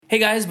Hey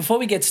guys, before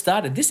we get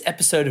started, this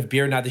episode of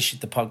Beer and Other Shit,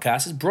 the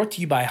podcast, is brought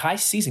to you by High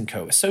Season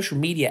Co., a social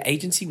media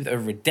agency with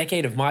over a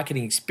decade of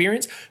marketing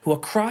experience who are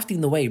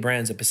crafting the way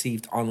brands are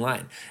perceived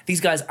online. These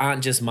guys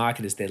aren't just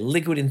marketers, they're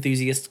liquid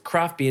enthusiasts,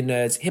 craft beer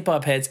nerds,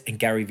 hip-hop heads, and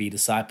Gary Vee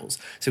disciples.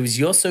 So is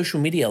your social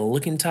media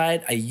looking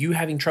tired? Are you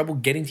having trouble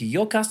getting to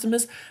your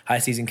customers? High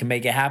Season can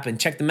make it happen.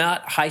 Check them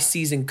out,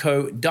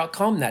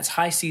 highseasonco.com. That's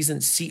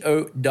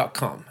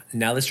highseasonco.com.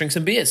 Now let's drink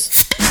some beers.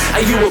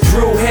 Are you a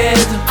brewhead?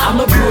 I'm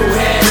a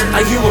brewhead.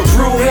 Are you a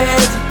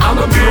brewhead? I'm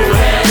a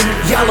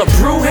brewhead. Y'all are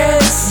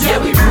brewheads?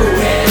 Yeah, we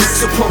brewheads.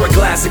 So pour a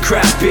glass of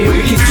craft beer,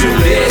 we can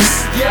do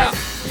this. Yeah.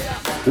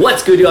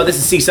 What's good, y'all? This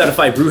is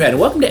C-Certified Brewhead, and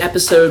welcome to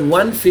episode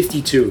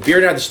 152 of Beer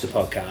and Other Shit, the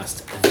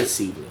podcast. This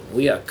evening,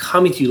 we are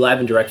coming to you live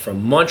and direct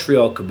from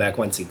Montreal, Quebec,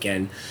 once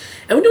again,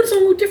 and we're doing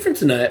something a little different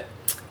tonight.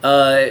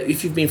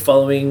 If you've been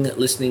following,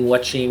 listening,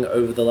 watching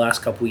over the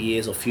last couple of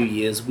years or few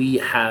years, we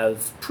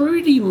have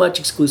pretty much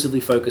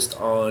exclusively focused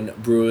on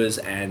brewers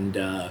and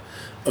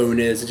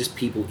owners and just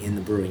people in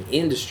the brewing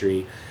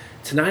industry.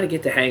 Tonight I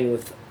get to hang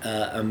with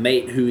a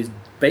mate who is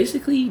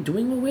basically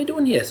doing what we're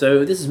doing here.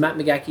 So this is Matt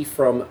McGachy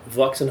from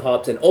Vox and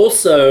Hops, and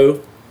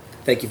also,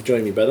 thank you for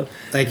joining me, brother.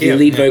 Thank you. The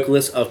lead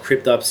vocalist of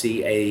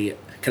Cryptopsy, a,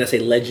 can I say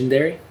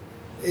legendary?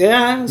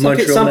 Yeah,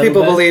 some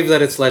people believe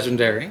that it's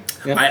legendary.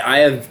 Yeah. I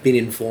have been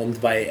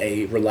informed by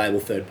a reliable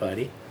third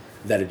party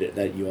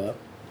that you are.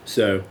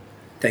 So,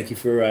 thank you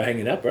for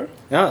hanging up, bro.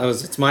 Yeah,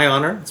 it's my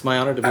honor. It's my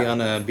honor to be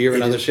on a Beer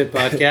and Other Shit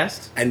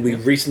podcast. And we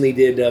recently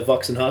did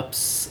Vox and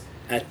Hops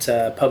at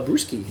Pub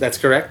Brewski. That's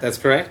correct.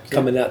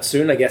 Coming out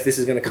soon. I guess this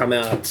is going to come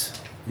out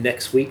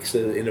next week, so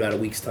in about a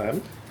week's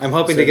time. I'm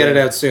hoping to get it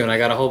out soon. I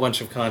got a whole bunch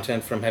of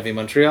content from Heavy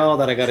Montreal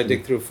that I got to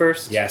dig through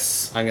first.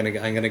 Yes, I'm gonna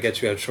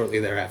get you out shortly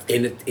thereafter.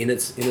 In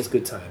its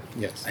good time.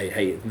 Yes. I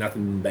hate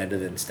nothing better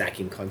than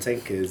stacking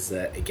content because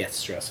it gets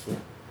stressful.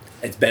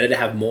 It's better to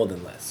have more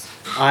than less.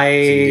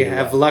 I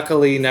have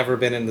luckily never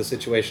been in the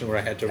situation where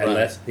I had to run.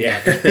 Less?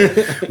 Yeah.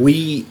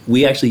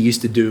 we actually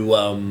used to do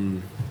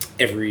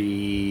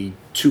every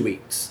 2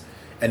 weeks.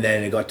 And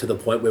then it got to the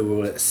point where we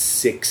were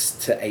 6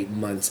 to 8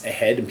 months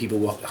ahead, and people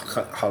were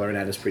hollering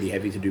at us pretty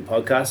heavy to do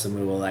podcasts, and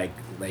we were like,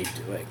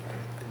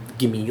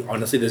 give me,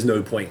 honestly, there's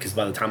no point, because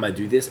by the time I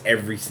do this,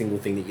 every single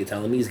thing that you're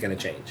telling me is going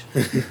to change.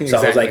 Exactly. So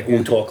I was like,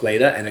 we'll talk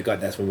later, and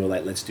that's when we were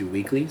like, let's do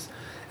weeklies.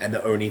 And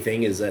the only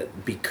thing is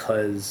that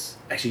because,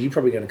 actually, you're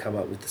probably going to come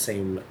up with the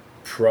same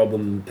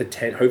problem,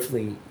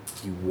 hopefully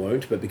you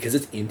won't, but because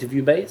it's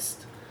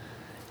interview-based,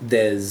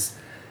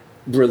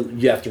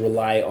 you have to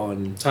rely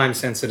on time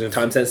sensitive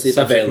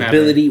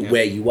availability,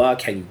 where you are,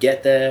 can you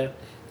get there,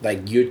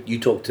 like you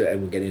talk to,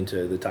 and we'll get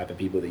into the type of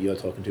people that you're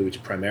talking to, which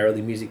are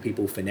primarily music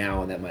people for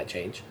now, and that might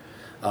change.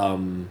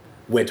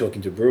 We're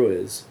talking to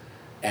brewers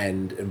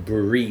and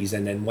breweries,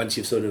 and then once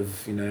you've sort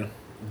of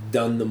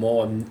done them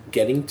all, I'm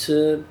getting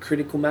to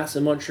critical mass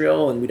in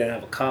Montreal, and we don't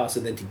have a car,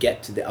 so then to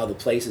get to the other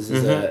places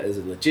is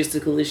a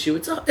logistical issue.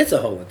 It's a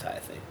whole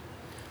entire thing,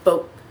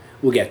 but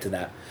we'll get to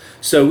that.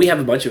 So we have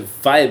a bunch of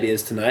fire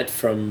beers tonight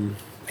from,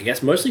 I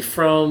guess, mostly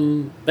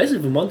from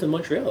basically Vermont and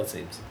Montreal, it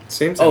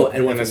seems. Oh,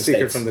 and one from a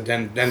secret States. from the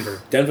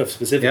Denver. Denver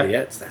specifically,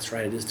 yeah. That's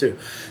right, it is too.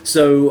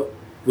 So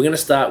we're going to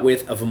start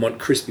with a Vermont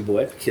Crispy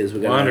Boy, because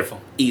we're going to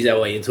ease our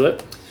way into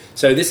it.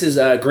 So this is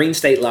a Green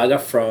State Lager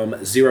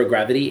from Zero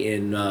Gravity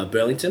in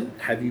Burlington.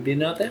 Have you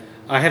been out there?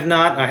 I have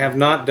not. I have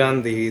not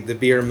done the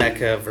beer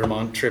mecca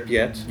Vermont trip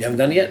yet. You haven't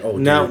done it yet?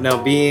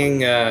 No.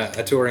 Being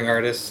a touring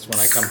artist, when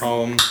I come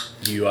home,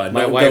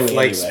 my wife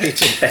likes me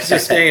to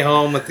stay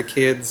home with the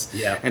kids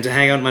and to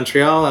hang out in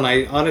Montreal. And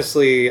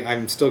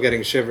I'm still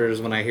getting shivers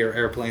when I hear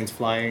airplanes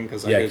flying,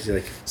 because I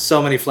did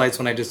so many flights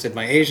when I just did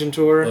my Asian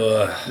tour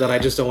that I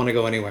just don't want to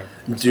go anywhere.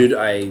 Dude,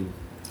 I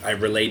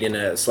relate in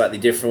a slightly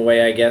different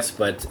way, I guess,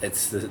 but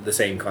it's the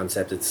same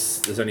concept.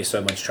 There's only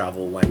so much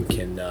travel one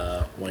can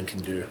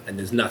do, and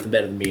there's nothing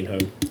better than being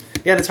home.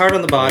 Yeah, and it's hard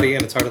on the body,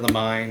 and it's hard on the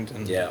mind,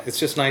 and it's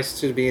just nice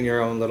to be in your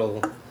own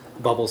little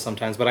bubble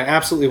sometimes. But I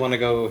absolutely want to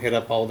go hit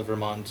up all the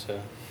Vermont.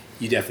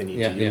 You definitely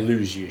need to. You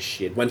lose your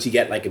shit once you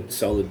get like a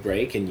solid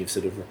break, and you've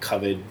sort of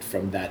recovered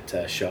from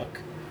that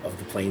shock of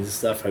the planes and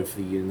stuff.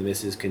 Hopefully, you and the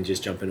missus can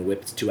just jump in a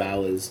whip. It's 2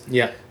 hours.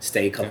 Yeah,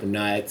 stay a couple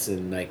nights,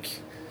 and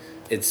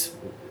it's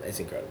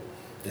incredible.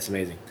 It's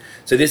amazing.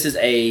 So this is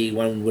a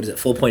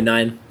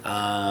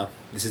 4.9.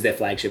 This is their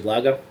flagship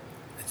lager.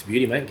 It's a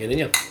beauty, man. Get in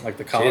here. Like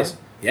the color? Cheers.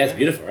 Yeah, it's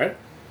beautiful, right?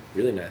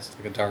 Really nice. It's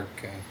like a dark,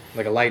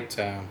 like a light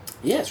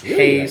it's really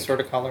haze nice.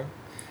 sort of color.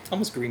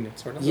 Almost green,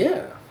 sort of.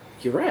 Yeah,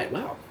 you're right.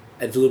 Wow.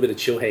 Adds a little bit of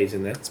chill haze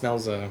in there. It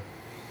smells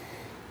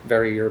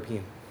very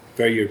European.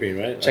 Very European,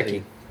 right?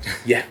 Czechy.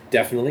 Yeah,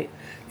 definitely.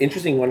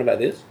 Interesting one about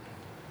this.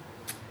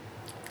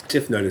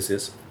 Tiff noticed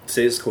this. It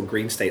says it's called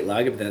Green State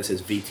Lager, but then it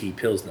says VT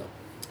Pilsner.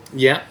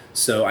 Yeah.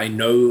 So I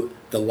know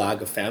the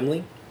lager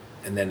family,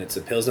 and then it's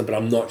a Pilsner, but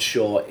I'm not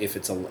sure if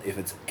is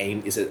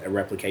it a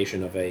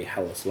replication of a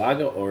Helles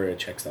Lager or a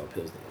Czech style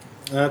Pilsner.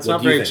 It's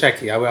not very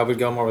Czechy. I would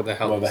go more with the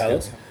Helles. More of a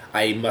Helles? Yeah.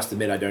 I must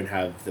admit I don't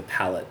have the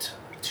palate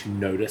to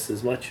notice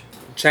as much.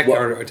 Czech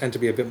tend to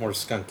be a bit more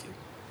skunky.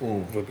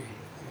 Would be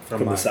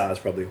from the size,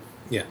 probably.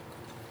 Yeah.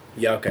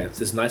 Yeah, okay.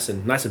 So it's nice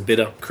and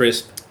bitter,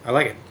 crisp. I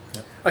like it.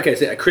 Yeah. Okay,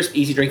 so a crisp,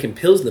 easy drinking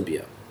Pilsner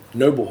beer,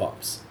 noble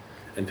hops,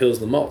 and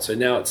Pilsner malt. So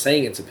now it's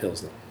saying it's a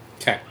Pilsner.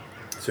 Okay.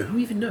 So who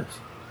even knows?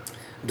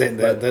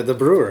 The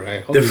brewer. I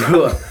hope the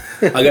brewer.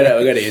 I got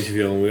to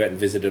interview them. We went and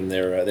visit them.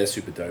 They're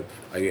super dope.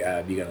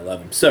 You're gonna love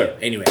them. So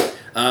anyway,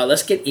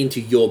 let's get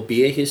into your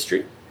beer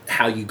history,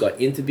 how you got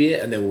into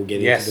beer, and then we'll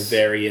get into the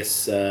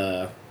various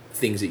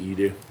things that you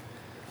do.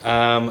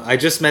 I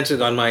just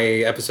mentioned on my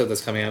episode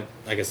that's coming out,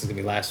 I guess it's going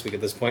to be last week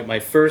at this point, my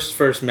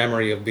first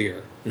memory of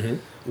beer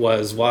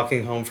was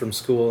walking home from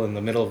school in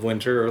the middle of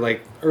winter, or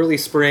like early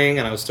spring,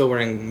 and I was still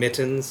wearing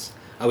mittens.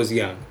 I was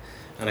young.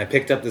 And I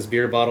picked up this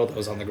beer bottle that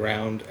was on the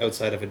ground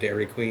outside of a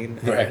Dairy Queen.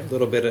 And a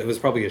little bit, it was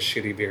probably a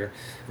shitty beer.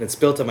 And it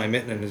spilt on my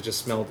mitten, and it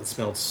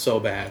smelled so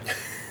bad.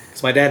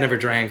 Because my dad never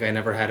drank, I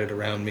never had it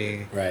around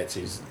me. Right, so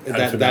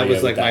that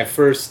was like my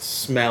first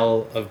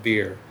smell of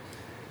beer.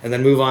 And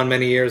then move on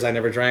many years, I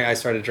never drank. I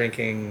started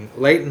drinking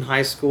late in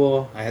high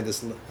school. I had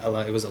this,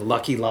 it was a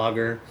Lucky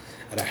Lager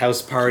at a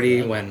house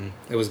party when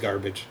it was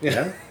garbage.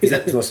 Yeah? Is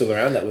that still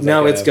around?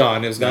 No, it's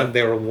gone. It was gone.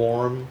 They were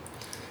warm.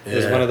 It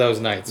was one of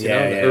those nights,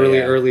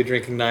 early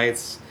drinking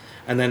nights.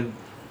 And then,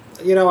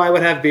 I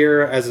would have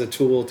beer as a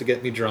tool to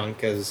get me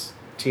drunk, as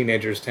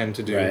teenagers tend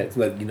to do. Right, it's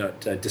like you're not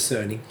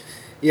discerning.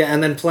 Yeah,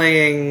 and then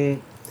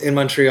playing in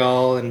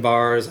Montreal in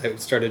bars, I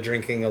started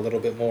drinking a little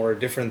bit more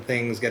different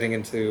things, getting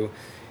into...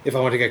 If I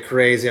wanted to get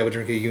crazy, I would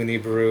drink a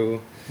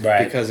Unibrew,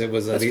 because it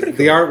was the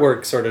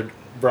artwork sort of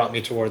brought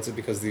me towards it,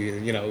 because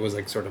it was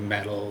like sort of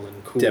metal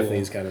and cool. Definitely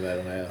is kind of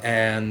metal, yeah.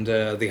 And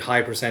the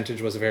high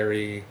percentage was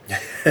very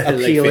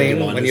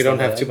appealing when you don't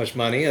have too much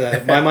money.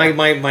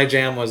 My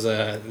jam was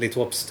Les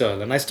Trois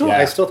Pistoles, and I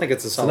still think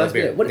it's a solid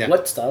beer.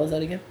 What style is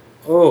that again?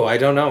 Oh, I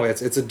don't know.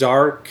 It's a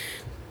dark.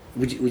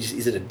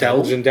 Is it a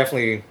Belgian?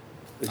 Definitely.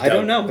 I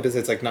don't know. What is it?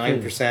 It's like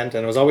 9%, and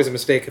it was always a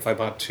mistake if I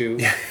bought two.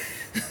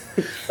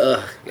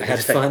 I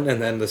had fun,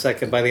 and then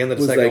by the end of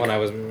the second one, I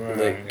was...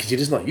 Because you're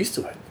just not used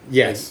to it.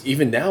 Yes. Like,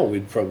 even now,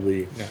 we'd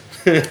probably...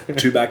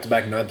 two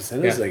back-to-back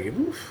 9%. It's like,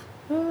 oof.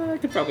 I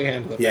could probably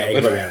handle it. Yeah, you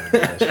could probably handle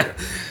it. That's true.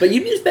 But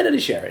it's better to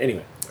share it,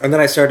 anyway. And then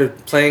I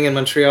started playing in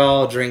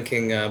Montreal,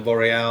 drinking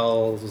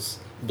Boreal's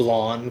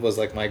Blonde was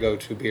like my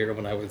go-to beer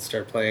when I would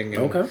start playing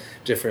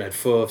different at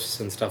Foufs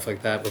and stuff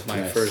like that with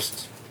my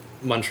first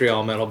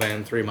Montreal metal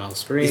band, 3 Mile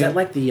Scream. Is that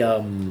like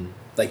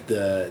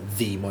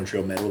the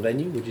Montreal metal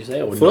venue, would you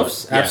say? Or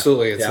Foufs? Yeah.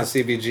 Absolutely. It's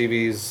the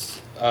CBGBs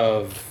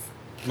of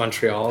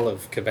Montreal,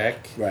 of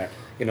Quebec. Right.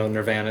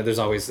 Nirvana. There's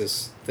always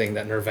this thing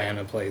that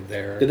Nirvana played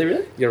there. Did they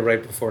really? Yeah,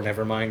 right before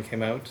Nevermind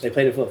came out. They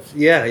played at Foufs?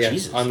 Yeah.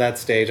 Jesus. On that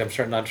stage.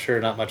 I'm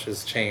not much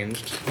has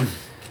changed.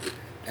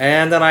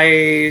 And then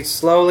I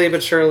slowly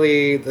but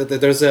surely...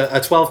 There's a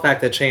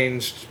 12-pack that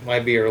changed my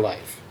beer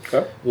life.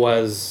 Okay.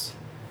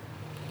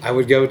 I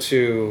would go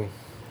to...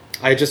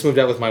 I had just moved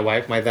out with my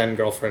wife, my then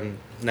girlfriend,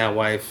 now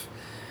wife,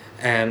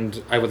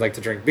 and I would like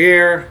to drink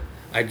beer.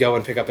 I'd go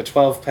and pick up a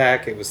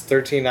 12-pack. It was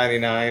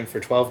 $13.99 for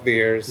 12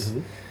 beers.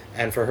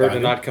 And for her to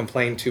not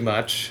complain too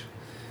much,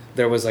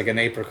 there was like an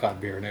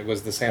apricot beer, and it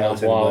was the St.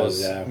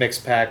 Ambroise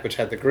mixed pack, which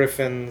had the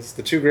Griffins,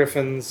 the 2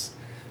 Griffins,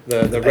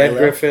 the red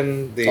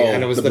Griffin,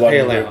 and it was the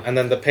pale ale. And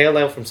then the pale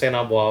ale from St.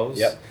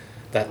 Ambroise,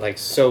 that like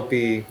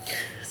soapy,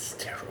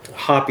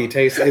 hoppy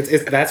taste.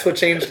 That's what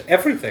changed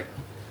everything.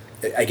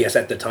 I guess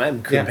at the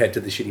time, compared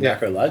to the shitty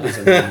macro lagers.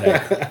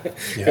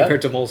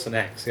 Compared to Molson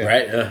X. Yeah.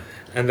 Right, yeah.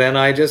 And then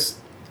I just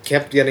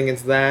kept getting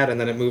into that, and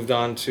then it moved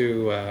on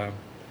to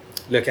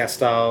Le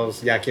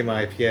Castal's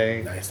Yakima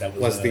IPA. Nice, that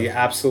was the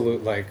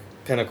absolute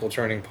pinnacle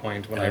turning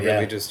point when I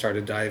really just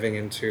started diving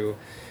into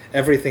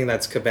everything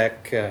that's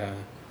Quebec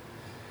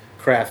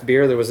craft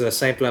beer. There was a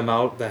Simple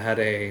Malt that had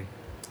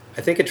I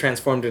think it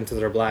transformed into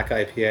their black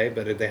IPA,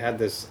 but they had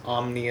this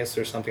Omnius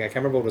or something. I can't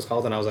remember what it was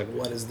called, and I was like,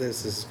 what is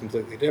this? This is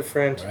completely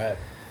different. Right.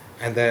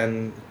 And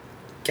then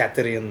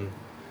Catherine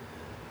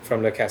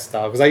from Le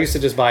Castal, because I used to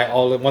just buy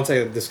once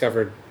I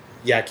discovered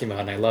Yakima,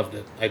 and I loved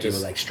it. I just...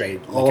 You were like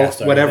straight Le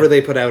Castal. Whatever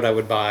they put out, I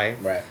would buy.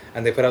 Right.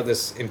 And they put out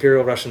this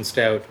Imperial Russian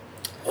Stout.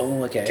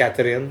 Oh, okay.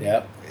 Catherine.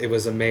 Yep. It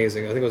was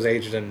amazing. I think it was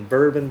aged in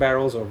bourbon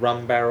barrels or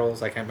rum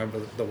barrels. I can't remember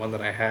the one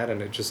that I had,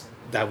 and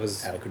that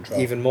was out of control.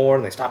 Even more,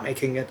 and they stopped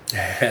making it.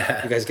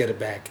 You guys get it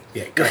back.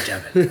 Yeah, God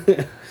damn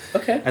it.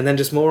 Okay. And then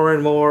just more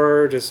and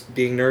more, just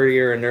being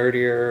nerdier and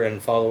nerdier,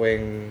 and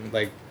following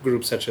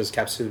groups such as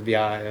Capsule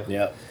Bière.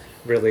 Yeah.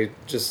 Really,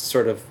 just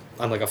sort of,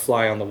 I'm like a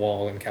fly on the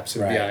wall in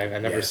Capsule Bière. I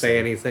never say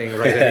anything,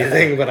 write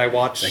anything, but I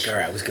watch. All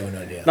right, what's going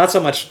on here? Not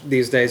so much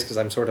these days because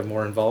I'm sort of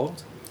more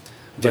involved.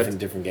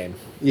 Different game.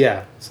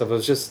 Yeah, so it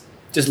was just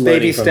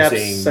baby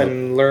steps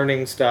and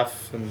learning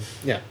stuff, and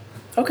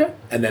Okay.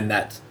 And then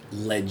that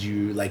led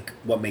you,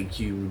 what made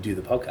you do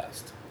the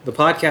podcast? The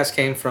podcast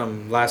came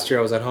from last year.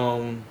 I was at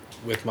home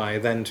with my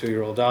then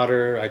 2-year-old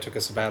daughter. I took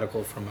a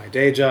sabbatical from my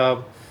day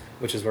job,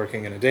 which is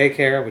working in a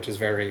daycare, which is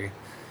very...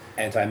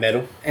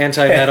 Anti-metal,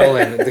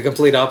 and the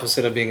complete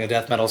opposite of being a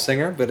death metal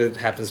singer, but it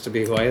happens to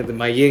be who I am,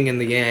 my yin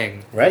and the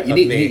yang. Right, you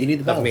need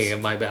the balance. Of me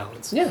and my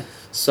balance. Yeah.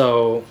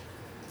 So...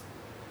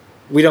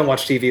 We don't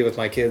watch TV with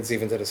my kids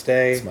even to this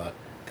day. Smart.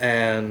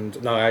 And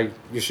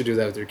you should do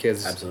that with your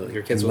kids. Absolutely.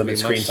 Your kids will be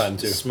screen much time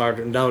too.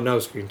 Smarter. No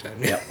screen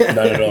time. Yeah,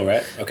 not at all,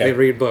 right? Okay. They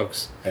read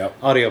books,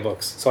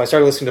 audiobooks. So I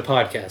started listening to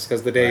podcasts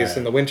because the days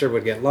in the winter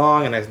would get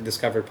long, and I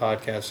discovered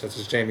podcasts such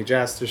as Jamie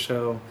Jaster's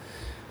show,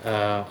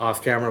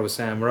 Off Camera with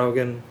Sam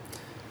Rogan,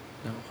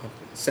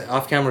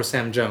 Off Camera with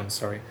Sam Jones.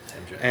 Sorry.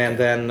 And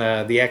then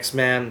the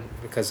X-Men,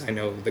 because I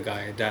know the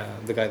guy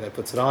that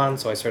puts it on,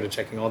 so I started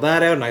checking all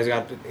that out, and I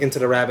got into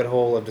the rabbit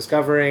hole of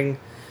discovering.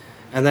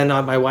 And then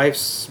on my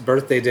wife's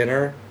birthday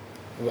dinner,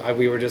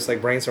 we were just like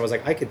brainstorming. I was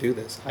like, I could do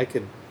this. I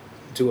could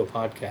do a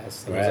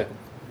podcast. And I was like,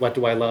 what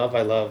do I love?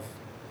 I love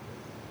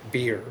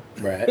beer,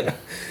 right?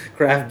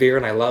 Craft beer,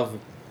 and I love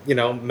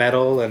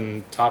metal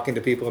and talking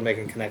to people and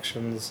making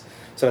connections.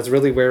 So that's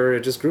really where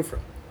it just grew from.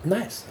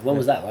 Nice. When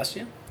was that? Last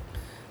year?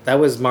 That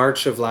was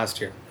March of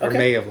last year, or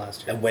May of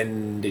last year. And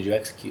when did you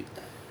execute?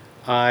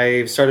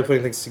 I started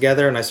putting things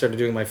together, and I started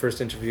doing my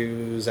first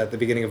interviews at the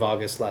beginning of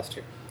August last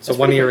year. So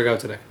 1 year ago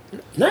today.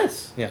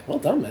 Nice. Yeah. Well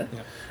done, man.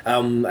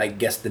 Yeah. I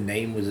guess the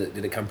name,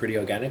 did it come pretty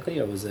organically,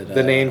 or was it...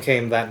 The name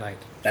came that night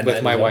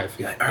with my wife.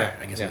 You're like, all right,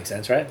 I guess it makes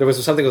sense, right? There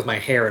was something with my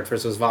hair. At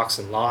first it was Vox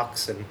and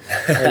Locks, and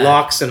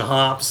Locks and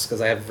Hops, because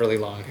I have really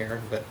long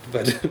hair, but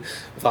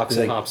Vox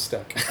and Hops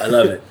stuck. I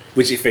love it.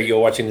 Which, if you're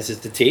watching, this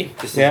is the T.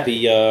 This is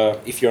the,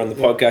 if you're on the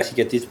podcast, you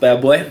get this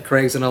bad boy.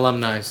 Craig's an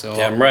alumni, so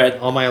damn right.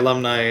 All my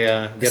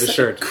alumni get a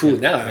shirt. Cool.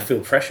 Now I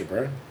feel pressure,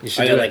 bro. You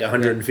should I got like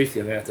 150.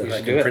 I'm going to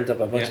have to print up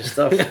a bunch of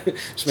stuff.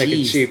 Just make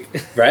it cheap.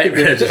 Right?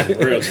 Just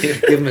real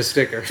cheap. Give them a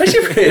sticker.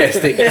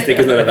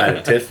 Sticker's not a bad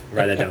idea. Tiff,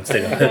 write that down.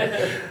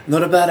 Sticker.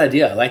 Not a bad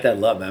idea. I like that a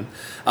lot, man.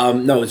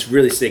 No, it's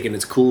really sick, and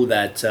it's cool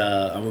that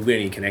we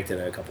only connected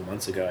a couple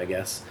months ago, I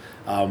guess.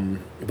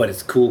 But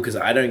it's cool because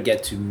I don't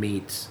get to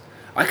meet...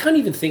 I can't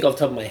even think off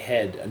the top of my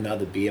head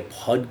another beer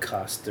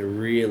podcaster,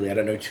 really. I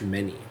don't know too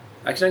many.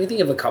 Actually, I can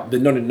think of a couple,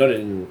 but not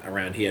in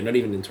around here, not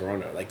even in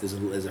Toronto. Like,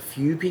 there's a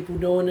few people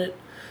doing it,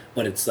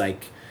 but it's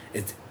like...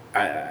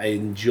 I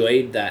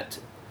enjoyed that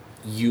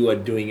you are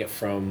doing it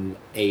from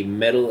a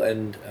metal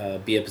and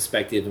beer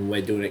perspective, and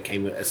we're doing it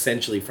came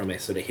essentially from a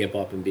sort of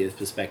hip-hop and beer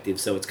perspective.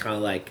 So it's kind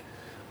of like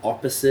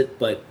opposite,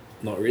 but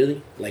not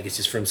really. Like, it's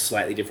just from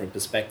slightly different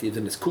perspectives,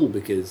 and it's cool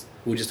because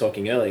we were just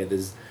talking earlier,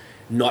 there's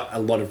not a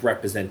lot of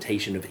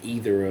representation of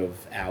either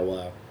of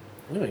our...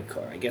 What do I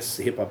call it? I guess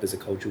hip-hop is a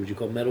culture. Would you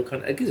call metal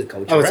kind of... It is a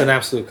culture, it's an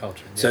absolute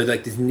culture. Yeah. So,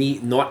 like, there's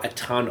not a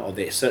ton of...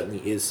 There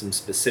certainly is some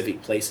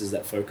specific places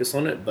that focus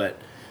on it, but...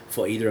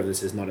 For either of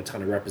us, there's not a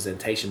ton of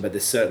representation, but there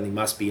certainly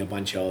must be a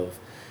bunch of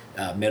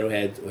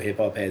metalheads or hip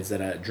hop heads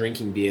that are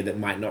drinking beer that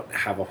might not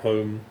have a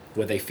home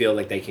where they feel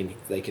like they can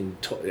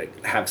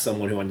have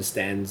someone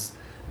who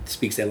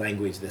speaks their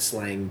language, their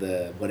slang,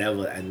 the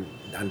whatever, and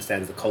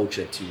understands the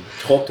culture to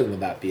talk to them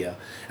about beer.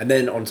 And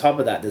then on top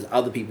of that, there's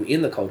other people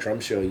in the culture.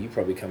 I'm sure you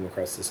probably come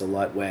across this a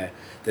lot, where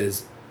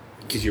there's,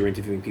 because you're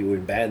interviewing people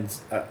in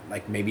bands,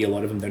 like maybe a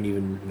lot of them don't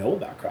even know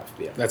about craft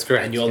beer. That's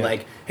correct. And you're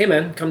like, hey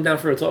man, come down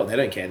for a talk. They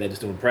don't care. They're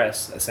just doing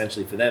press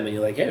essentially for them. And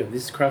you're like, hey,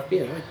 this is craft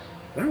beer. Like,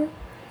 oh.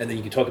 And then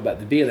you can talk about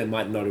the beer. They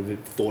might not have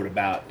thought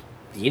about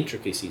the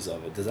intricacies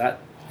of it. Is that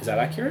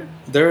accurate?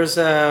 There's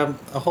a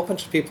whole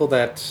bunch of people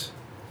that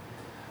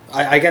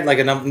I get like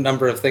a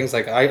number of things.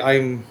 Like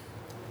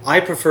I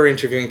prefer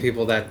interviewing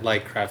people that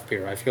like craft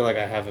beer. I feel like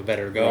I have a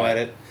better go at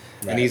it.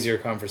 An easier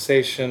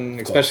conversation,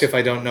 especially if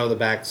I don't know the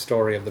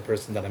backstory of the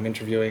person that I'm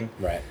interviewing.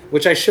 Right.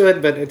 Which I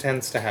should, but it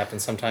tends to happen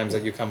sometimes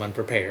that you come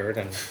unprepared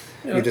and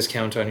you just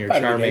count on your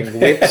charming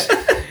wit.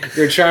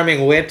 Your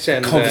charming wit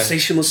and...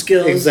 Conversational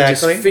skills.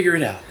 Exactly. Just figure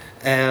it out.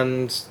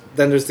 And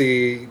then there's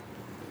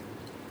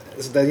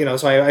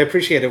so I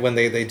appreciate it when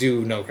they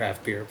do know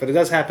craft beer. But it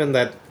does happen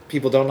that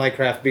people don't like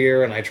craft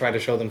beer, and I try to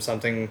show them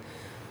something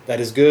that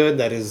is good,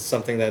 that is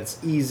something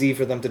that's easy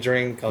for them to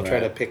drink. I'll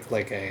try to pick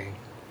like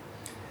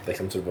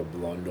some sort of a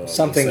blonde or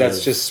something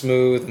that's just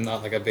smooth and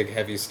not like a big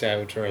heavy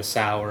stout or a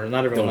sour.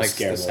 Not everyone likes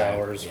the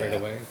sours right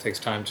away. It takes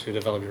time to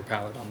develop your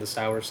palate on the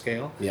sour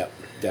scale. Yeah,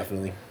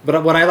 definitely.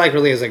 But what I like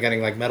really is like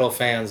getting like metal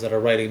fans that are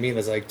writing me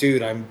that's like,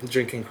 dude, I'm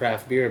drinking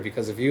craft beer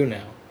because of you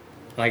now.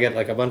 And I get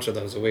like a bunch of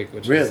those a week,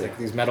 which is like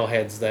these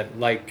metalheads that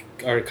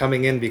are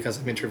coming in because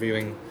I'm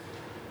interviewing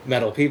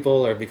metal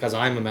people or because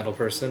I'm a metal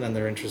person and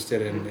they're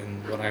interested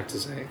in what I have to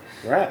say.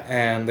 Right.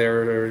 And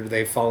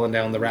they've fallen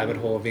down the rabbit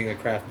hole of being a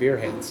craft beer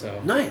head. So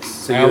nice.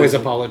 So I always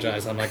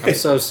apologize. I'm like, I'm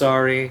so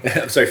sorry.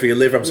 I'm sorry for your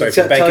liver. I'm sorry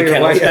for your bank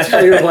account.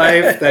 Tell your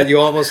wife that you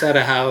almost had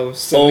a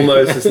house.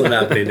 Almost. It's not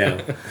happening now.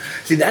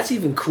 See, that's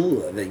even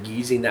cooler, that you're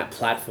using that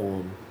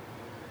platform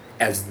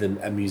as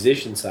a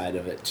musician side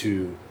of it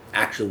to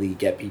actually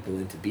get people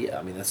into beer.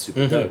 I mean, that's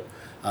super dope.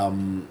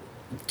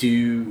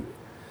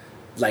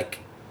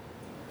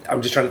 I'm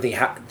just trying to think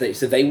how.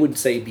 So they would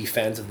say be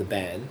fans of the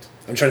band.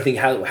 I'm trying to think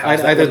how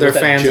either they're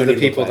fans of the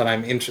people that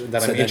I'm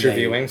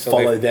interviewing. So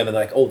follow them and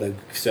they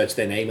search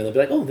their name and they'll be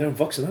like, oh, they're on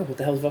Vox and Hops. What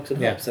the hell is Vox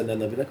and Hops? And then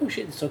they'll be like, oh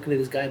shit, he's talking to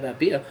this guy about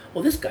beer.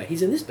 Oh, this guy,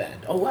 he's in this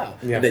band. Oh wow.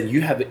 Yeah. And then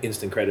you have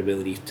instant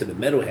credibility to the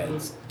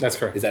metalheads. That's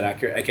correct. Is that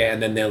accurate? Okay.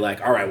 And then they're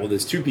like, all right, well,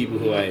 there's two people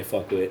who I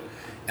fuck with.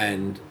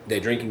 and they're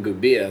drinking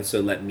good beer, so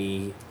let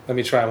me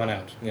try one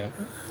out. Yeah,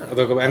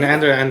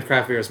 and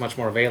craft beer is much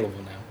more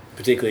available now.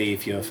 Particularly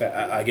if you're,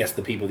 I guess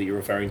the people that you're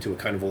referring to are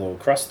kind of all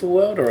across the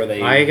world, or are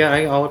they?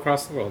 I all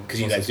across the world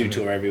because you guys do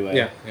tour everywhere.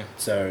 Yeah.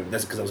 So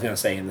that's because I was going to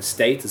say in the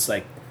States, it's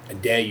like I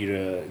dare you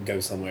to go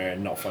somewhere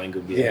and not find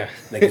good beer. Yeah,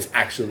 like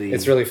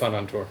it's really fun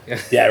on tour. Yeah,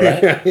 yeah,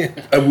 right.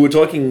 Yeah. We were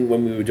talking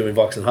when we were doing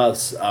Vox and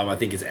Huss. I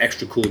think it's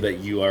extra cool that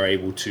you are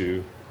able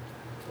to.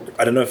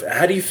 I don't know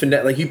how do you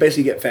finesse, like you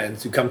basically get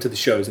fans who come to the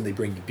shows and they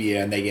bring you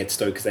beer and they get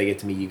stoked because they get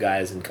to meet you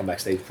guys and come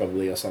backstage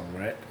probably or something,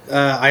 right?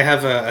 I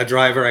have a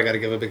driver I got to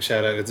give a big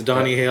shout out. It's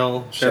Donnie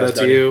Hill. Shout out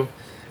to you.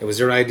 It was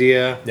your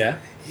idea. Yeah.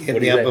 He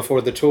hit me up before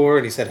the tour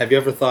and he said, have you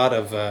ever thought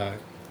of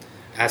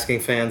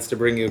asking fans to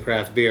bring you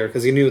craft beer?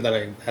 Because he knew that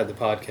I had the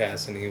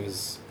podcast and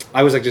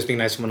I was like just being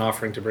nice to him and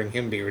offering to bring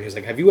him beer. And he was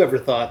like, have you ever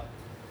thought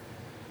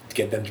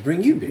get them to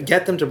bring you beer.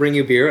 Get them to bring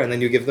you beer, and then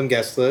you give them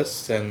guest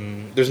lists,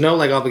 and there's no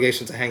like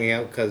obligation to hanging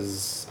out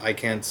because I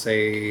can't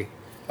say.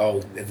 Oh,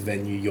 the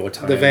venue, your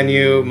time. The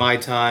venue, my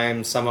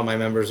time. Some of my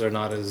members are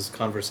not as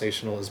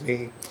conversational as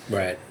me.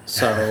 Right.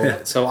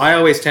 So I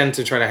always tend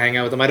to try to hang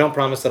out with them. I don't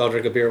promise that I'll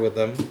drink a beer with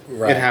them.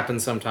 Right. It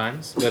happens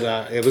sometimes,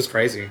 but it was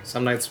crazy.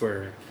 Some nights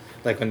were,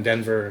 like when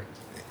Denver,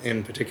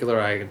 in particular,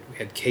 I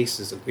had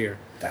cases of beer.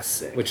 That's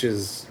sick. Which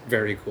is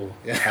very cool.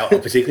 Yeah.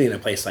 Particularly in a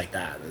place like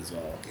that as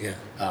well. Yeah.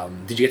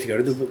 Did you get to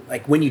go to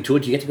when you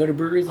toured, did you get to go to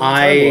breweries all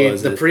the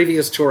time?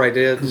 Previous tour I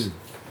did,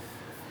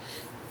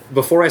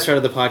 before I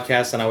started the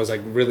podcast and I was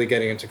like really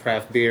getting into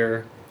craft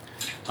beer,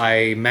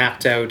 I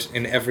mapped out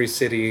in every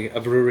city a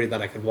brewery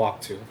that I could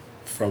walk to.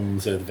 From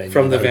the venue?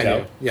 From the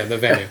venue. Yeah, the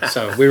venue.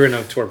 So we were in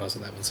a tour bus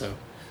on that one, so...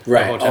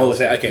 Right.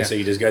 Okay, yeah. So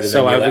you just go to the venue.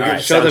 So I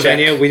would show the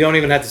venue. We don't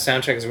even have to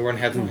sound check because we weren't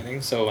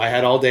headlining. So I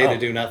had all day to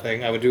do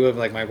nothing. I would do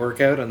like my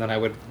workout, and then I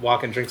would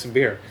walk and drink some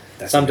beer.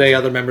 Someday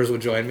other members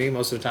would join me.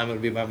 Most of the time it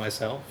would be by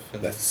myself.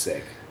 And that's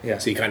sick. Yeah.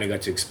 So you kind of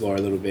got to explore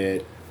a little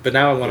bit. But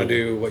now I want to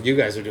do what you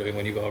guys are doing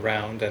when you go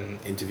around and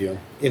interview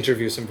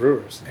some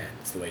brewers. Man,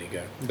 it's the way to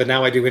go. But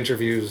now I do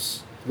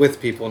interviews with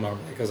people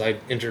normally because I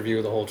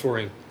interview the whole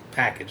touring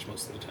package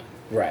most of the time.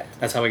 Right.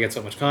 That's how I get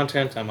so much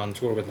content. I'm on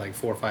tour with like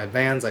 4 or 5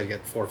 bands. I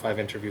get 4 or 5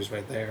 interviews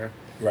right there.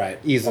 Right.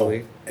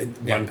 Easily.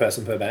 One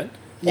person per band?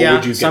 Or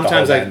would you get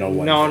sometimes the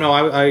whole band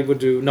I would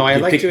do. No, I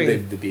like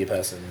doing the beer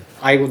person.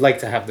 I would like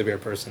to have the beer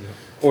person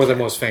or the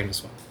most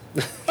famous one.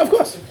 Of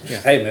course.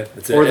 Yeah. Hey man,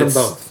 or them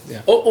both.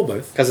 Yeah. Or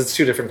both. Because it's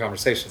 2 different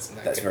conversations. In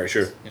That's very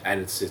true. Yeah.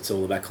 And it's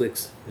all about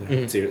clicks.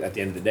 It's at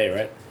the end of the day,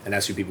 right? And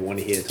that's who people want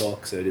to hear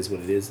talk. So it is what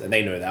it is, and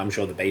they know that. I'm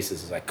sure the bassist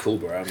is like, cool,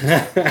 bro. I'm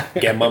just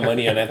getting my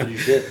money on after do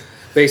shit.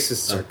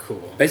 Bassists are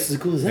cool. Bassists are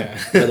cool as that.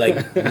 But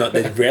like,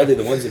 they're rarely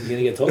the ones that are going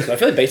to get talked. So I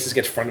feel like bassists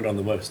get fronted on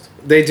the most.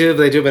 They do.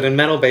 But in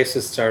metal,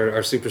 bassists are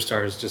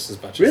superstars just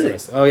as much. Really?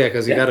 As the rest. Oh yeah,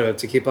 because you got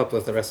to keep up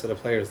with the rest of the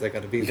players. They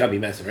got to be. You can't be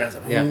messing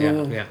around.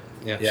 Yeah.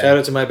 Shout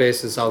out to my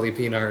bassist, Ollie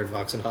Pinard,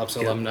 Vox and Hops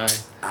alumni.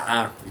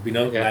 You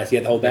know, nice. You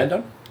had the whole band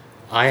on.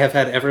 I have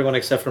had everyone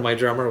except for my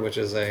drummer, which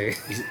is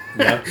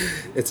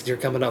you're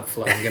coming up,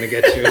 Flo. I'm gonna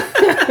get you.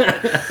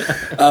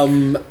 I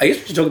guess we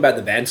should talk about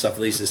the band stuff, at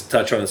least just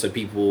touch on it so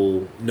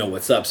people know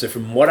what's up. So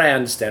from what I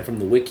understand from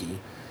the wiki,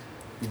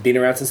 you've been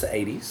around since the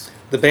 80s.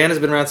 The band has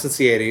been around since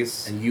the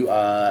 80s. And you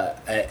are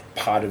a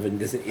part of a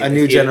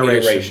new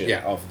generation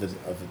of the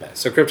band.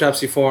 So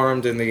Cryptopsy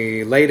formed in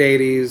the late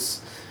 80s,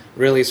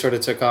 really sort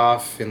of took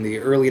off in the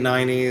early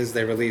 90s.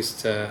 They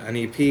released an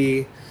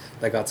EP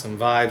that got some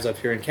vibes up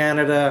here in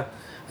Canada.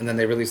 And then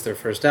they released their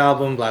first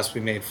album,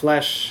 Blasphemy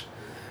Flesh.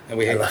 And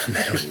we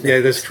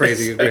that's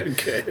crazy. So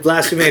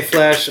Blasphemy Made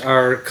Flesh,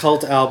 our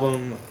cult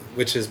album,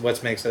 which is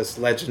what makes us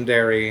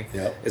legendary,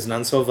 is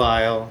None So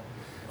Vile,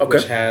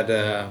 which had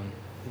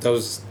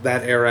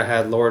that era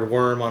had Lord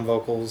Worm on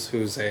vocals,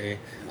 who's a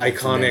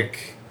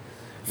iconic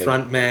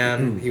front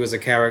man. He was a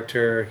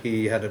character.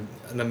 He had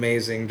an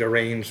amazing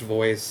deranged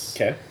voice.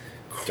 Okay.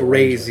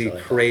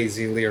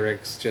 Crazy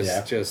lyrics.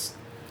 Just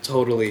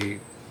totally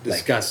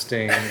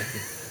disgusting.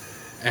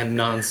 And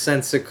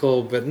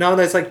nonsensical, but no,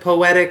 that's like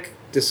poetic,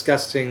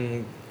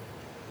 disgusting,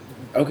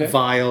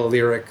 vile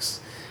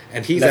lyrics.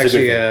 And he's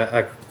actually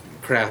a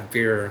craft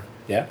beer,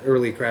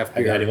 early craft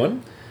beer. Have you had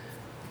anyone?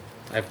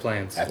 I have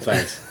plans.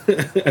 Okay,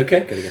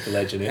 gotta get the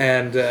legend in.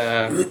 And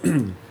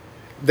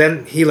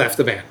then he left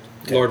the band,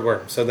 Lord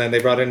Worm. So then they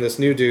brought in this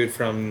new dude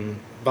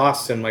from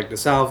Boston, Mike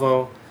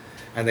DeSalvo,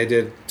 and they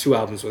did 2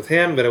 albums with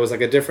him, but it was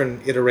like a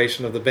different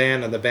iteration of the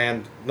band, and the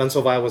band, None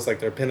So Vile was like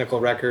their pinnacle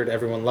record,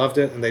 everyone loved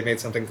it, and they made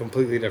something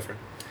completely different.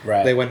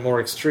 Right. They went more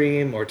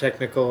extreme, more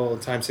technical,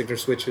 time signature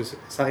switches.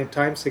 Like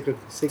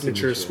Dillinger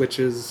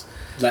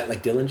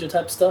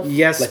type stuff?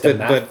 Yes, like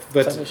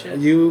but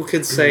you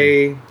could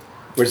say,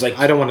 whereas like,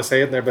 I don't want to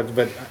say it there, but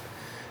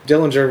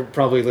Dillinger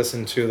probably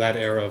listened to that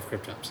era of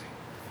Cryptopsy.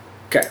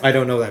 Okay. I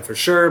don't know that for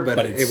sure, but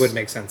it would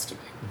make sense to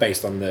me.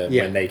 Based on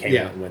when they came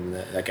out.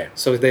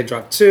 So they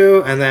dropped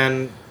 2, and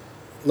then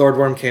Lord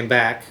Worm came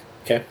back.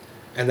 Okay.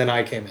 And then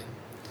I came in.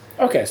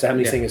 Okay, so how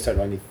many singers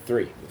total? Only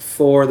 3?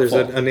 4. There's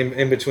an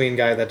in-between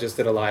guy that just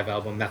did a live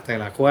album, Martin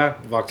Lacroix,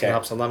 Vox and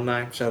Hops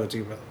alumni. Shout out to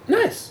you, brother.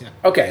 Nice. Yeah.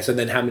 Okay, so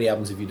then how many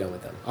albums have you done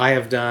with them? I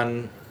have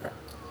done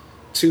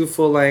 2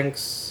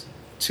 full-lengths,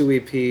 2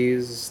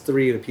 EPs,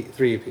 3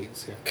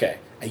 EPs. Yeah. Okay.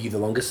 Are you the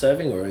longest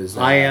serving, or is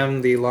I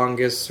am the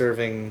longest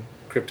serving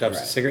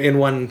Cryptopsy singer in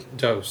one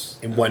dose.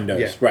 In one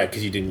dose, right?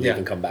 Because you didn't leave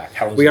and come back.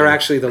 How long? We are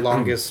actually the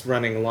longest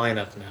running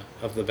lineup now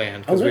of the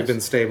band because we've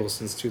been stable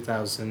since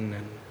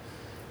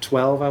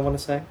 2012, I want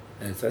to say.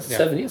 And so that's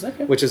 7 years,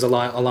 okay. Which is a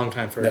long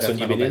time for a death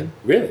metal band. In?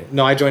 Really?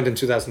 No, I joined in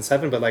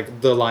 2007, but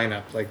like the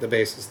lineup, like the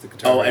bassist, the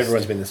guitarist. Oh,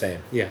 everyone's been the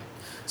same. Yeah.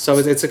 So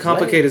it's a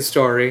complicated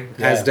story,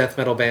 as death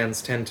metal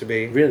bands tend to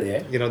be. Really,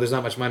 eh? You know, there's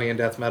not much money in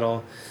death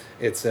metal.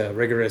 It's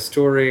rigorous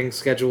touring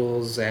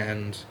schedules,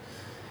 and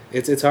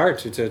it's hard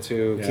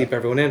to keep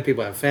everyone in.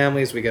 People have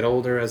families. We get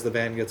older as the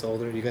band gets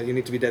older. You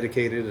need to be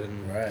dedicated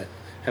and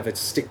have a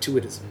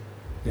stick-to-itism.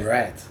 Yeah.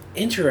 Right.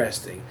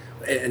 Interesting.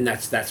 And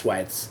that's why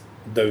it's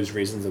those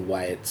reasons of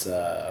why it's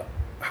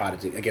harder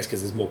to, I guess,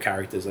 because there's more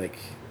characters, like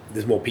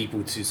there's more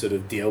people to sort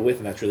of deal with,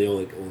 and that's really all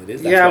it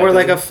is. That's we're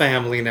like a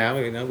family now.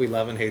 You know, we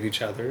love and hate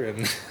each other,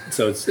 and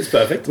so it's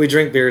perfect. We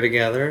drink beer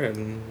together,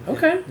 and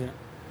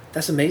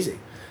that's amazing.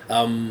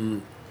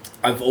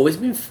 I've always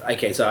been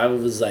so I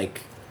was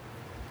like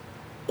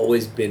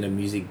always been a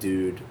music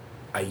dude.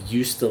 I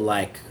used to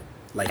like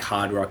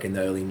hard rock in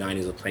the early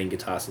 90s. I was playing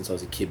guitar since I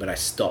was a kid, but I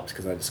stopped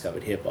because I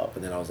discovered hip hop,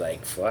 and then I was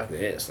like, fuck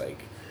this,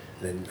 like.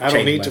 Then I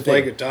don't need to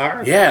play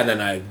guitar. Yeah, and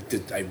then I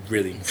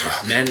really,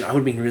 man, I would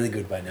have been really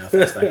good by now if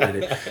I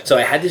started it. So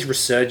I had this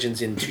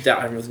resurgence in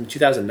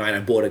 2009. I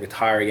bought a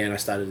guitar again. I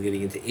started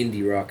getting into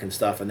indie rock and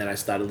stuff, and then I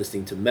started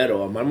listening to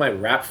metal. And one of my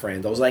rap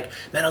friends, I was like,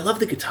 man, I love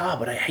the guitar,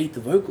 but I hate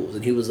the vocals.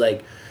 And he goes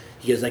like,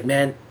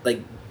 man,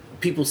 like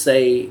people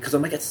say, because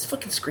I'm like, it's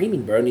fucking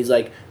screaming, bro. And he's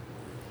like,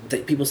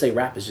 people say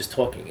rap is just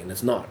talking, and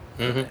it's not.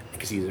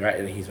 Because he's right,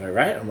 and he's like,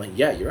 right. I'm like,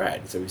 yeah, you're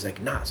right. So he's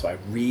like, nah. So I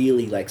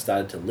really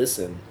started to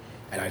listen.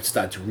 And I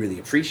started to really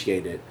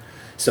appreciate it.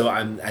 So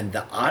and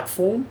the art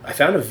form, I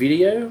found a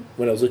video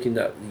when I was looking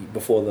up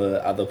before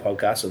the other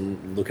podcast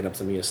and looking up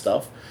some of your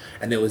stuff.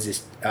 And there was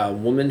this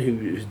woman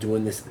who's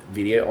doing this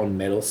video on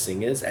metal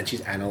singers, and she's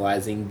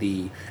analyzing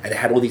and it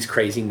had all these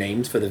crazy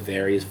names for the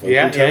various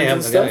vocal tones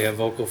and stuff. Yeah,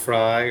 vocal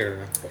fry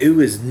It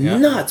was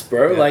nuts,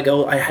 bro. Yeah. Like,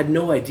 I had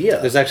no idea.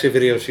 There's actually a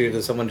video shoot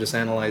that someone just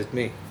analyzed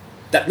me.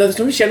 No, there's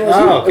no channel.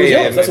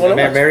 That's one.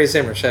 Mary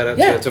Zimmer, shout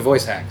out to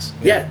Voice Hacks.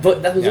 Yeah,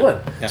 but that was the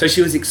one. Yeah. So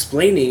she was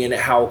explaining and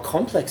how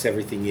complex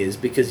everything is,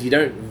 because you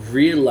don't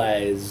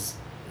realize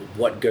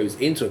what goes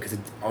into it, because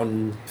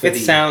it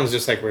sounds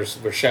just like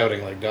we're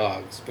shouting like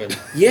dogs, but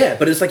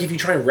but it's like if you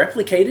try and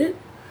replicate it,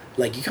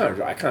 like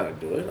I can't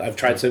do it. I've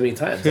tried so many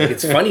times. Like,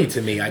 it's funny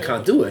to me. I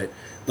can't do it,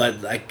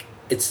 but like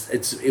it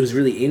was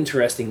really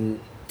interesting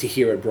to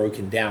hear it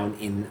broken down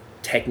in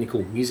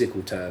technical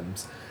musical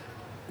terms,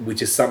 which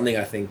is something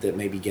I think that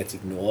maybe gets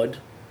ignored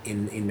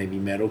in maybe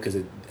metal, because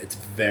it's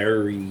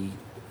very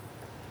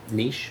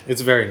niche.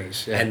 It's very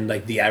niche, yeah. And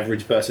like the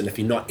average person, if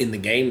you're not in the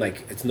game,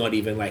 like it's not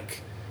even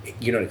like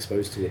you're not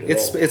exposed to it at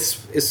all.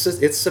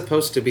 It's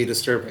supposed to be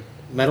disturbing.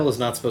 Metal is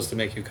not supposed to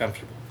make you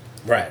comfortable.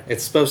 Right.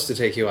 It's supposed to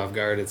take you off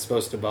guard. It's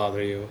supposed to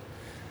bother you.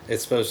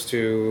 It's supposed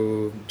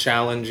to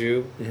challenge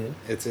you. Mm-hmm.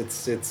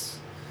 It's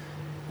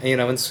you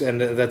know,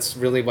 and that's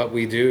really what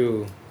we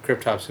do.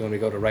 Cryptopsy, when we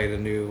go to write a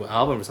new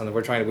album or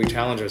something, we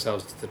challenge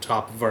ourselves to the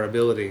top of our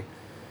ability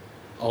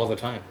all the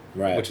time.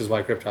 Right. Which is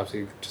why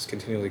Cryptopsy just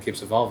continually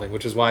keeps evolving.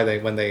 Which is why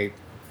when they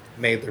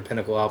made their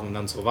pinnacle album,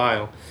 None So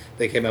Vile,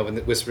 they came out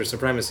with Whisper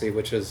Supremacy,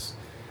 which is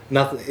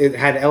nothing. It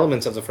had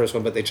elements of the first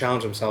one, but they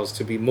challenged themselves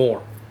to be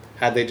more.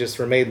 Had they just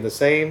remained the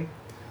same,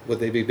 would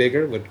they be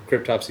bigger? Would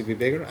Cryptopsy be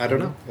bigger? I don't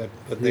know.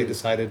 But they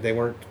decided they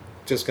weren't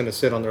just going to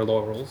sit on their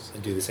laurels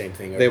and do the same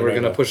thing. They were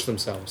going to push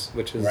themselves,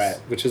 which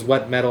is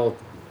what metal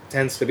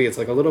tends to be. It's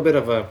like a little bit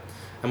of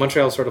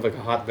Montreal's sort of like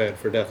a hotbed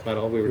for death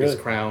metal. We were just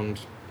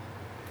crowned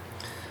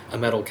a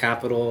metal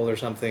capital or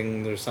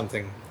something. There's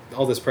something,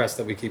 all this press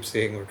that we keep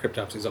seeing where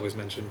Cryptopsy's always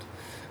mentioned.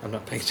 I'm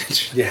not paying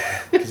attention.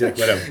 Yeah,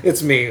 exactly. Whatever.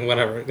 It's me,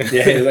 whatever.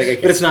 Yeah,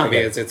 like, but it's not me.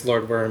 It's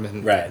Lord Worm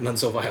and None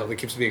So Vile that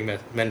keeps being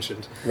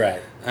mentioned.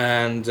 Right.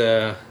 And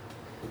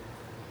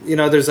you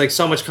know, there's like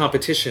so much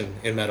competition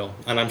in metal,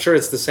 and I'm sure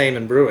it's the same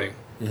in brewing.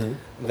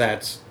 Mm-hmm.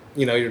 That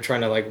you're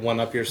trying to like one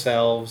up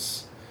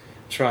yourselves.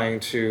 Trying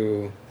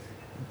to,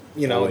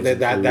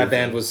 that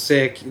band was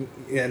sick,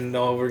 and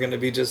we're going to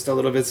be just a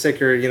little bit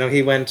sicker.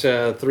 He went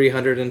to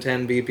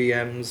 310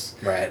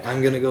 BPMs. Right.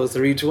 I'm going to go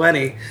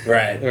 320.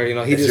 Right.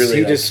 Or he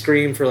just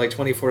screamed for like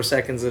 24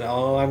 seconds, and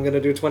I'm going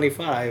to do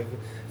 25.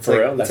 It's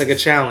like a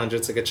challenge.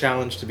 It's like a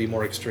challenge to be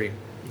more extreme.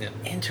 Yeah.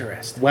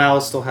 Interesting.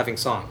 While still having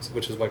songs,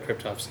 which is what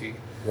Cryptopsy.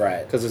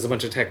 Right. Because there's a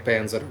bunch of tech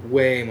bands that are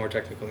way more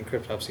technical than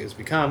Cryptopsy has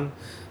become,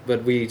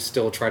 but we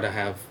still try to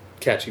have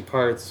catchy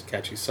parts,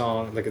 catchy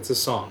song, like it's a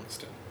song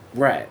still.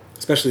 Right.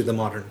 Especially the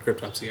modern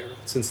Cryptopsy era,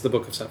 since the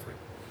Book of Suffering.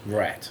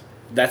 Right.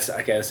 That's,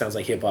 okay, that sounds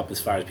like hip-hop as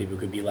far as people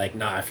could be like,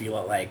 nah, if you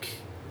want like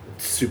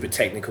super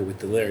technical with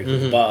the lyrics,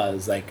 with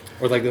bars, like...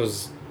 Or like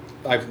those,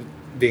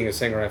 being a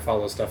singer, I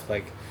follow stuff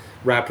like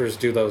rappers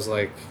do those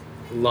like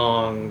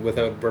long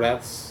without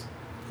breaths.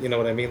 You know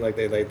what I mean? Like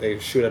they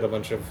shoot out a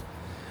bunch of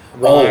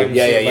rhymes.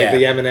 Like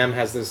the Eminem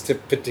has this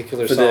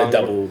particular for song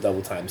the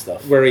double time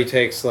stuff where he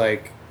takes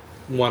like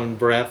one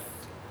breath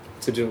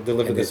to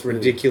deliver this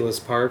ridiculous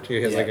part.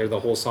 He has like the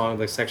whole song,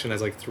 the section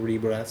has like 3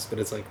 breaths, but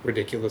it's like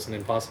ridiculous and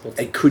impossible.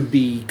 It could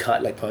be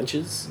cut like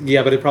punches.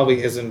 Yeah, but it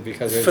probably isn't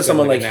because for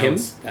someone like him.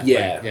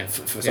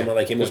 For someone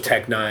like him with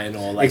Tech Nine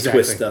or like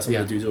Twista, some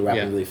of the dudes who rap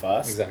really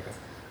fast. Exactly.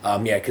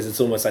 Because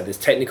it's almost like this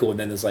technical, and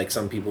then there's like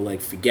some people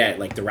like forget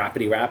like the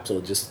rapidy raps,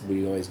 or just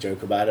we always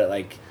joke about it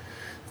like.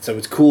 So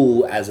it's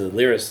cool as a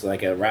lyricist,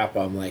 like a rapper.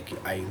 I'm like,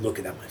 I look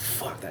at that, I'm like,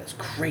 fuck, that's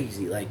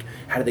crazy. Like,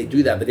 how do they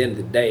do that? But at the end of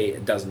the day,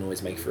 it doesn't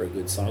always make for a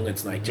good song.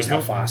 It's like just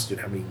how fast and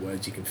how many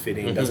words you can fit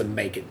in. It doesn't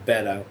make it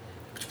better.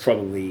 It's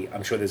probably,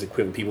 I'm sure there's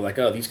equivalent people like,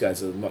 oh, these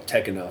guys are not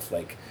tech enough.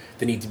 Like,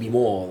 they need to be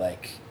more.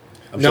 Like,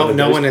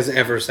 no one is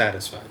ever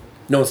satisfied.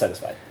 No one's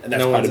satisfied, and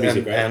that's part of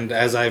music, right? And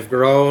as I've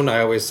grown,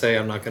 I always say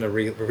I'm not going to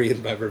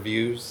read my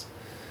reviews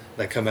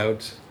that come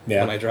out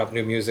when I drop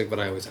new music, but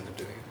I always end up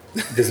doing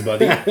it. Does it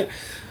bother you?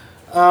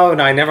 Oh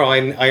no, I never.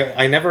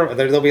 I never.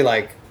 There'll be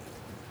like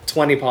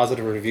 20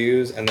 positive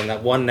reviews, and then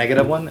that one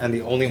negative one, and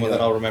the only one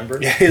that I'll remember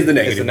is the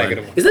negative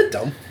one. Is that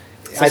dumb?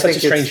 I think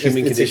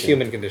it's a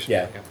human condition.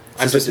 Yeah.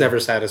 I'm just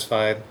never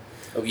satisfied.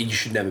 Oh, you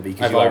should never be.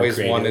 I've always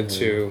wanted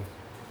to.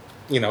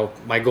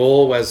 My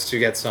goal was to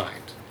get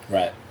signed.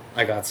 Right.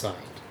 I got signed,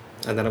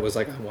 and then it was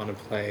like I want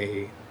to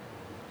play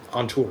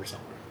on tour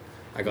somewhere.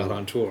 I got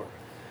on tour,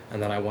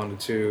 and then I wanted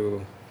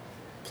to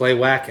play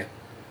Wacken.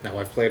 Now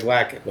I've played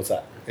Wacken. What's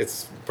that?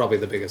 It's probably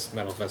the biggest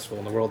metal festival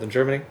in the world in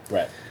Germany.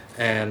 Right.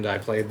 And I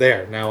played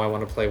there. Now I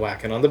want to play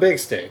Wacken on the big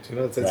stage.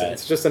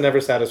 It's just a never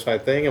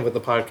satisfied thing. And with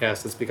the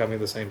podcast, it's becoming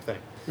the same thing.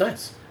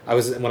 Nice.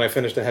 When I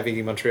finished the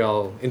Heavy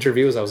Montreal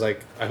interviews, I was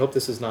like, I hope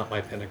this is not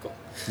my pinnacle.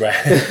 Right.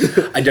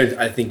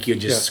 I think you're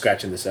just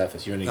scratching the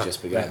surface. You're only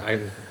just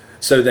begun.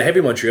 So the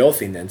Heavy Montreal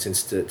thing then,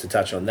 since to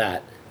touch on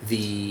that,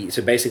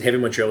 so basically Heavy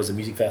Montreal is a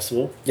music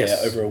festival.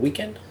 Yes. Over a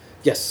weekend.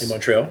 Yes. In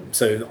Montreal.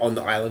 So on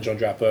the island Jean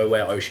Drapeau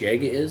where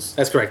Osheaga is.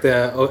 That's correct.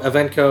 The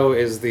Eventco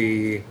is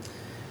the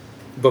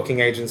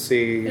booking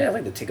agency. Yeah,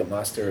 like the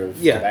Ticketmaster of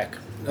Quebec.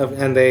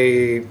 And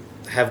they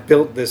have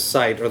built this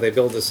site, or they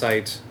build a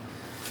site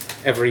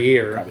every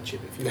year. Private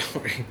chip, if you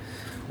know.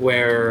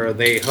 Where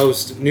they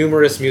host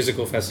numerous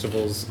musical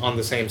festivals on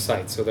the same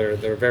site. So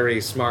they're very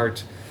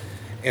smart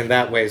in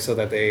that way, so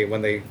that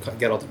when they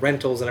get all the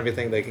rentals and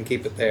everything, they can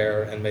keep it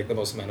there and make the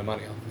most amount of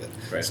money off of it.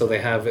 Right. So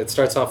it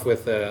starts off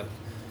with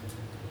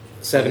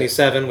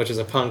 77, which is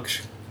a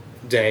punk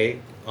day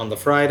on the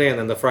Friday, and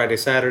then the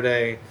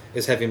Saturday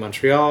is Heavy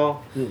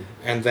Montreal,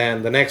 and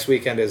then the next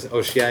weekend is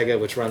Osheaga,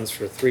 which runs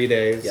for 3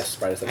 days. Yes,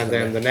 Friday, Saturday. And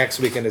then the next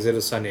weekend is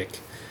Illusonic,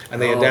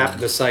 and they adapt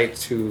the site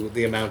to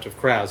the amount of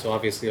crowds. So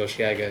obviously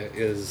Osheaga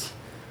is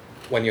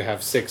when you have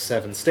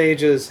 6-7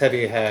 stages.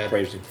 Heavy had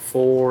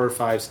 4 or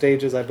 5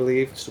 stages, I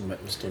believe. Still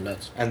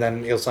nuts. And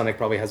then Illusonic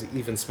probably has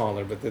even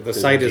smaller, but the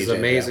site is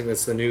amazing.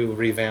 It's the new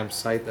revamped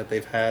site that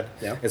they've had.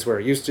 Yeah. It's where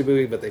it used to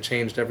be, but they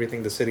changed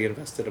everything. The city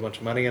invested a bunch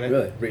of money in it.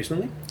 Really?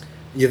 Recently?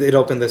 Yeah, it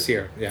opened this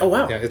year. Yeah. Oh,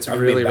 wow. Yeah, it's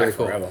really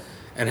cool. Forever.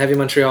 And Heavy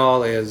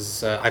Montreal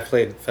is, I've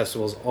played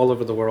festivals all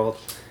over the world.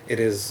 It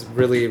is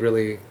really,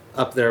 really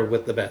up there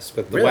with the best,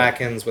 with the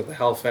Wackens, with the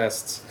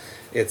Hellfests.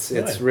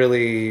 It's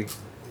really...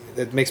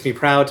 It makes me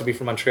proud to be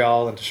from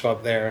Montreal and to show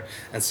up there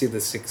and see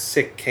the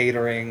sick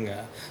catering.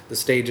 The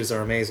stages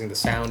are amazing. The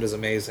sound is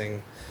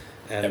amazing.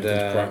 And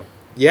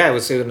I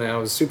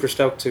was super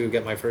stoked to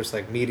get my first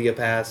media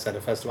pass at a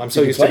festival. I'm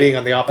so used to being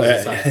on the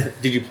opposite side.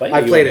 Did you play?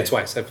 I played it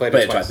twice. I played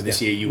it twice. But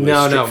this year you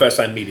were first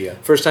time media.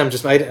 First time,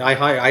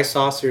 I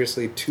saw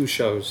seriously 2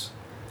 shows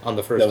on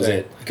the first day. That was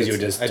it, because you were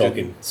just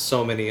talking.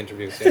 So many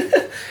interviews.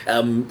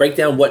 Break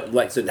down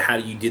how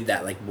you did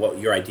that, what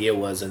your idea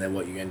was, and then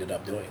what you ended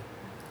up doing.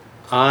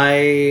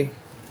 I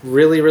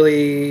really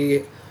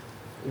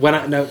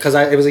because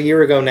it was a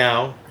year ago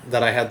now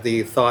that I had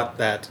the thought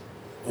that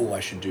I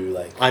should do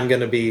I'm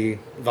gonna be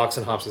Vox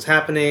and Hops is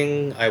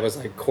happening. I was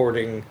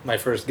courting my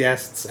first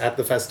guests at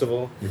the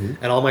festival,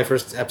 and all my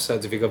first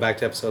episodes, if you go back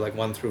to episode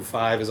 1 through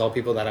 5, is all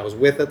people that I was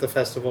with at the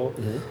festival,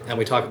 and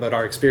we talk about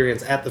our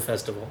experience at the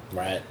festival.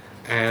 Right.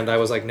 And I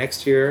was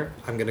next year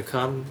I'm gonna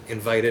come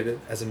invited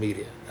as a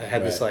media. I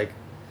had this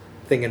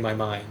thing in my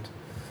mind.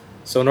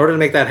 So in order to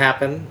make that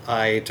happen,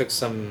 I took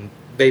some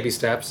baby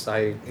steps.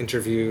 I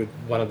interviewed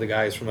one of the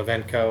guys from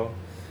Eventco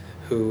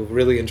who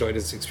really enjoyed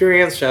his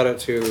experience. Shout out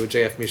to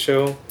JF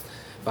Michaud,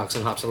 Vox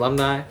and Hops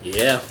alumni.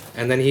 Yeah.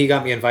 And then he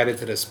got me invited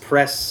to this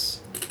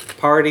press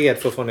party at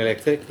Faux Phone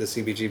Electrique, the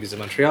CBGBs in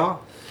Montreal.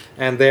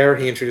 And there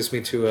he introduced me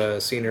to a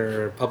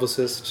senior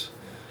publicist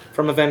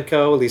from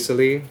Eventco, Lisa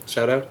Lee,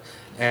 shout out.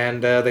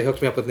 And they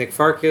hooked me up with Nick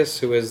Farkas,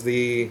 who is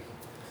the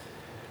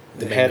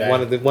head,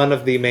 one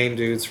of the main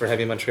dudes for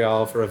Heavy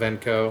Montreal for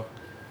Eventco,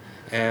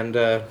 and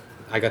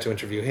I got to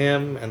interview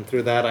him, and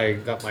through that I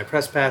got my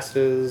press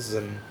passes,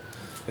 and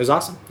it was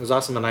awesome.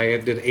 And I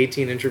did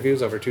 18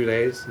 interviews over 2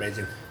 days.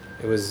 Amazing.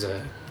 It was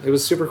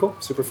super cool,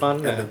 super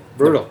fun,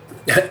 brutal.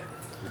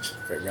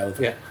 very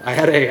relevant. Yeah, I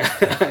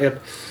had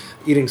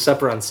eating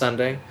supper on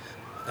Sunday,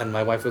 and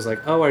my wife was like,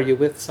 "Oh, are you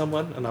with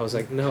someone?" And I was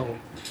like, "No,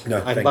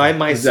 I'm by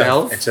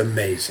myself. It's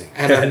amazing,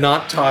 and I'm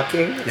not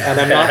talking, and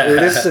I'm not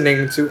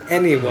listening to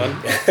anyone."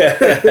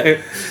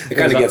 It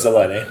kind of gets a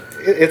lot, eh?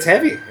 It's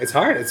heavy. It's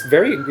hard. It's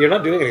very. You're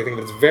not doing anything,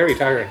 but it's very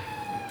tiring.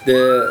 We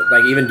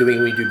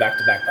do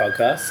back-to-back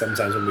podcasts.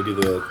 Sometimes when we do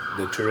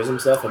the tourism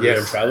stuff and we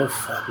don't travel,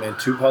 fuck man,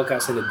 2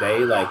 podcasts in a day,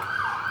 like.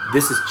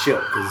 This is chill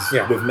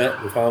because we've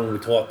met, we've hung, we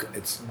talk.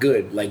 It's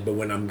good. Like, but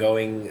when I'm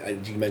going,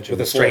 you mentioned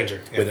with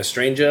a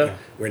stranger,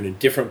 we're in a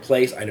different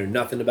place. I know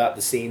nothing about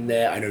the scene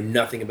there. I know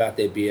nothing about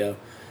their beer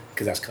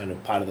because that's kind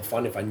of part of the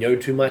fun. If I know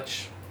too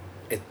much,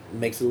 it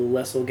makes it a little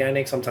less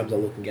organic. Sometimes I'll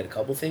look and get a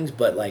couple things,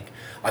 but like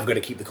I've got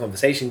to keep the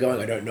conversation going.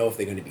 I don't know if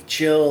they're going to be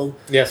chill.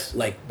 Yes.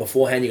 Like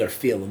beforehand, you got to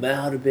feel them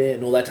out a bit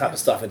and all that type of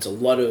stuff. It's a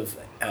lot of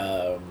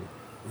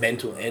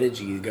mental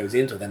energy that goes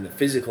into it, and the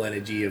physical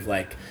energy of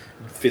like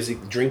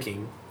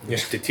drinking.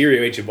 Which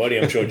deteriorates your body,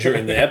 I'm sure,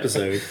 during the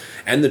episode,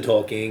 and the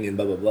talking and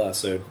blah blah blah.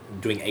 So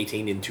doing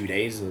 18 in 2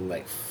 days, and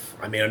like,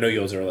 I mean, I know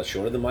yours are a lot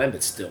shorter than mine,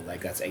 but still,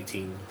 like that's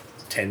 10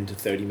 to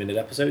 30 minute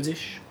episodes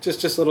ish.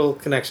 Just little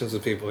connections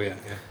with people, yeah.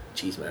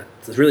 Jeez, man,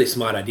 it's a really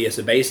smart idea.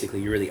 So basically,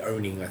 you're really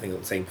owning. I think I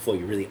was saying before,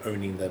 you're really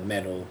owning the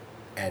metal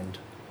and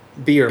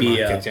beer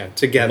market,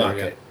 together,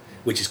 market,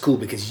 which is cool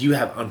because you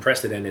have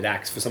unprecedented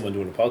for someone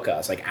doing a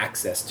podcast, like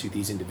access to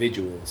these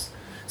individuals.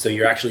 So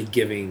you're actually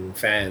giving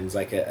fans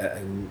like a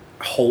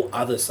whole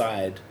other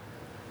side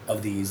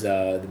of these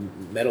the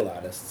metal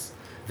artists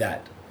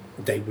that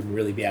they wouldn't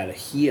really be able to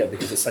hear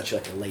because it's such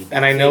like a laid back.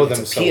 And I know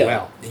them so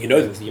well. And you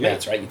know them, your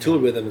mates, right? You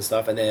toured with them and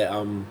stuff, and they're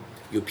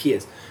your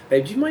peers.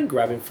 Babe, do you mind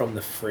grabbing from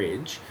the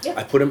fridge? Yeah.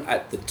 I put them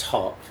at the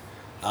top.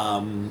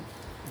 The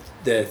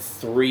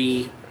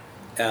 2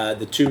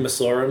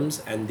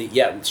 Masorums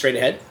and straight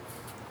ahead.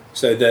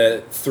 So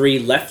the 3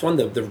 left one,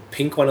 the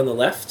pink one on the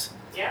left,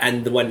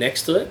 and the one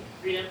next to it.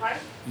 Green Empire?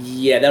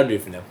 Yeah, that'll do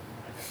for now.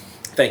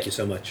 Thank you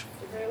so much.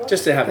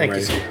 Just to have them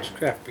ready. Thank you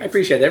so much. I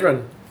appreciate it.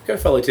 Everyone, go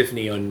follow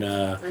Tiffany on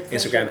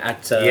Instagram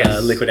at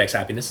Liquid X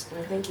Happiness.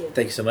 Well, thank you.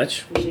 Thank you so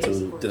much.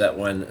 So do that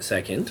 1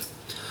 second.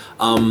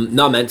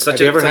 No, man. Have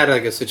you ever had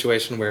like a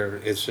situation where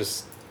it's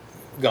just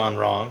gone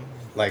wrong,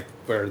 like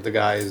where the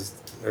guys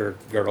or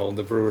girl,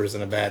 the brewer's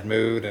in a bad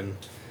mood and?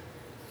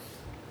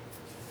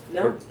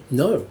 No.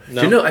 Do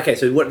you know? Okay,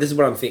 so this is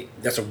what I'm thinking.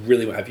 That's a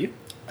really have you?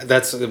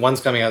 That's the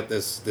one's coming out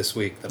this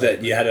week.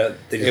 That you had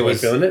they just weren't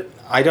feeling it?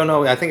 I don't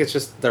know. I think it's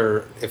just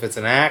if it's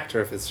an act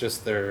or if it's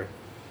just they're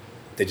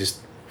just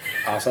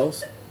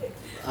assholes.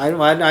 I don't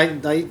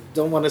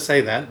want to say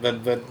that,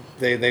 but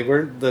they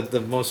weren't the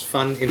most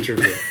fun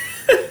interview.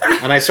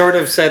 And I sort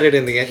of said it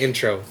in the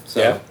intro.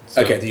 So.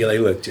 Okay,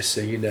 look, just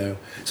so you know.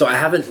 So I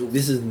haven't,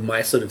 this is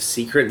my sort of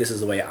secret, this is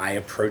the way I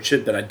approach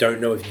it, but I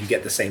don't know if you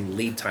get the same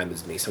lead time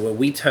as me. So when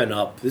we turn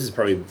up, this is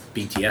probably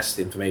BTS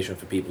information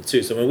for people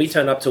too. So when we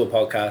turn up to a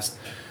podcast,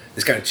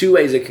 there's kind of 2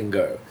 ways it can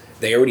go.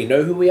 They already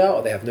know who we are,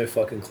 or they have no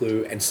fucking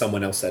clue, and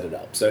someone else set it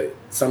up. So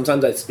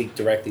sometimes I speak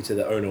directly to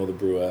the owner or the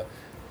brewer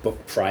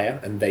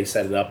prior, and they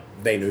set it up,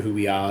 they know who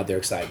we are, they're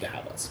excited to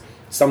have us.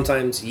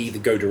 Sometimes you either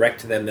go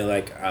direct to them, they're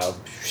like,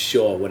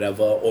 sure,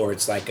 whatever, or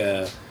it's like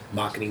a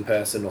marketing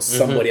person or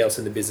somebody else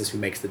in the business who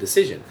makes the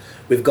decision.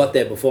 We've got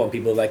there before, and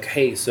people are like,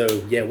 hey, so,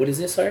 what is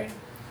this, sorry?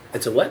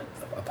 It's a what?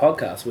 A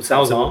podcast. What's that?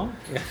 How long?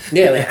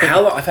 Yeah, like,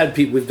 how long? I've had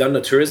people, we've done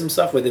the tourism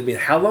stuff where they've been,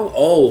 how long?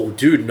 Oh,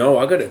 dude, no,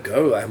 I gotta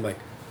go. I'm like,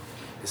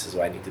 this is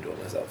why I need to do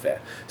it myself,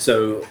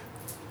 So,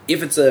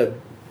 if it's a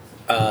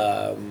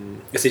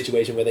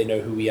situation where they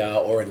know who we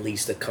are, or at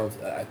least a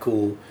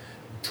cool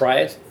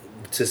prior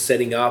to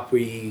setting up,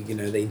 we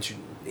they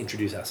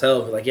introduce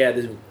ourselves. We're like,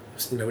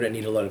 we don't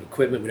need a lot of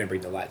equipment. We don't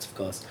bring the lights, of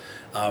course.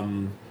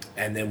 And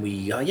then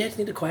we just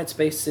need a quiet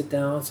space, sit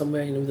down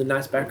somewhere, with a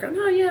nice background.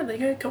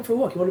 They come for a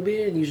walk. You want a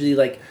beer? And usually,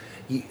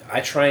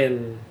 I try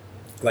and,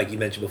 like you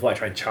mentioned before, I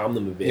try and charm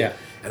them a bit. Yeah.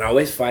 And I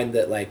always find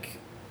that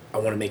I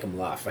want to make them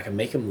laugh. If I can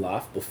make them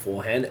laugh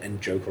beforehand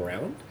and joke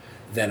around,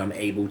 then I'm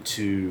able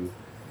to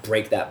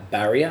break that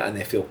barrier and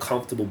they feel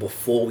comfortable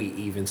before we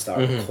even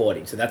start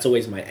recording. So that's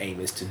always my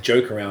aim, is to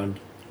joke around.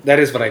 That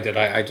is what I did.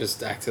 I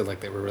just acted like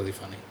they were really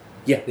funny.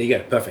 Yeah, there you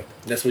go. Perfect.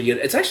 That's what you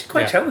get. It's actually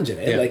quite challenging,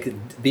 eh?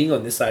 Like being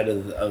on this side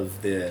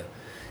of the.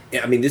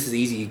 I mean, this is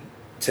easy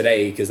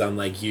today because I'm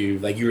like you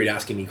were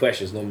asking me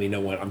questions. Normally,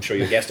 no one. I'm sure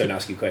your guests don't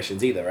ask you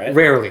questions either, right?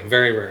 Rarely,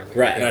 very rarely.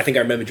 Right, and I think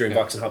I remember during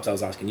Vox and Hops I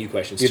was asking you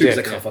questions too because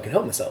I can't fucking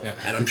help myself,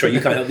 and I'm sure you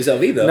can't help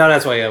yourself either. No,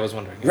 that's why I was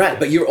wondering. Right,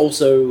 but you're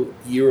also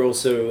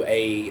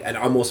and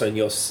I'm also in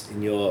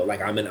your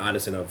like I'm an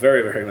artist in a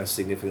very very much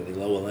significantly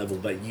lower level,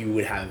 but you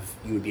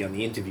would be on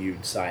the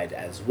interviewed side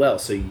as well.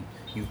 So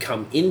you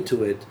come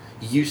into it,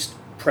 you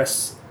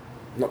press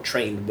not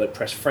trained but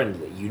press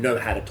friendly. You know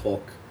how to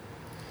talk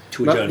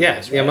to a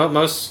journalist. Yeah,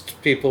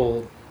 most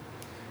people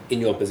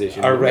in your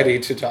position are ready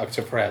to talk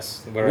to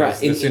press,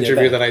 whereas this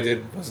interview that I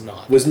did was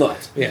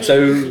not. Yeah.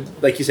 So,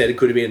 like you said, it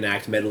could have been an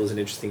act. Metal is an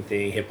interesting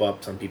thing. Hip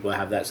hop, some people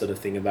have that sort of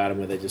thing about them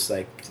where they're just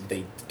like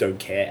they don't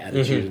care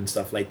attitude and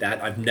stuff like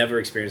that. I've never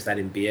experienced that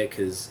in beer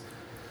because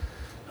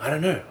I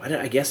don't know.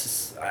 I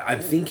guess I'm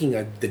thinking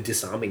of the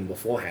disarming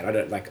beforehand. I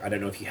don't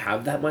know if you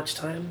have that much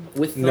time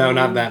with them. No,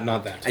 not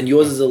that. And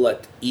yours is a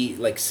lot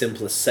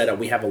simpler setup.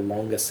 We have a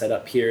longer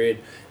setup period.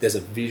 There's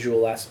a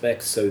visual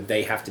aspect, so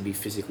they have to be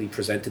physically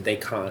presented. They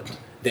can't.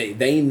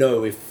 They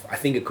know if I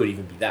think it could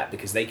even be that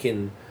because they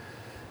can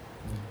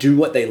do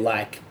what they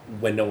like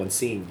when no one's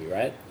seeing you,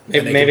 right?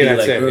 Maybe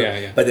that's it.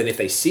 Yeah. But then if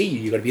they see you,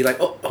 you got to be like,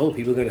 oh,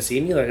 people are going to see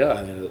me. Like, oh,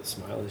 I'm going to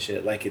smile and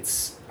shit. Like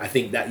it's. I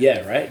think that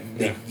right.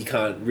 Yeah. You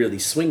can't really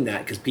swing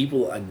that because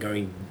people are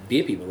going.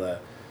 Beer people are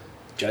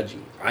judgy.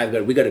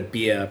 We got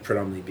a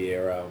predominantly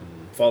beer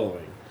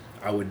following.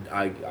 I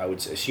would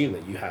assume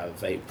that you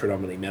have a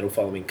predominantly metal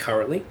following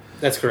currently.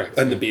 That's correct.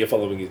 And the beer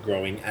following is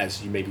growing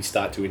as you maybe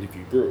start to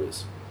interview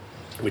brewers,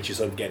 which you're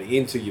sort of getting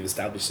into. You've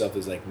established yourself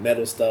as like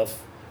metal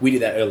stuff. We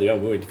did that early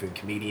on. We were interviewing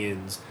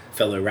comedians,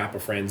 fellow rapper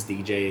friends,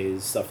 DJs,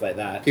 stuff like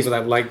that. People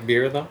that like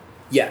beer, though?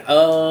 Yeah.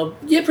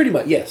 Yeah, pretty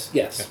much. Yes.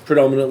 Okay.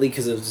 Predominantly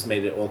because it just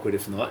made it awkward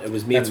if not. It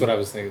was me. That's what I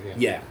was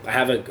thinking. Yeah.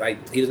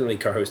 He doesn't really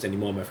co-host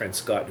anymore. My friend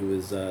Scott, who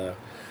was...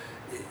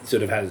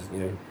 sort of has,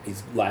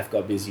 his life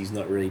got busy. He's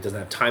not really doesn't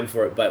have time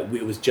for it. But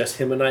it was just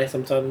him and I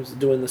sometimes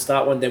doing the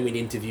start one. Then we'd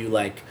interview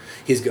like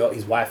his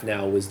wife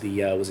now was a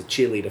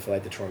cheerleader for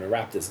like the Toronto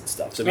Raptors and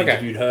stuff. So we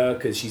interviewed her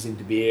because she's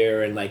into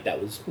beer and like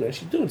that was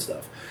she's doing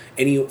stuff.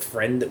 Any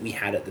friend that we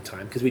had at the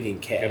time because we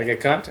didn't care. Gotta get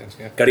content.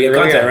 Yeah. Gotta get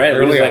content, right?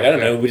 We was like I don't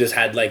know. We just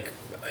had like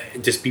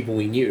just people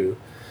we knew,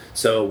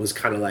 so it was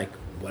kind of like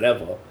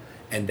whatever.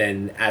 And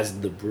then as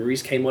the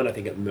breweries came on, I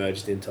think it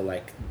merged into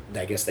like,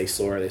 I guess they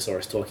saw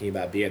us talking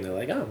about beer and they're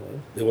like, oh,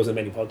 well, there wasn't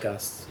many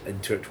podcasts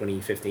until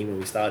 2015 when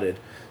we started.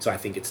 So I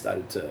think it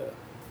started to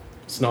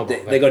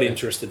snowball. They got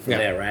interested from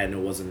there, right? And it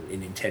wasn't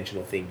an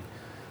intentional thing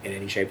in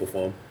any shape or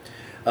form.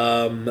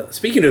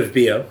 Speaking of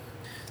beer,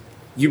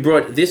 you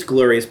brought this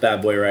glorious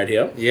bad boy right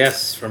here.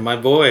 Yes, from my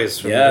boys,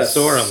 from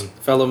Messorem,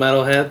 fellow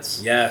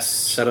metalheads.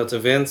 Yes. Shout out to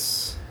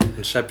Vince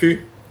and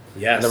Chapu.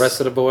 Yes. And the rest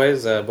of the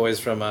boys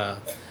from... a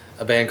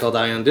band called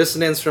Ion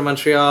Dissonance from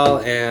Montreal,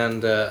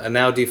 and a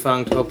now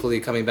defunct, hopefully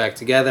coming back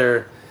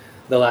together,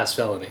 The Last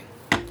Felony.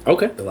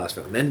 Okay. The Last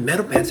Felony. Man,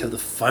 metal bands have the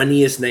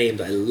funniest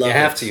names. I love it.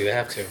 They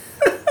have to.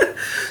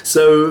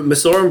 So,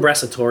 Messorem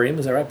Brassatorium,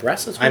 is that right?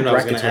 Brassatorium? I know, I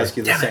was going to ask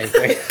you the same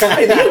thing.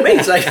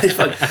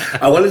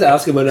 I wanted to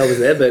ask him when I was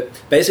there, but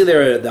basically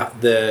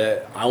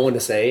I want to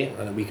say,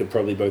 and we could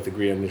probably both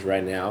agree on this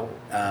right now,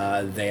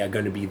 they are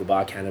going to be the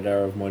Bar Canada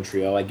of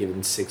Montreal. I give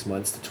them 6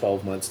 months to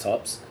 12 months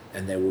tops,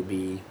 and they will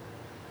be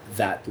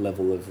that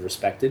level of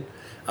respected.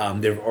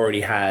 They've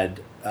already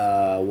had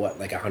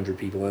 100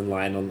 people in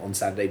line on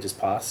Saturday just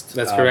past.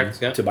 That's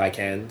correct. Yeah. To buy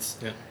cans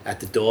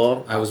at the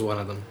door. I was one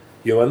of them.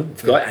 You're one?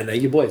 Forgot. I know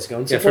you boys. Go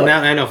and support.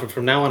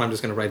 From now on, I'm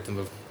just going to write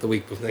them the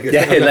week before.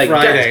 Yeah, like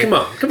Friday. Guys, come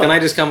on. Can I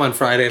just come on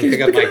Friday and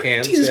pick up my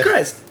cans? Jesus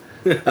Christ.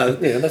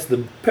 That's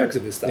the perks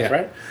of this stuff,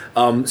 right?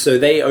 So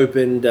they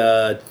opened,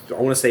 I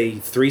want to say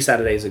 3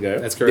 Saturdays ago.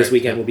 That's correct. This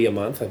weekend will be a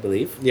month, I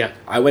believe. Yeah.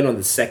 I went on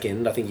the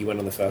 2nd. I think you went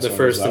on the first one. The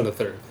first and the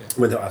third.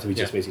 Yeah. We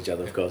just missed each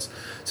other, of course.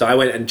 So I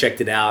went and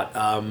checked it out.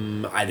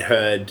 I'd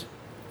heard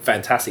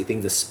fantastic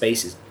things. The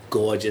space is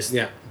gorgeous.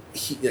 Yeah.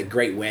 A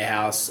great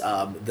warehouse.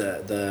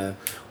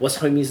 What's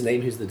homie's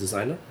name? Who's the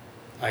designer?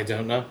 I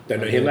don't know.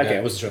 Don't know him? Okay,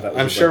 I wasn't sure that was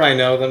I'm sure I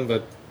know them,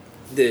 but...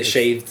 The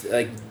shaved,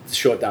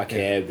 short dark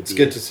hair. It's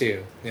good to see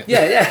you.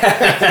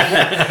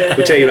 Yeah.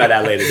 We'll tell you about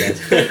that later,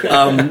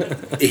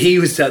 guys. He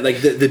was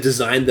the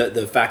design,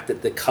 the fact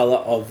that the color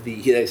of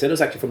he said it was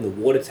actually from the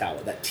water tower,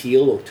 that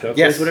teal or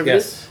turquoise, whatever it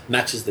is,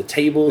 matches the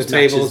tables,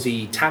 matches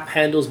the tap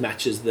handles,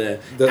 matches the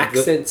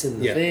accents in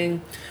the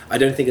thing. I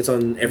don't think it's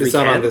on every It's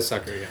not on this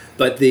sucker,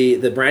 But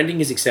the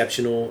branding is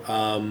exceptional.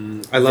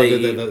 I love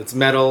it's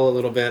metal a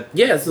little bit.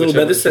 Yeah, it's a little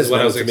bit. This says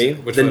metal to me.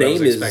 The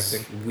name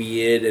is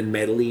weird and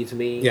metally to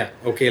me. Yeah,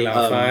 OK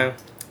L'Enfer.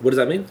 What does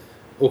that mean?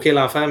 OK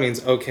L'Enfer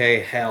means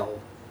OK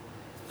Hell.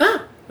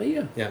 Ah, there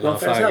you go. Yeah,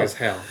 L'Enfer is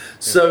hell.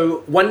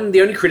 So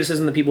the only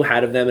criticism that people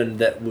had of them, and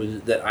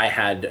that I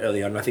had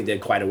early on, I think they're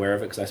quite aware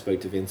of it because I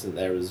spoke to Vincent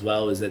there as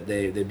well, is that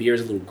their beer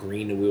is a little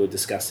green, and we were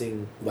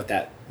discussing what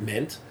that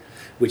meant.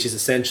 Which is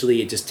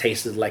essentially it just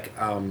tasted like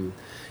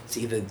it's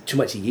either too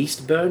much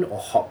yeast burn or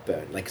hop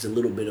burn. Like it's a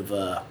little bit of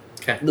a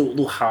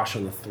little harsh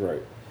on the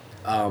throat.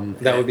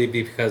 That would be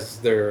because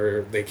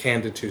they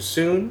canned it too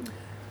soon,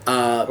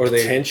 or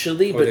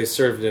potentially, they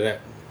served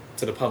it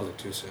to the public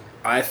too soon.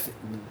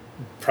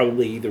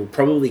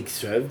 Probably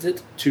served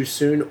it too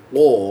soon,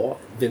 or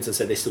Vincent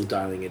said they're still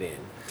dialing it in.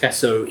 Okay.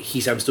 So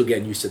I'm still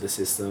getting used to the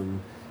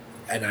system.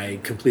 And I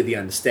completely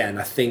understand.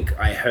 I think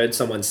I heard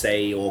someone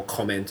say or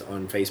comment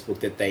on Facebook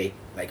that they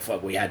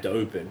we had to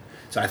open.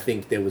 So I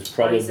think there was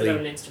probably on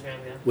Instagram.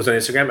 Yeah. Was on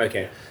Instagram.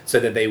 Okay,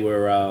 so that they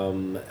were.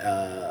 I'm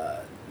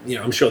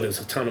sure there was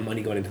a ton of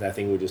money going into that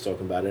thing. We were just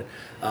talking about it.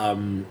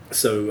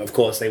 So of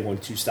course they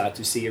want to start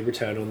to see a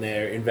return on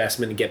their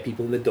investment and get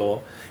people in the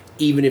door,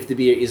 even if the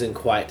beer isn't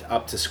quite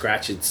up to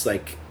scratch. It's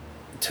like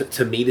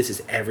to me, this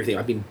is everything.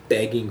 I've been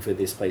begging for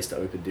this place to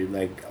open, dude.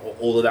 Like,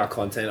 all of our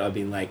content, I've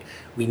been like,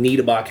 we need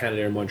a Bar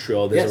Canada in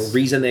Montreal. There's a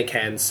reason they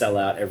can sell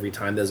out every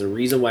time. There's a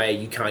reason why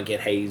you can't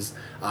get haze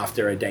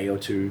after a day or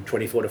two.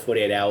 24 to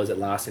 48 hours it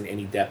lasts in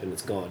any depth and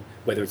it's gone.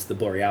 Whether it's the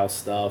Boreal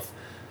stuff,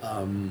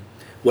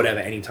 whatever,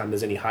 anytime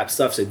there's any hype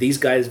stuff. So these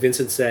guys,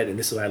 Vincent said, and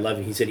this is what I love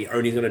him, he said he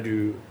only going to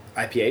do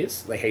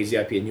IPAs, like hazy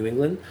IPA in New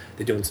England.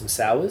 They're doing some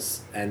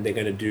sours, and they're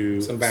going to do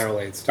some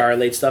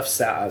barrel-aged stuff,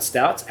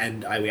 stouts,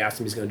 and we asked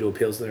him if he's going to do a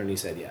Pilsner, and he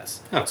said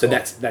yes. Oh, so cool.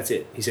 That's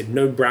it. He said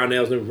no brown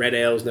ales, no red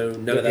ales, none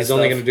of that He's stuff.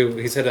 only going to do,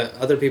 he said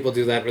other people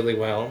do that really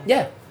well.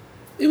 Yeah.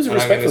 It was a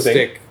respectful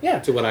thing.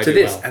 Stick to what I do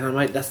well. And I'm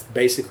like, that's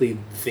basically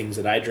the things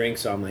that I drink,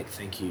 so I'm like,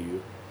 thank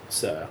you,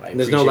 sir.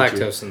 There's no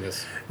lactose in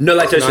this. No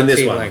lactose in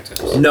this one.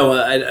 Lactose.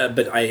 No,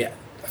 but I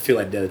feel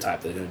like they're the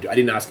type that are going to do. I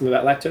didn't ask them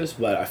about lactose,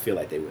 but I feel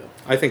like they will.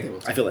 I think they will.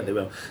 I feel like they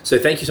will. So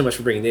thank you so much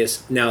for bringing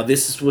this. Now,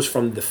 this was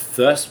from the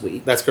first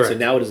week. That's correct. So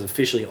now it is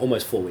officially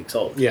almost 4 weeks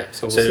old. Yeah.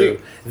 So we'll see.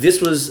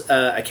 This was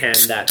a can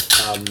that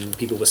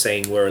people were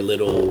saying was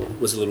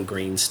a little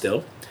green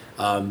still.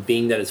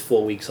 Being that it's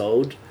 4 weeks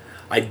old,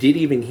 I did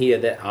even hear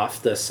that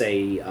after,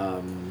 say,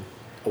 a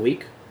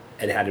week,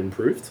 it had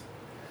improved.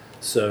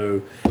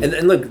 So,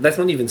 and look, that's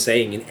not even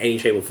saying in any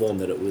shape or form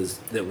that it was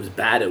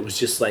bad. It was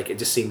just like, it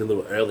just seemed a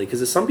little early,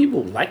 because some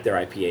people like their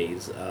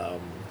IPAs.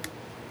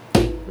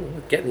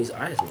 Getting these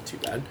eyes not too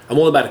bad. I'm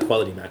all about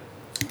equality, man.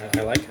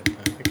 I like it.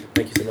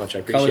 Thank you so much. I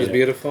appreciate it. Color's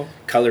beautiful.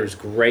 Color is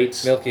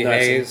great. Milky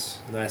haze.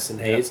 Nice and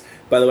haze.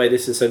 By the way,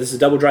 this is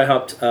double dry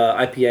hopped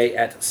IPA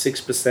at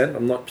 6%.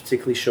 I'm not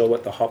particularly sure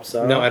what the hops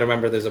are. No, I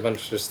remember.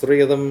 There's 3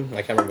 of them.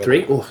 I can't remember.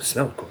 3? Oh, it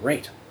smells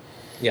great.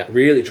 Yeah.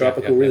 Really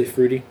tropical, really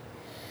fruity.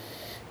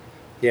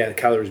 Yeah, the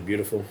color is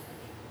beautiful.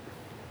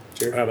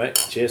 Cheers. All right,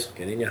 mate. Cheers.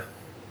 Get in ya.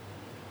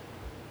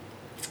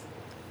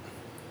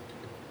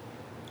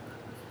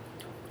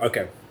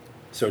 Okay.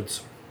 So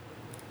it's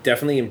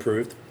definitely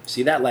improved.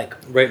 See that, like,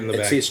 right in the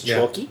back. See, it's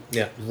chalky.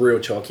 Yeah. Real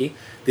chalky.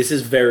 This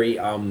is very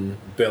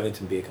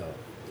Burlington beer color.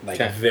 Like,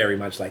 very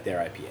much like their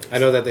IPAs. I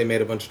know that they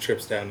made a bunch of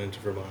trips down into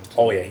Vermont.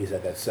 Oh, yeah, he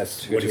said that's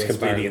what he's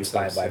completely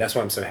inspired by. That's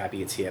why I'm so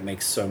happy it's here. It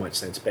makes so much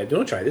sense. Babe, do you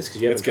want to try this?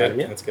 Because you haven't tried them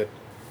yet. That's good.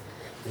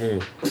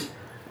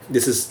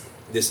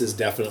 This is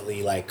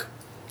definitely, like,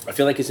 I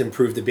feel like it's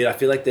improved a bit. I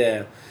feel like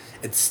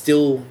it's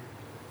still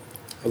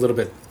a little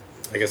bit,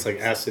 I guess, like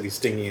acidy,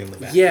 stingy in the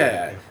back.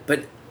 Yeah,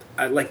 but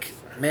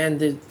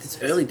man,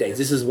 it's early days.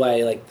 This is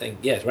why,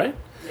 yes, right?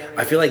 Yeah,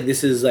 I feel like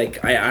this is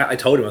like, I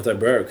told him, I thought,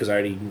 bro, because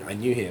I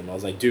knew him. I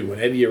was like, dude,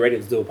 whenever you're ready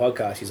to do a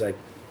podcast, he's like,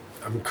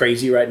 I'm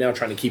crazy right now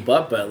trying to keep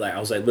up, but like, I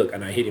was like, look,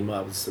 and I hit him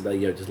up, so like,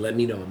 yo, just let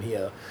me know I'm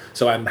here.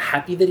 So I'm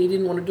happy that he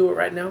didn't want to do it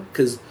right now,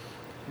 because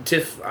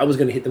Tiff, I was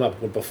going to hit them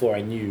up before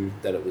I knew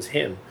that it was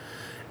him,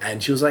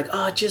 and she was like,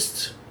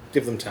 just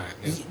give them time.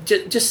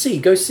 Yeah.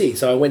 Just go see.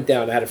 So I went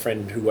down. I had a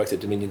friend who worked at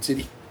Dominion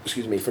City,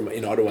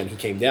 in Ottawa, and he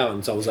came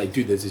down. So I was like,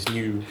 dude, there's this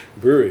new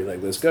brewery,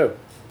 like, let's go.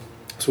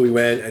 So we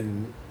went,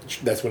 and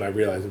that's when I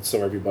realized I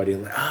saw everybody,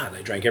 and and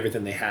I drank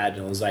everything they had,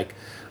 and I was like,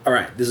 all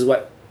right, this is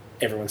what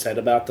everyone said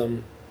about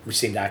them, which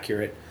seemed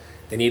accurate.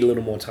 They need a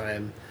little more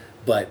time,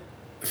 but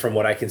from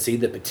what I can see,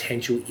 the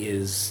potential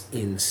is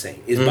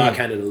insane. Is Bar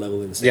Canada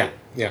level insane?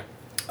 Yeah.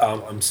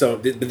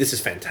 But this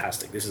is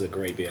fantastic. This is a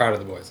great beer. Proud of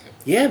the boys.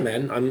 Yeah,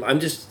 man. I'm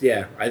just,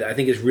 I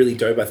think it's really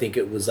dope. I think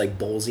it was like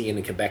ballsy in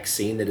a Quebec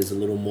scene that is a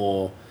little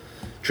more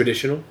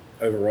traditional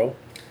overall.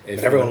 But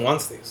everyone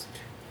wants these.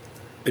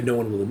 But no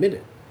one will admit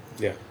it.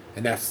 Yeah.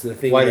 And that's the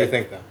thing. Why do you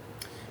think that?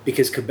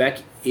 Because Quebec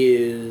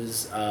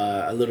is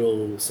a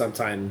little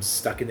sometimes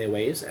stuck in their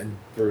ways, and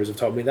brewers have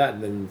told me that,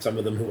 and then some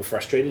of them who are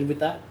frustrated with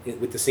that,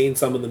 with the scene,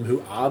 some of them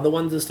who are the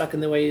ones that are stuck in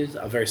their ways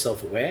are very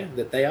self-aware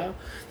that they are.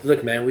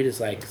 Look, man, we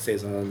just like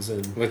Saisons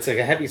and... It's like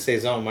a heavy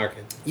Saison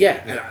market.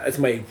 Yeah, and it's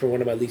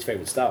one of my least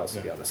favorite styles, to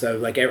be honest. So,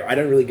 like, I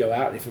don't really go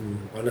out, if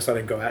I'm honest, I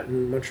don't go out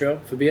in Montreal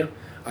for beer.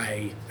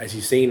 As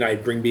you've seen, I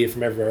bring beer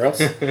from everywhere else,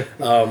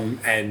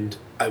 and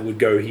I would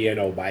go here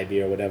and I'll buy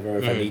beer or whatever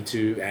if I need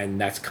to,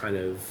 and that's kind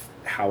of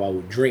how I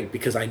would drink,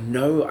 because I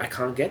know I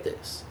can't get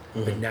this.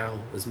 But now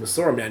there's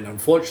Masorum, and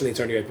unfortunately it's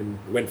only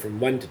went from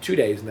 1 to 2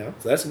 days now,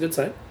 so that's a good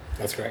sign.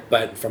 That's correct.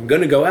 But if I'm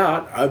going to go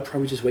out, I'd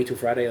probably just wait till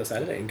Friday or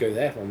Saturday and go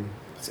there.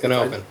 It's going to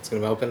open. It's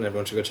going to open.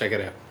 Everyone should go check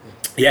it out.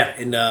 Yeah,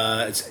 and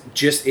it's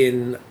just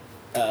in...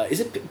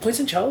 is it Point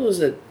St. Charles, or is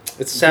it...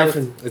 It's south.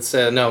 It's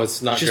no,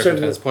 it's not. Just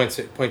over, it's Point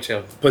St.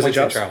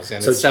 Charles.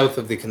 And so it's south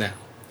of the canal.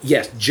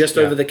 Yes, just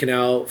over the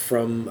canal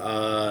from,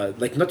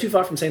 not too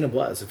far from St.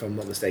 Ambroise, if I'm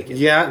not mistaken.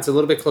 Yeah, it's a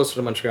little bit closer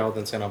to Montreal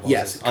than St. Ambroise.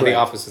 Yes, on the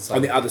opposite side.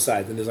 On the other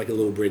side, and there's like a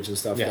little bridge and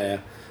stuff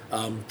there.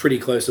 Pretty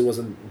close. It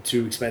wasn't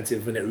too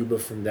expensive in an Uber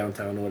from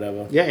downtown or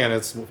whatever. Yeah, and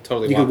it's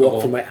totally you walkable.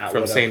 You could walk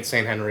from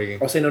St. Henry.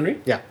 Oh, St.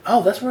 Henry? Yeah.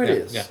 Oh, that's where it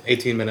is. Yeah,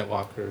 18-minute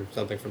walk or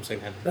something from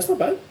St. Henry. That's not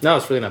bad. No,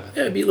 it's really not bad.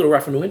 Yeah, it'd be a little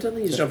rough in the winter. I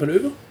think you just jump in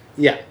Uber.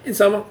 Yeah. In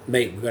summer,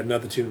 mate, we've got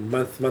another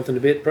month and a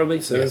bit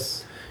probably. So,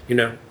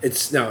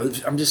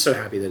 I'm just so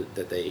happy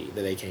that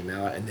they came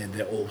out, and then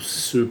they're all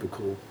super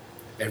cool.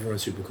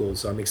 Everyone's super cool.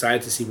 So I'm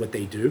excited to see what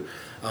they do.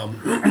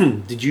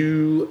 Did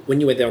you,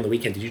 when you went there on the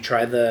weekend, did you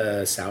try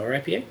the sour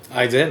IPA?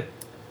 I did.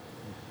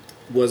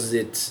 How was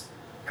it?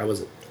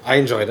 I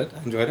enjoyed it.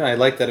 I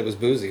liked that it was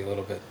boozy a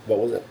little bit. What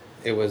was it?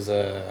 It was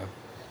 7%,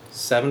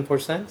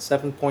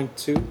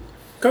 7.2.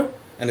 Okay.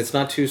 And it's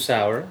not too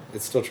sour.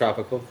 It's still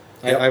tropical.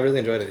 Yep. I really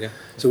enjoyed it, yeah.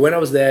 So when I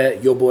was there,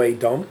 your boy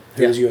Dom,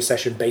 who was your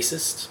session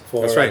bassist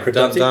for That's right,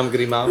 Dom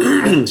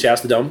Grimal.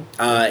 Shouts to Dom.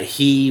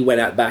 He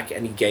went out back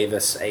and he gave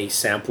us a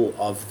sample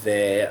of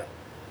their...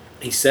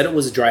 He said it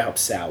was a dry hop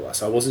sour,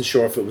 so I wasn't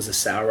sure if it was a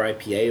sour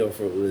IPA or if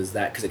it was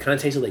that, because it kind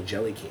of tasted like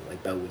Jelly King,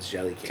 like Bellwood's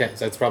Jelly King. Okay,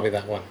 so it's probably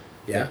that one.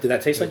 Yeah? Did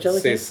that taste like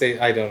Jelly King?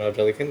 I don't know,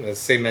 Jelly King.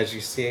 C'est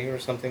Magicien or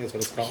something is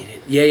what it's called.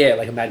 Yeah,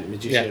 like a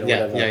magician or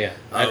whatever. Yeah.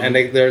 And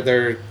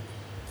they're...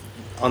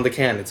 On the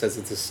can, it says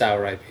it's a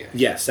sour IPA.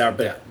 Yeah, sour,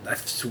 but I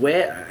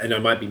swear, and I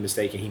might be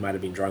mistaken, he might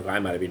have been drunk, I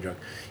might have been drunk,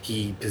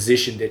 he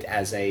positioned it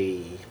as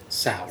a...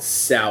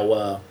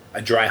 Sour,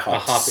 a dry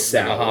hop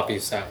sour. Like a hoppy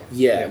sour.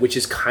 Yeah, which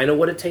is kind of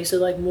what it tasted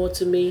like more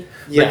to me.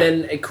 Yeah. But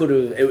then it could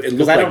have... It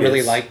looked like I don't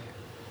really like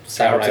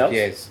sour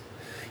IPAs.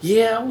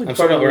 Yeah, I would I'm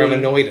sort of where I'm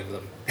annoyed of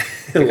them.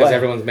 Because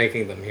everyone's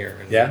making them here.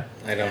 And yeah?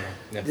 I don't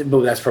know. Yeah.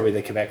 But that's probably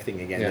the Quebec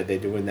thing again, that they're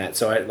doing that.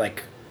 So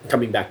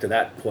coming back to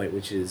that point,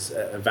 which is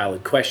a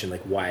valid question,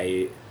 like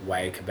why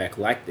Quebec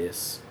like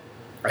this?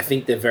 I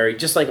think they're very,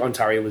 just like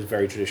Ontario was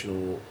very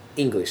traditional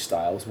English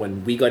styles.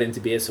 When we got into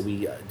beer, so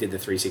we did the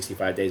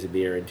 365 Days of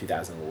Beer in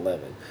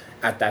 2011.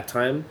 At that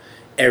time,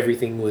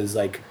 everything was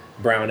like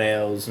brown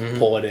ales,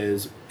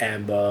 porters,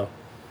 amber,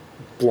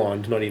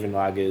 blonde, not even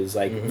lagers,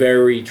 like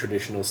very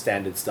traditional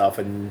standard stuff,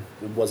 and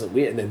it wasn't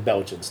weird. And then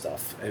Belgian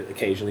stuff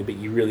occasionally, but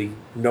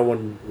no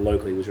one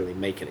locally was really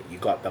making it. You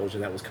got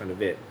Belgian, that was kind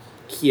of it.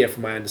 Here,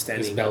 from my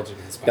understanding, it's Belgian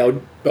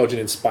inspired. Belgian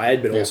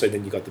inspired, but also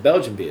then you got the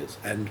Belgian beers,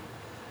 and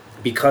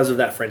because of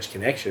that French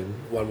connection,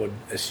 one would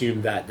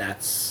assume that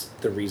that's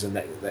the reason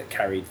that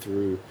carried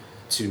through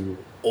to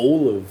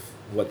all of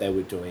what they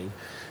were doing,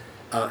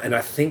 and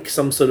I think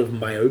some sort of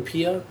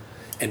myopia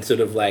and sort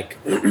of like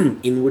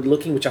inward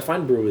looking, which I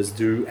find brewers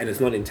do, and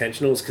it's not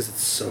intentional, it's because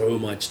it's so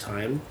much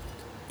time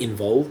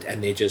involved,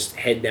 and they're just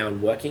head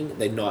down working.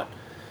 They're not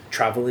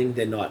traveling.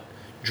 They're not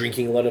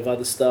drinking a lot of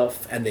other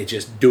stuff, and they're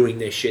just doing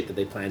their shit that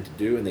they planned to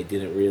do, and they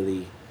didn't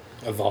really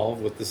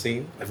evolve with the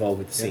scene,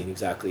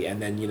 exactly.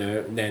 And then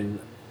then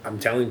I'm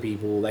telling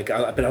people but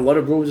a lot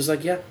of brewers just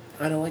like,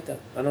 I don't like that,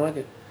 I don't like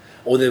it,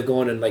 or they've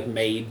gone and like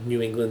made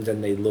New England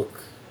and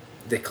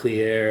they're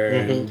clear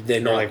and they're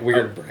not like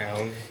weird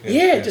brown,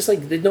 just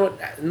like they're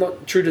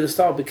not true to the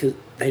style because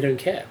they don't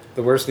care.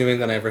 The worst New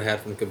England I ever had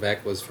from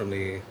Quebec was from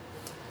the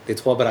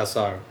Trois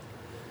Brassards.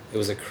 It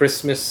was a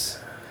Christmas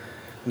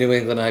New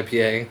England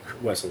IPA.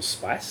 Was it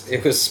spiced?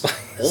 It was spiced.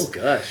 Oh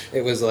gosh!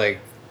 It was like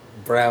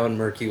brown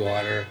murky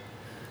water.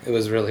 It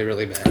was really,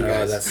 really bad.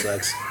 Oh, that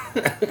sucks.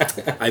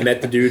 I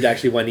met the dude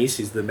actually. Juanis,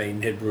 he's the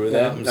main head brewer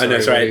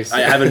there. Sorry.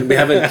 I've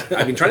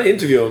been trying to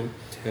interview him,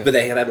 but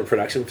they have a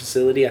production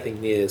facility. I think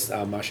near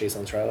Marché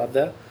Central up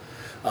there.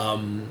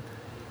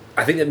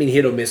 I think they've been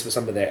hit or miss with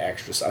some of their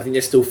extras. I think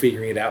they're still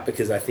figuring it out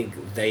because I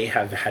think they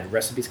have had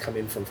recipes come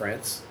in from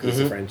France because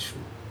it's a French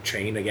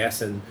chain, I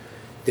guess, and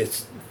they're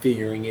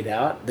figuring it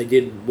out. They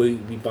did. We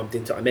bumped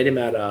into. I met him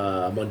at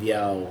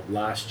Mondial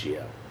last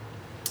year,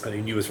 and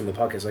he knew us from the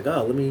podcast. Like,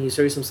 oh, let me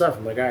show you some stuff.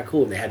 I'm like, all right,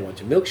 cool. And they had a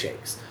bunch of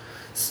milkshakes.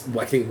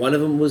 I think one of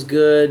them was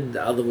good.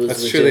 The other was.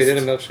 That's true. They did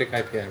a milkshake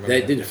IPA.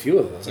 They did a few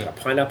of them. There was like a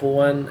pineapple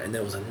one, and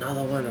there was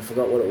another one. I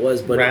forgot what it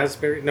was, but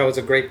raspberry. No, it was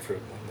a grapefruit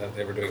one that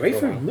they were doing.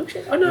 Grapefruit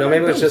milkshake. Oh no, no,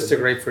 maybe it was just a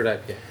grapefruit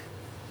IPA.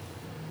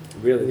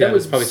 Really? Yeah, that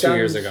was probably 2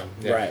 years ago.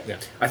 Yeah, right. Yeah.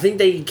 I think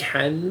they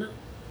can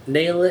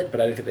nail it,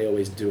 but I don't think they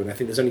always do. And I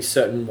think there's only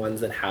certain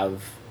ones that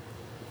have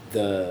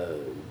the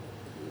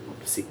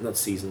not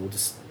seasonal,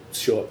 just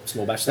short,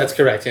 small batch. That's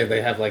correct. Yeah,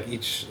 they have like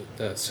each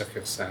like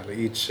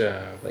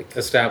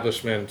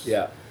establishment.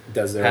 Yeah,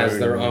 has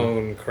their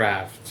own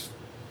craft.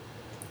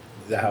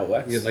 Is that how it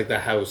works? Yeah, like the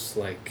house,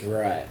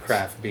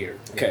 craft beer.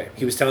 Okay,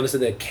 he was telling us that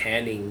they're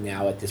canning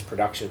now at this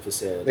production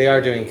facility. They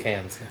are doing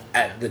cans.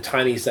 At the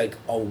time, he's like,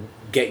 "I'll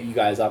get you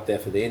guys up there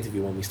for the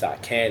interview when we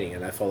start canning,"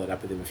 and I followed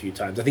up with him a few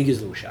times. I think he was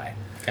a little shy.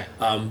 Okay.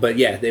 But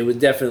yeah, they would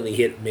definitely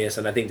hit and miss,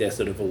 and I think they're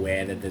sort of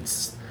aware that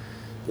it's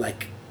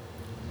like.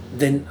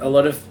 Then a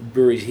lot of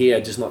breweries here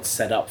are just not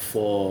set up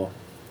for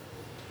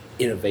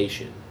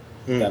innovation.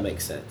 If that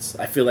makes sense.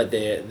 I feel like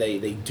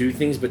they do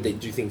things, but they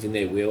do things in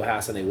their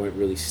wheelhouse, and they won't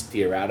really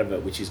steer out of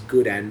it, which is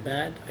good and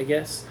bad, I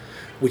guess.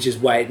 Which is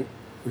why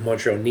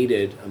Montreal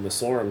needed a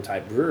Massorum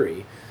type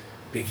brewery,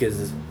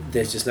 because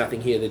there's just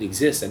nothing here that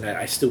exists. And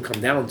I still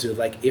come down to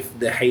like if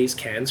the Haze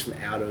cans from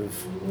out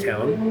of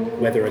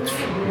town, whether it's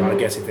I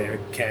guess if they're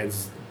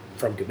cans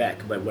from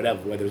Quebec, but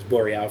whatever, whether it's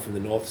Boreal from the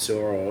North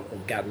Shore or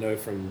Gatineau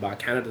from Bar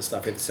Canada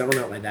stuff, it's selling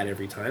out like that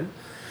every time.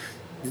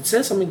 it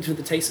says something to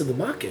the taste of the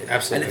market.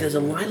 Absolutely. And if there's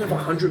a line of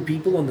 100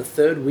 people on the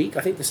third week,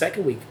 I think the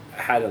second week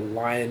had a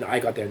line. I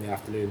got there in the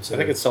afternoon. So I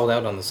think it sold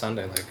out on the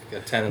Sunday, like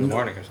at 10 in the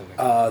morning or something.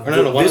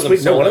 This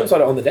week, one of them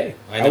sold out on the day.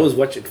 I was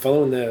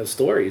following the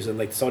stories, and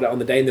like sold out on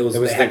the day, and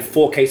they had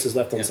 4 cases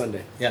left on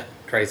Sunday. Yeah,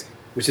 crazy.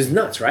 Which is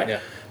nuts, right? Yeah.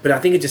 But I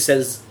think it just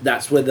says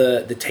that's where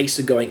the tastes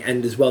are going,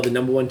 and as well the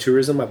number one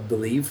tourism, I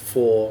believe,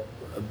 for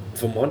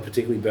Vermont,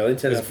 particularly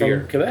Burlington, is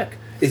from Quebec.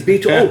 It's beer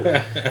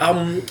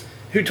too.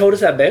 Who told us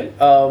that, Ben?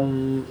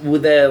 We were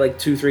there like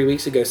 2-3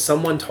 weeks ago.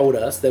 Someone told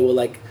us they were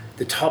like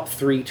the top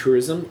 3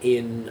 tourism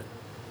in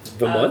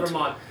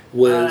Vermont.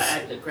 Was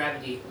at the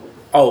Gravity.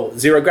 Oh,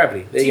 Zero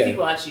Gravity. There you go. 2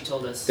 people actually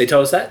told us. They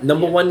told us that.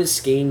 Number 1 is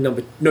skiing.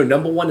 Number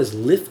 1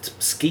 is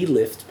ski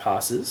lift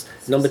passes.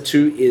 Number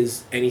 2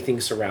 is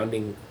anything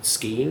surrounding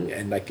skiing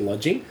and like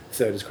lodging.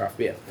 Third is craft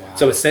beer. Wow.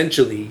 So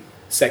essentially,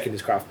 second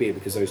is craft beer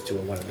because those two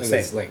are one and the same.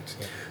 It's linked.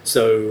 Yeah.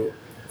 So,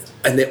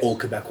 and they're all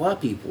Quebecois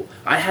people.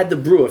 I had the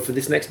brewer for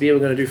this next beer we're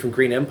going to do from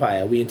Green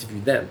Empire. We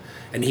interviewed them.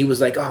 And he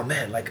was like, oh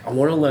man, like I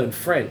want to learn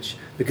French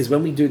because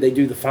when they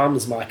do the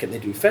farmers market and they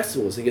do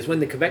festivals. Because when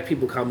the Quebec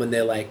people come and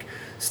they're like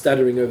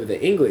stuttering over the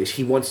English,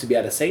 he wants to be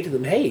able to say to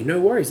them, hey, no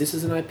worries, this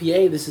is an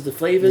IPA, this is the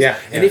flavors.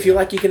 And if you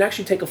like, you can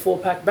actually take a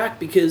 4-pack back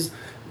because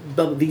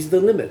these are the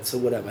limits or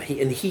whatever.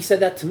 He said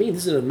that to me.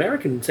 This is an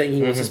American saying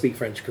he wants to speak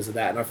French because of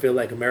that. And I feel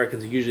like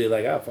Americans are usually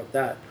like, oh, fuck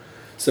that.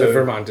 So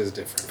Vermont is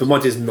different.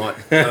 Vermont is not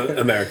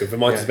America.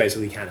 Vermont is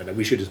basically Canada.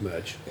 We should just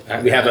merge.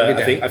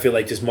 I feel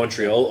like just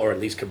Montreal or at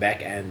least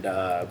Quebec and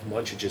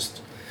Vermont should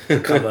just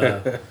become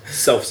a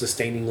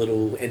self-sustaining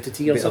little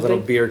entity or something. A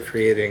little beer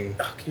creating.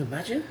 Oh, can you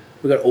imagine?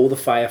 We got all the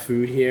fire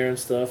food here and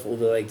stuff. All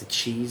the the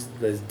cheese.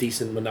 There's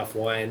decent enough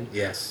wine.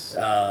 Yes.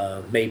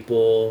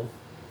 Maple.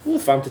 Ooh,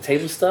 farm to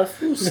table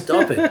stuff. Ooh,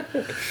 stop it.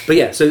 But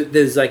yeah, so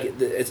there's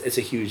it's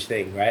a huge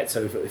thing, right?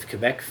 So if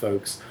Quebec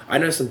folks, I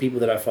know some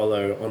people that I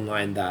follow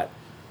online that.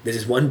 There's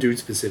this one dude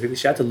specifically.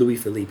 Shout out to Louis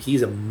Philippe.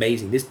 He's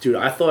amazing. This dude,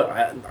 I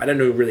don't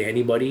know really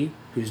anybody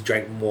who's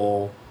drank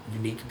more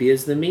unique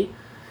beers than me.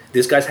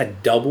 This guy's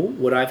had double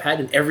what I've had,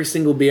 and every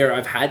single beer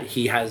I've had,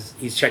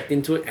 he's checked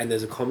into it, and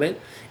there's a comment.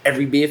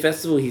 Every beer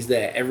festival, he's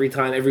there. Every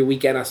time, every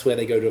weekend, I swear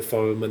they go to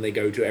Foam and they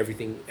go to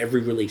everything,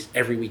 every release,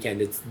 every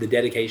weekend. It's the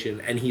dedication,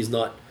 and he's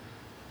not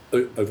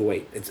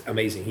overweight. It's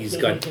amazing. He's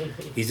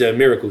a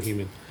miracle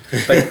human.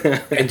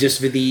 But, and just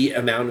for the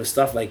amount of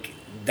stuff, like,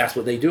 that's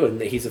what they do,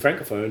 and he's a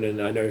francophone, and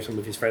I know some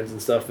of his friends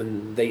and stuff,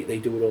 and they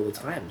do it all the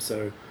time.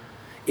 So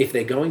if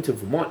they're going to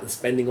Vermont and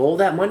spending all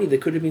that money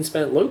that could have been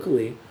spent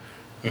locally,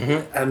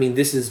 I mean,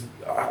 this is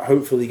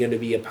hopefully going to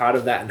be a part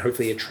of that, and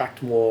hopefully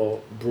attract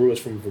more brewers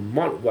from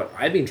Vermont. What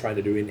I've been trying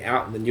to do and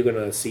then you're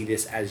going to see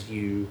this as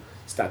you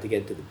start to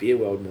get into the beer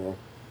world more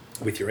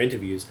with your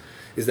interviews,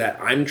 is that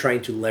I'm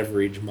trying to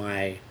leverage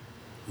my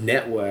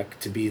network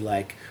to be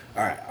like,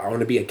 all right, I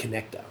want to be a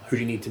connector. Who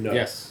do you need to know?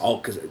 Yes. Oh,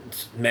 because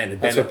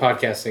that's what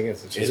podcasting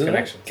is. It's just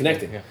connection.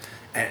 Connecting. Yeah.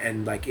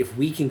 And like, if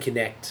we can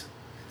connect,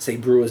 say,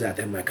 brewers out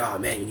there, I'm like, oh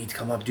man, you need to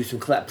come up and do some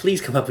collabs.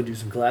 Please come up and do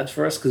some collabs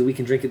for us because we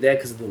can drink it there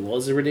because the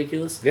laws are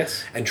ridiculous.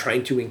 Yes. And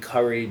trying to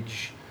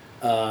encourage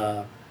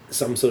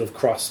some sort of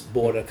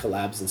cross-border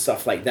collabs and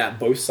stuff like that,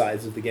 both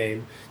sides of the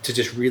game, to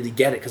just really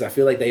get it, because I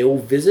feel like they all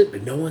visit,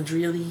 but no one's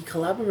really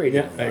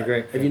collaborating. Yeah, I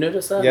agree. Have you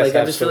noticed that? Yes, like,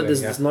 I just feel like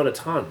there's not a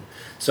ton.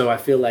 So I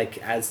feel like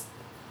as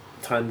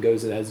time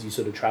goes and as you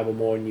sort of travel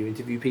more and you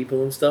interview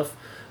people and stuff,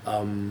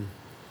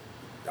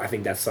 I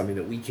think that's something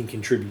that we can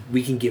contribute.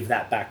 We can give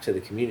that back to the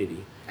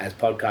community as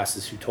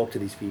podcasters who talk to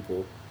these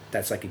people.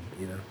 That's like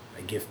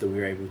a gift that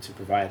we're able to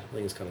provide. I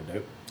think it's kind of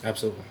dope.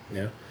 Absolutely.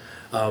 Yeah.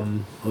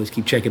 Always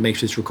keep checking, make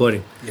sure it's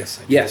recording.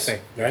 Yes. Yes.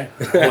 Right.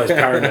 I'm always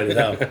paranoid as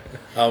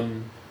hell.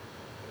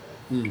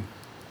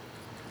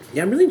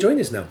 Yeah, I'm really enjoying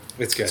this now.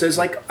 It's good. So it's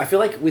like, I feel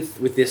like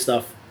with this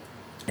stuff,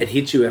 it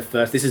hits you at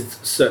first. This is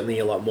certainly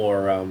a lot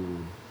more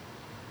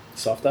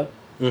softer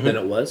than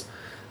it was.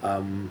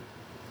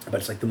 But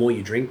it's like the more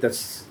you drink,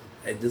 it's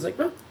like,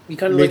 well, you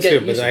kind of Me like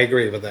too, but I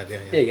agree with that. Yeah,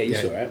 get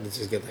used to it, right? It's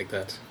just good like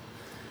that.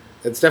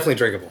 It's definitely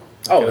drinkable.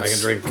 I can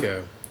drink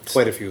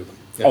quite a few of them.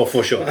 Yeah. Oh,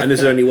 for sure. And this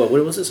is only what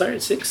was it? Sorry,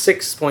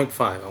 6.5.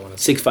 I want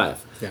to say 6.5.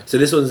 Yeah. So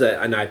this one's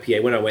an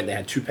IPA. When I went, they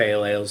had 2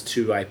 pale ales,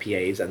 2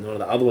 IPAs, and one of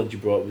the other ones you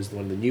brought was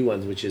one of the new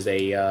ones, which is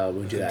a what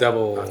would you that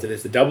double after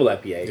this, the double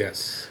IPA.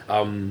 Yes.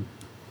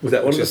 Was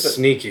that one? Which is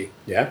sneaky.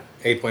 Yeah.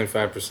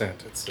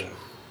 8.5%. It's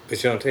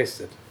but you don't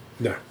taste it.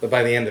 No. But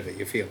by the end of it,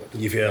 you feel it.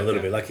 You feel a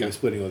little bit like you're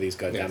splitting all these,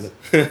 goddammit.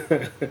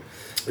 It.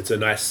 It's a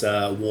nice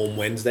warm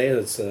Wednesday.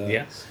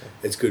 Yes.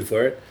 It's good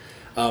for it.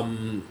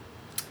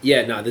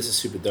 Yeah, no, this is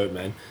super dope,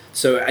 man.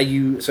 So I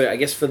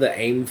guess for the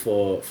aim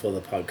for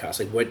the podcast,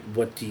 like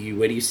where do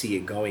you see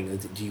it going?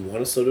 Do you want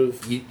to sort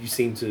of, you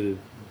seem to,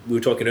 we were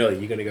talking earlier,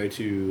 you're going to go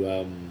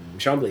to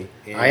Chambly.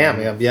 I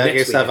am, yeah.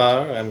 Bière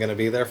Savard. I'm going to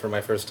be there for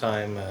my first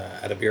time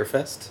at a beer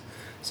fest.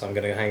 So I'm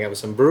going to hang out with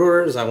some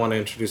brewers. I want to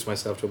introduce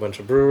myself to a bunch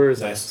of brewers.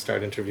 Nice. And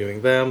start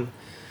interviewing them.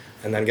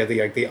 And then get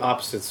the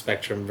opposite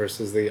spectrum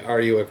versus the, are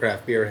you a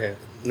craft beer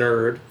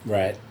nerd?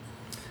 Right.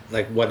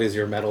 Like, what is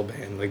your metal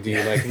band? Like, do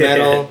you like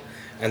metal?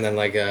 and then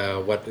like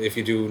what if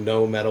you do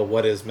know metal?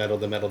 What is metal?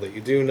 The metal that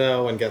you do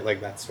know, and get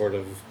like that sort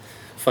of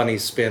funny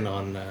spin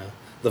on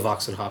the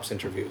Vox and Hops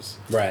interviews.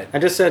 Right. I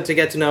just said to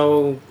get to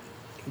know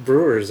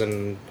brewers,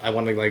 and I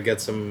want to like get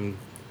some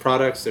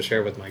products to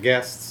share with my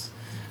guests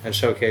and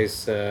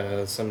showcase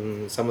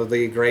some of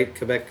the great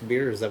Quebec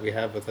beers that we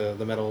have with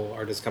the metal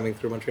artists coming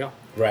through Montreal.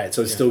 Right,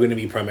 so it's still going to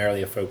be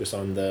primarily a focus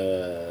on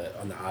the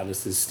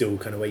artists. Is still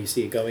kind of where you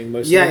see it going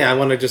mostly. Yeah. I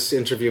want to just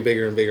interview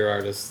bigger and bigger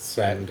artists,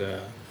 right.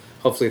 And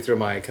hopefully through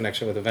my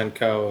connection with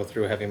Eventco,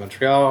 through Heavy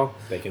Montreal,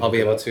 I'll be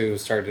able to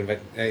start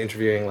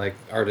interviewing like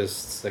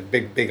artists, like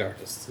big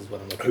artists is what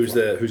I'm looking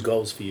for. Who's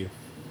goals for you?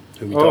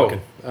 Who are we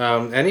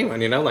talking?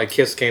 Anyone, like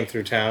Kiss came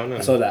through town.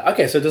 I saw that.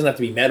 Okay, so it doesn't have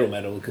to be metal.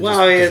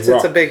 Well, it's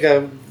a big,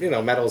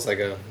 metal's like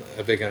a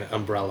big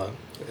umbrella.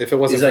 If it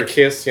wasn't for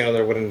Kiss,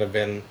 there wouldn't have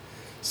been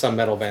some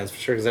metal bands for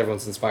sure, because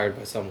everyone's inspired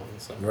by someone.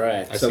 So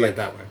right, I see it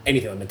that way.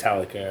 Anything like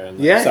Metallica and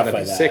stuff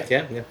like that. Sick,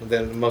 yeah.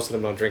 Then most of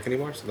them don't drink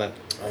anymore, so that.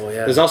 Oh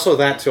yeah. There's also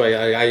that too.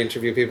 I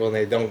interview people and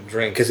they don't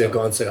drink because they've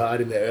gone so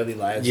hard in their early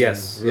lives.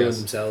 Yes, and ruined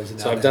themselves. And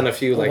so I've done a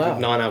few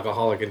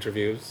non-alcoholic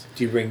interviews.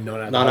 Do you bring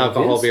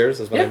non-alcohol beers?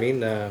 Is what I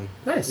mean.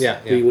 Nice. Yeah.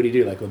 What do you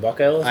do? Like with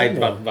Buck Ale? Or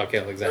something? Buck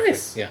Ale, exactly.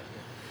 Nice. Yeah.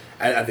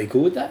 Are they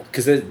cool with that?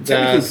 Because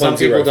some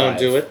people don't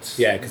do it.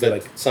 Yeah,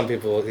 because some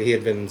people, he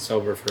had been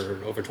sober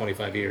for over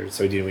 25 years.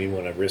 So he didn't even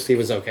want to risk. He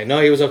was okay.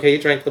 No, he was okay. He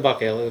drank the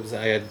Buck Ale.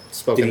 I had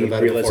spoken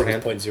about it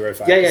beforehand. Did he realize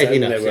it was 0.05%? Yeah, he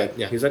knows.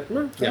 Yeah. He's like,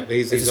 no. Yeah, but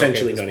he's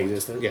essentially okay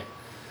non-existent. Yeah.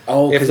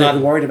 Oh, because they're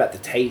worried about the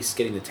taste,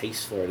 getting the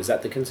taste for it. Is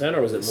that the concern,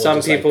 or is it more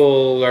some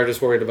people are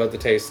just worried about the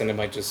taste and it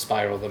might just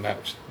spiral them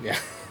out? Yeah.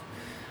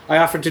 I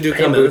offered to do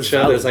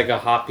kombucha. There's like a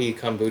hoppy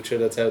kombucha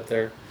that's out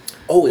there.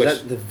 Oh,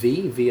 is that the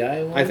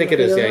VI one? I think it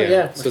is,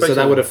 yeah. So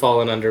that would have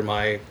fallen under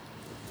my,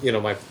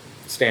 my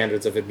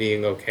standards of it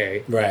being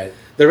okay. Right.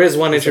 There is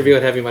one interview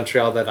at Heavy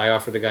Montreal that I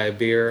offered the guy a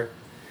beer,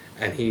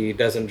 and he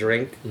doesn't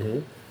drink,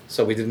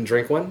 so we didn't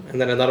drink one.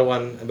 And then another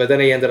one, but then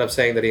he ended up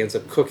saying that he ends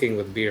up cooking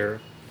with beer.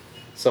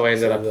 So I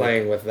ended up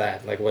playing with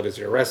that. Like, what is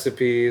your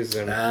recipes?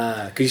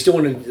 Because you still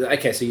want to...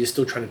 Okay, so you're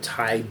still trying to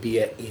tie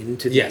beer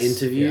into the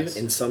interview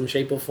in some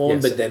shape or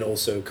form, but then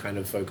also kind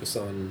of focus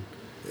on...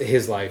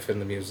 his life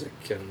and the music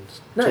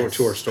and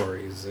tour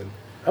stories.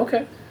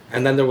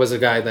 And then there was a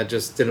guy that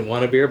just didn't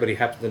want a beer, but he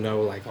happened to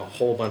know like a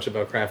whole bunch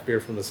about craft beer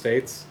from the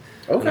States.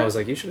 Okay. And I was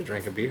like, you should have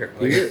drank a beer.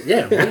 Like,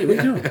 what are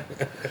you doing?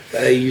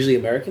 Are they usually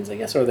Americans, I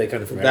guess, or are they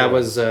kind of from That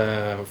was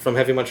from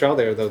Heavy Montreal.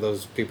 There, though,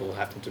 those people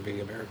happen to be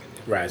American.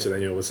 Yeah. Right, so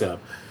they know what's up.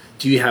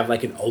 Do you have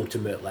like an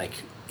ultimate,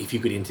 like, if you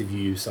could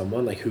interview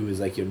someone, like who is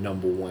like your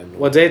number one?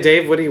 Well,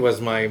 Dave Woody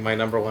was my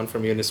number one for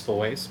Municipal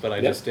Waste, but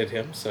I just did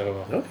him,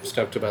 so I'm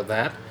stoked about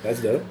that.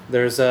 That's dope.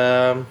 There's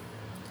the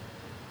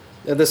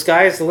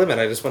sky is the limit.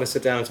 I just want to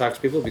sit down and talk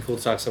to people. It'd be cool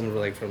to talk to someone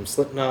like from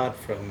Slipknot,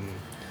 from,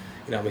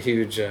 I'm a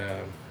huge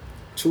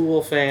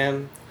Tool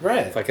fan.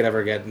 Right. If I could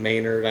ever get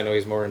Maynard, I know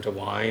he's more into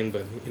wine,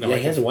 but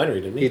he has a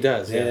winery, doesn't he? He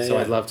does, so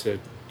I'd love to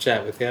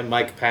chat with him.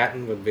 Mike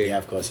Patton would be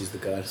of course, he's the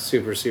guy.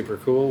 Super, super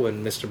cool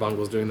when Mr.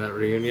 Bungle's doing that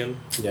reunion.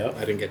 Yeah.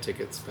 I didn't get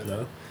tickets, but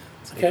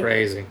it's okay.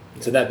 Crazy.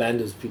 So that band,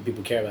 does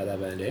people care about that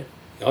band, eh?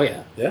 Oh,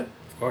 yeah. Yeah?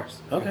 Of course.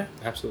 Okay.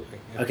 Yeah, absolutely.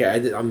 Yeah. Okay,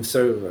 I'm a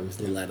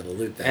little out of the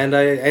loop there. And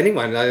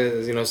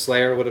anyone,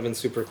 Slayer would have been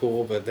super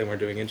cool, but then we're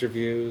doing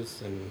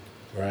interviews and...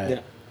 Right.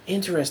 Yeah.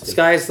 Interesting.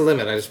 Sky's the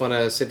limit. I just want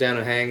to sit down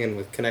and hang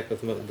and connect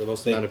with the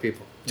most amount of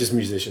people. Just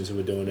musicians who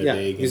are doing it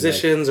big.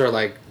 Musicians or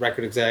like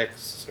record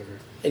execs or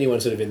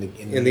anyone sort of in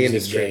the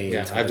industry.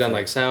 Yeah, I've done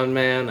like sound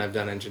man. I've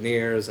done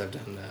engineers. I've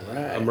done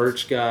a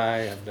merch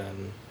guy. I've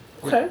done.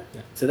 Okay,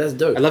 so that's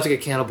dope. I'd love to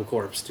get Cannibal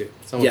Corpse too.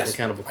 Someone from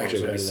Cannibal Corpse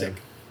would be sick.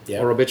 Yeah.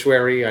 Or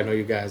Obituary. I know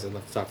you guys. I'd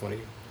love to talk to one of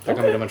you. They're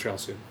coming to Montreal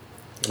soon.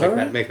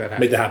 Make that happen.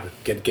 Make that happen.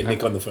 Get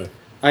Nick on the phone.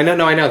 I know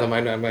them.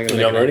 I'm going to make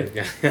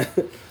it happen.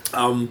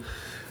 Yeah.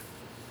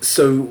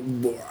 So,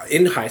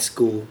 in high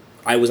school,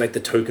 I was like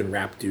the token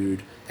rap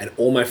dude, and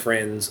all my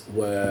friends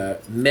were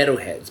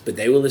metalheads, but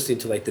they were listening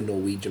to like the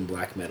Norwegian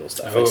black metal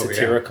stuff, like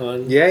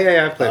Satyricon.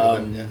 Yeah, I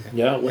played with them.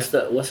 Yeah. What's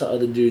the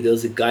other dude? There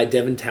was a guy,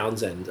 Devin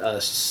Townsend,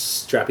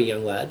 strappy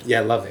young lad. Yeah,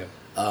 I love him.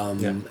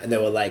 And they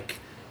were like,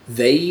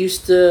 they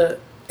used to,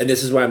 and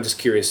this is why I'm just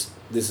curious.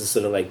 This is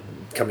sort of like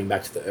coming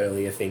back to the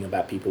earlier thing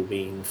about people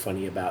being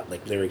funny about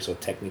like lyrics or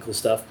technical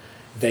stuff.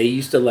 They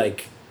used to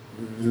like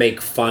make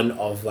fun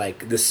of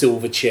like the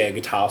Silverchair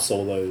guitar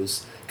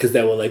solos because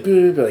they were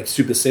like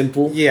super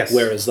simple. Yes.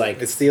 Whereas like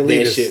it's the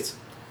elitist shit.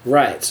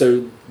 Right.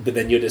 So, but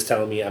then you're just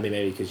telling me. I mean,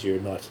 maybe because you're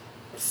not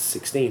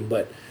 16,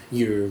 but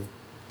you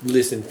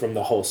listen from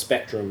the whole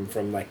spectrum,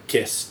 from like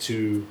Kiss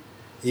to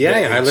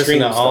I listen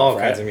to all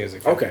kinds of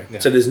music. Okay. Yeah.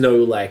 So there's no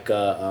like.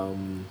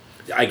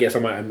 I guess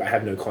I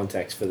have no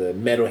context for the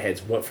metalheads.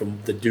 What from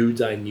the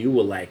dudes I knew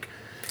were like.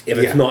 If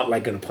it's not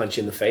like going to punch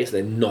you in the face,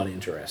 they're not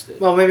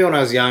interested. Well, maybe when I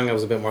was young, I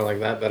was a bit more like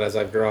that, but as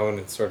I've grown,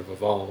 it's sort of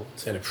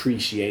evolved. And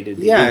appreciated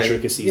the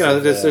intricacies.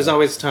 There's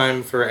always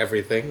time for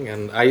everything.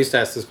 And I used to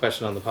ask this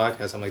question on the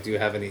podcast. I'm like, do you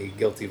have any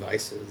guilty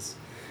vices?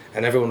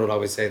 And everyone would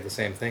always say the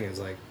same thing. It's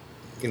like,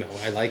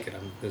 I like it.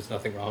 There's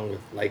nothing wrong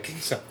with liking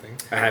something.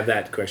 I have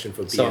that question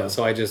for Bio.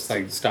 So I just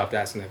stopped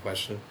asking that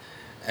question.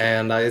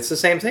 And it's the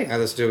same thing. I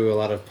listen to a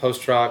lot of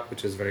post-rock,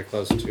 which is very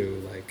close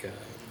to like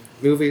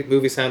movie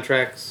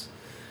soundtracks,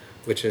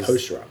 which is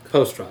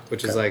post-rock,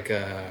 which is like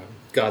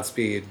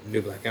Godspeed,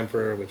 New Black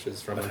Emperor, which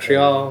is from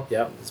Montreal.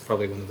 Yeah, it's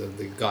probably one of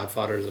the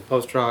godfathers of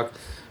post-rock.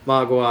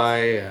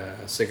 Mogwai,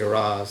 Sigur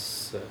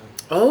Rós.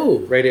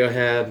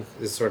 Radiohead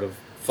is sort of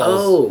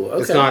falls.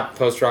 Okay. It's not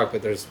post-rock,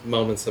 but there's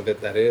moments of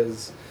it that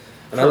is.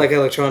 And I like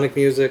electronic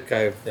music.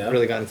 I've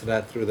really gotten into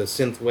that through the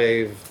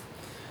synthwave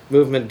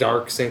movement,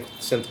 dark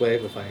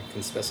synthwave, if I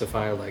can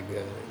specify, like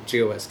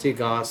GOST,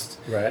 Ghost,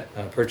 right?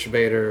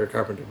 Perturbator,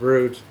 Carpenter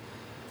Brut.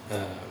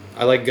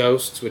 I like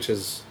Ghost, which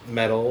is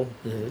metal,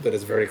 but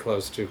it's very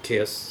close to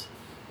Kiss.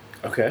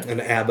 Okay.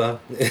 And ABBA.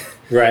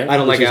 Right. I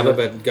don't like ABBA,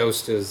 but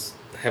Ghost is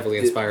heavily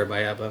inspired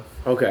by ABBA.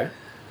 Okay.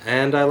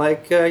 And I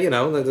like, a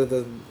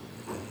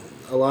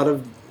lot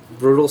of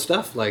brutal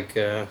stuff. Like,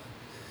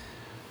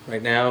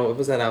 right now, what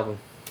was that album?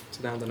 It's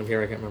a album that I'm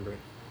hearing, I can't remember it.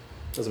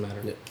 Doesn't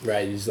matter. Yeah,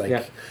 right. He's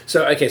like,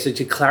 so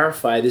to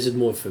clarify, this is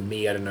more for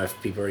me. I don't know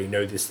if people already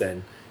know this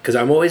then. Because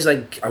I'm always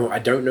like, I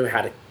don't know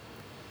how to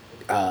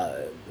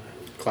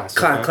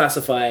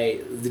classify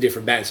the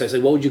different bands. So it's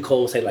like, what would you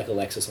call, say, like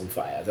Alexis on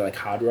Fire? They're like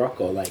hard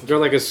rock or like... They're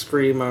like a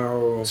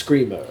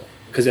screamo.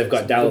 Because they've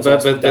got Dallas.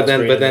 But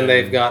then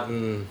they've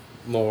gotten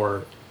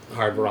more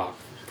hard rock.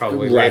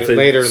 Probably later in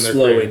their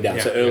slowing down.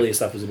 So earlier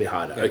stuff was a bit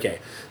harder. Yeah. Okay.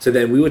 So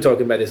then we were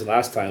talking about this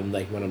last time.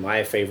 Like one of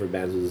my favorite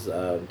bands was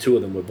two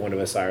of them were Born of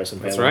Osiris and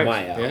Pale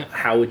Maya. Yeah.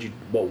 How would you?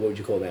 What would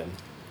you call them?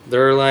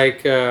 They're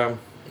like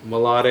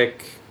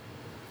melodic.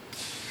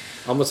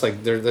 Almost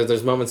like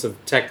there's moments of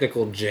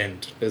technical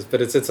gent,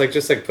 but it's like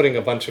just like putting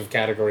a bunch of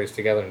categories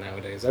together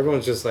nowadays.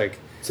 Everyone's just like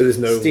there's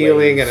no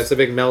stealing, and it's a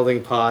big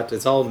melding pot.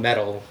 It's all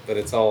metal, but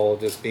it's all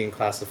just being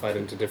classified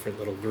into different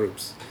little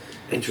groups.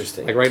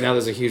 Interesting. Like right now,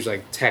 there's a huge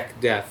like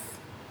tech death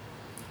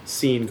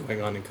scene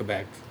going on in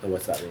Quebec. And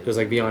what's that mean? There's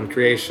like Beyond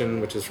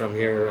Creation, which is from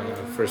here,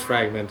 First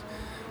Fragment,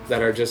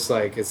 that are just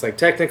like it's like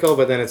technical,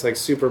 but then it's like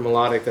super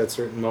melodic at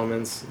certain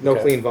moments. No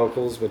clean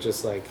vocals, but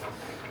just like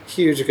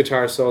huge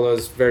guitar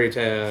solos. Very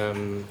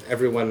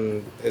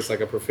everyone is like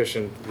a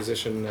proficient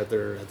musician at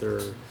their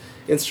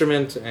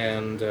instrument,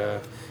 and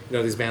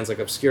these bands like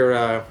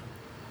Obscura,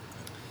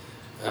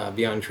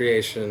 Beyond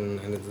Creation,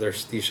 and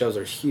these shows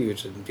are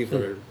huge, and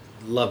people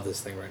love this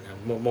thing right now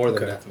more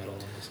than death metal.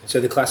 Honestly. So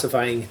the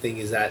classifying thing,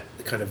 is that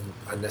kind of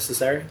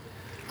unnecessary?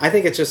 I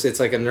think it's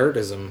like a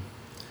nerdism.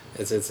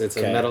 It's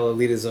a metal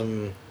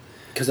elitism.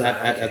 Because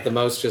at the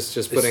most,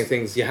 just putting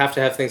things. You have to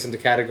have things into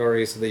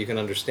categories so that you can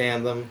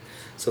understand them,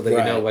 so that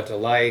you know what to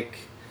like.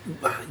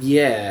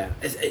 Yeah,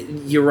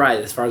 you're right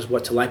as far as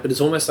what to like, but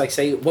it's almost like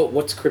say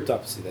what's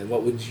cryptopsy then?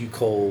 What would you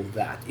call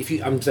that?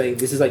 I'm saying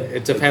this is like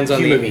it depends on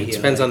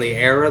the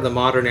era. The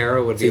modern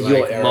era would be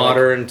like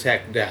modern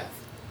tech death.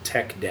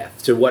 Tech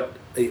death. So what?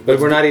 But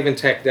we're not even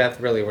tech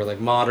death really. We're like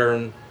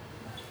modern.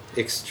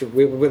 We sort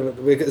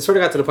of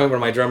got to the point where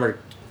my drummer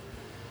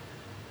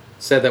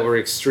said that we're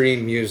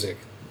extreme music,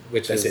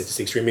 which is it's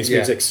extreme music.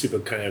 It's like super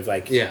kind of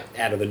like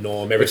out of the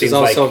norm. Which is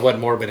also what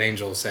Morbid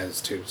Angel says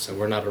too. So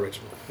we're not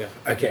original. Yeah.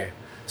 Okay.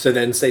 So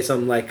then say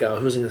something like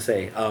who was I going to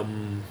say?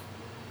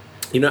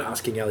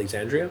 Asking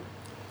Alexandria.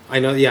 I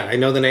know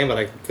the name, but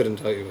I couldn't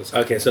tell you.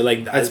 Okay, so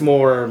like it's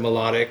more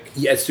melodic.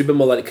 Yeah, it's super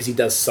melodic because he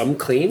does some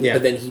clean,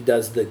 but then he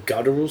does the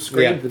guttural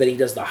scream, but then he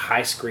does the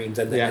high screams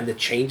and the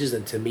changes.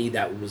 And to me,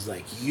 that was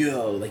like,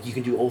 like you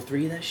can do all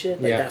three of that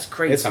shit. Like that's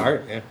crazy. It's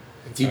hard. Yeah.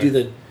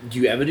 Do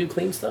you ever do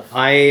clean stuff?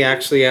 I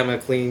actually am a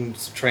clean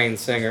trained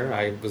singer.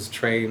 I was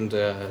trained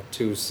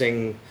to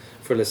sing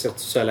for Le Cirque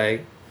du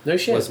Soleil. No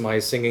shit. Was my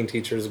singing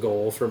teacher's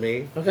goal for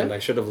me, and I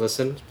should have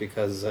listened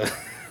because.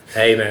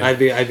 Hey man,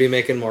 I'd be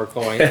making more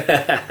coin,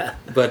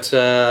 but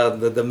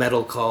the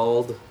metal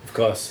called, of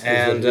course,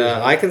 and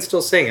I can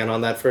still sing. And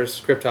on that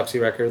first Cryptopsy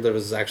record, there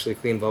was actually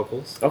clean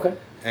vocals. Okay,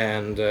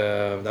 and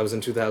that was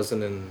in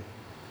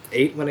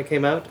 2008 when it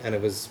came out, and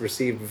it was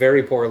received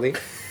very poorly,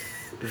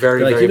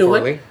 very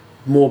poorly.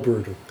 More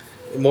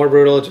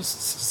brutal.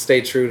 Just stay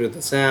true to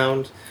the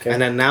sound. Okay.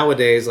 And then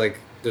nowadays, like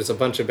there's a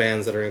bunch of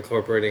bands that are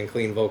incorporating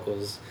clean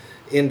vocals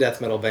in death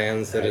metal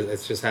bands. That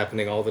it's just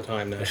happening all the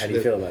time now. How do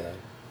you feel about that?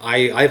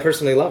 I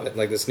personally love it.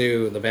 Like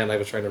the band I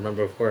was trying to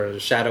remember before,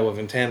 Shadow of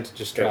Intent,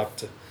 just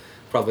dropped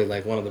probably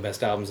like one of the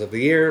best albums of the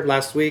year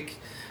last week.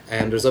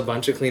 And there's a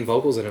bunch of clean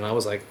vocals in it. And I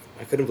was like,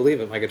 I couldn't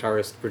believe it. My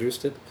guitarist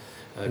produced it.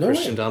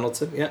 Christian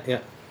Donaldson. Yeah.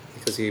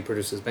 Because he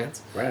produces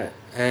bands. Right.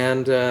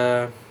 And,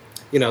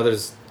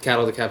 there's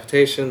Cattle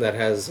Decapitation that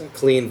has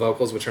clean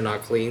vocals, which are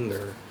not clean.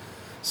 They're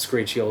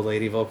screechy old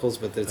lady vocals,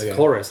 but it's a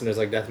chorus. And there's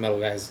like death metal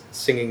guys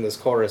singing this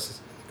chorus.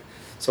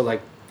 So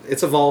like,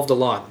 it's evolved a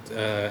lot,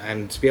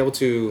 and to be able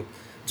to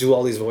do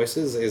all these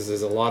voices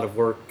is a lot of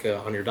work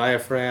on your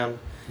diaphragm.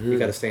 You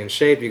got to stay in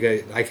shape.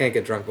 I can't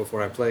get drunk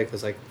before I play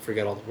because I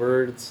forget all the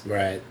words.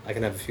 Right. I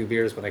can have a few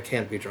beers, but I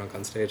can't be drunk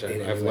on stage.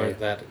 I've learned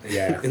that.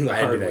 In the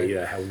hard way.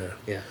 Yeah, hell no.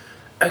 Yeah.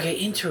 Okay,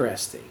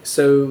 interesting.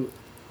 So,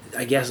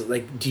 I guess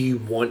do you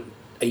want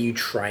Are you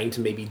trying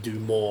to maybe do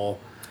more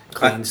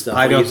clean stuff?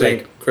 I don't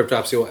think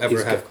Cryptopsy will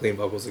ever have clean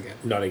vocals again.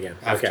 Not again.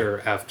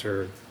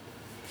 After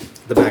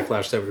the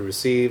backlash that we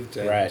received.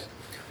 Right.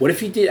 What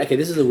if you did? Okay,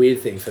 this is a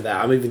weird thing for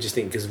that. I'm even just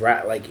thinking because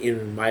like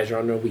in my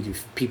genre, we do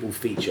people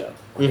feature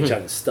on each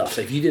other's stuff.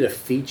 So if you did a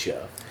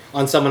feature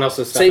on someone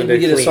else's stuff, say we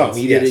did a song,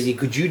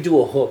 could you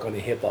do a hook on a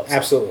hip hop song?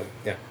 Absolutely,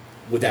 yeah.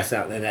 Would that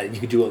sound? And that you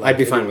could do it. Like, I'd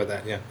be fine with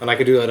that, yeah. And I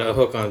could do a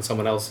hook on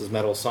someone else's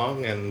metal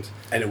song, and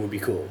it would be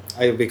cool.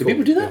 It would be cool.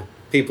 People do that. Yeah.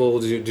 People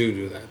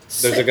do that.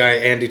 Sick. There's a guy,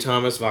 Andy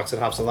Thomas, Vox and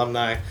Hops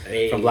alumni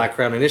from Black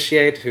Crown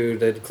Initiate, who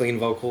did clean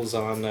vocals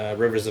on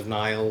Rivers of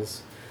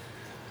Niles.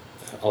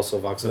 Also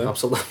Vox and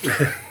Hops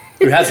alumni.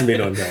 Who hasn't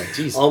been on that?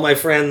 Jeez. All my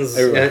friends.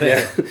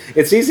 Yeah.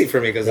 It's easy for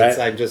me because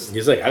I just.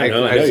 He's like, I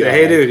don't know. I say,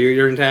 hey, dude,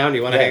 you're in town.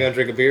 You want to hang out,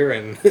 drink a beer,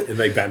 and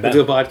like bam,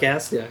 do a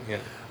podcast? Yeah.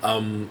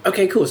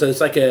 Okay, cool. So it's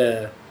like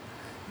a.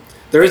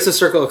 There is a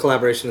circle of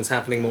collaboration that's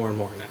happening more and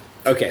more now.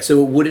 Okay, so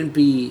it wouldn't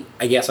be.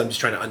 I guess I'm just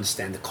trying to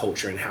understand the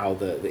culture and how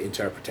the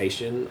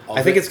interpretation.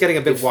 I think it's getting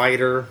a bit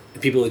wider.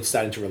 People are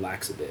starting to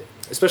relax a bit,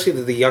 especially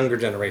the younger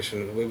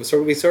generation.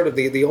 We sort of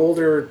the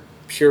older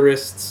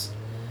purists.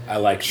 I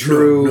like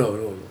true.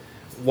 No.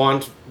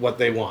 Want what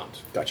they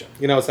want. Gotcha.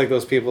 You know, it's like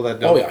those people that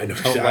don't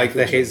like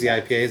the hazy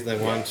IPAs. They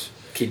want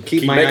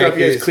keep my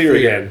IPAs clear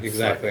again.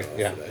 Exactly.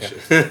 Yeah.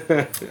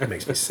 That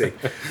makes me sick.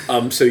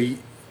 So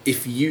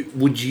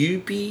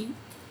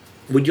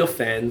would your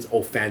fans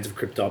or fans of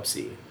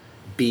Cryptopsy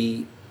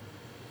be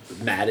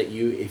mad at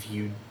you if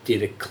you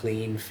did a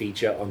clean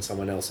feature on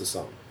someone else's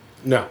song?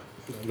 No.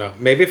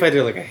 Maybe if I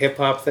did like a hip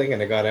hop thing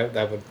and it got out,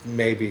 that would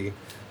maybe.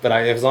 But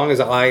as long as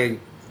I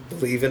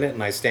believe in it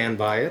and I stand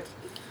by it.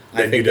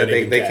 I think that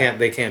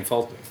they can't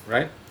fault me,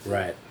 right?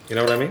 Right. You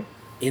know what I mean?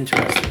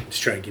 Interesting.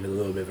 Just trying to give it a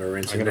little bit of a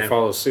rinse. I'm going to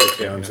follow suit.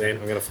 You know what I'm saying?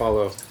 I'm going to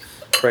follow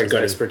Craig's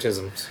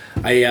expertisms.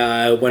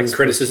 One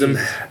criticism,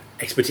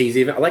 expertise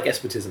even. I like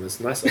expertism.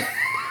 It's nicer.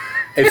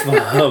 If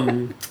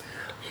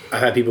I've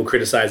had people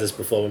criticize us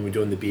before when we're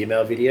doing the beer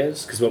mail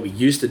videos, because what we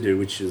used to do,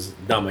 which is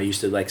dumb, I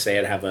used to like say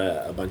I'd have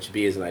a bunch of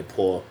beers and I'd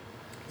pour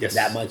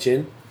that much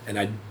in, and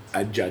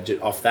I'd judge it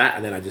off that,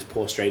 and then I just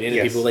pour straight in.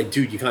 And people were like,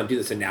 dude, you can't do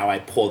this. And now I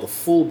pour the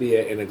full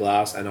beer in a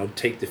glass, and I'll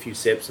take the few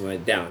sips and let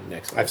it down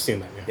next one. I've seen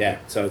that, yeah.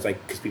 So it's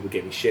like, because people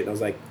gave me shit, and I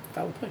was like,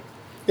 valid point.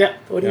 Yeah.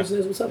 Audience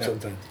knows what's up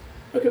sometimes.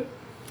 Okay.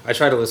 I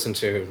try to listen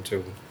to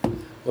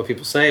what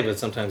people say, but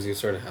sometimes you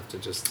sort of have to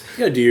just... You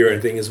gotta do your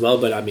own thing as well,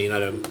 but I mean, I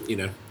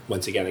don't,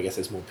 once again, I guess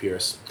it's more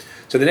purist.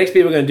 So the next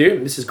beer we're going to do,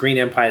 this is Green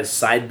Empire's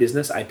Side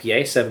Business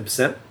IPA,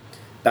 7%.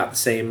 About the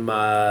same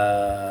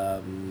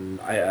ABV.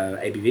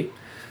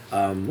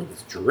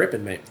 It's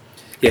dripping, mate.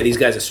 Yeah, these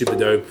guys are super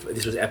dope.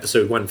 This was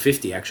episode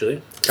 150,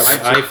 actually.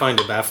 I find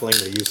it baffling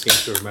that you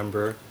seem to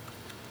remember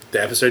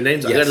the episode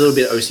names. Yes. I got a little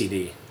bit of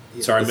OCD,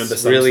 so I remember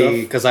some stuff.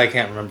 Because I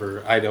can't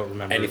remember. I don't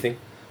remember anything.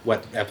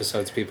 What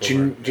episodes people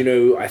do you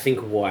know, I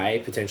think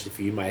why, potentially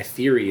for you, my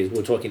theory is, we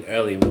were talking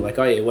earlier and we're like,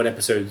 oh yeah, what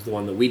episode is the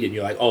one that we did? And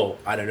you're like, oh,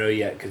 I don't know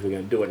yet because we're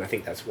going to do it. And I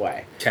think that's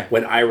why. Okay.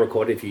 When I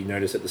record, if you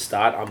notice at the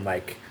start, I'm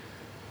like,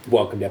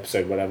 welcome to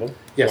episode whatever.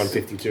 Yes.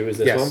 152 is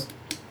this one.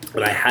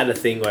 But I had a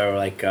thing where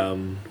like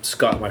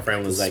Scott, my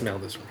friend, was like... Smell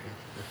this one.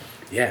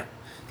 Yeah.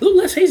 A little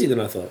less hazy than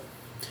I thought.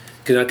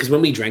 Because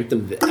when we drank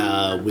them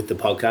with the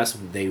podcast,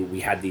 we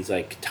had these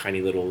like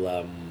tiny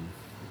little...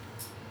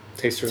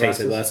 taster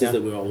glasses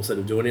that we were all sort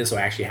of doing it, so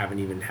I actually haven't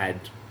even had,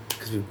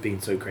 because we've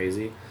been so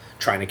crazy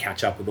trying to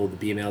catch up with all the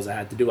beer mails I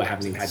had to do, I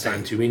haven't even had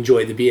time to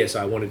enjoy the beer,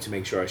 so I wanted to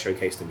make sure I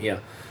showcased them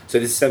here. So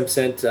this is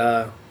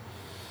 7%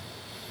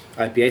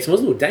 IPA. It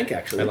smells a little dank,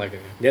 actually. I like it.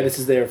 Yeah, this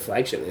is their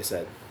flagship, they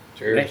said.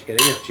 Cheers. Right, get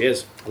in here.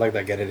 Cheers. I like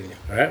that, get it in you.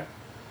 All right.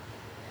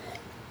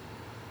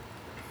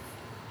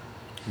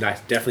 Nice,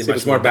 definitely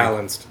much more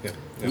balanced.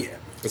 Yeah.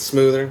 It's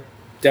smoother.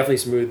 Definitely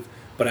smooth,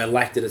 but I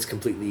like that it's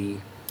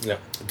completely...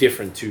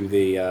 different to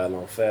the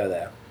L'Enfer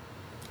there.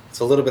 It's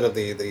a little bit of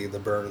the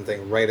burn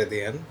thing right at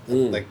the end,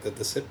 like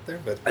the sip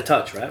there, but a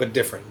touch, right? But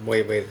different.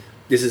 Way.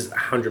 This is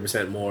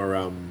 100%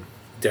 more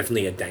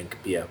definitely a dank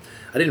beer.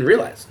 I didn't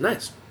realize.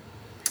 Nice.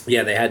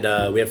 Yeah, they had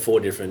we had 4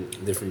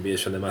 different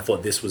beers from them. I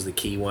thought this was the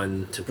key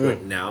one to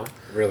put now.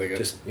 Really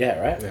good.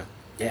 Right.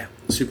 Yeah.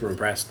 Super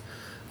impressed.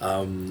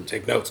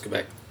 Take notes,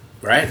 Quebec.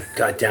 Right?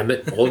 God damn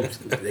it. Well,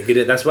 they get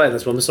it. That's what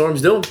the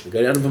Storm's doing. They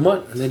go down to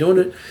Vermont and they're doing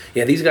it.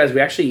 Yeah, these guys,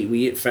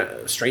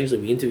 strangely,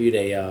 we interviewed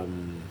a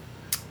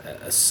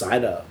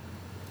cider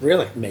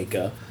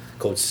maker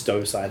called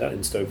Stowe Cider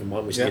in Stowe,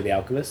 Vermont, which is The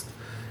Alchemist.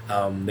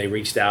 They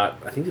reached out,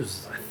 I think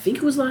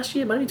it was last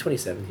year, maybe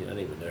 2017, I don't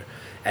even know.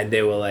 And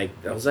they were like,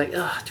 I was like, do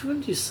you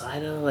want to do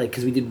cider? Like,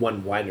 because we did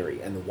one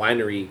winery, and the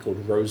winery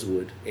called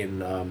Rosewood in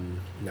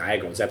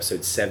Niagara, it was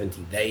episode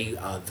 70. They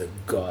are the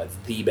gods,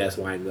 the best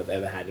wine I've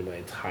ever had in my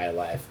entire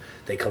life.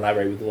 They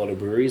collaborate with a lot of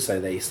breweries, so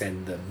they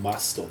send the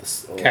must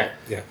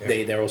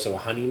They're also a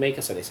honey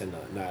maker, so they send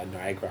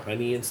Niagara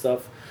honey and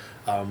stuff.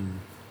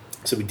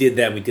 So we did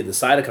them. We did the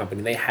cider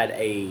company. They had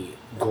a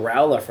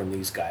growler from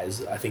these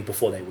guys, I think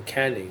before they were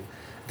canning.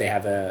 They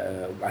have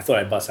I thought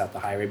I'd bust out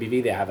the higher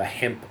ABV. They have a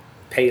hemp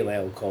pale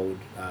ale called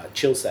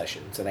Chill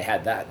Session. So they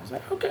had that. I was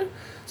like, okay.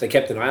 So I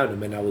kept an eye on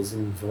them, and I was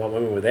in Vermont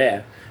when we were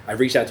there. I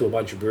reached out to a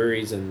bunch of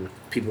breweries, and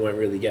people weren't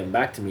really getting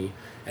back to me.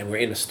 And we're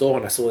in a store,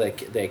 and I saw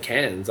their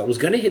cans. I was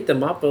gonna hit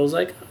them up, but I was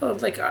like,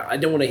 I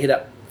don't want to hit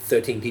up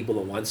 13 people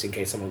at once in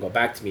case someone got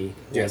back to me.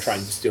 Yes. Try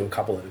and just do a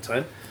couple at a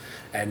time.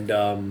 And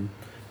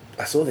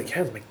I saw the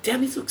cans. I'm like,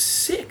 damn, these look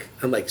sick.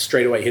 I'm like,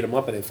 straight away hit them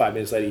up, and then 5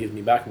 minutes later, he hit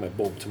me back. I'm like,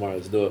 boom, tomorrow,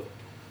 let's do it.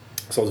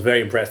 So I was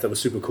very impressed. That was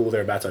super cool.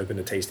 They're about to open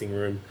a tasting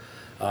room.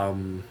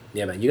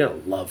 Yeah, man, you're gonna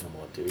love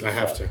Vermont, dude. I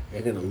have to.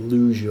 You're gonna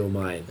lose your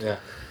mind. Yeah.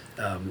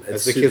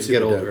 As the kids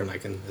get older, and I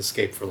can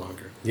escape for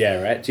longer.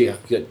 Yeah, right. You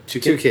got two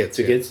kids.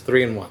 Two kids.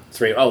 3 and 1.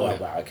 3. Oh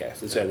wow. Okay,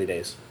 so it's early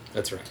days.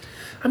 That's right.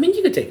 I mean,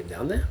 you could take them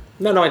down there.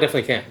 No, I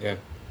definitely can't. Yeah.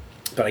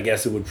 But I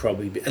guess it would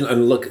probably be.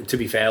 And look, to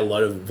be fair, a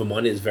lot of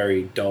Vermont is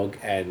very dog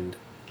and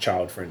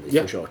child friendly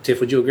for sure. Tiff,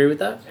 would you agree with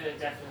that?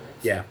 Definitely.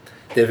 Yeah,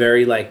 they're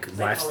very like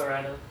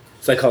Colorado.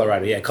 It's like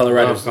Colorado. Yeah,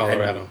 Colorado.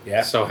 Colorado.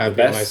 Yeah, so happy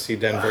when I see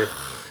Denver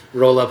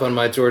roll up on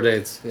my tour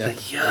dates. Yeah.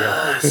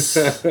 Yes.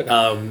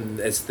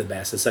 It's the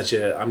best. It's such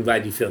a. I'm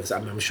glad you feel this.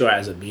 I'm sure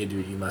as a beer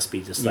dude, you must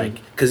be just like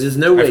because there's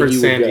no way. I've heard you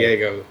San would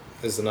Diego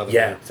is another.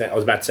 Yeah, one. I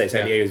was about to say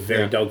San Diego is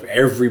very dog.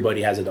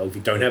 Everybody has a dog. If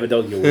you don't have a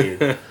dog, you're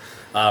weird.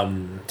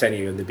 San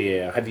Diego and the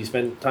beer. Have you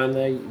spent time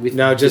there? With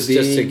no, just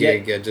a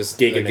gig. Yeah, just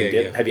gig and gig.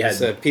 Yeah. Have you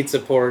had Pizza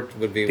Port?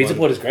 Would be Pizza one.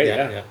 Port is great.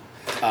 Yeah.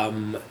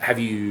 Have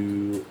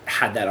you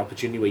had that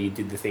opportunity where you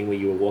did the thing where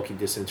you were walking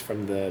distance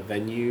from the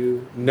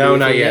venue? No,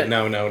 not yet.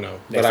 No.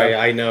 But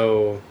I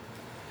know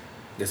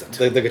the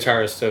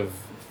guitarist of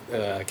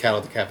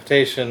Cattle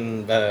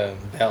Decapitation,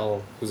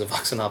 Bell, who's a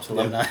Vox and Hops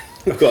alumni.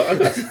 Of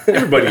course,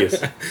 everybody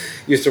is.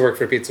 Used to work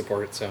for Pizza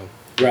Port, so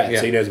right. Yeah.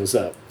 So he knows what's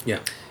up. Yeah.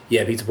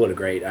 Yeah, Pizza Port are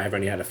great. I've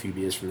only had a few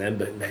beers from them,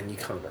 but man, you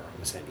can't go wrong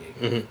with San Diego.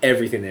 Mm-hmm.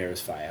 Everything there is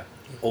fire.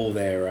 All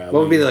their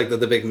what would be like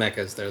the big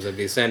meccas? There'd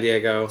be San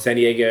Diego,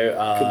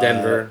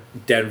 Denver,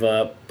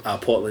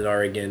 Portland,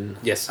 Oregon.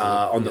 Yes,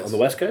 on the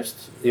West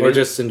Coast, or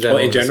just in general.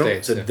 In general,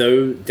 States, so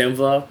though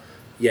Denver,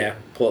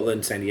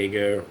 Portland, San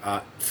Diego.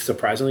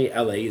 Surprisingly,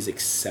 LA is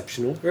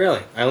exceptional.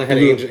 Really, I only had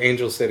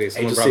Angel City.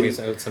 Someone brought me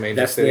some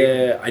Angel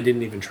City. I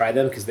didn't even try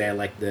them because they're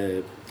like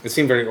the. It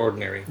seemed very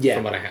ordinary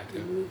from what I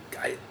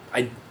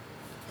had.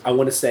 I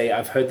want to say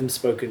I've heard them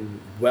spoken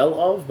well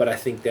of, but I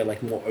think they're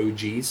like more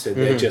OGs, so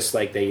they're just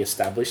like they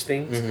establish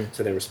things,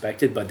 so they're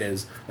respected. But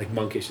there's like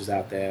Monkish is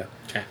out there,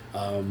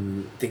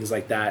 things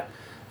like that.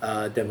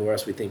 Denver, where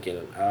else are we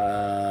thinking?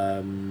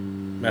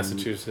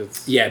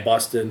 Massachusetts. Yeah,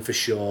 Boston for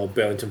sure.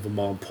 Burlington,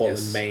 Vermont.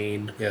 Portland,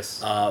 Maine.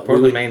 Yes.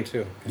 Portland, Maine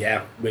too.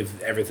 Yeah, with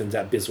everything's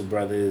at Bissell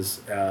Brothers,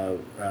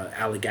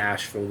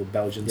 Allagash for all the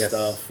Belgian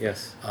stuff.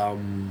 Yes.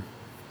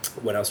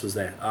 What else was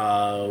there?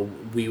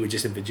 We were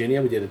just in Virginia.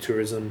 We did a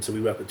tourism, so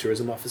we work with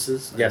tourism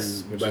officers.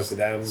 Yes, we work with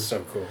them.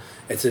 So cool.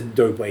 It's a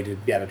dope way to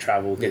be able to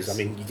travel because I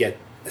mean, you get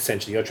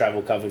essentially your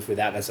travel covered for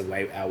that. That's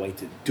our way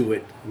to do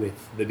it with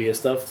the beer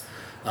stuff.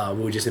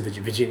 We were just in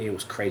Virginia. Virginia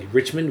was crazy.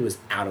 Richmond was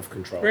out of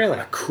control. Really,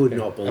 I could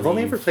not believe. I've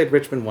only ever played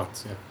Richmond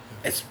once. Yeah.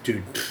 It's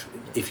dude.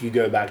 If you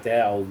go back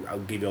there, I'll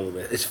give you all of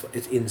it.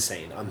 It's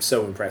insane. I'm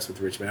so impressed with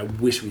Richmond. I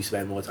wish we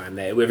spent more time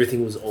there.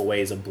 Everything was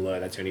always a blur.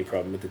 That's the only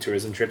problem with the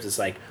tourism trips. It's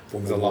like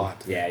it's a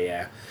lot.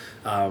 Yeah.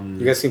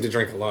 You guys seem to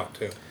drink a lot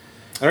too.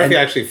 I don't know if you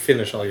actually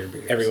finish all your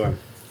beers. Everyone.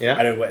 Yeah.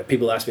 I don't.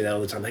 People ask me that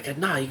all the time. Like,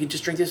 nah, you can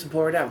just drink this and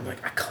pour it out. I'm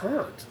like, I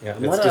can't. Yeah,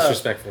 it's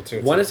disrespectful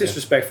too. One is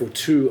disrespectful.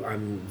 Two,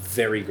 I'm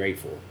very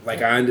grateful.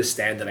 Like, I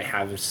understand that I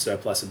have a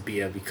surplus of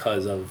beer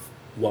because of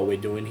what we're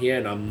doing here,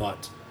 and I'm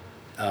not.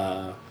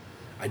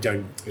 I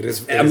don't. It is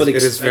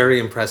very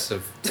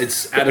impressive.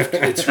 It's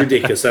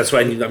ridiculous. That's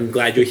why I'm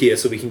glad you're here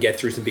so we can get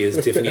through some beers.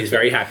 Tiffany is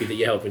very happy that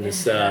you're helping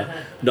us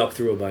knock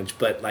through a bunch.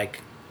 But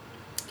like,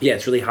 yeah,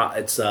 it's really hard.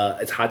 It's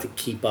hard to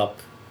keep up.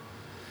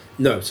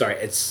 No, sorry.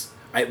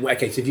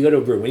 Okay. So if you go to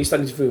a brewery, when you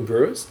start interviewing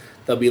brewers,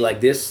 they'll be like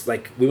this.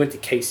 Like we went to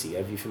Casey.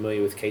 Are you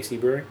familiar with Casey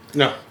Brewing?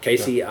 No.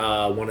 Casey,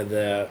 one of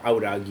the, I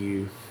would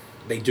argue,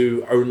 they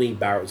do only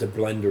barrels, a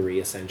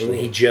blendery essentially.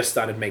 Ooh. He just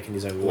started making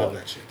his own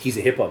water. He's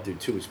a hip hop dude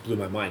too, which blew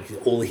my mind.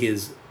 All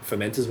his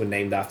fermenters were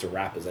named after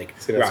rappers like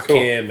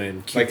Rakim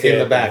and Q-Tip. Like in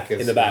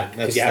the back,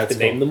 because you have to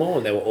name them all,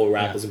 and they were all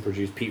rappers and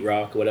produced Pete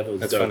Rock or whatever.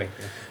 That's funny.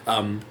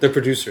 They're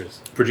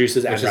producers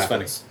and rappers,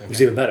 funny. Which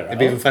is even better. It'd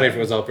be even funny if it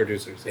was all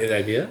producers. Is that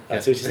idea?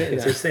 That's what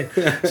you're saying.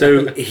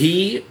 So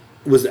he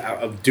was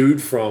a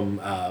dude from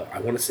I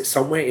want to say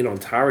somewhere in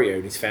Ontario,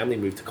 and his family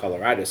moved to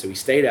Colorado, so we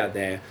stayed out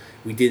there.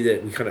 We did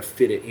it. We kind of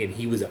fit it in.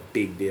 He was a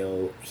big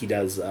deal. He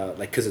does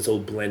because it's all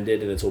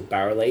blended and it's all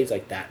barrel aged.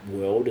 Like that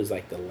world is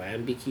like the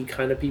lambic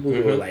kind of people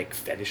who are like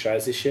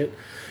fetishize this shit.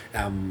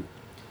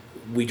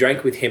 We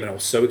drank with him, and I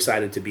was so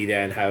excited to be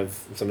there and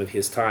have some of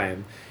his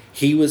time.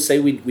 He was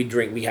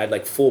we had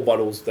like 4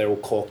 bottles. They're all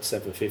corked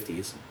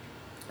 750s,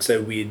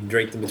 so we'd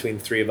drink them between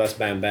the 3 of us.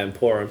 Bam, bam,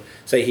 pour them.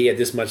 Say he had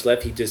this much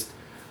left. He'd just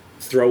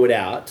throw it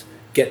out,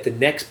 get the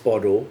next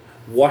bottle,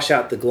 wash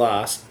out the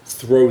glass,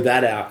 throw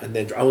that out, and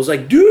then I was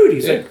like, dude,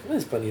 he's like,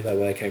 there's plenty of that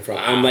where I came from.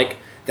 Wow. I'm like,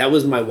 that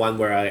was my one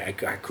where I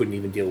couldn't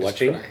even deal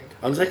watching.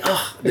 I was like,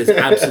 oh, there's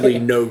absolutely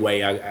no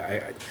way.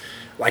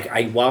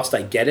 like whilst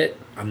I get it,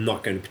 I'm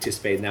not going to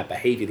participate in that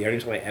behavior. The only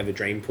time I ever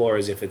drain pour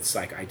is if it's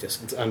like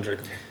it's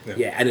undrinkable.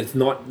 Yeah, and it's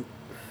not.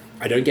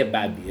 I don't get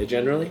bad beer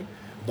generally,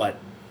 but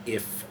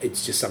if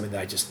it's just something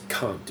that I just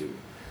can't do,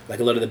 like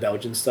a lot of the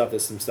Belgian stuff,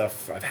 there's some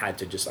stuff I've had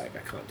to just like I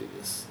can't do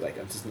this. Like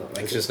I'm just not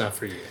like it's just not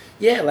for you.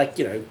 Yeah, like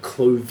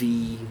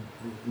Clovey,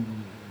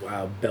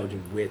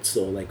 Belgian wits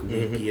or like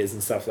wheat beers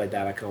and stuff like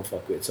that. I can't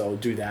fuck with, so I'll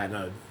do that.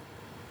 And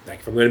like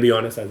if I'm going to be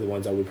honest, those are the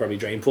ones I would probably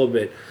drain pour,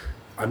 but.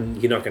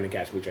 You're not going to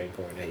catch me drain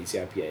pouring a hazy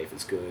IPA if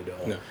it's good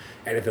or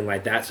anything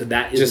like that. So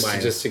that is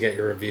just to get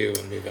your review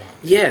and move on.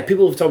 Yeah,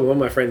 people have told me. One of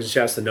my friends,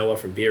 shouts to Noah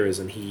from Beerers,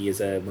 and he is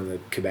one of the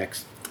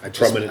Quebec's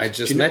prominent. I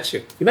just met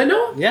you. You met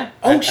Noah? Yeah.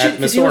 Oh shit!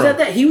 Because he was at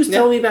that. He was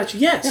telling me about you.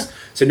 Yes. Yeah.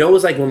 So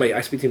Noah's like one of my.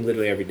 I speak to him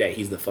literally every day.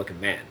 He's the fucking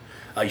man.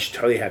 You should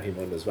totally have him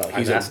on as well.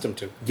 I've asked him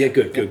to. Yeah,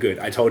 good.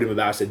 I told him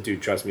about. I said,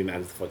 dude, trust me, man,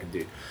 he's the fucking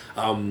dude.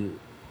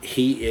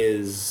 He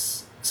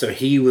is. So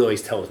he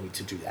always tells me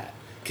to do that.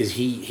 Because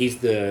he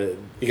gets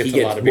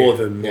way more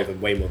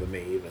than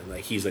me even.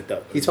 Like he's like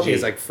the. He told me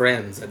his like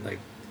friends and like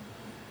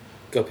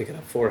go pick it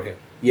up for him.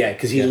 Yeah,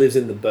 because he lives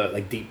in the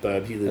deep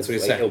burb. He lives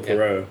in like Il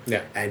Perot.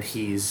 Yeah. And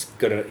he's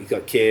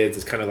got kids.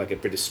 It's kind of like a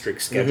pretty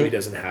strict schedule. He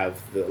doesn't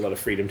have a lot of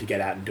freedom to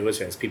get out and do it. So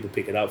he has people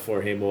pick it up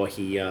for him, or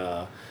he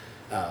they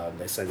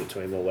send it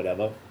to him or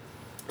whatever.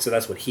 So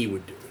that's what he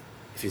would do.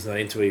 If he's not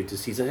into it,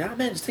 he's like, oh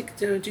man, just take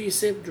do your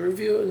sip,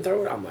 review it, and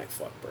throw it. I'm like,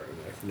 fuck, bro.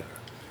 I'm like, no.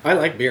 I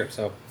like beer,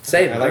 so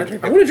same. I want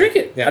to drink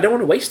it. Yeah. I don't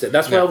want to waste it.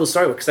 That's why I was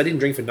sorry because I didn't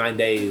drink for 9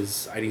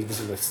 days.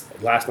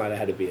 Last night I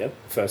had a beer,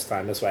 first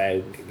time. That's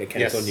why I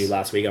cancelled on you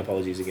last week.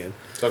 Apologies again.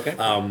 It's okay.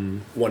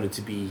 Wanted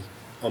to be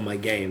on my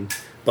game,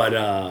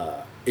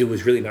 but it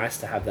was really nice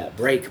to have that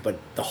break. But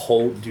the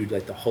whole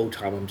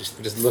time I'm just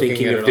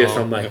thinking of this.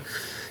 I'm like,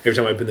 every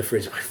time I open the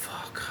fridge, I'm like,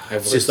 fuck.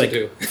 It's just like,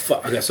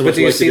 fuck. I got so much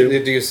work to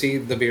do. Do you see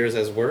the beers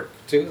as work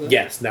too? Though?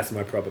 Yes, that's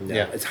my problem now.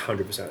 Yeah. It's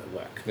 100% at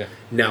work. Yeah.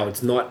 Now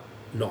it's not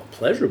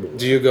pleasurable.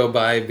 Do you go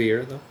buy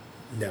beer though?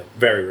 No,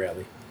 very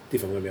rarely.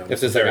 If I'm going to be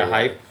honest. If there's like a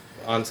hype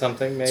on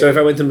something, maybe. So if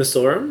I went to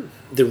Masorum,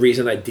 the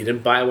reason I didn't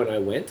buy when I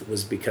went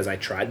was because I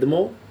tried them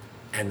all,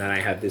 and then I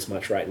have this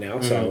much right now.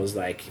 So I was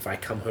like, if I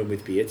come home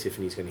with beer,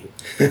 Tiffany's going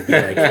to be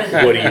like,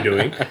 "What are you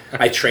doing?"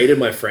 I traded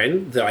my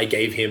friend that I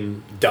gave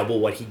him double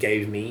what he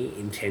gave me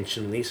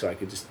intentionally, so I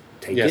could just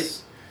take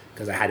it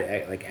because I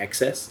had like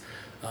excess.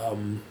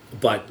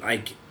 But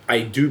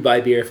I do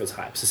buy beer if it's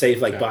hype. So say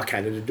if like Bar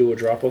Canada do a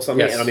drop or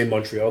something, and I'm in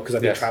Montreal because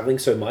I've been traveling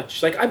so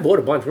much. Like I bought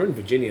a bunch. We're in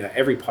Virginia.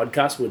 Every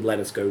podcast would let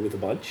us go with a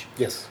bunch.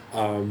 Yes.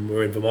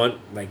 We're in Vermont.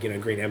 Like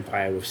Green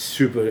Empire was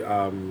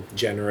super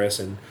generous,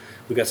 and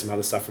we got some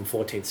other stuff from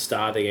 14th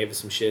Star. They gave us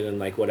some shit and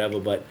like whatever.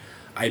 But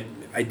I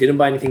didn't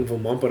buy anything in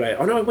Vermont. But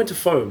I went to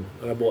Foam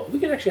and I bought. We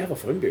could actually have a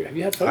Foam beer. Have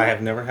you had Foam? I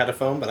have never had a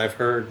Foam, but I've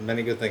heard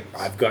many good things.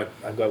 I've got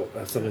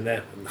something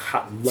there.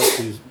 Love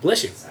to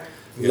bless you.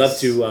 Yes. Love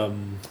to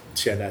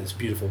share that. It's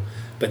beautiful.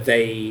 But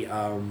they, we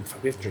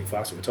have to drink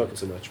faster. We're talking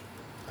so much.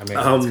 I mean,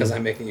 it's because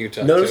I'm making you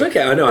talk. No, it's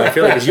okay. I know. I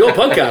feel like it's your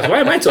podcast. Why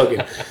am I talking?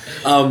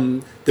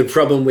 The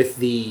problem with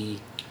the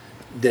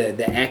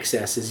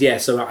excess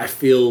is, so I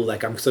feel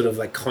like I'm sort of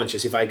like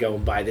conscious. If I go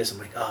and buy this, I'm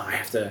like, I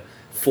have to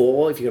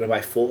 4. If you're going to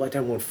buy 4, I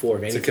don't want 4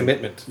 of anything. It's a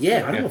commitment.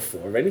 Yeah, I don't want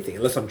 4 of anything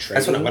unless I'm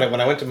trading. That's when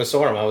I went to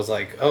Masorum, I was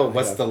like,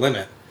 what's the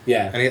limit?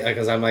 Yeah. And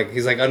because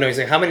he's like, oh no, he's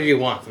like, how many do you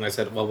want? And I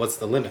said, well, what's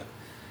the limit?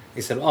 He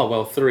said,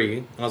 3.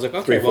 And I was like,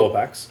 okay. 3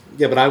 4-packs?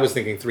 Yeah, but I was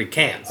thinking 3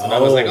 cans. And I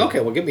was like, okay,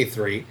 well, give me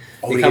 3.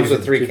 He comes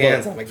with 3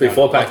 cans. I'm like, 3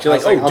 4-packs. You're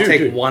like, I'll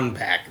take 1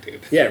 pack,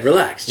 dude. Yeah,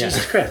 relax.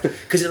 Jesus Christ.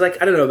 Because it's like,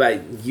 I don't know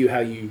about you, how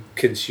you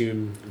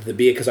consume the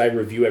beer, because I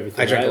review everything.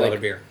 I drink a lot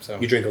of beer. So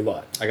you drink a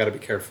lot. I got to be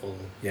careful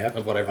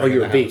of what I bring. Oh,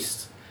 you're a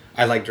beast.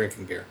 I like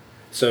drinking beer.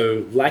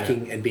 So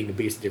liking and being a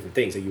beast are different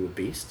things. Are you a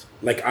beast?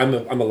 Like, I'm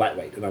a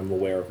lightweight, and I'm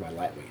aware of my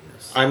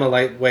lightweightness. I'm a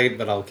lightweight,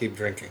 but I'll keep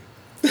drinking.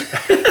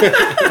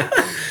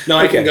 No,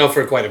 I can go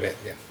for quite a bit.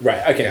 Yeah.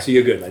 Right. Okay. Yeah. So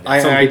you're good. Like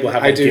that. Some people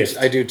have a gift.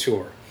 I do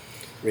tour.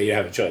 Where you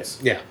have a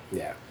choice. Yeah.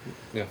 Yeah.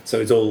 Yeah.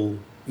 So it's all.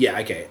 Yeah.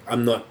 Okay.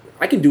 I'm not.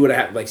 I can do what I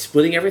have. Like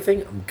splitting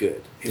everything. I'm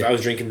good. If I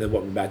was drinking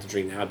what I'm about to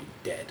drink now, I'd be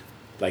dead.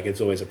 Like it's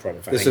always a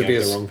problem. If this would be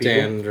a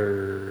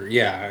standard.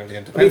 Yeah.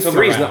 It depends on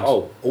 3's not.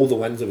 All the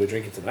ones that we're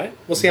drinking tonight.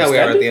 We'll see how we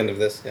are at the end of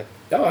this. Yeah.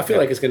 Oh, I feel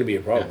like it's going to be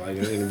a problem. Yeah. I'm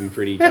going to be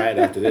pretty tired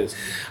after this.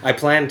 I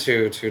plan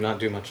to not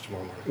do much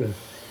tomorrow morning.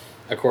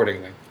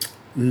 Accordingly.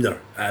 No,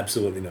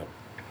 absolutely not.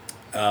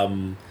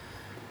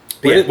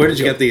 Where did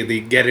you get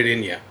the Get It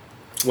In Ya?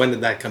 When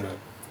did that come out?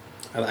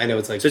 I know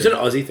it's like... So it's an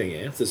Aussie thing,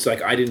 yeah? So it's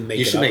like I didn't make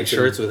it up. You should make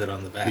shirts with it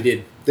on the back. We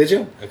did. Did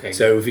you? Okay.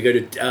 So if you go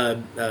to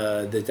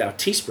our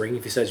Teespring,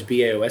 if you search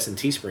BAOS and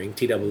Teespring,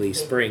 TEE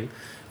Spring,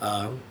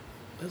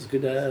 that's a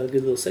good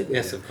little segment.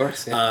 Yes, there. of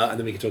course. Yeah. And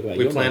then we can talk about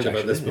we planned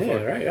about this before.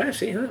 Yeah, right.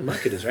 Actually,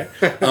 marketers, right?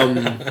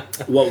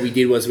 What we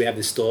did was we have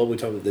this store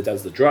that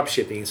does the drop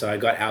shipping. So I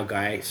got our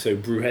guy. So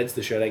Brewheads,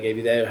 the shirt I gave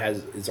you there,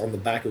 it's on the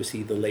back. You'll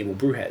see the label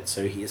Brewheads.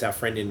 So he is our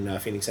friend in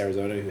Phoenix,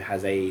 Arizona, who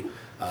has a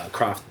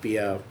craft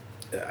beer,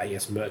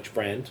 merch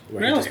brand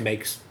where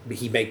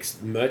he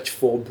makes merch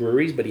for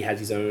breweries, but he has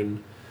his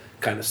own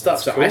kind of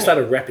stuff. So cool. I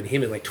started repping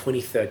him in like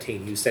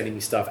 2013. He was sending me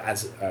stuff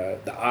as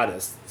the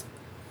artist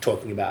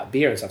talking about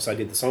beer and stuff. So I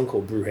did the song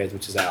called Brewheads,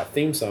 which is our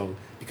theme song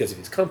because of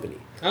his company.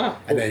 Cool.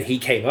 And then he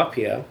came up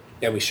here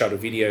and we shot a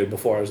video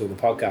before I was on the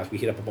podcast. We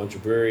hit up a bunch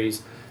of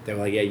breweries. They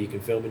were like, yeah, you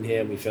can film in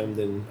here. We filmed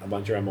in a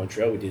bunch around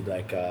Montreal. We did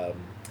like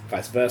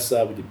Vice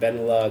Versa. We did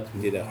Benelux.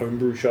 We did a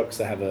homebrew shop because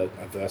they have a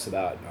verse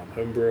about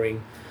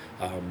homebrewing.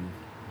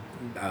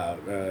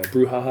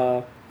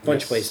 Brouhaha.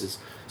 Bunch of places.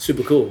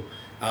 Super cool.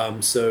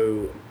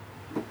 So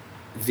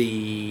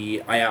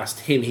I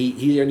asked him,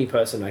 he's the only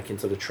person I can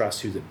sort of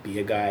trust who's a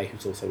beer guy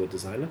who's also a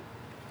designer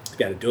to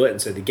be able to do it.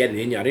 And so to get it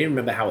in, I don't even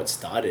remember how it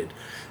started.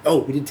 Oh,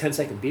 we did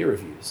 10-second beer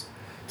reviews.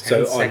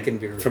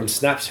 From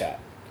Snapchat.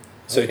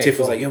 So Tiff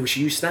was like, yo, we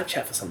should use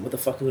Snapchat for something. What the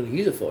fuck are we going to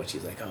use it for? And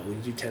she's like, oh, we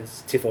do 10...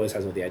 Tiff always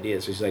has all the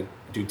ideas. So she's like,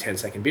 do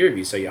 10-second beer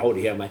reviews. So you hold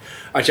it here. I'm like,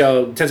 all right,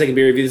 y'all, 10-second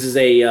beer review. This is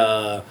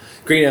a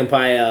Green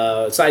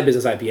Empire side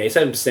business IPA,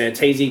 7%,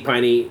 hazy,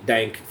 piney,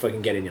 dank,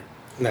 fucking get in ya.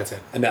 And that's it.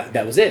 And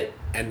that was it.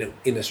 And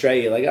in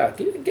Australia, like,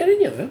 get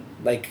in ya, man.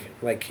 Like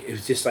it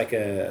was just like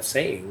a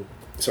saying.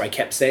 So I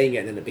kept saying it,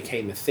 and then it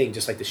became a thing,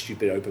 just like the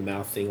stupid open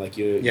mouth thing. Like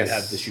you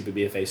have the stupid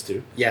beer face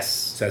too. Yes.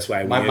 So that's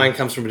why mine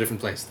comes from a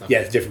different place, though. Yeah,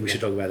 it's different. We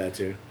should talk about that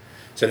too.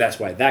 So that's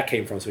why that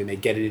came from. So we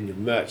made Get It In Your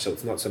merch. So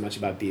it's not so much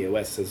about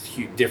BOS. There's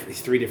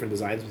 3 different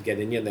designs with Get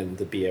In Your, and then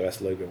the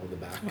BOS logo on the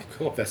back. Oh,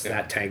 cool. That's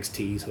that, tags,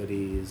 tees,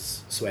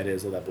 hoodies,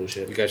 sweaters, all that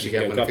bullshit. You guys should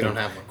get one if you don't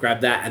have one.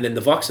 Grab that. And then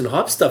the Vox and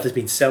Hop stuff has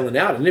been selling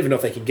out. I don't even know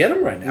if they can get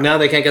them right now. No,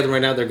 they can't get them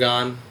right now. They're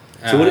gone.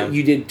 So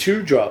you did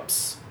 2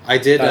 drops. I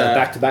did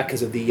back to back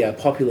because of the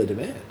popular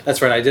demand.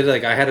 That's right. I did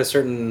I had a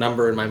certain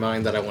number in my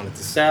mind that I wanted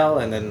to sell,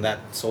 and then that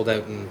sold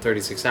out in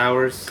 36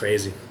 hours.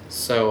 Crazy.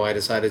 So I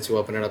decided to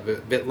open it up a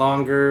bit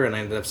longer, and I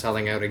ended up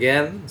selling out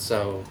again.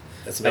 So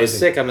that's amazing. I was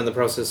sick. I'm in the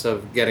process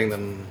of getting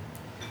them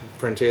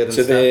printed and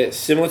stuff. So they're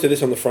similar to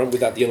this on the front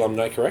without the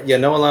alumni, correct? Yeah,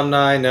 no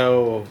alumni,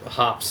 no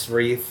hops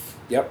wreath.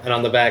 Yep. And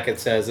on the back it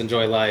says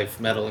 "Enjoy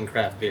Life, Metal and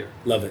Craft Beer."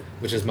 Love it.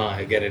 Which is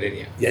my Get It In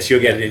You. Yes, you'll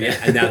get it in you.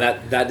 And now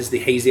that is the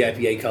hazy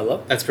IPA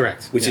color. That's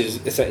correct. Which is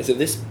it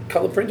this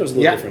color print or is it a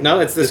little different? No,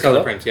 it's this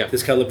color print. Yeah,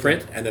 this color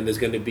print, and then there's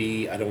going to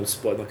be I don't want to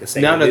spoil like a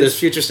second. No, there's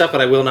future stuff, but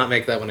I will not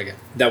make that one again.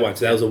 That one.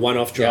 So that was a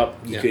one-off drop.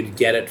 You could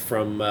get it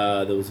from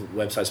those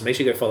websites. So make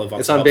sure you go follow Vox.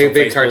 It's on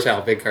Big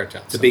Cartel. Big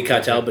Cartel. It's a Big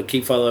Cartel, but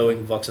keep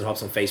following Vox and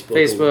Hops on Facebook.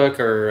 Facebook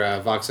or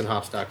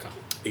voxandhops.com.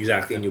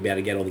 Exactly, and you'll be able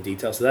to get all the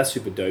details. So that's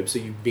super dope. So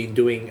you've been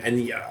doing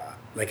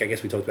like I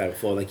guess we talked about it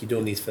before, like you're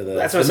doing these for the...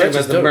 That's what I'm saying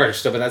about the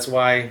merch, but that's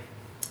why...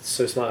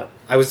 So smart.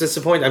 I was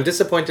disappointed. I'm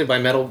disappointed by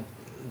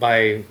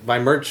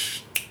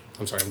merch...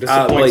 I'm sorry, I'm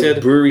disappointed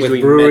like breweries with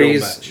doing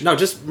breweries... metal merch. No,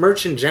 just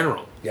merch in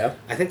general. Yeah.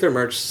 I think their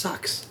merch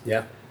sucks.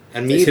 Yeah.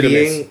 And me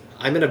being...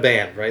 I'm in a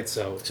band, right?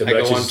 So I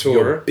go on tour.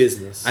 Your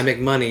business. I make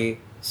money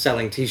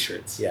selling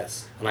T-shirts.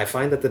 Yes. And I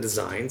find that the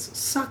designs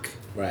suck.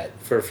 Right.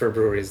 For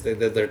breweries.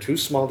 They're too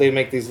small. They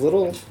make these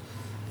little...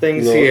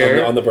 things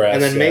here on the brass,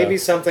 and then maybe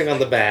something on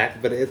the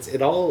back, but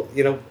it all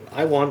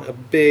I want a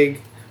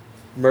big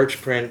merch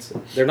print.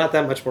 They're not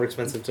that much more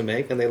expensive to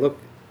make, and they look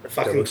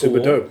fucking cool. Super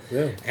dope.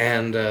 Yeah.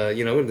 And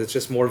it's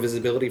just more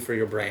visibility for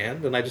your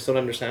brand, and I just don't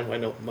understand why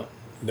no one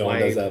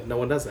does that. No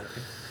one does that.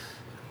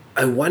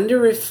 I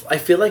wonder if I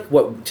feel like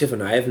what Tiff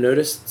and I have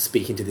noticed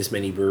speaking to this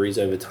many breweries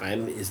over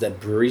time is that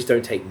breweries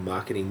don't take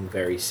marketing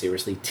very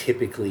seriously,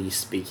 typically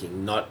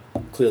speaking, not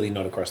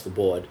across the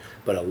board,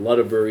 but a lot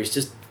of breweries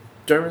just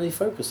don't really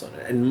focus on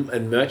it,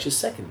 and merch is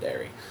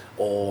secondary,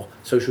 or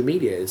social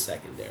media is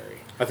secondary.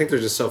 I think they're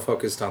just so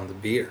focused on the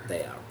beer.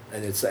 They are,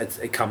 and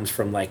it comes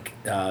from like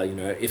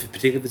if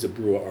particularly if there's a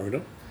brewer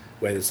owner,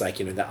 where it's like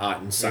the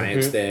art and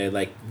science there,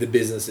 like the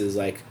business is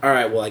like, all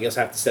right, well I guess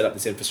I have to set up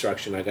this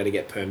infrastructure, and I got to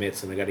get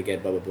permits, and I got to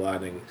get blah blah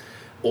blah, and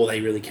all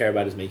they really care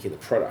about is making the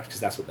product because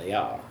that's what they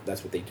are,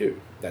 that's what they do,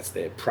 that's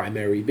their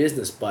primary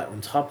business. But on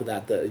top of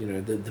that,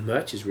 the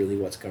merch is really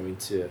what's going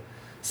to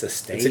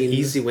sustain. It's an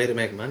easy way to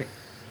make money.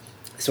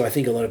 So I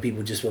think a lot of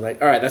people just were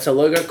like, all right, that's a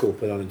logo, cool,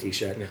 put it on a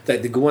T-shirt. Yeah.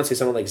 The good ones say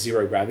something like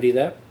Zero Gravity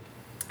there.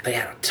 They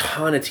had a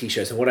ton of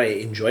T-shirts, and what I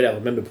enjoyed, I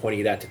remember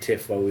pointing it out to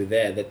Tiff while we were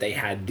there, that they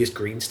had this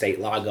Green State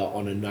Lager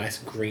on a nice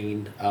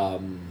green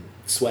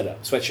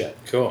sweatshirt.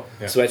 Cool.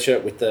 Yeah.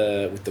 Sweatshirt with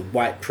the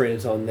white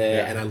print on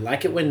there, and I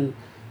like it when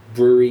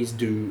breweries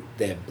do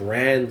their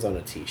brands on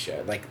a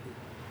T-shirt. Like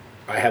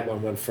I had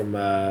one from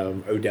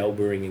Odell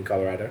Brewing in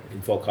Colorado,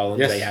 in Fort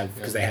Collins. Yes. They have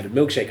because they had a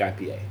milkshake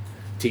IPA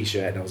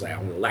T-shirt, and I was like, I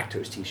want a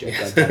lactose T-shirt.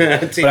 Yes.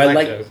 But I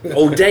like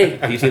all day.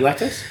 Are you team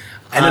lactose?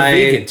 And a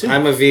vegan too.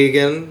 I'm a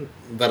vegan,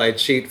 but I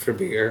cheat for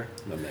beer.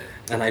 My man.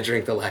 And I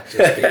drink the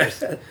lactose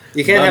beers.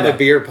 You can't have a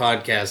beer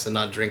podcast and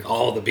not drink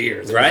all the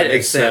beers. Right? It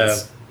makes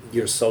sense.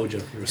 You're a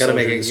soldier. You're a soldier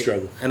in the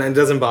struggle. And it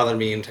doesn't bother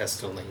me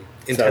intestinally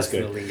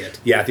yet.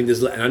 Yeah, I think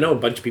and I know a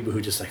bunch of people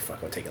who just like,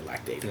 fuck, I'll take a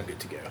lactate, I'm good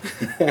to go.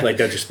 Like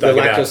they're just the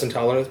lactose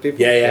intolerant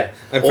people? Yeah.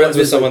 I'm friends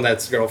with someone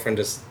that's girlfriend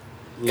just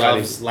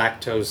loves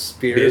lactose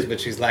beers, but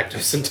she's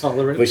lactose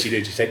intolerant. What she do?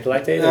 Did she take the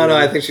lactate? No,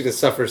 I think she just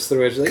suffers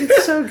through it. She's like,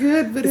 it's so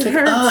good, but it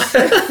hurts.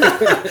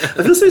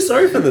 I feel so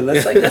sorry for them.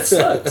 That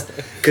sucks.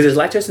 Because there's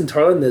lactose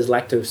intolerant, there's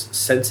lactose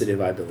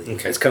sensitive, I believe.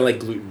 Okay. It's kind of like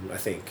gluten, I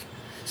think.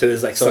 So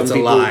there's like some it's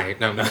people... a lie.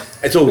 No.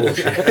 It's all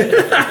bullshit.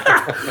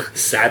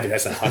 Sadly,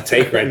 that's a hot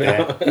take right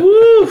there.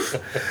 Woo!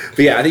 But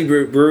yeah, I think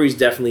breweries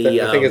definitely...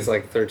 I think it's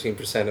like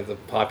 13% of the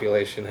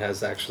population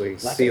has actually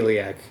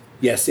celiac.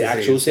 Yes, the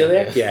actual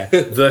celiac, yeah.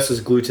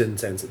 Versus gluten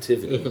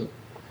sensitivity.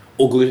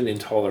 Or gluten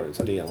intolerance.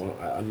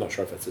 I'm not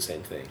sure if it's the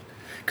same thing.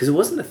 Because it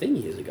wasn't a thing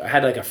years ago. I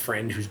had like a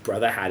friend whose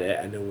brother had it,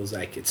 and it was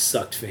like it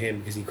sucked for him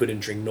because he couldn't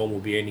drink normal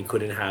beer and he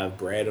couldn't have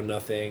bread or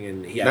nothing.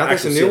 And he had now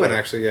there's a new one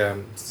actually.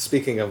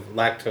 Speaking of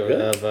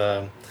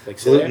lactose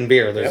like gluten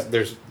beer,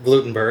 there's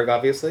Glutenberg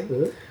obviously,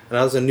 and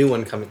now there's a new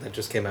one that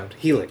just came out,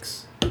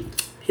 Helix,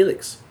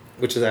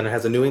 which is and it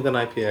has a New England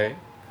IPA.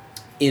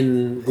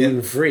 In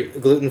gluten-free,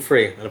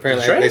 and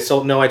apparently they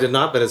sold. No, I did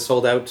not, but it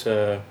sold out.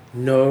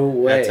 No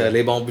way. At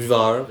Les Bons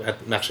Buvards at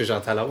Marché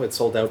Jean Talon, it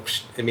sold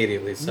out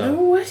immediately. So,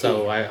 no way.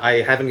 So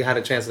I haven't had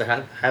a chance to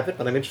have it,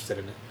 but I'm interested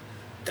in it.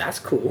 That's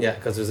cool. Yeah,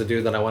 because there's a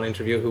dude that I want to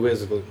interview who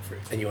is gluten-free,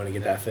 and you want to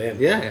get that for him.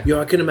 Yeah. Yo,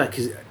 I couldn't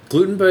imagine because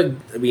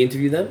Glutenberg. We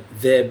interviewed them.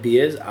 Their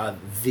beers are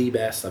the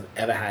best I've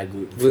ever had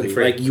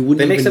gluten-free. Like you wouldn't.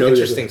 They make even some know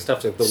interesting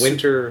stuff too. The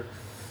winter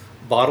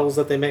bottles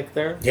that they make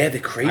there. Yeah, they're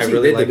crazy. I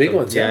really they're like the big them.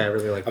 ones. Yeah, I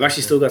really like them. I've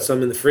actually still got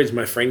some in the fridge.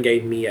 My friend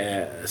gave me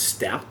a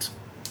stout,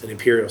 an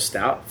imperial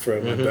stout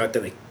for my birthday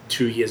like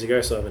 2 years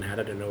ago, so I haven't had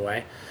it in a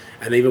way.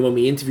 And even when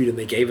we interviewed them,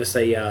 they gave us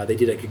they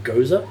did like a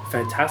goza,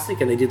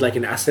 fantastic, and they did like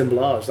an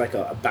assemblage, like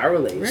a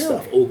barrel aged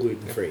stuff, all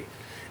gluten free,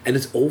 and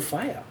it's all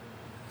fire.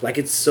 Like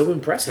it's so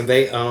impressive. And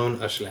they own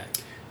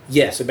Oschlag.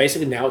 Yeah, so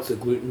basically now it's a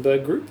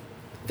Glutenberg group.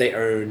 They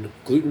own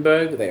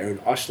Glutenberg, they own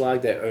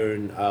Oschlag, they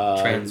own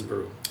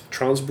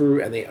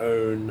Transbrew, and they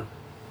own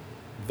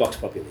Vox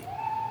Populi.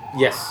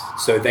 Yes.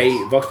 So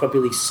Vox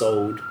Populi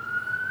sold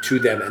to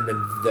them, and then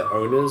the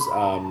owners,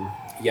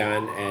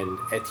 Jan and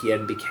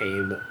Etienne,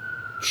 became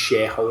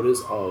shareholders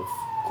of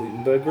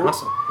Glutenberg Group.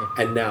 Awesome.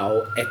 Yeah. And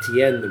now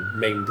Etienne, the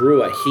main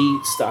brewer, he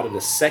started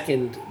a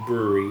second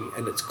brewery,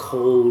 and it's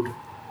called...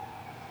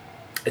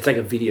 It's like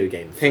a video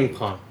game. Ping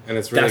Pong, and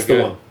it's really good. That's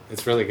the one.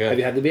 It's really good. Have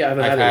you had the beer? I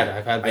haven't had it.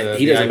 I've had the...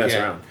 He doesn't mess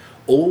around.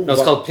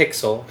 It's called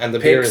Pixel, and the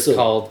beer is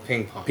called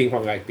Ping Pong. Ping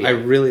Pong like beer. I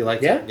really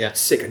liked it. Yeah?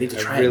 Sick. I need to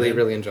try it. I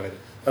really enjoyed it.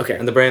 Okay.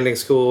 And the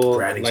branding's cool.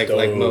 Branding's dope.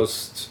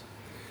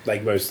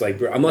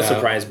 I'm not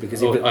surprised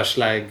because even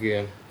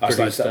Oschlag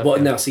stuff. Well,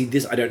 now see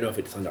this. I don't know if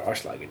it's under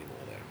Oschlag anymore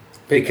though,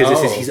 because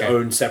this is his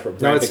own separate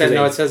brand.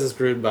 It says it's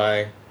brewed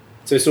by.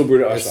 So it's still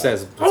brewed at Oschlag. It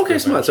says. Okay,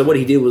 smart. So what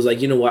he did was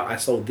like, you know what? I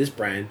sold this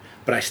brand,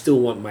 but I still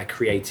want my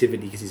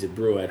creativity because he's a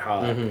brewer at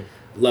heart.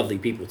 Mm-hmm. Lovely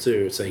people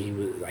too. So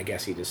I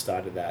guess he just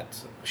started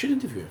that. I should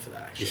interview him for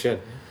that. Actually, you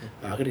should.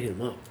 I gotta hit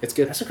him up. It's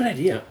good. That's a good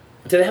idea. Yeah.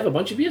 Do they have a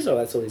bunch of beers, or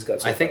that's all he's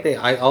got? I think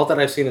all that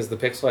I've seen is the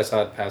Pixel. I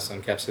saw it pass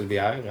on Catch the BI,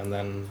 and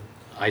then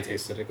I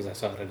tasted it because I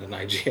saw it at an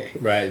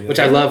IGA. Right. Which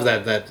I love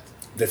that.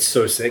 That's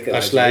so sick.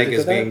 Oschlag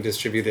is being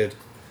distributed.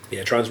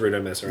 Yeah, Transbrew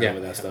don't mess around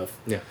with that stuff.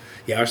 Yeah.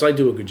 Yeah, Oschlag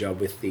do a good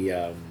job with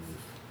the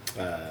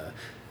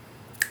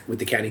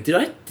canning.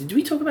 Did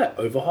we talk about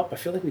Overhop? I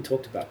feel like we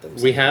talked about them.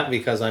 We have,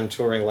 because I'm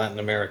touring Latin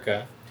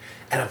America.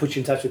 And I put you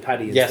in touch with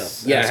Patty and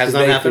stuff. Yes, it has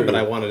not happened, but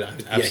I wanted to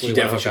absolutely you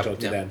definitely should talk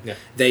to them. Yeah.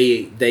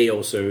 They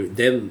also,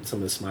 some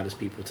of the smartest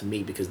people to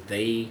me, because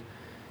they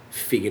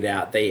figured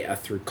out they are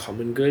through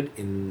Common Good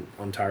in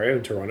Ontario,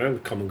 in Toronto.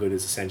 Common Good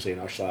is essentially an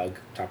Oschlag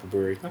type of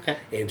brewery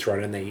in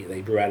Toronto, and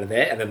they brew out of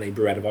there, and then they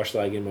brew out of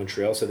Oschlag in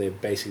Montreal. So they're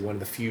basically one of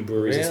the few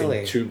breweries that's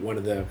in one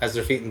of the... Has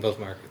their feet in both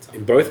markets.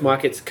 In both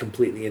markets,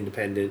 completely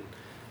independent.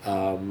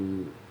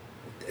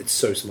 It's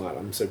so smart.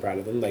 I'm so proud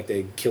of them. Like,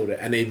 they killed it,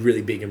 and they're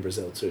really big in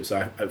Brazil too.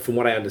 So from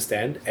what I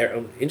understand,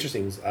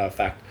 interesting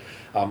fact,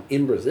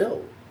 in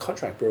Brazil,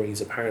 contract brewing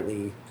is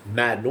apparently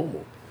mad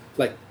normal.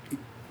 Like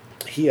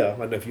here, I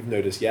don't know if you've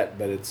noticed yet,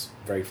 but it's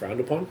very frowned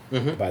upon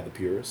by the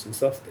purists and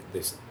stuff.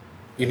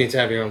 You need to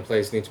have your own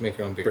place. You need to make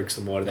your own beer. Bricks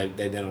and mortar.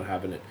 They're not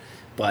having it.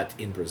 But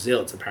in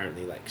Brazil, it's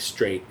apparently like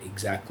straight,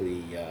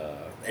 exactly,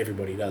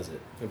 everybody does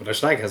it. Yeah, but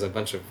Oschlag has a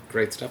bunch of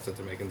great stuff that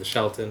they're making. The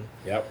Shelton.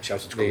 Yep,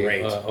 Shelton's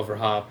great.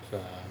 Overhop,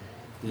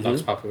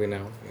 Vox Populi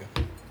now.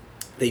 Yeah.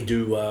 They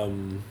do,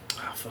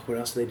 what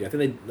else do they do? I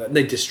think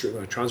they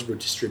distribute, Transbrew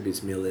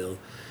distributes Mill Ale.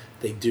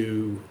 They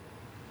do,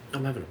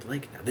 I'm having a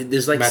blank now.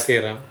 There's like...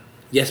 Matera.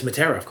 Yes,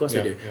 Matera, of course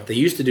they do. Yeah. They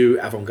used to do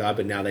Avant-Garde,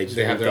 but now they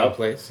have their own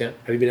place, yeah.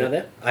 Have you been out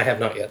there? I have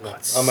not yet. No.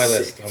 On my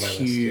list.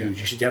 Huge.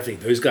 You should definitely...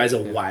 Those guys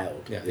are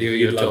wild. Yeah,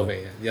 you told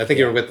me. Yeah, I think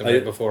you were with them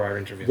right before our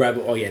interview. Right,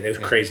 oh yeah, they were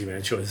crazy,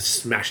 man. Sure,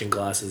 smashing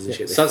glasses and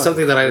shit.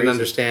 Something that I didn't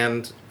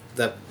understand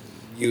that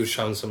you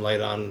shone some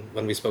light on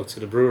when we spoke to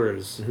the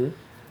brewers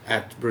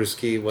at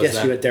Brewski was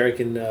you had Derek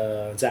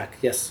and Zach,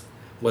 yes.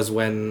 Was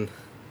when...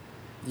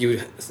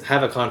 you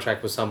have a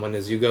contract with someone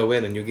is you go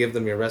in and you give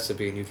them your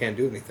recipe and you can't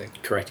do anything.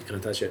 Correct, you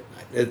couldn't touch it.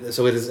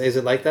 So is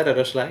it like that at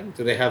Oschlag?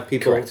 Do they have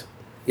people? Correct.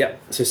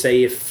 Yep. So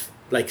say if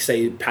like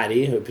say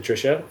Patty or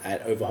Patricia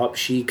at Overhop,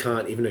 she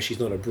can't, even though she's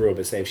not a brewer,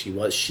 but say if she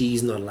was,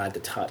 she's not allowed to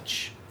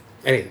touch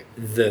anything.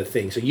 The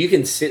thing. So you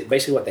can sit.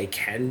 Basically, what they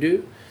can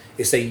do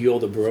is say you're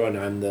the brewer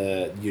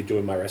and you're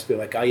doing my recipe.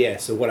 Like, oh yeah,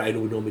 so what I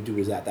would normally do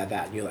is that,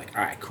 and you're like,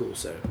 all right, cool.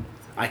 So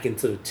I can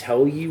sort of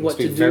tell you what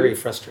to do. Very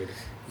frustrating.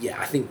 Yeah,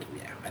 I think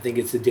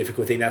it's a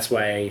difficult thing. That's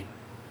why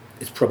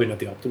it's probably not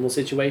the optimal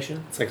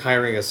situation. It's like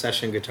hiring a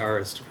session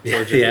guitarist to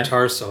record your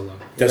guitar solo.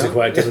 Doesn't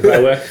quite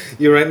work.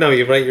 You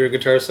write your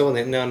guitar solo,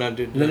 and then no,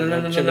 dude, no,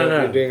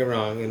 you're doing it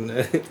wrong. And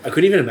I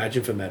couldn't even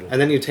imagine for metal.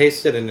 And then you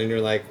taste it, and then you're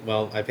like,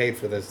 well, I paid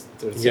for this.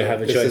 So you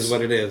have a choice. This is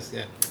what it is.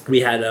 Yeah. We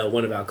had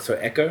one of our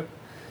Echo.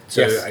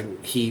 So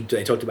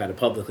they talked about it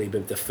publicly,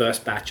 but the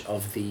first batch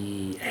of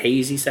the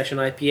hazy session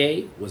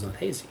IPA was not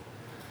hazy.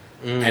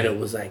 And it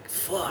was like,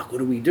 fuck, what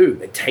do we do?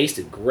 It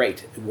tasted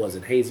great. It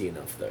wasn't hazy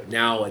enough, though.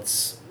 Now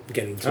it's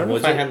getting towards I don't know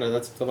if I had,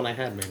 that's the one I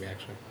had, maybe,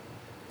 actually.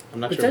 I'm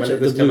not sure. When did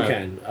this come out?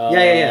 Can.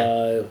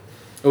 Yeah.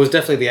 It was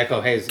definitely the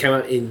Echo Haze. Came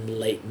out in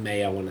late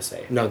May, I want to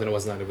say. No, then it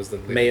was not. It was the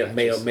May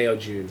or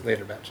June.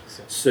 Later batches.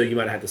 Yeah. So you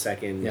might have had the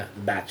second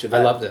batch of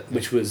that. I loved it.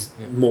 Which was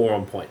more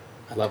on point.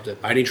 I loved it.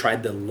 I only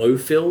tried the low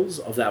fills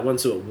of that one,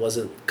 so it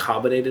wasn't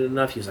carbonated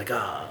enough. He was like,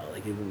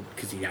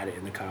 because he had it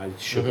in the car, he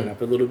shook it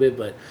up a little bit,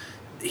 but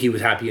he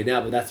was happier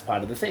now, but that's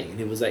part of the thing. And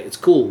he was like, it's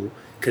cool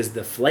because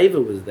the flavor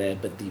was there,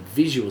 but the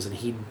visuals,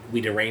 and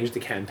we'd arranged the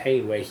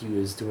campaign where he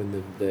was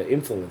doing the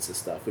influencer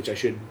stuff, which I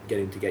should get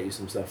him to get you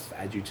some stuff,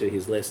 add you to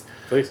his list.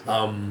 Please.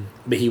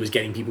 But he was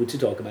getting people to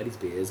talk about his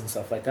beers and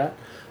stuff like that.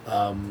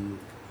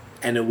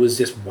 And it was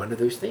just one of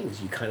those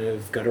things. You kind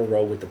of got to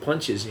roll with the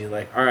punches, and you're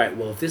like, all right,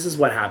 well, if this is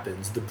what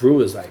happens, the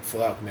brewer's like,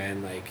 fuck,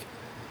 man, like,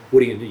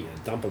 what are you going to do? You're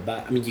going to dump it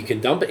back? I mean, you can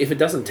dump it. If it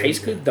doesn't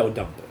taste good, they'll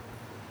dump it.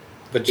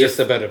 But just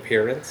about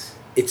appearance?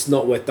 It's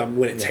not worth dumping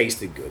when it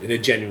tasted good, and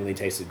it genuinely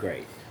tasted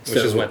great. Which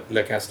is what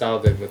Le Castal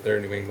did with their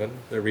New England,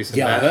 their recent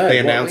batch. They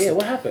announced,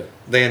 what happened?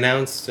 They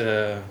announced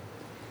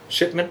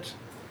shipment,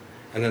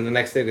 and then the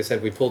next day they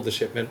said we pulled the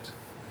shipment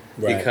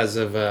because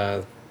of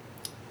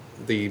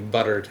the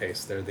butter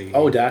taste.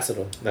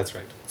 Diacetyl. That's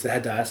right. So it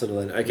had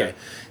diacetyl in it. Okay. Yeah.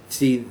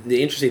 See,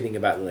 the interesting thing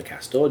about Le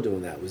Castor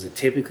doing that was that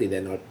typically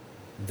they're not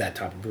that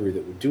type of brewery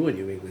that would do in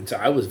New England. So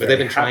I was But they've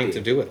been trying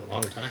to do it a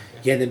long time.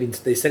 Yeah,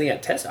 they're sending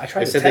out tests. I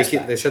tried to test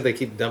They said they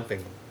keep dumping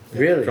them.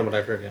 Really? From what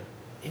I've heard, yeah.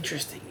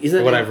 Interesting.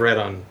 Isn't what I've read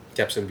on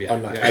Capsule Beer.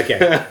 Online. Yeah.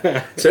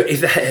 Okay. So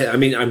if that, I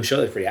mean, I'm sure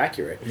they're pretty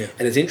accurate. Yeah.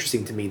 And it's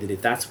interesting to me that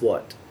if that's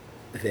what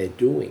they're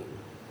doing,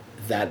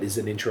 that is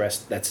an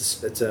interest.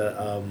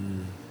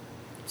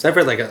 So I've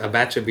read like a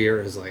batch of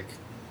beer is like,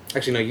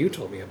 actually no, you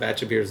told me a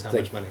batch of beer is how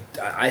much money?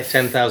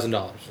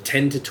 $10,000.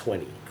 10 to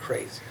 20.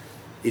 Crazy.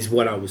 Is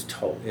what I was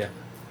told. Yeah.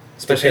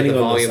 Especially at the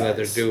volume that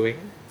they're doing.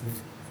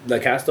 Le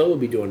Castor will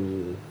be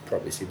doing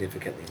probably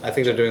significantly larger. I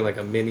think they're doing like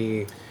a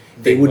mini.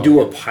 They would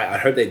do I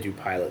heard they'd do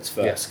pilots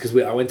first because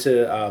I went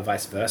to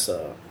Vice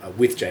Versa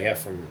with JF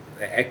from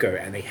Echo,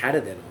 and they had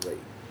it then. Like,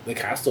 Le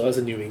Castor was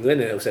in New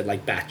England, and it said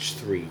like batch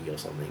 3 or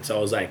something. So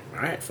I was like,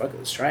 all right, fuck it,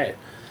 let's try it,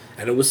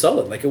 and it was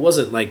solid. Like, it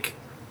wasn't like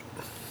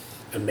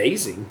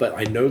amazing, but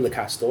I know Le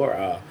Castor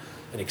are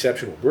an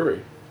exceptional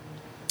brewery,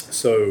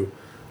 so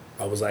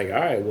I was like,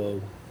 all right,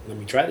 well, let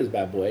me try this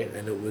bad boy,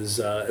 and it was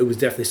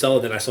definitely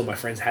solid. Then I saw my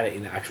friends had it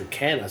in an actual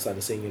can. I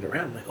started seeing it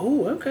around. I'm like,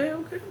 oh, okay.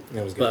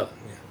 It was good. But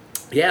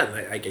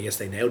I guess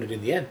they nailed it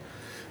in the end.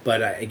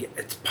 But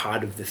it's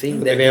part of the thing.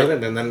 They nailed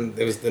it, and then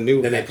it was the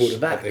new. Then they pulled it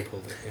back. They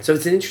pulled it. Yeah. So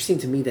it's interesting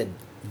to me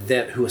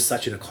that who are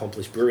such an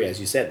accomplished brewery, as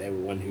you said, they were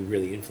one who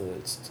really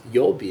influenced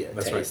your beer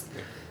taste. Right.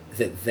 Yeah.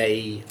 That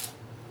they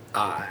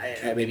are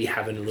maybe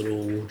having a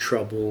little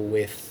trouble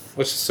with.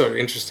 Which is sort of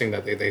interesting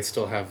that they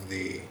still have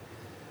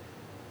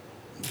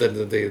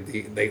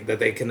that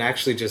they can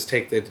actually just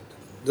take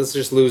let's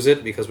just lose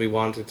it because we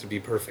want it to be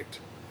perfect.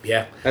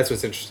 Yeah. That's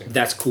what's interesting.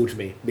 That's cool to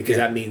me because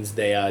that means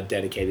they are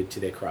dedicated to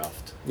their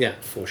craft. Yeah.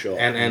 For sure.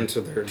 And to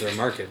their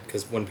market,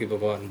 because when people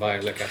go out and buy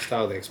Le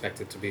Castal, they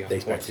expect it to be on They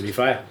expect it to be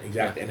fire.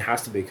 Exactly. Yeah. And it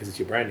has to be because it's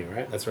your brand new,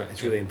 right? That's right.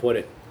 It's really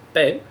important.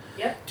 Babe,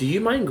 do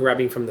you mind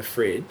grabbing from the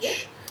fridge? Yeah.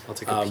 I'll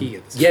take a pee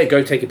at this time.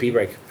 Go take a pee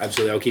break.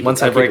 Absolutely. I'll keep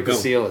Once I break the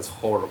seal, it's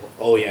horrible.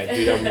 Oh, yeah,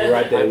 dude, I'm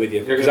right there with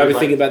you. Because I've been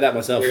thinking about that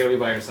myself. You're going to be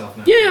by yourself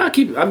now. Yeah,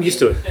 I'm used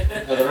to it.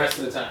 The rest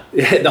of the time.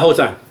 Yeah, the whole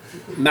time.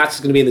 Matt's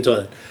going to be in the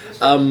toilet.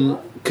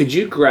 Could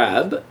you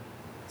grab...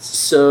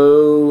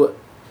 So,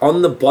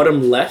 on the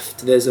bottom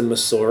left, there's a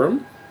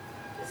Masorum.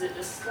 Is it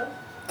this stuff?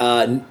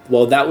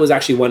 Well, that was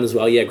actually one as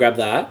well. Yeah, grab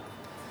that.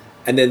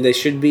 And then there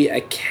should be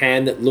a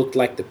can that looked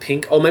like the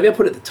pink... Oh, maybe I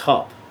put it at the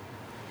top.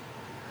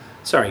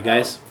 Sorry,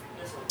 guys.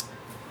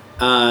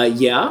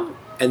 Yeah.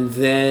 And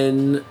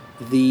then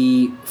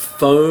the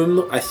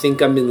foam, I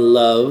think I'm in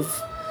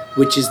love,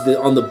 which is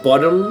on the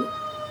bottom.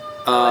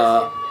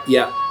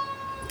 Yeah.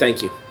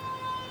 Thank you.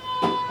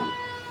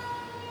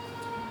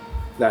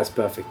 That's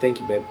perfect. Thank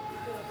you, babe.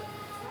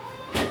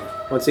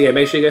 Once again,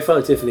 make sure you go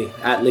follow Tiffany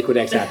at Liquid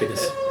X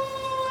Happiness.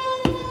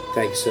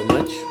 Thank you so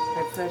much.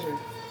 My pleasure.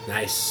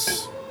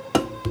 Nice.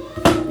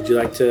 Would you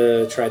like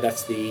to try?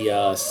 That's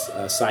the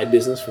side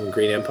business from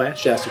Green Empire.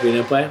 Shout out to Green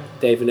Empire.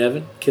 Dave and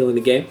Evan killing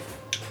the game.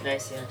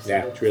 Nice, yeah.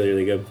 Yeah, it's really,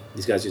 really good.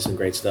 These guys do some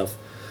great stuff.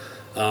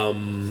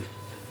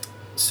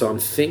 So I'm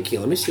thinking,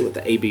 let me see what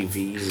the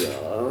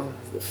ABVs are.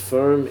 The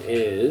foam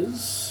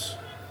is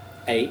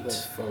 8.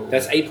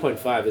 That's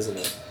 8.5, isn't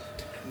it?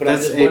 But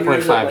that's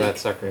 8.5, that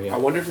sucker, yeah. I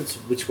wonder if it's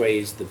which way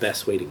is the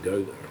best way to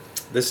go, though.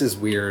 This is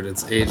weird.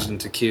 It's aged in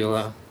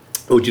tequila.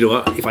 Oh, do you know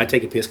what? If I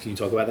take a piss, can you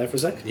talk about that for a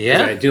sec?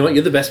 Yeah. Do you know what?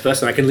 You're the best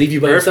person. I can leave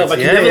you by yourself. I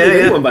can never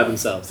leave anyone by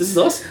themselves. This is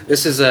awesome.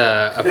 This is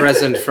a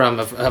present from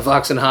a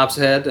Vox and Hops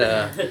head.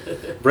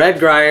 Brad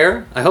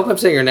Greyer. I hope I'm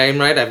saying your name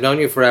right. I've known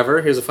you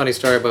forever. Here's a funny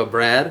story about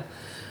Brad.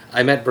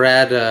 I met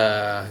Brad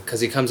because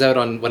he comes out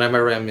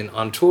whenever I'm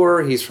on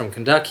tour. He's from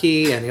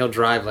Kentucky, and he'll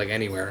drive like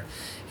anywhere.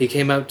 He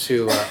came out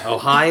to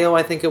Ohio,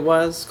 I think it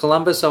was,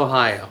 Columbus,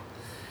 Ohio.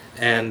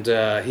 And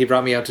he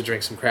brought me out to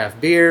drink some craft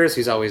beers.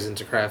 He's always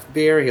into craft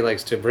beer. He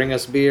likes to bring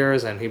us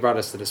beers, and he brought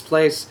us to this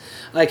place.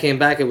 I came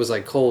back. It was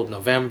like cold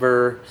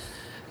November,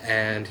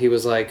 and he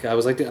was like, I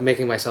was like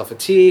making myself a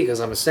tea because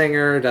I'm a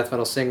singer, death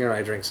metal singer.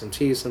 I drink some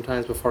tea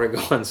sometimes before I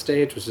go on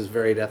stage, which is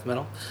very death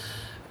metal.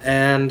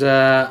 And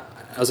I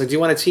was like, do you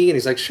want a tea? And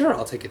he's like, sure,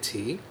 I'll take a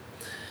tea.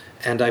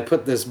 And I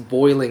put this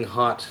boiling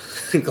hot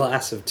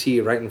glass of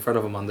tea right in front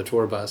of him on the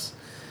tour bus.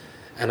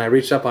 And I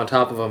reached up on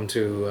top of him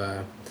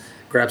to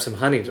grab some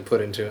honey to put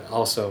into,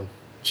 also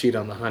cheat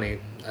on the honey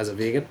as a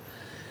vegan.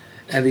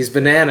 And these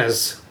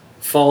bananas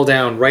fall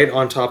down right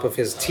on top of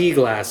his tea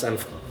glass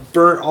and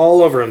burn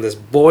all over him this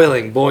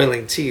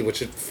boiling tea,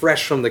 which is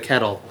fresh from the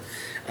kettle.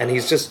 And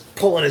he's just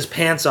pulling his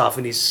pants off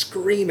and he's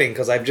screaming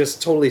because I've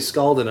just totally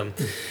scalded him.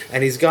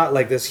 And he's got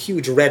like this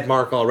huge red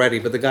mark already,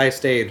 but the guy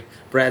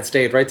Brad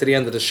stayed right to the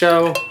end of the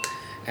show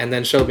and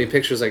then showed me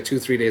pictures like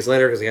 2-3 days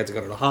later because he had to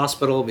go to the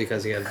hospital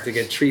because he had to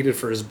get treated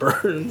for his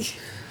burns.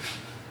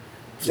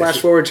 Flash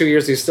forward 2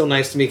 years, he's still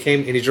nice to me.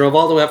 Came and he drove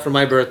all the way up for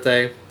my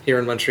birthday here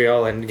in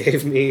Montreal and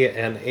gave me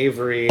an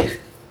Avery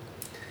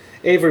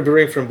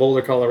Brewing from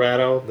Boulder,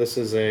 Colorado. This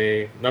is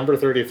a number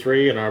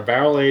 33 in our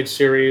barrel aged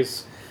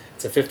series.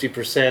 It's a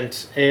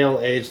 50% ale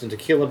aged in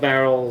tequila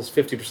barrels,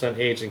 50%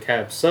 aged in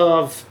Cab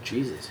Sauv.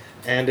 Jesus.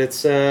 And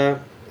it's going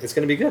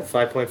to be good,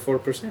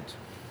 5.4%.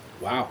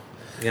 Wow.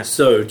 Yeah.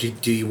 So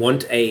do you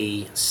want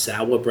a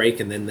sour break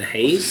and then the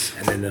haze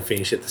and then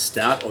finish at the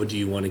stout, or do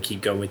you want to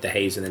keep going with the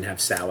haze and then have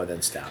sour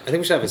then stout? I think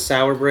we should have a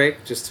sour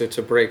break just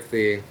to break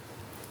the...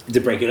 To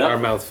break it up? Our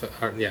mouth...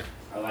 yeah.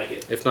 I like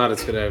it. If not,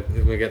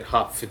 we'll get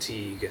hop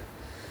fatigue.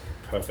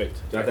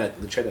 Perfect. Try that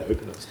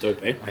open. That's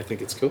dope, eh? I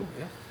think it's cool,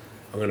 yeah.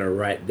 I'm going to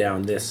write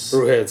down this.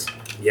 Brewheads.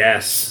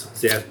 Yes.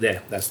 So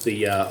there. That's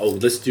the...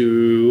 let's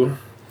do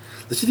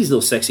these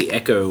little sexy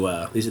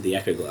Echo... these are the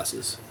Echo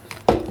glasses.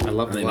 I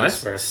love the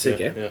glass. Nice?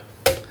 Sick, eh?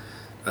 Yeah.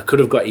 I could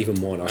have got even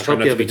more. And I was trying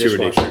not to be too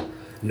ridiculous.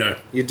 No.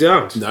 You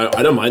don't? No,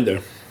 I don't mind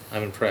though.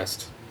 I'm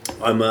impressed.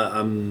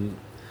 I'm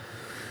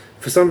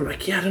for some,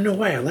 like, I don't know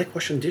why. I like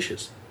washing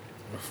dishes.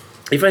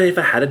 If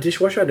I had a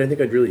dishwasher, I don't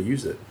think I'd really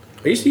use it.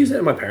 I used to use it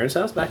at my parents'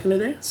 house back in the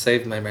day.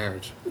 Saved my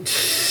marriage.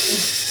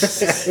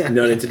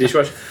 Not into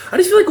dishwasher. I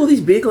just feel like all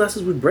these beer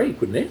glasses would break,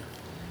 wouldn't they?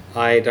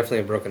 I definitely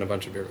have broken a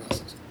bunch of beer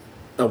glasses.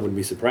 I wouldn't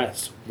be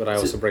surprised. But I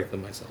also break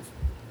them myself.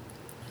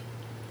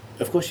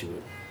 Of course you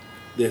would.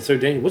 They're so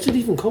dangerous. What's it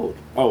even called?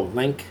 Oh,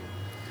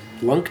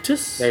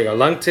 Lunctus? There you go.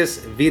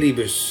 Lunctus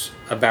Viribus,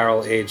 a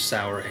barrel-aged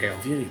sour ale.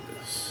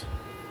 Viribus.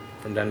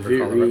 From Denver,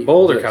 Colorado.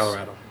 Boulder,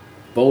 Colorado.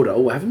 Boulder.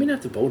 Oh, I haven't been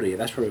out to Boulder yet.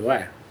 That's probably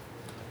why.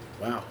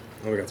 Wow.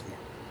 Oh, we got some more.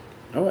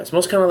 Oh, it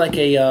smells kind of like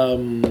a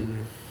Oud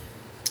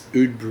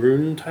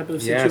Bruin type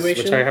of situation. Yes,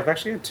 which I have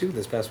actually had 2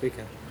 this past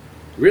weekend.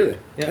 Really?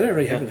 Yeah. I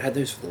really haven't had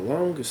those for the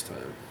longest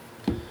time.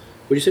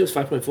 What did you say it was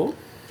 5.4?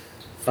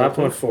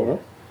 5.4.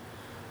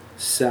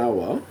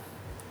 Sour.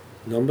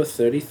 Number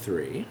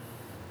 33.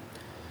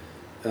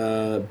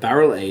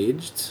 Barrel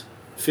aged.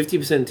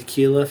 50%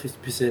 tequila,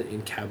 50%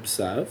 in Cab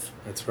Sauv.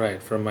 That's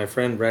right. From my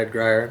friend Brad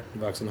Greyer,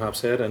 Vox and Hops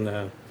head,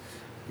 and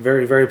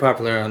very, very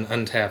popular on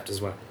Untapped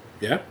as well.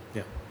 Yeah?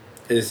 Yeah.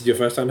 And this is your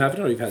first time having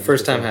it, or you've had it?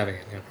 First time having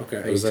it, yeah. Okay.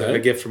 It was a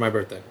gift for my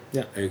birthday.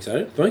 Yeah. Are you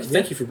excited?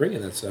 Thank you for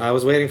bringing that, sir. I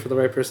was waiting for the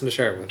right person to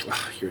share it with.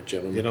 Oh, you're a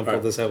gentleman. You don't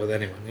pull this out with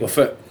anyone. Well,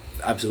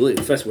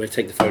 absolutely. First, we'll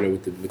take the photo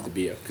with the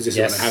beer, because this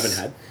is one I haven't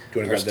had. Do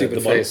you want to grab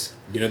stupid face?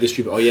 You know this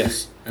stupid... Oh,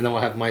 yes. And then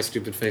we'll have my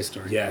stupid face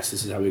story. Yes,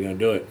 this is how we're going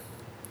to do it.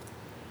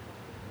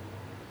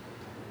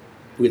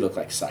 We look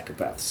like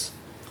psychopaths.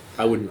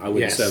 I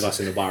wouldn't serve us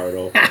in a bar at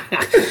all.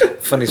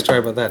 Funny story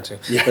about that, too.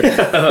 Yeah.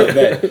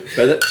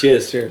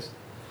 Cheers. Cheers.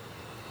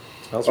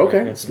 Smells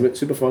okay. Right.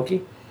 Super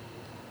funky.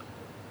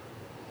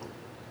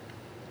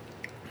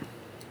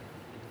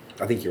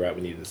 I think you're right.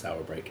 We needed a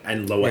sour break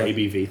and lower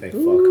ABV. Thank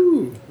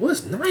fuck. Well,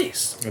 it's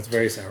nice. It's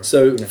very sour.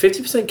 So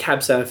 50% Cab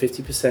Sauv,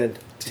 50%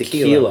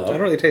 tequila. I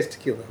don't really taste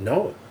tequila.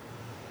 No.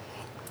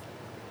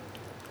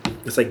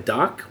 It's like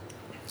dark,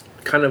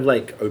 kind of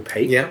like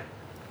opaque. Yeah.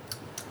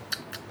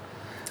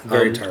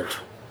 Very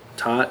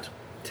tart,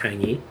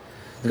 tangy.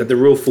 It's got the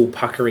real full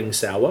puckering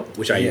sour,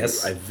 which I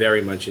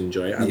very much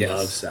enjoy. I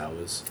love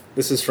sours.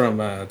 This is from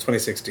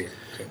 2016.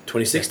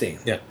 2016?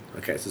 Yeah.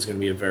 Okay, so it's going to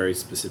be a very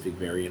specific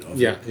variant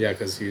of it. Yeah,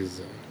 because he's...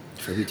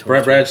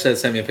 Brad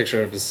sent me a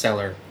picture of his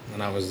cellar,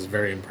 and I was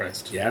very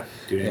impressed. Yeah?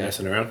 Dude,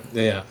 messing around?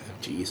 Yeah.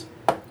 Jeez.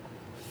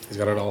 He's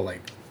got it all,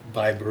 like,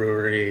 by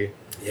brewery.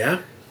 Yeah?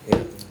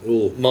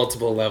 Ooh.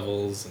 Multiple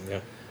levels. And, yeah.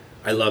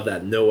 I love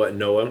that. Noah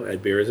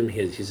at Beerism,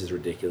 his is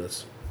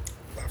ridiculous.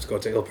 Let's go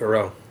to Il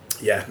Perot.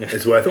 Yeah,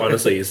 it's worth,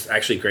 honestly, it's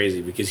actually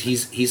crazy because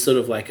he's sort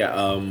of like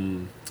a,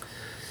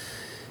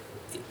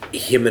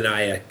 him and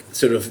I are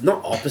sort of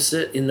not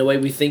opposite in the way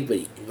we think, but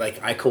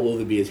like I call all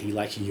the beers, he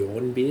likes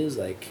yawn beers,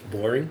 like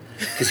boring,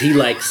 because he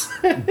likes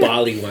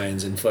barley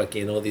wines and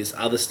fucking all this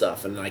other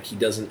stuff, and like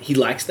he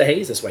likes the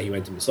haze, that's why he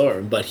went to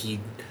Masorum, but he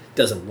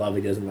doesn't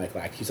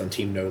like he's on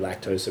team no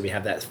lactose, so we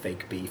have that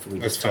fake beef and we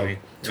just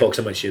talk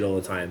so much shit all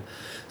the time.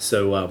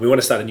 So we want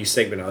to start a new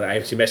segment. I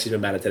actually messaged him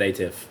about it today,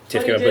 Tiff.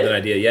 Tiff came up with an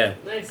idea, yeah.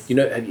 Nice. You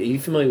know, are you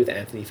familiar with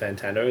Anthony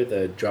Fantano,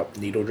 the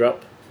needle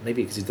drop?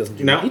 Maybe because he doesn't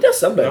do no. He does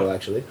some metal,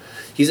 actually.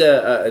 He's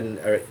an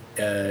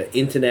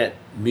internet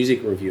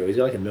music reviewer. He's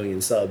got like 1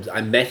 million subs.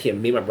 I met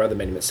him, me and my brother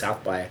met him at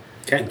South by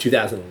in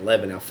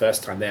 2011, our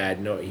first time there. I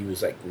didn't know he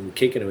was like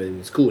kicking it with him.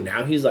 It's cool.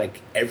 Now he's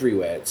like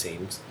everywhere, it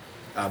seems.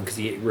 Because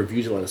he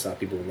reviews a lot of stuff.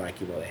 People like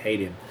him or they hate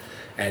him.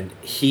 And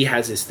he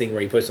has this thing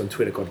where he posts on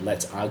Twitter called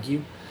Let's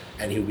Argue.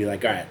 And he'll be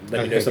like, all right,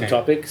 let me know some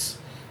topics.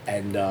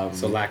 And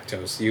so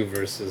lactose, you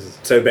versus...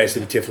 So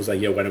basically Tiff was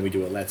like, yo, why don't we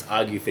do a Let's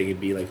Argue thing? It'd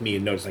be like me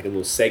and Notice, like a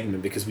little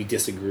segment, because we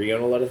disagree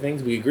on a lot of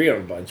things. We agree on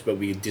a bunch, but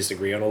we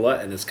disagree on a lot.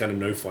 And it's kind of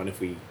no fun if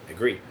we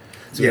agree.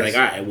 So we're like, all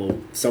right, well,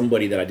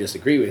 somebody that I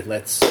disagree with,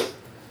 let's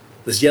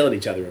yell at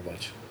each other a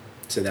bunch.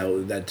 So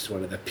that's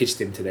one of the pitched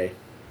him today.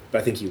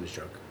 But I think he was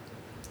drunk.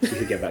 We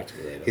could get back to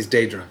me later. He's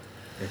day drunk.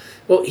 Yeah.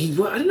 Well,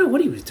 I don't know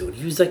what he was doing.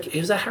 He was at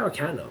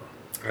Harricano.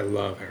 I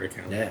love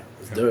Harricano. Yeah,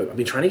 it's dope. I've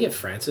been trying to get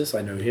Francis.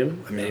 I know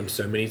him. I met him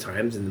so many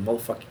times, and the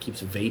motherfucker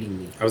keeps evading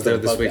me. I was there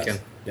this weekend.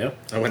 Yeah?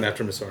 I went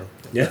after Masorum.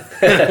 Yeah.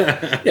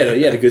 Yeah,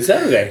 you had a good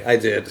Saturday. I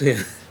did.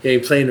 Yeah,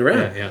 you're playing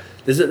around. Yeah.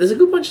 There's a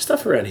good bunch of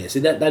stuff around here. See,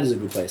 that is a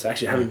good place. I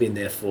actually haven't been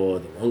there for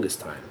the longest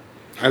time.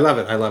 I love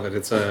it.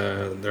 It's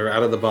they're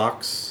out of the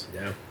box.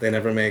 Yeah. They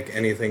never make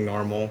anything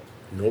normal.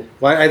 Nope.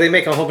 Well, they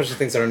make a whole bunch of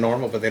things that are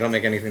normal, but they don't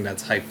make anything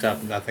that's hyped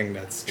up, nothing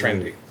that's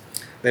trendy.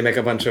 They make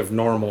a bunch of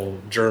normal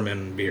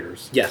German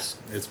beers. Yes.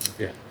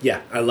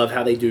 Yeah, I love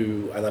how they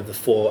do. I love the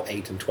 4,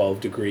 8, and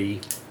 12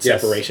 degree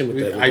separation.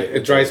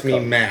 It drives me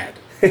mad.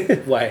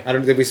 Why?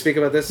 Did we speak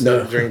about this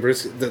during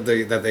Bruce?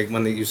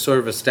 When you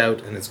serve a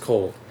stout and it's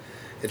cold.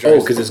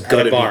 Because it's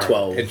got to be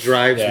 12. It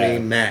drives me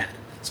mad.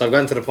 So I've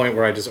gotten to the point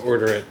where I just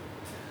order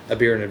a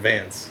beer in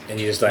advance. And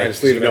you just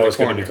leave it in the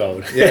corner.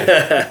 Cold.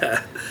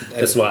 Yeah.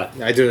 That's smart.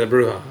 I did it at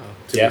Bruja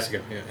 2 weeks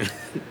ago.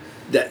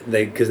 Yeah.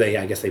 Because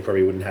I guess they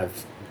probably wouldn't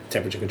have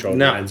temperature control.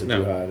 No.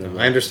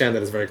 I understand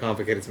that it's very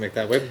complicated to make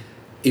that way.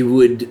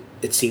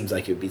 It seems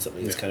like it would be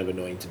something that's kind of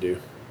annoying to do.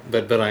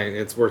 But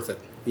it's worth it.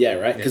 Yeah,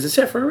 right? Because it's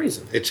there for a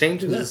reason. It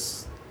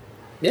changes.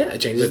 Yeah,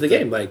 it changes the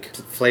game. Like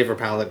flavor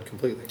palette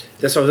completely.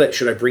 That's what I was like,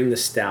 should I bring the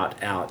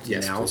stout out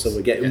now? Please. So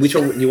we get which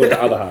one you want,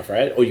 the other half,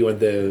 right? Or you want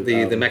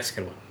the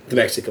Mexican one? The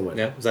Mexican one.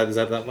 Yeah. Is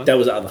that one? That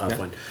was the other half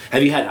one.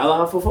 Have you had other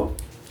half before?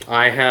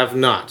 I have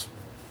not.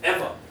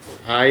 Ever?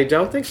 I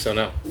don't think so,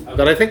 no. Okay.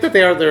 But I think that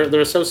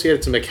they're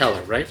associated to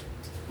Mikkeller, right?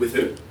 With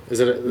who? Is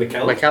it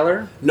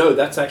Mikkeller? No,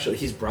 that's actually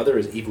his brother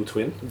is Evil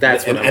Twin.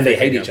 That's what and they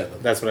hate each other.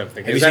 That's what I'm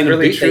thinking. Is that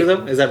really true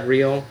though? Is that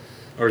real?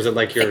 Or is it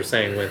like you're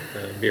saying with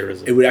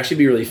Beerism? It would actually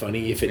be really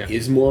funny if it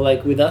is more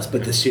like with us,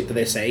 but the shit that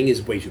they're saying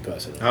is way too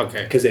personal.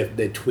 Okay. Because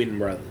they're twin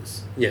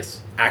brothers.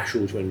 Yes.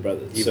 Actual twin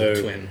brothers. Evil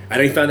twin. I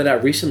only found that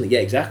out recently. Yeah,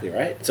 exactly,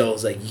 right? So I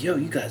was like, yo,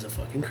 you guys are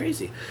fucking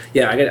crazy.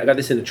 Yeah, I got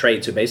this in a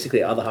trade. So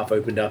basically, other half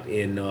opened up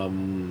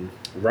in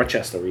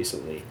Rochester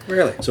recently.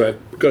 Really? So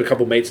I've got a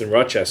couple mates in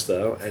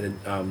Rochester, and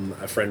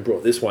a friend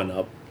brought this one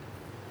up.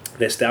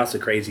 Their stouts are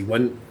crazy.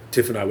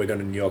 Tiff and I, we're going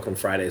to New York on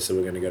Friday, so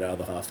we're going to go to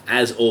other half,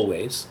 as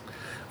always.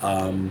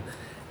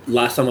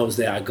 Last time I was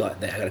there, I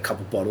got a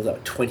couple bottles that were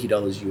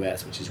 $20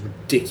 US, which is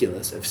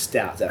ridiculous, of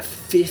stouts. They're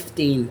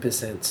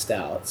 15%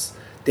 stouts.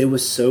 They were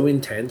so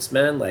intense,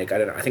 man. Like, I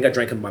don't know. I think I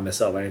drank them by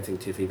myself. I don't think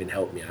Tiff even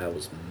helped me. I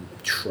was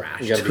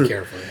trashed. You gotta be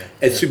careful.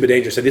 Yeah. It's super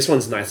dangerous. So this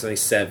one's nice. It's only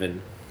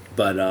 7,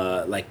 but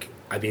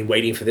I've been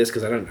waiting for this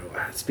because I don't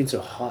know. It's been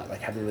so hot.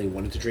 Like, I haven't really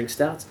wanted to drink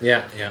stouts.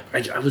 Yeah.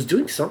 I was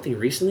doing something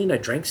recently and I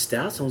drank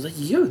stouts and I was like,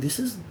 yo, this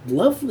is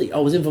lovely. I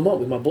was in Vermont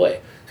with my boy.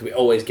 So we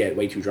always get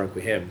way too drunk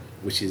with him,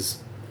 which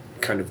is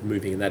kind of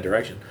moving in that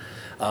direction.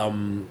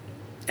 And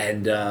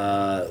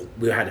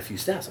we had a few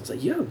stouts. I was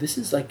like, yo, this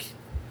is like,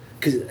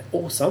 because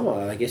all summer,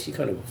 I guess you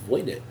kind of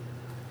avoid it.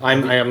 I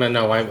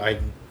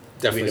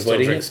definitely still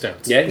drink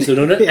stouts. Yeah, you still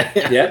doing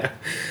it? Yeah.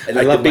 And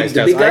like I love the big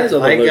guys or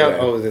the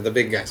low guy? The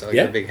big guys. I like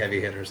the big heavy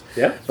hitters.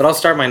 Yeah. But I'll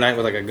start my night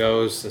with like a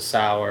Ghost, a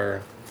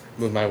sour,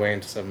 move my way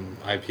into some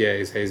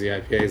IPAs, hazy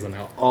IPAs, and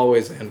I'll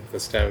always end with a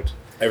stout.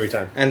 Every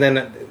time. And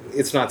then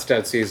it's not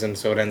stout season,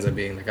 so it ends up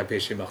being like a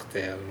Péché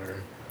Mortel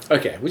or...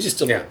 Okay, which is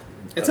still... Yeah.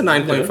 It's a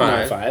 9.5.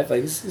 9.5.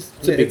 Like, it's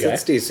a big guy.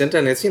 It's decent,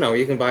 and it's,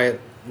 you can buy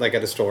it like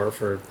at a store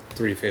for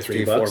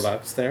 $3.50,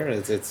 $4 there.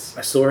 It's.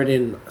 I saw it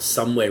in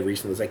somewhere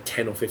recently. It was like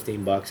 $10 or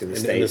 $15 in the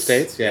States. In the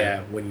States,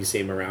 yeah. When you see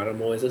them around,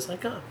 I'm always just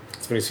like, oh.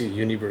 when you see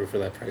Unibrew for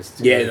that price.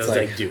 Yeah, and I was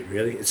like, dude,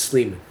 really? It's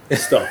Sleeman.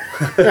 Stop.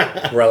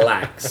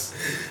 Relax.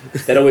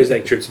 That always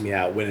like trips me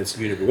out when it's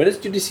Unibrew. When it's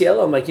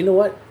Judiciel, I'm like, you know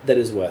what? That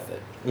is worth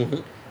it.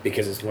 Mm-hmm.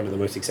 Because it's one of the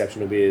most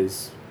exceptional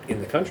beers in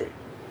the country.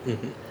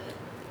 Mm-hmm.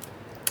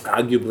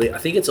 Arguably, I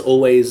think it's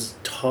always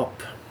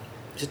top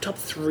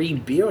 3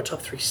 beer or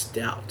top 3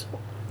 stout?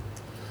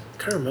 I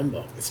can't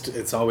remember.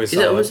 It's always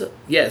solid.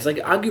 It's like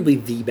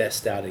arguably the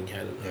best stout in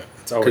Canada. Yeah,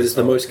 it's always because it's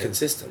the most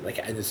consistent. Like,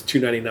 and it's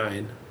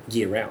 $2.99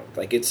 year round.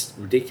 Like, it's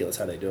ridiculous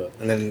how they do it.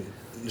 And then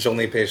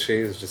Journée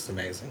Pêchée is just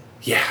amazing.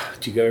 Yeah,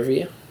 do you go every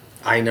year?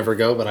 I never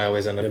go, but I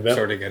always end up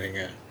sort of getting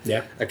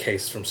a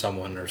case from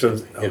someone or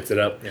something. Hooked it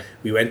up. Yeah.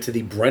 We went to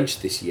the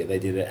brunch this year. They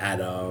did it at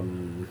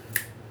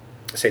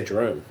St.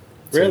 Jerome.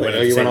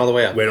 Really? You went all the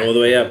way up? Went all the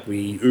way up.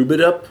 We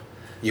Ubered up.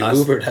 You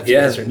Ubered up?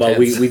 Yeah. Well,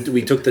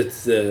 we took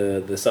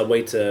the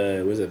subway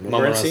to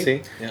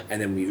Montmorency,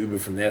 and then we Ubered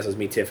from there. So it was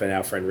me, Tiff, and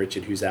our friend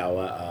Richard, who's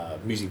our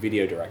music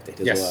video director.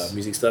 He does a lot of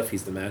music stuff.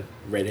 He's the man.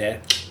 Red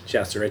hair.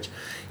 Shouts to Rich.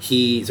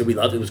 So we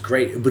loved it. It was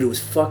great, but it was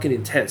fucking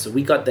intense. So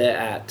we got there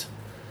at.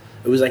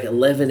 It was like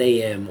 11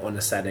 a.m. on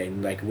a Saturday,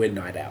 and like we're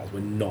night owls,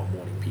 we're not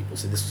morning people,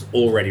 so this was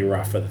already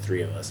rough for the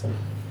three of us.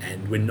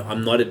 And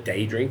I'm not a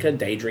day drinker.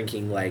 Day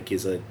drinking like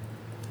is a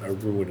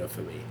ruiner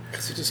for me.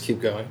 Because you just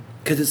keep going.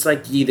 Because it's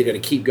like you're either going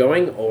to keep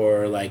going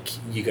or like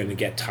you're going to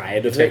get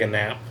tired of take a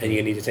nap, and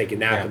you need to take a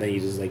nap, and then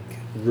you just like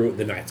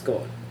the night's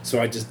gone.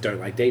 So I just don't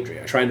like day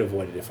drinking. I try and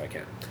avoid it if I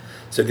can.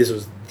 So this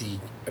was the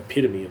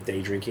epitome of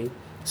day drinking.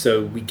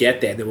 So we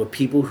get there. There were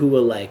people who were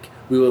like,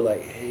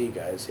 hey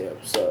guys,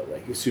 so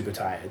like you're super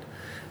tired.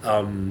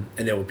 And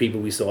there were people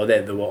we saw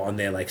there that were on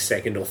their like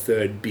second or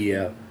third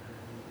beer,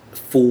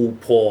 full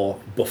pour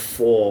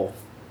before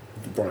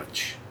the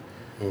brunch.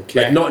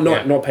 Okay. Like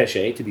not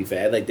Pêchée, to be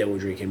fair. Like they were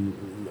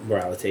drinking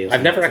Moralité.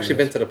 I've never actually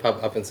been to the pub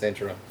up in St.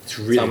 Jerome. It's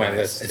really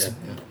nice. It's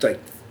like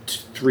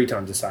 3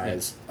 times the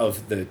size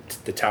of the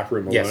tap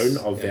room alone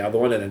of the other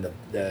one, and then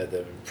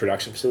the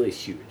production facility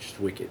is huge. It's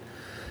wicked.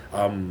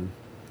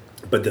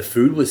 But the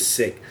food was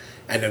sick,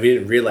 and we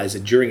didn't realize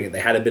that during it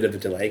they had a bit of a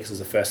delay because it was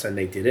the first time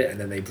they did it, and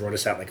then they brought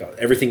us out like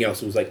everything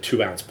else was like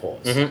 2 ounce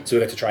pours. Mm-hmm. So we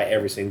got to try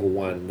every single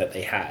one that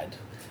they had,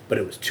 but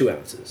it was 2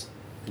 ounces,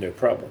 no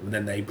problem. And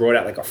then they brought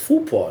out like a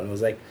full pour, and I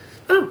was like,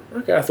 oh,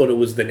 okay. I thought it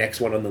was the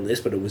next one on the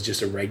list, but it was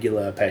just a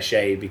regular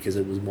Pêchée because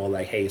it was more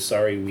like, hey,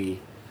 sorry,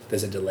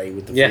 there's a delay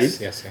with the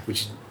food. Yes.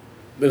 Which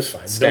it was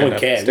fine. No one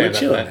cared. We're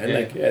chilling, man.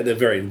 Like they're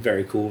very,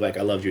 very cool. Like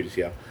I love Judas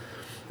here.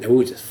 And we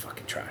were just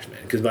fucking trash, man.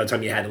 Because by the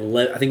time you had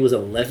 11, I think it was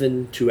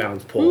 11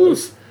 2-ounce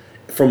pours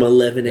from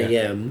 11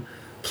 a.m.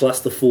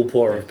 plus the full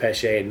pour of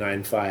Pêchée at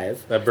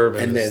 9.5. That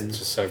bourbon is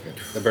just so good.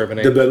 The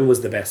bourbon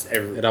was the best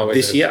ever. It always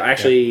this year.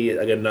 Actually,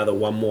 I got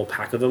one more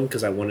pack of them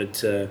because I wanted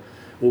to.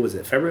 What was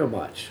it? February or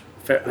March?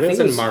 I think it was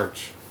in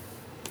March.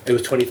 It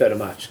was 23rd of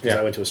March because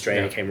I went to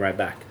Australia and came right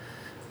back.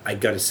 I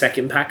got a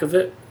second pack of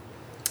it,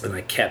 and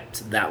I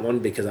kept that one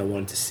because I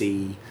wanted to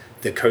see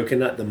the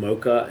coconut, the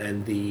mocha,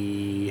 and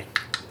the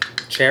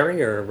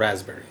cherry or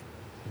raspberry.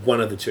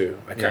 One of the two.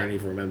 I can't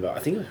even remember. I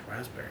think it was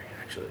raspberry,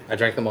 actually. I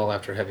drank them all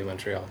after Heavy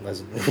Montreal.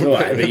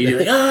 But you're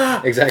like,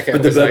 ah! Exactly.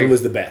 But the bourbon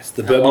was the best.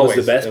 The bourbon was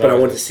the best, but I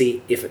wanted to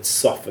see if it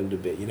softened a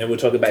bit. You know, we're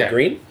talking about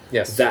green?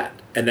 Yes.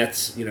 And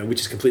that's, which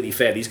is completely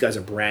fair. These guys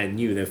are brand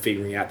new. They're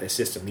figuring out their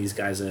system. These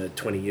guys are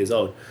 20 years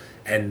old.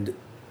 And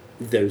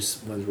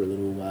those ones were a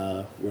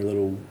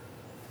little,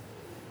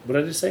 what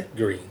did I just say?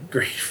 Green.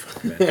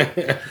 Fuck,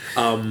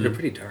 man. They're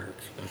pretty dark.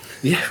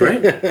 Yeah,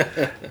 right?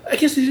 I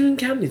guess they didn't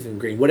count anything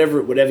green.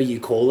 Whatever you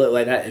call it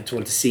like that, I just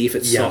wanted to see if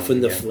it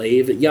softened the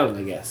flavor. Young,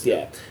 I guess,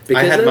 yeah.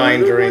 Because I had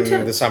mine during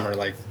the summer,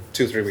 like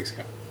 2-3 weeks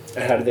ago.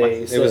 How did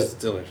they... It was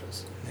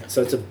delicious. Yeah.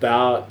 So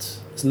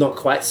it's not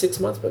quite 6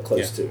 months, but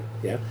close to,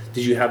 yeah?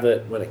 Did you have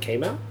it when it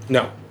came out?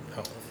 No.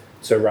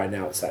 So right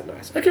now it's that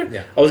nice. Okay.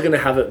 Yeah. I was going to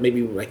have it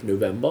maybe like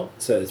November,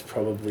 so it's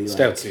probably like...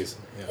 Stout season.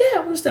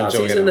 Yeah, stout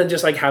season, and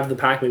just like have the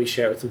pack, maybe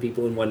share it with some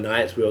people in one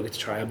night so we all get to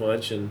try a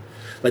bunch, and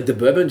like the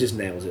bourbon just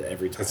nails it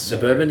every time. The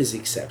bourbon is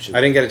exceptional.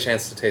 I didn't get a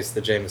chance to taste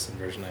the Jameson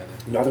version either.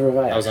 Neither have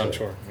I. I was on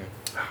tour.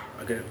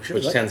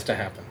 Which tends to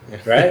happen. Yeah.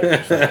 Right?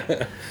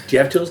 Do you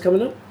have tours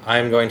coming up?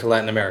 I'm going to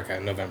Latin America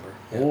in November.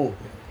 Oh.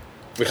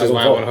 Which is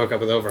why I want to hook up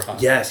with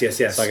Overhaught. Yes.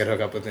 So I could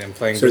hook up with them.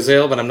 Playing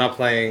Brazil, but I'm not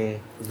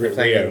playing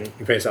Rio.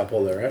 You play Sao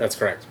Paulo, right? That's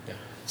correct. Yeah.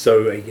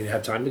 So are you going to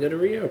have time to go to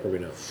Rio or probably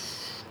not?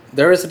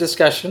 There is a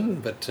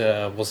discussion, but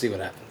we'll see what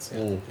happens.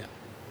 Yeah.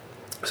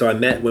 So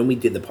when we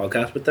did the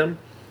podcast with them,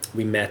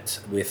 we met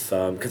with,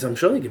 because I'm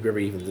sure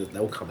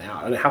they'll come out.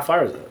 I don't know, how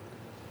far is it?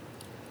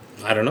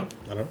 I don't know.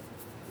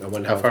 I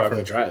wonder how far from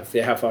the drive.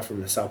 Yeah, how far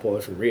from Sao Paulo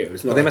from Rio?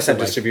 Well, they must have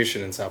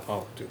distribution in Sao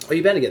Paulo, too. Oh,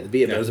 you better get the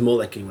beer, but it was more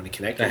like you want to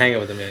connect. I hang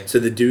out with them, yeah. So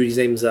the dude, his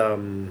name's,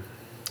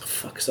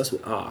 starts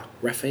with R.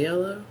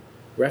 Raphael?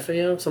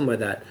 Something like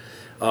that.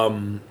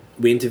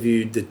 We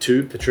interviewed the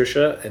two,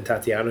 Patricia and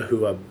Tatiana,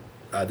 who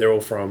are, they're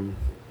all from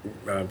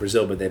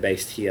Brazil, but they're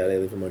based here. They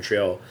live in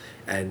Montreal.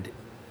 And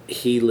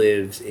he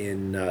lives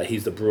in,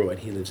 he's the brewer, and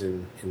he lives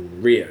in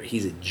Rio.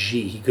 He's a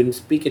G. He couldn't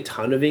speak a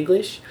ton of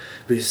English,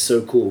 but he's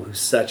so cool. He's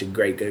such a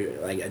great dude.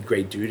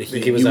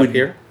 He was up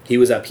here? He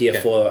was up here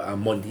for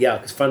Mondial,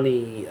 because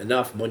funny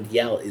enough,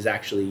 Mondial is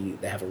actually,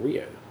 they have a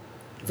Rio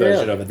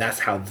version of it. That's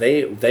how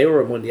they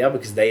were a Mondial,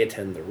 because they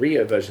attend the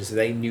Rio version, so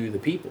they knew the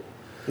people.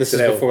 This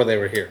is before they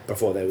were here.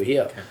 Before they were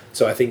here. Okay.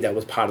 So I think that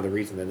was part of the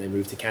reason that they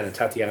moved to Canada.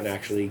 Tatiana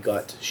actually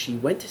she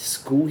went to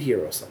school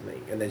here or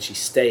something, and then she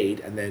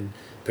stayed, and then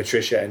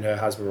Patricia and her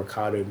husband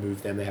Ricardo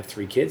moved them. They have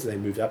 3 kids, and they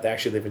moved up. They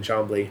actually live in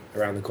Chambly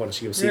around the corner,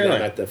 so you'll see them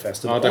at the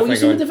festival. You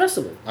see them at the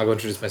festival? I'll go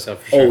introduce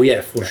myself for sure. Oh,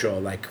 yeah, for sure.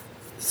 Like,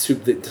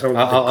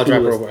 I'll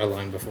drop her a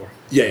line before.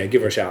 Yeah,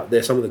 give her a shout.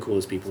 They're some of the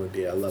coolest people in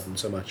beer. I love them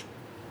so much.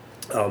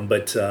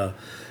 But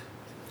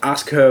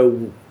ask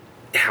her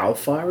how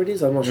far it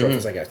is. I'm not sure if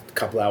it's like a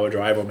couple-hour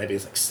drive or maybe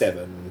it's like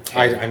 7,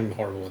 10. I'm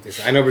horrible with these.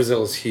 I know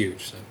Brazil is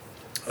huge.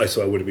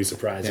 So I wouldn't be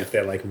surprised if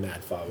they're like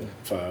mad far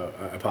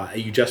apart. Are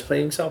you just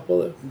playing Sao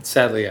Paulo?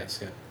 Sadly, yes.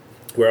 Yeah.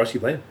 Where else are you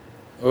playing?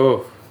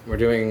 Oh, we're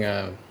doing,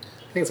 I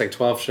think it's like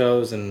 12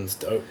 shows in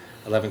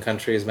 11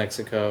 countries: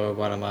 Mexico,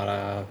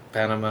 Guatemala,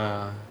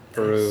 Panama,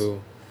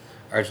 Peru,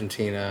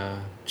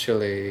 Argentina,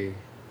 Chile.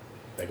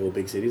 Like all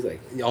big cities?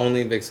 Like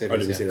only big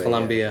cities,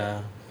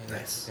 Colombia.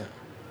 Nice.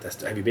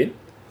 Yeah. Have you been?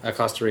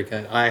 Costa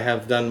Rica. I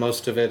have done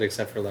most of it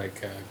except for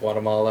like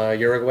Guatemala,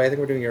 Uruguay. I think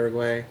we're doing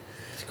Uruguay.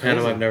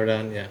 Panama I've never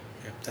done. Yeah.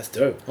 That's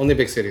dope. Only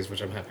big cities,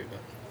 which I'm happy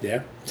about.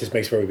 Yeah? Just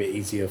makes it a bit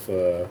easier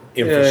for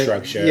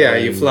infrastructure. Yeah,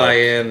 you fly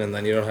in and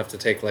then you don't have to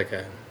take like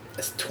a...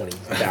 That's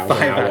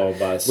 $20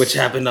 bus. Which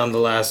happened on the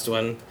last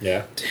one.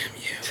 Yeah.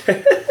 Damn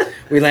you.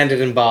 We landed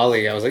in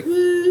Bali. I was like,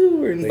 woo,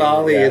 we're in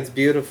Bali. Yeah. It's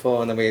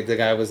beautiful. And then the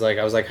guy was like,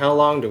 I was like, how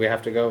long do we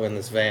have to go in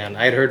this van?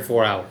 I had heard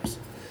 4 hours,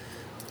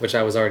 which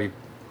I was already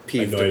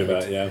peeved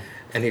about. Yeah.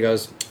 And he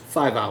goes,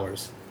 5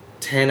 hours.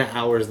 10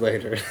 hours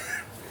later.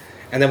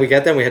 And then we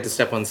get there and we had to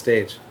step on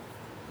stage.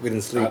 We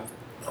didn't sleep.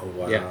 Oh,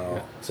 wow.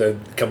 Yeah. So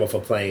come off a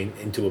plane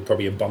into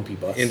probably a bumpy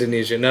bus.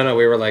 Indonesia. No,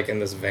 we were like in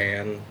this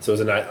van. So it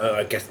was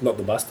I guess not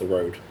the bus, the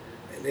road.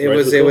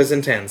 It was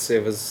intense.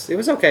 It was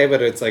okay,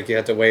 but it's like you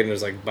had to wait and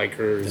there's like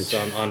bikers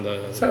on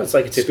the sounds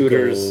like a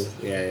scooters.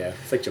 Typical, yeah.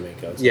 It's like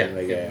Jamaica.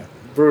 Yeah.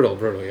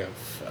 Brutal, yeah.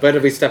 But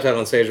if we stepped out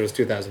on stage, there was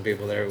 2,000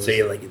 people there. So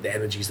you're like, the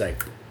energy's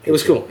like... It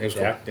was cool.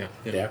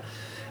 Yeah.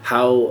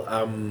 How,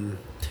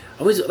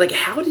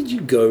 how did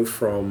you go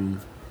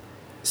from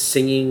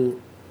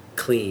singing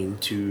clean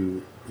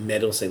to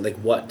metal sing? Like,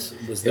 what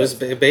was that? It was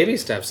baby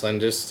steps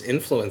and just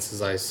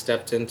influences. I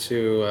stepped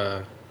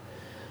into...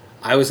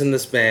 I was in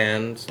this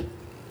band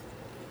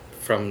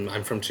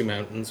I'm from Two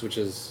Mountains, which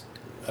is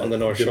on the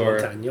North Shore.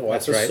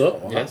 That's right.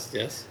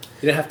 Yes.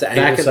 You didn't have to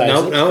anglicize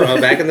it.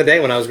 No. Back in the day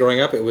when I was growing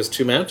up, it was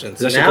Two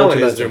Mountains. Now it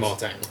is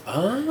Dermaltown.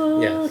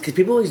 Oh, yeah. Because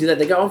people always do that.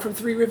 They go, I'm from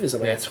Three Rivers.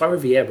 I'm like, it's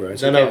Trois-Rivières,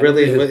 bro. No,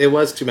 really, it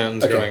was Two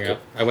Mountains growing up.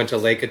 I went to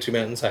Lake at Two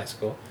Mountains High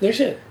School. No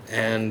shit.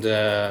 And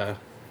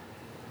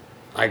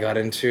I got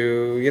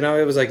into,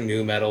 it was like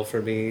new metal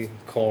for me,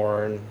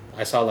 Korn.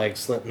 I saw like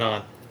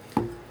Slipknot.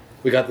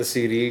 We got the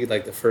CD,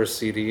 like the first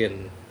CD,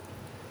 and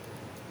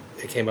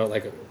it came out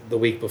like the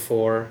week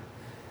before.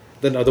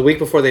 The week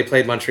before they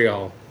played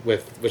Montreal,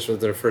 which was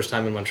their first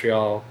time in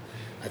Montreal,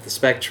 at the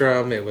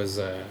Spectrum. It was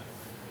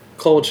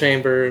Cold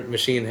Chamber,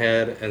 Machine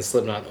Head, and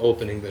Slipknot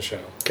opening the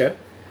show. Okay.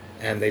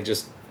 And they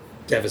just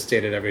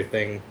devastated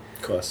everything.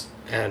 Of course.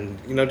 And,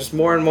 just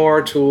more and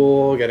more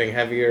Tool, getting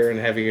heavier and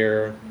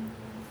heavier.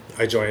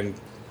 I joined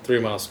 3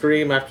 Mile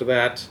Scream after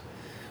that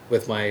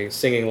with my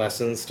singing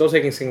lessons. Still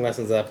taking singing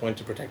lessons at that point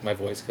to protect my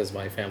voice because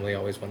my family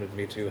always wanted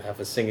me to have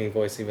a singing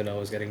voice even though it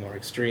was getting more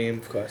extreme.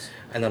 Of course.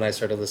 And then I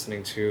started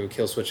listening to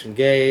Killswitch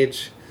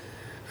Engage,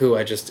 who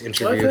I just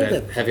interviewed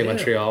at Heavy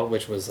Montreal,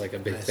 which was like a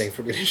big thing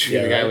for me to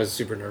interview. The guy was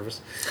super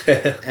nervous.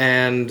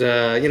 And,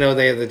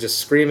 they're just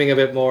screaming a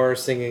bit more,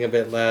 singing a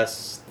bit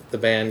less. The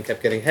band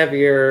kept getting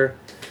heavier.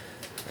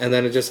 And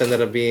then it just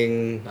ended up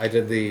being, I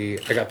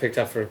got picked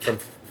up for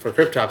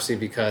Cryptopsy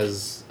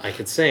because I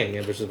could sing,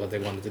 which is what they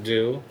wanted to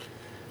do.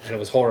 And it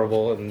was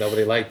horrible and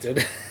nobody liked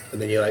it. And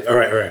then you're like, all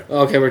right.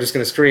 Okay, we're just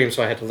going to scream.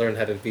 So I had to learn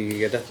how to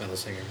be a death metal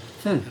singer.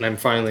 And I'm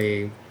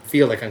finally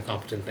feel like I'm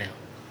competent now.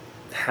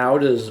 How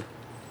do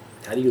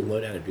you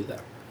learn how to do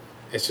that?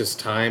 It's just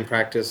time,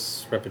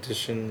 practice,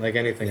 repetition, like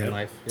anything in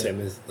life. Yeah. Same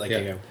as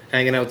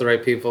hanging out with the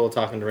right people,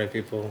 talking to the right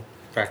people,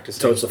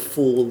 practicing. So it's a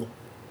full,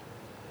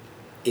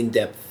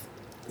 in-depth,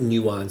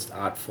 nuanced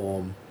art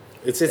form.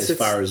 As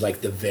far as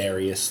like the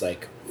various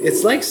like.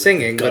 It's like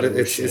singing, but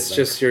it's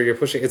just you're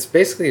pushing. It's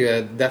basically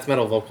death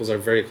metal vocals are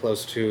very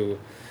close to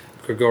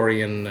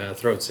Gregorian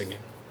throat singing,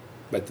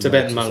 but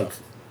Tibetan monk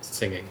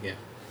singing. Yeah.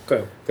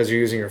 Okay. Because you're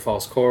using your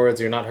false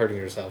chords, you're not hurting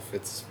yourself.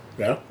 It's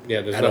no.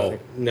 Yeah. There's nothing.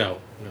 No.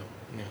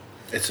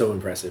 It's so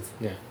impressive.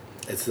 Yeah.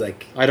 It's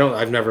like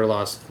I've never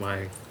lost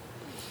my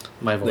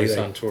voice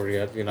on tour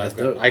yet.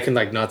 I can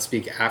like not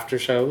speak after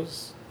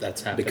shows.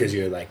 That's happening because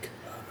you're like.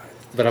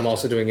 But I'm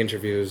also doing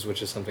interviews,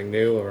 which is something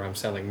new, or I'm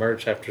selling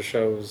merch after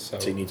shows. So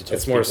you need to talk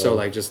it's more so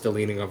like just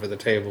leaning over the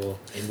table,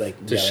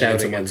 and just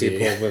shouting at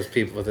people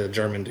with a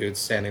German dude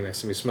standing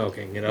next to me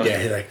smoking. Yeah,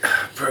 you're like,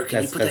 bro,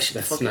 can you put that shit?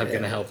 That's not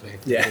going to help me.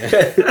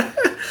 Yeah.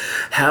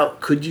 How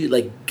could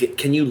you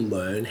can you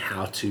learn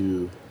how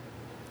to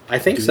I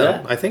think so.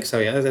 That? I think so.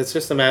 Yeah, it's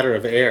just a matter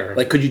of air.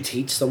 Like, could you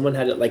teach someone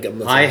how to like?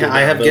 I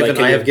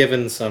have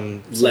given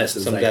some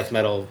lessons, some death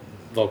metal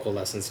vocal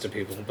lessons to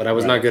people, but I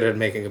was not good at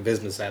making a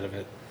business out of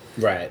it.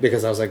 Right.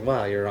 Because I was like,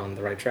 wow, you're on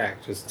the right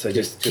track.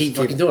 Just keep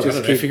fucking doing it.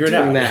 Just keep figuring it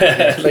out.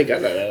 That. Like,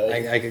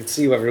 I can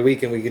see you every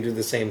week and we can do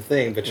the same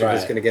thing, but you're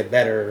just going to get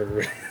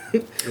better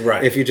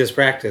right. if you just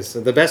practice.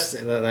 So the best,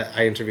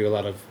 I interview a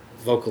lot of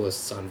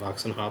vocalists on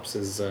Vox and Hops,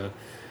 is a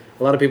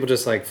lot of people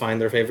just like find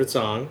their favorite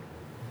song,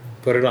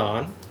 put it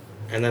on,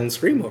 and then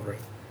scream over it.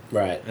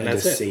 Right. And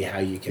that's just see how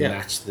you can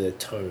match the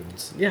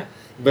tones. Yeah.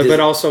 But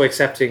also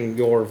accepting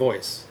your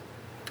voice.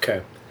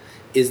 Okay.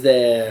 Is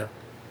there...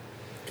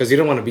 Because you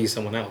don't want to be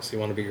someone else. You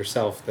want to be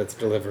yourself that's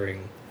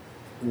delivering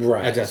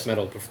a death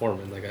metal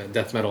performance, like a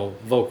death metal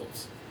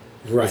vocals.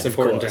 Right. It's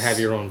important to have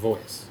your own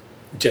voice.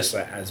 Just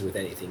like as with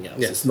anything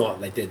else. It's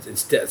not like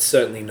it's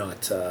certainly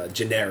not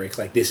generic,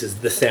 like this is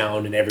the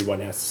sound and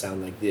everyone has to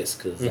sound like this,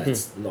 because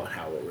that's not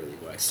how it really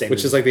works.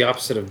 Which is like the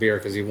opposite of beer,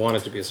 because you want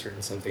it to be a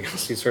certain something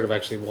else. You sort of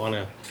actually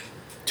want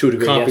to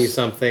copy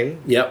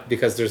something. Yep.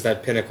 Because there's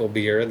that Pinnacle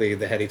beer,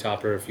 the Heady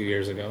Topper a few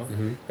years ago,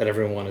 that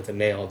everyone wanted to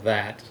nail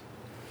that.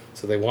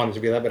 So they wanted to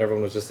be that, but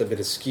everyone was just a bit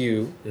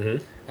askew.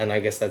 And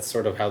I guess that's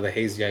sort of how the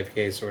Hazy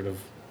IPA sort of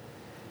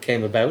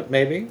came about,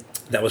 maybe.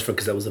 That was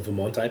because that was a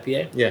Vermont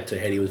IPA. Yeah. So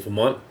Heady was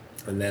Vermont.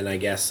 And then I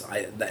guess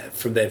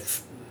from there,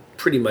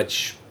 pretty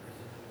much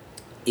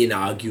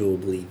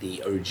inarguably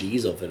the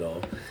OGs of it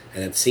all.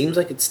 And it seems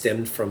like it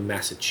stemmed from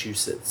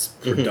Massachusetts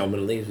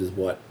predominantly, is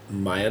what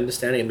my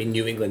understanding. I mean,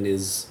 New England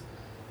is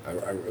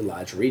a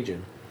large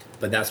region.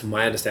 But that's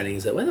my understanding,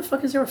 is that where the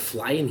fuck is there a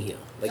fly in here?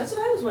 Like, that's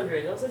what I was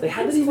wondering. I was like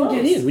how did he even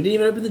get in? We didn't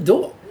even open the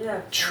door.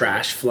 Yeah.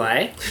 Trash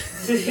fly.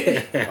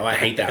 Oh, I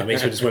hate that. It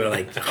makes me just want to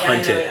like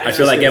hunt it. I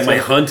feel like I get my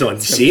hunt on.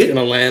 You see it? It's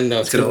gonna land now.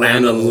 It's gonna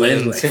land on the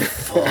lens. Like,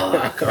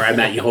 fuck. All right,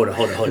 Matt, you hold it.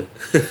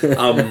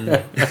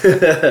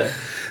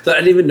 So I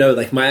didn't even know,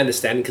 like, my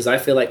understanding, because I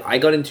feel like I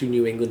got into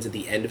New England at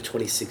the end of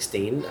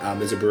 2016.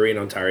 There's a brewery in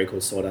Ontario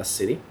called Sawdust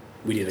City.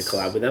 We did a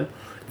collab with them.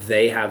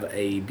 They have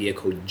a beer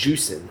called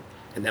Juicin'.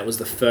 And that was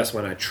the first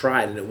one I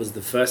tried, and it was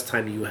the first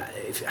time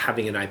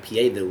having an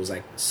IPA that was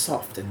like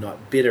soft and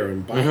not bitter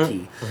and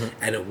bitey,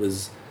 and it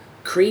was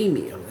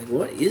creamy. I'm like,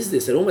 what is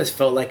this? It almost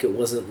felt like it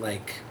wasn't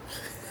like,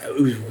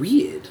 it was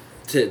weird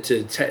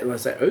I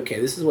was like,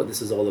 okay, this is what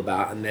this is all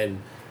about. And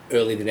then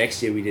early the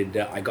next year we did,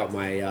 I got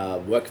my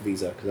work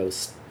visa because I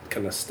was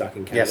kind of stuck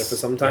in Canada for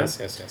some time.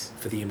 Yes.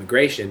 For the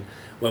immigration.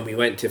 When we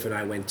went, Tiff and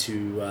I went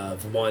to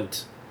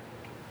Vermont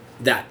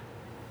that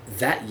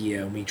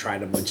year, and we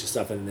tried a bunch of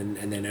stuff, and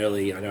then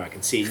early, I know I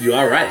can see it. You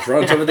are right, it's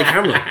right on top of the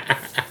camera.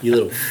 You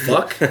little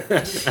fuck.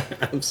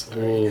 I'm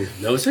sorry. Oh,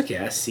 no, it's okay,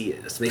 I see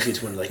it. This makes me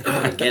just want to like,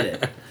 I get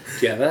it.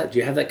 Do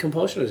you have that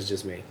compulsion, or is it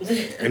just me?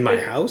 In my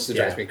house? It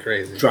drives me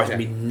crazy. It drives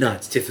me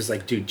nuts. Tiff is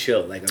like, dude,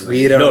 chill. Like, I'm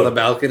we eat out on the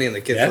balcony, and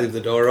the kids leave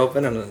the door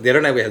open, and the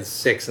other night we had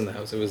 6 in the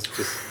house. It was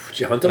just... Did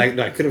you hunt them?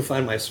 I couldn't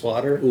find my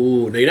swatter.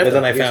 Ooh, no, you don't. But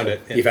then I found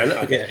it. You found it?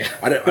 Okay.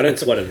 Yeah. I don't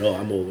swat it at all.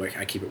 I'm all like,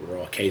 I keep it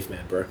raw,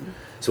 caveman, bro.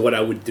 So what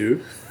I would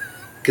do,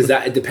 because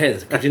it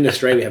depends. Because in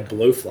Australia we have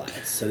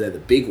blowflies, so they're the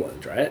big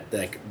ones, right?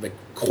 They're like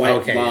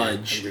quite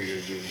large.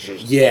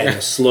 Yeah,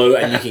 and slow,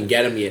 and you can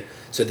get them here.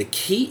 So the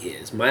key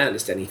is, my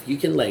understanding, if you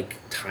can like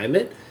time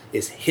it,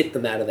 is hit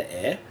them out of the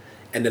air,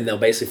 and then they'll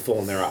basically fall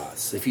on their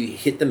ass. If you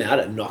hit them out,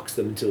 it knocks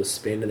them into a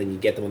spin, and then you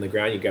get them on the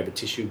ground, you grab a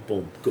tissue,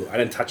 boom, good. I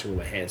didn't touch them with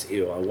my hands.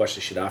 Ew, I wash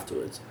the shit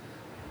afterwards.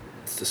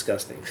 It's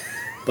disgusting.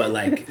 But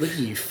like, look at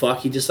you,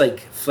 fuck, you just like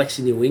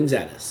flexing your wings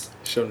at us.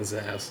 Showing his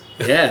ass.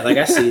 Yeah, like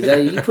I see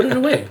that. You put it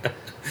away.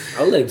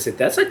 I'll let him sit.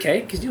 That's okay,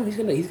 because he's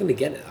gonna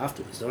get it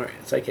afterwards. Don't worry.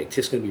 It's okay.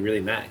 Tiff's gonna be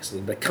really mad. He's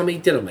like, come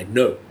eat dinner. I'm like,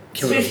 no,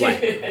 kill him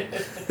flat.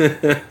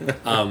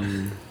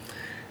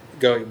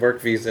 Go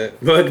work visa.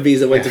 Went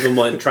to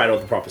Vermont, tried all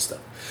the proper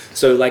stuff.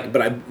 So like,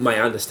 but my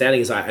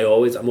understanding is I'm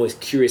always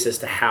curious as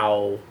to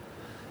how,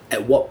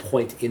 at what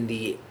point in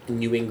the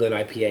New England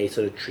IPA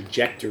sort of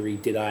trajectory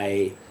did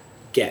I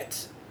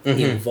get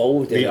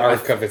involved in the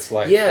arc of its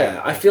life.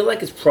 Yeah, I feel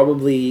like it's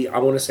probably, I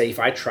want to say if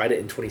I tried it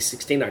in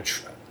 2016,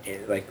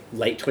 like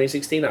late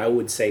 2016, I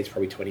would say it's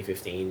probably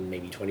 2015,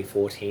 maybe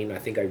 2014. I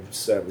think I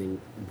certainly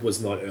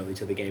was not early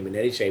to the game in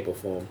any shape or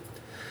form.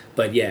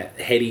 But yeah,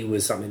 Heady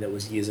was something that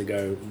was years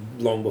ago,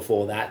 long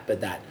before that, but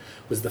that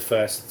was the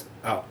first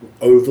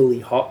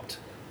overly hopped,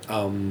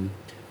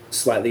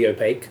 slightly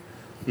opaque.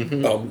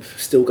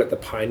 Still got the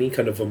piney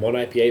kind of Vermont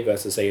IPA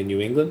versus, say, a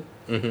New England.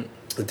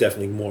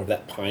 Definitely more of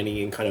that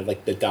piney and kind of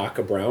like the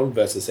darker brown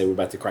versus, say, we're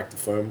about to crack the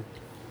foam.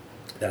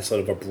 That's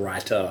sort of a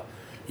brighter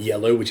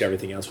yellow, which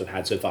everything else we've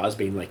had so far has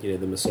been like, the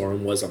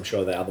Masorum was. I'm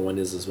sure the other one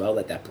is as well,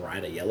 that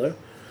brighter yellow.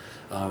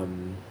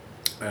 And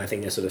I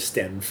think they sort of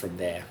stemmed from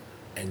there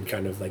and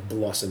kind of like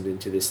blossomed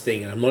into this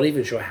thing. And I'm not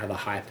even sure how the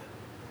hype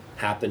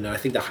happened. And I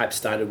think the hype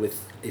started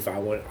with,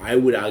 I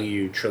would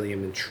argue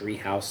Trillium and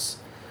Treehouse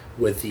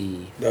with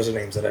the... Those are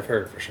names that I've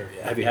heard for sure.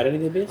 Yeah. Have you had any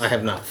of the beers? I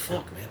have not. Oh,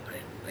 fuck, man.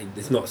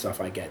 it's not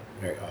stuff I get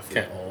very often.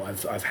 Okay. Or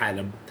I've had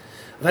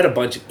a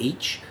bunch of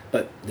each,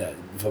 but the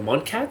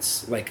Vermont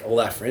cats, like all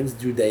our friends,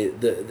 dude,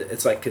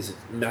 it's like, because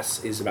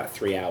Mass is about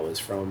 3 hours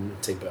from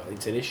say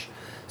Burlington-ish,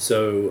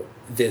 so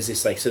there's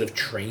this like sort of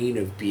train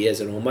of beers,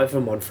 and all my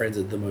Vermont friends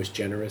are the most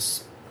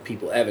generous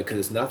people ever because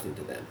it's nothing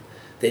to them.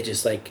 They're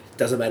just like,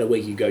 doesn't matter where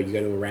you go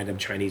to a random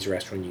Chinese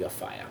restaurant, you got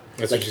fire.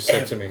 That's like, what you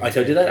said to me. I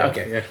told you that?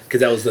 Okay. Yeah. Because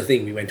that was the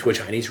thing. We went to a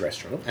Chinese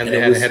restaurant. And they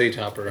had a heady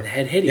topper. And they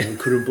had heady. We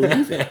couldn't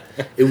believe it.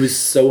 It was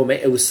so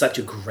amazing. It was such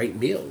a great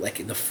meal.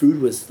 Like, the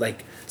food was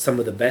like some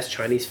of the best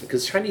Chinese food.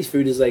 Because Chinese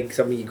food is like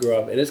something you grew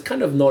up, and it's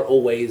kind of not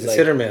always it's like...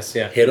 hit or miss,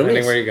 yeah. Hit or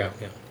miss. Where you go,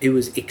 yeah. It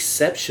was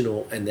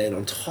exceptional. And then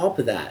on top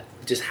of that,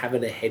 just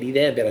having a heady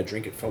there, being able to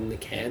drink it from the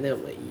can there,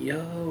 I'm like,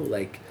 yo,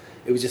 like...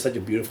 It was just such a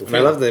beautiful thing.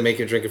 And I love that they make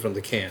you drink it from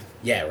the can.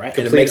 Yeah, right.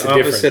 Complete and it makes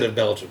opposite of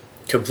Belgium.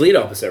 Complete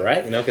opposite,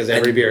 right? You know, because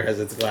every beer has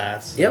its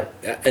glass.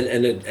 Yep, and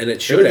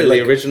it should. They're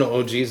the original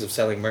OGs of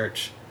selling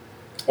merch.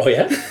 Oh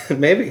yeah,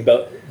 maybe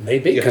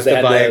because they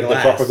had the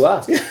proper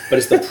glass. But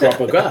it's the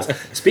proper glass.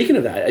 Speaking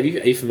of that, are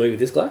you familiar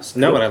with this glass?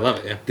 No, but I love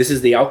it. Yeah, this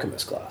is the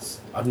Alchemist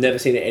glass. I've never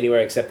seen it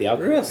anywhere except the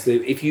Alchemist.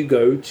 Really? If you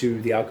go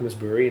to the Alchemist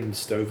Brewery in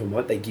Stowe,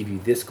 Vermont, they give you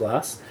this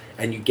glass,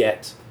 and you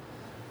get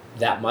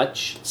that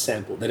much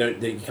sample.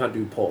 You can't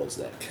do pours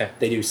there. Okay.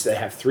 They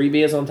have 3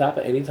 beers on tap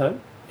at any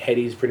time.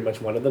 Heady is pretty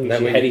much one of them.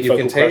 You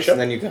can taste and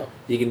then you go.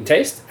 You can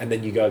taste and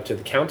then you go to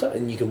the counter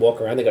and you can walk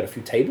around. They've got a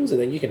few tables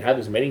and then you can have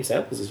as many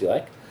samples as you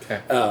like.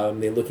 Okay.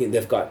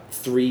 They've got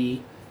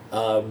 3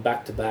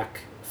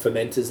 back-to-back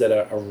fermenters that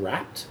are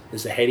wrapped.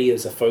 There's a Heady,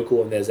 there's a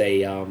Focal, and there's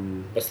a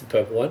what's the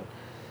purple one?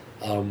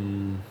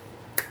 I'm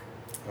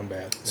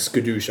bad.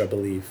 Skadoosh, I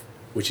believe,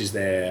 which is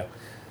their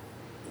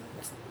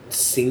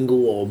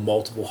single or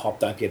multiple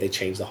hopped IPA. They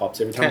change the hops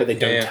every time, but they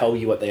don't tell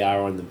you what they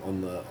are on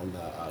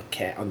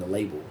the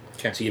label.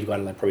 Okay. So you've got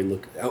to like probably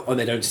look. And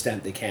they don't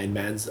stamp the can.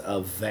 Man's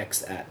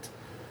Vex at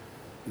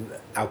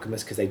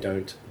Alchemist because they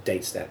don't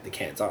date stamp the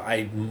cans.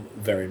 I'm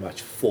very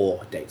much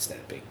for date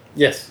stamping.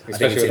 Yes, I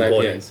think it's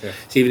important. IPAs, yeah.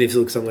 So even if you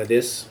look something like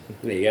this,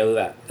 there you go. Look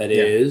at that. That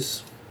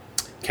is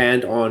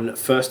canned on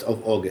 1st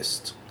of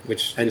August,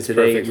 which is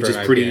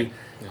pretty.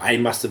 Yeah. I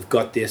must have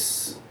got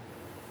this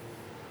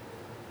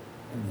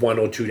 1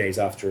 or 2 days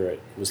after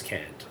it was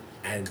canned,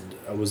 and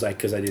I was like,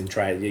 because I didn't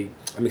try it.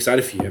 I'm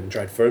excited for you. I haven't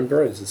tried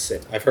Fernborough. It's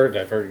sick. I've heard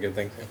good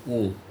things.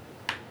 Yeah.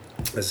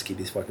 Let's just keep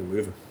these fucking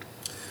moving.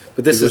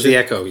 But this is the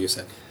Echo, you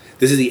said.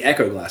 This is the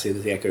Echo glass.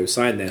 There's the Echo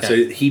sign there. Okay.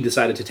 So he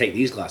decided to take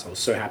these glasses. I was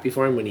so happy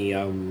for him when he.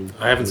 I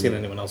haven't seen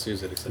anyone else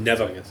use it except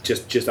never.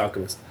 Just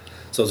Alchemist.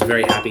 So I was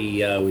very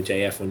happy with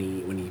JF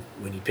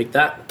when he picked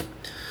that.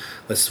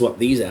 Let's swap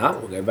these out.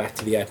 We'll go back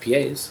to the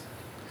IPAs.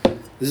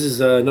 This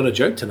is not a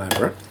joke tonight,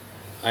 bro.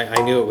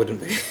 I knew it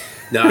wouldn't be.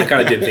 No, I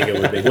kind of did think it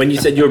would be. When you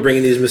said you were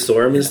bringing these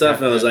Mistorum and stuff,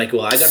 and I was like,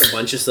 well, I got a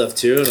bunch of stuff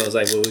too. And I was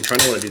like, well, we're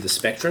trying to want to do the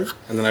Spectrum.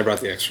 And then I brought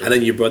the extra. And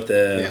then you brought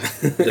the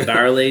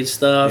barrel aged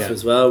stuff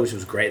as well, which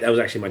was great. That was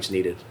actually much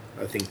needed,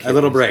 I think. A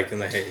little break in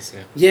the haze,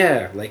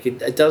 Yeah, like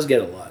it does get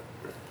a lot.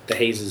 The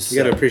haze is...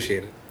 You got to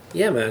appreciate it.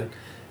 Yeah, man.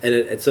 And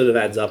it sort of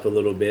adds up a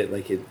little bit.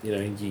 Like, you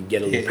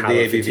get a little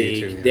palate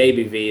fatigue. Too, yeah. The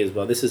ABV as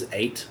well. This is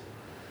 8.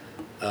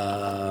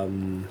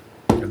 And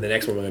the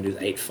next one we're going to do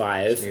is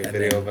 8.5. Yeah,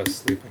 video of us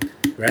sleeping.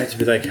 Right? To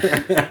be like...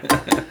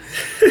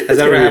 Has that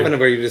ever happened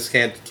where you just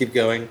can't keep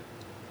going?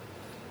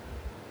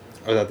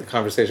 Or that the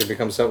conversation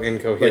becomes so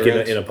incoherent?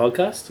 Like in a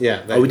podcast?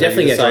 Yeah. We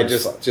definitely get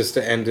just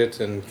to end it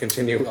and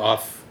continue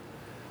off.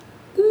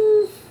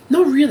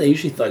 Not really. I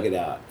usually thug it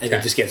out, and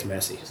it just gets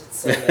messy.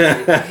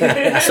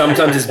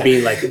 Sometimes it's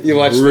being like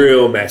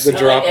real messy. The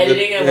drop,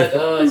 editing. I'm like,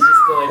 oh, it's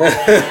just going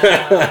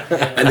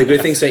down. And the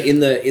good thing, so in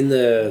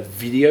the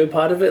video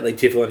part of it, like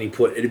Tiff only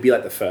it'd be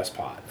like the first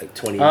part, like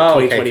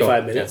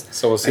 25 minutes. Yeah.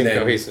 So we'll seem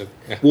cohesive.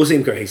 Yeah. We'll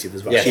seem cohesive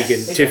as well.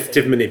 Yes.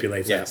 Tiff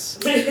manipulates us.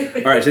 All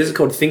right, so this is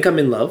called Think I'm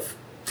in Love.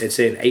 It's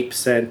an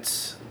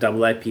 8% double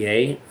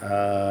IPA.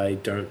 I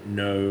don't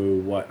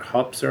know what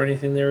hops or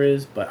anything there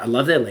is, but I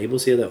love their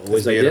labels here. They're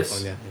always like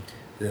this. Yeah.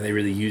 And then they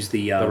really use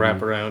the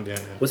wraparound. Yeah.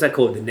 What's that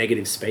called? The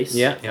negative space.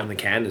 Yeah. On the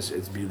can.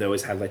 They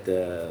always have like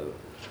the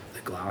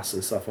glass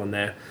and stuff on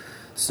there.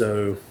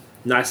 So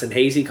nice and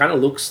hazy. Kind of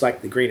looks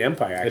like the Green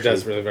Empire. Actually, it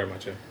does really very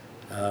much. Yeah.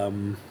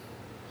 Kind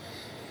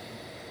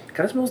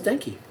of smells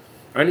danky.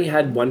 I only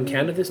had 1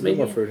 can of this. Maybe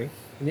more fruity.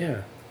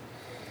 Yeah.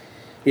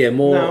 Yeah.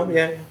 More. No.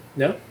 Yeah.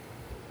 No.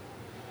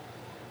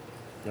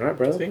 All right,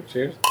 brother. See?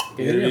 Cheers.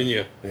 Get it in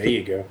you. There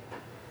you go.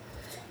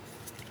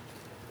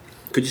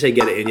 Could you say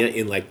get it in you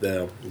in like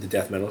the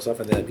death metal stuff?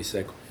 I think that'd be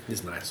sick.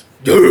 It's nice.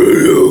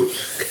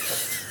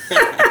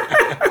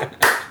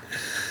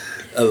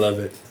 I love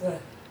it.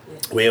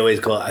 We always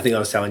call it, I think I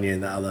was telling you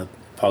in the other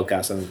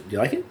podcast, do you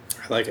like it?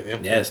 I like it, yeah.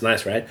 Yeah, it's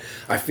nice, right?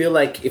 I feel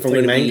like if I'm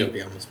like going to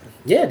be honest.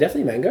 Yeah,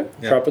 definitely mango.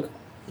 Yeah. Tropical.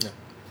 Yeah.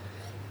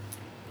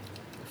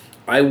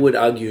 I would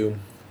argue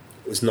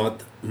it's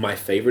not my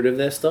favorite of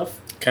their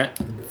stuff. Okay.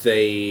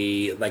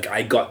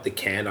 I got the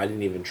can. I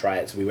didn't even try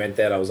it. So we went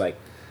there and I was like,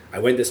 I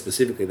went there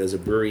specifically. There's a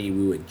brewery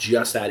we were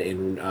just at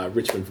in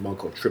Richmond, Vermont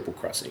called Triple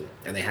Crossing,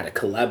 and they had a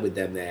collab with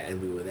them there,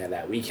 and we were there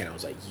that weekend. I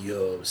was like,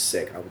 yo,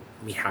 sick.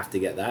 We have to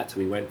get that. So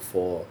we went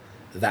for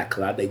that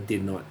collab. They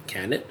did not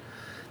can it.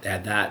 They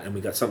had that, and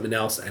we got something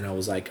else, and I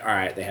was like, all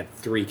right, they had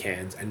 3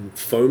 cans, and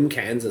foam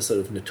cans are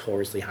sort of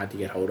notoriously hard to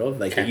get hold of.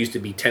 Like, it used to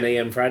be 10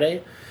 a.m.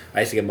 Friday.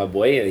 I used to get my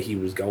boy, and he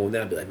was going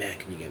there. I'd be like, man,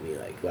 can you get me,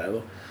 like,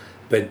 whatever?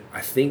 But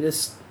I think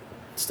it's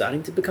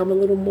starting to become a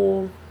little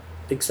more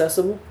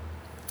accessible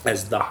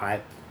as the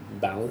hype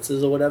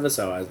balances or whatever.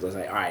 So I was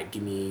like, all right,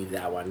 give me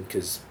that one,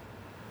 because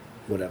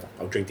whatever,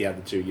 I'll drink the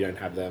other 2. You don't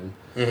have them.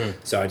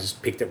 So I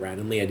just picked it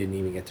randomly. I didn't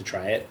even get to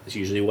try it. It's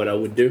usually what I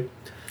would do.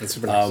 That's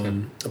super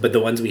nice. But the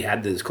ones we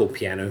had that's called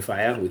Piano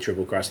Fire with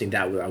Triple Crossing,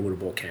 I would have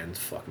bought cans.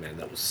 Fuck, man,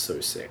 that was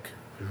so sick.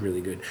 It was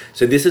really good.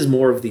 So this is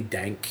more of the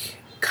dank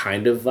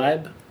kind of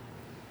vibe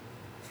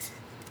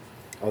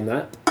on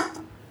that.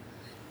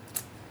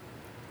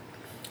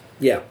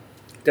 Yeah,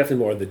 definitely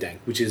more of the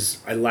dank, which is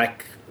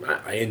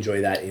I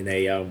enjoy that in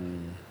a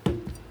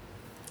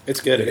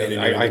It's good.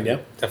 I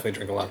definitely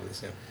drink a lot of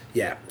this.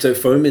 Yeah. So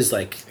foam is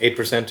like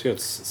 8% too.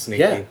 It's sneaky.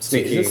 Yeah,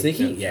 sneaky. Is it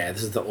sneaky? Yeah.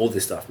 This is all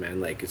this stuff,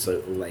 man. Like it's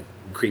like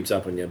creeps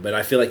up on you. But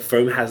I feel like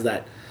foam has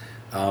that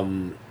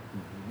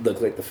look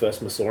like the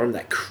first Masorum,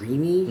 that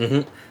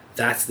creamy.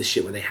 That's the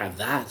shit when they have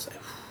that.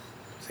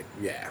 It's like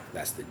yeah,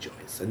 that's the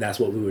joints, and that's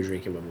what we were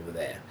drinking when we were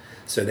there.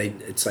 So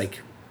it's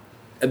like.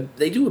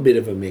 They do a bit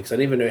of a mix. I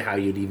don't even know how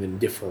you'd even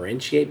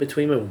differentiate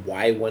between them and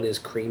why one is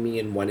creamy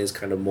and one is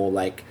kind of more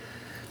like...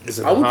 Is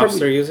it the hops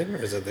they're using, or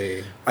is it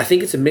the... I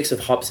think it's a mix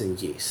of hops and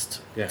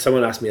yeast. Yeah.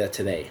 Someone asked me that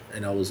today,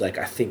 and I was like,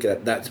 I think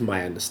that's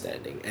my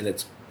understanding. And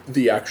it's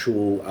the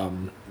actual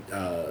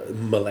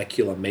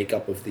molecular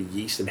makeup of the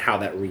yeast and how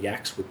that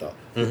reacts with the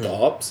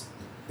hops.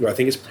 Where I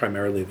think it's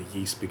primarily the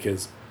yeast,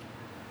 because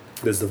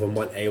there's the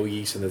Vermont ale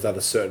yeast and there's other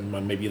certain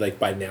one. Maybe like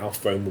by now,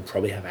 foam will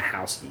probably have a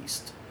house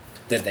yeast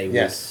that they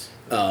will...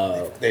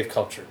 they've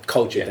cultured.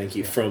 Thank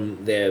you,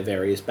 from their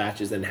various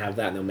batches, and have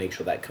that, and they'll make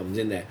sure that comes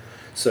in there.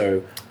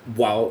 So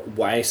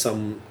why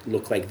some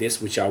look like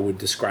this, which I would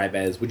describe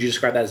as, would you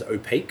describe that as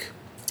opaque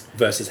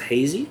versus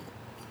hazy?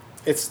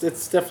 It's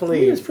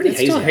definitely it's pretty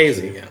hazy. Still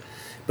hazy, yeah.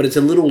 But it's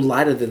a little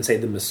lighter than say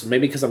the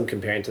maybe because I'm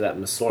comparing to that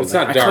Masorum. It's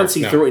not dark. I can't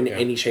see through it in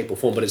any shape or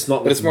form, but it's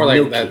not. But it's more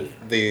milky. like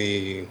that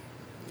the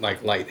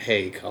light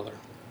hay color.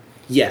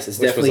 Yes, it's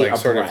definitely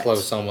was sort of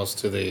close almost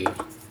to the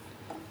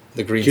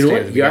green. Do you know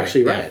what? You're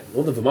actually right.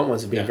 All the Vermont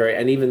ones have been very,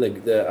 and even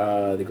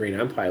the Green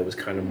Empire was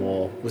kind of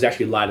was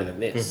actually lighter than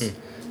this.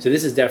 So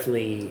this is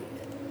definitely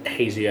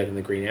hazier than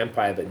the Green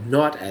Empire, but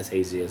not as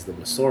hazy as the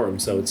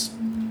Masorum. So it's,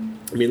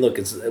 I mean, look,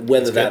 it's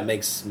whether that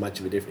makes much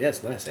of a difference. Yeah,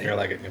 it's nice. I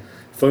like it. Yeah.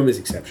 Foam is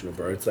exceptional,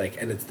 bro. It's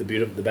like, and it's the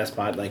best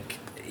part. Like,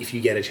 if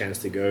you get a chance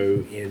to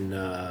go in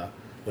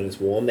when it's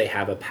warm, they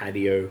have a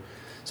patio.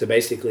 So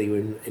basically,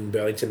 in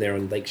Burlington, they're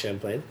on Lake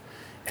Champlain.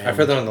 I've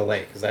heard they're on the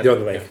lake. Is that they're on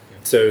the lake? Yeah.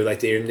 So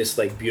like they're in this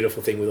like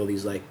beautiful thing with all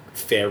these like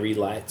fairy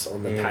lights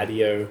on the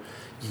patio.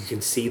 You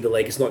can see the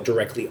lake. It's not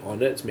directly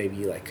on it. It's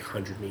maybe like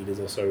 100 meters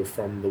or so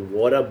from the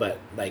water, but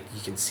like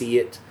you can see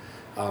it.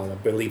 I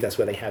believe that's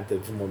where they have the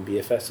Vermont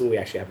Beer Festival. We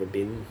actually haven't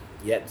been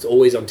yet. It's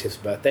always on Tiff's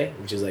birthday,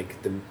 which is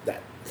like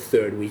that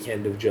third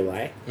weekend of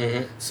July.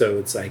 So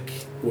it's like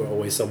we're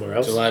always somewhere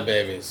else. July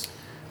babies.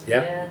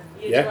 Yeah.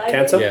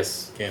 Cancer?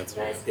 Yes,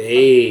 Cancer. Guys,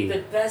 hey. The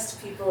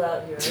best people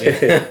out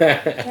here.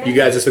 Right? You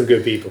guys are some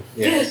good people.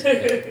 Yes.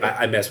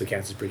 I mess with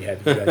Cancers pretty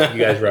heavy.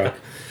 You guys rock.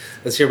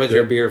 Let's hear about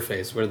your beer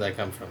face. Where did that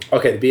come from?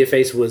 Okay, the beer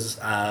face was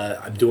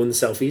I'm doing the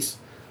selfies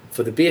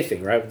for the beer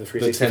thing, right? The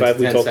 365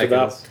 we talked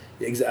about.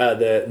 10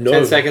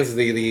 seconds,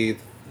 the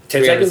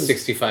 10 seconds,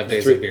 65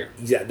 days of beer.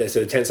 Exactly. So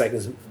the 10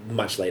 seconds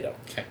much later.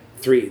 Okay.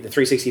 The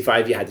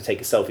 365 you had to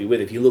take a selfie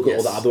with. If you look at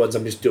all the other ones,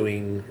 I'm just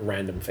doing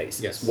random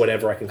faces. Yes.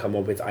 Whatever I can come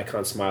up with. I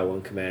can't smile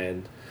on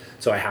command.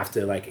 So I have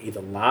to like either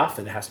laugh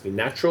and it has to be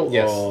natural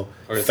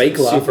or fake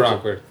laugh. Super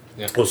awkward.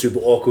 Yeah. Or super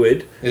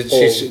awkward.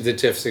 Did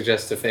Tiff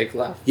suggest a fake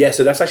laugh? Yeah,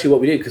 so that's actually what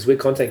we do because we're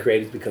content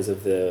creators because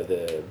of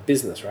the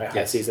business, right?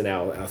 High season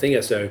our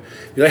thing. So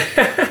you're like,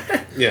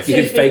 you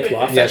can fake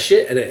laugh that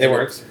shit, and it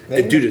works.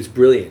 Dude, it's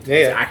brilliant. Yeah,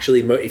 it's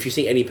actually if you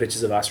see any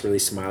pictures of us really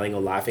smiling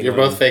or laughing, you're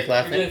both fake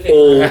laughing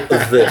all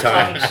the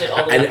time.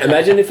 And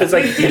imagine if it's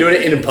like you're doing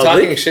it in a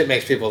public. Talking shit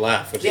makes people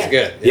laugh, which is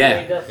good.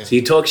 Yeah. So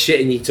you talk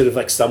shit and you sort of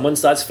like someone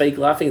starts fake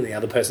laughing and the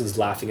other person's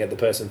laughing at the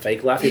person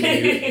fake laughing.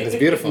 And it's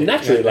beautiful.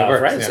 Naturally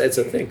laugh, right? It's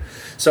a thing.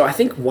 So I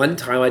think one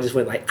time I just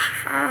went like,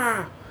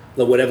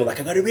 or whatever, like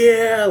I got a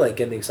beer, like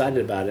getting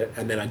excited about it.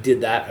 And then I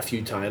did that a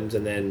few times.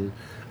 And then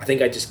I think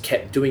I just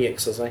kept doing it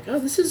because I was like,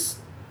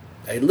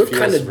 it looked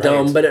kind of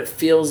dumb, but it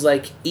feels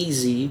like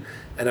easy.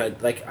 And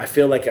I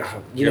feel like,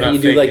 you do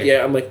faking. Like,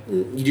 I'm like,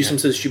 you do some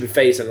sort of stupid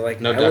face and I'm like,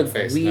 no duck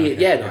face. Weird.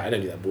 No, I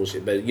don't do that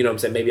bullshit. But you know what I'm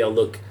saying? Maybe I'll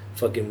look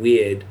fucking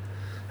weird.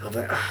 And I'm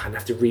like, I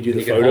have to redo the photo.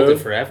 You can hold it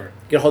forever.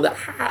 You can hold it,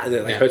 and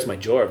then it hurts my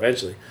jaw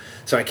eventually.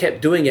 So I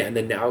kept doing it, and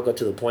then now I got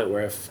to the point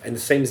where and the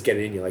same as Get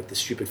In You, like the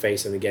stupid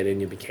face and the Get In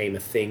You became a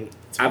thing.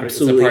 It's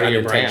absolutely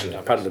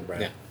unintentional. Part of the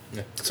brand.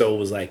 Yeah. So it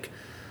was like,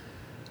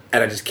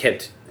 and I just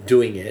kept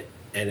doing it,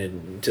 and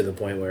then to the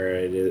point where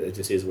it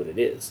just is what it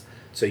is.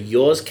 So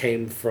yours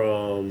came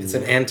from... It's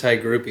an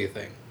anti-groupie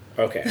thing.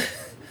 Okay.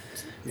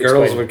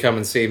 Girls would come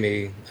and see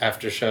me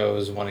after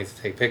shows wanting to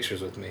take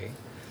pictures with me.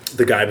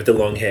 The guy with the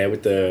long hair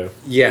with the...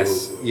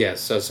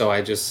 Yes. So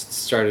I just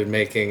started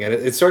making... And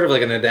it's sort of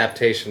like an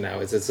adaptation now.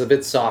 It's a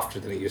bit softer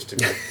than it used to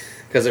be.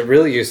 Because it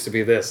really used to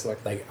be this.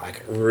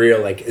 Like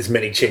real, like as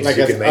many chicks like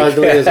as you can make. Like as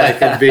ugly as I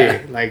could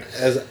be. Like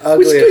as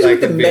ugly as I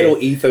could be. The metal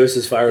ethos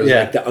as far as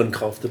like the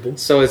uncomfortable.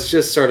 So it's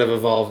just sort of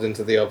evolved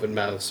into the open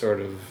mouth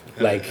sort of...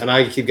 And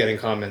I keep getting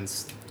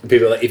comments...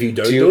 People are like, if you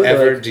don't do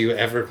it... Do you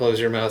ever close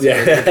your mouth when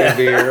you're drinking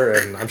beer?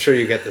 And I'm sure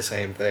you get the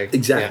same thing.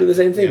 Exactly the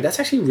same thing. Yeah. That's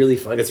actually really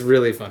funny. It's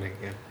really funny,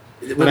 yeah.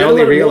 And I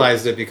only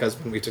realized it because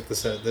when we took the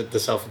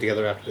selfie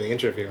together after the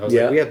interview, I was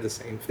like, we have the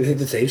same face.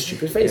 The same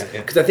stupid face.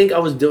 Because I think I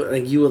was doing,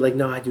 like, you were like,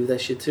 no, I do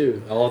that shit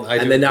too.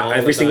 And then now,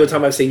 every single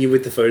time I've seen you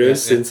with the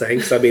photos since then,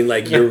 because I've been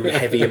like, you're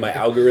heavy in my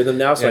algorithm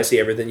now, so I see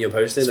everything you're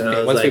posting. And I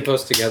was once we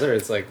post together,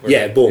 it's like... boom.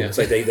 Yeah. It's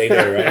like, they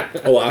know,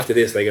 right? Oh, after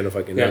this, they're going to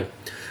fucking know.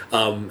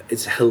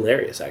 It's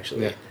hilarious,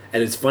 actually. Yeah.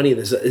 And it's funny,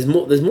 there's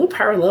more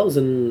parallels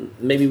than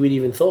maybe we'd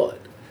even thought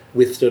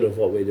with sort of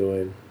what we're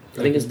doing.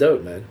 I think it's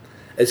dope, man.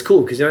 It's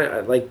cool, because, you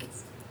know, like...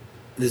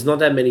 There's not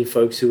that many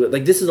folks who...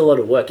 Like, this is a lot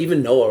of work.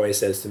 Even Noah always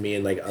says to me,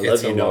 and, like, I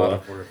love you,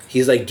 Noah.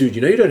 He's like, dude,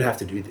 you know you don't have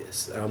to do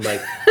this. And I'm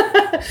like...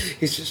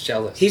 He's just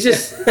jealous. He's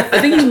just... I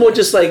think he's more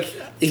just, like...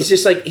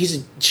 He's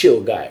a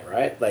chill guy,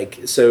 right? Like,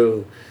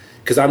 so...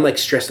 Because I'm, like,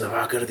 stressing. Oh,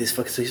 I got to this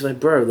fucking... So he's like,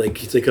 bro, like...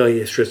 He's like, oh,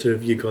 yeah, stressing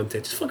over your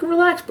content. Just fucking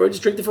relax, bro.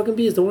 Just drink the fucking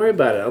beers. Don't worry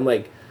about it. I'm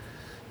like...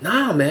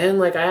 Nah, man.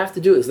 Like, I have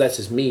to do it. So that's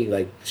just me,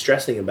 like,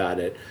 stressing about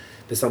it.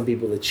 There's some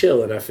people that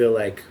chill, and I feel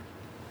like...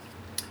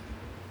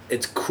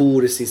 It's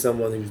cool to see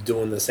someone who's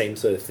doing the same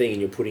sort of thing and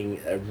you're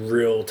putting a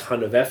real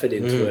ton of effort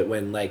into it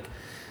when, like,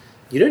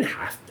 you don't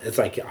have... It's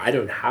like, I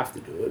don't have to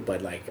do it,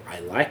 but, like,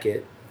 I like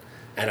it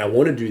and I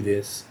want to do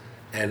this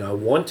and I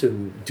want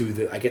to do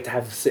the... I get to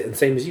have... And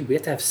same as you, we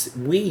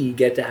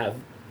get to have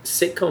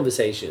sick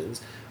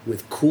conversations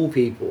with cool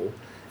people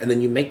and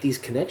then you make these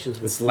connections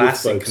with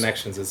lasting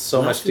connections. It's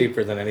so much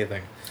deeper than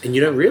anything. And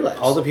you don't realize.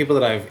 All the people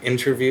that I've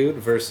interviewed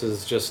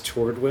versus just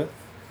toured with,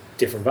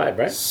 different vibe,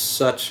 right?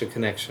 Such a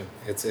connection.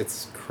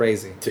 It's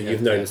crazy. So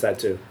you've noticed that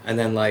too. And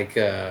then like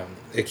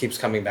it keeps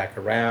coming back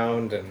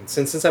around. And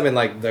since I've been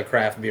like the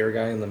craft beer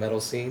guy in the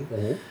metal scene,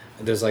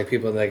 there's like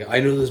people like,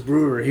 I know this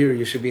brewer here.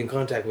 You should be in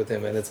contact with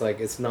him. And it's like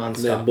it's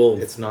nonstop.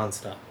 It's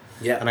nonstop.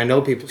 Yeah. And I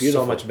know people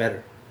so much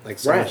better, like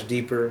so much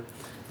deeper,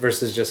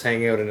 versus just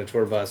hanging out in a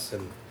tour bus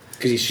and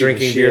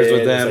drinking beers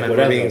with them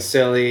and being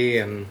silly.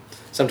 And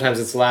sometimes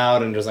it's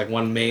loud and there's like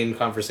one main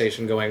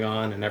conversation going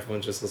on and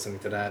everyone's just listening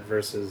to that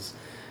versus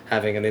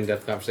having an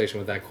in-depth conversation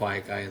with that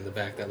quiet guy in the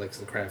back that likes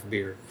the craft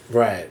beer.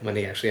 Right. When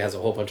he actually has a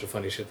whole bunch of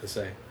funny shit to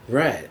say.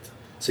 Right.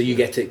 So you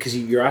get to... Because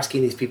you're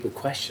asking these people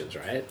questions,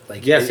 right?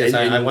 Like Yes,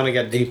 I want to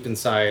get deep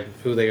inside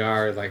who they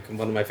are. Like,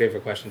 one of my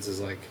favorite questions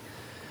is, like,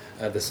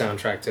 the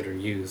soundtrack to their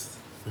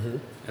youth.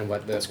 And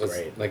what that was,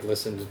 like,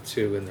 listened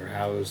to in their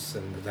house.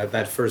 And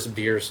that first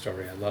beer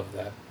story, I love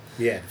that.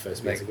 Yeah, the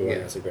first musical one,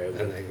 that's a great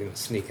one. And, like, you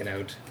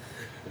know,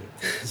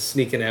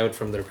 sneaking out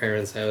from their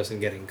parents' house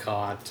and getting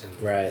caught. And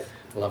right.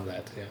 Love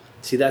that, yeah.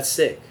 See, that's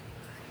sick.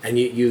 And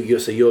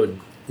you're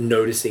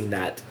noticing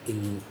that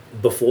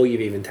before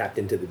you've even tapped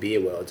into the beer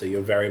world, so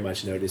you're very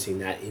much noticing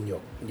that in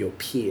your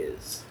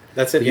peers.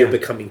 That's it, You're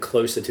becoming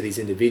closer to these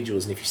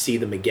individuals, and if you see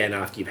them again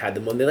after you've had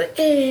them on, they're like,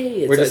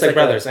 hey! We're just like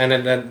brothers, and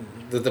then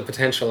the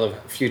potential of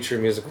future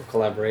musical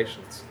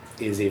collaborations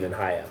is even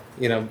higher.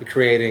 You know,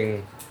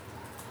 creating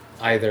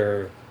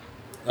either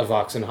a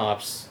Vox and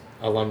Hops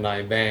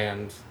alumni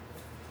band...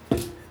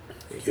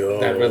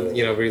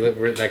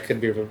 that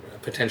could be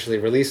potentially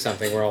release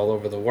something. We're all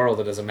over the world.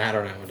 It doesn't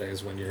matter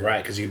nowadays when you're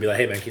right, because you'd be like,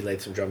 hey man, can you lay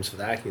some drums for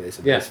that? Can you lay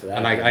some bass for that?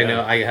 And I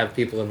know I have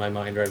people in my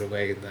mind right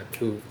away that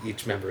who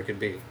each member could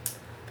be.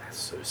 That's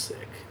so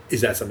sick.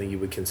 Is that something you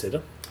would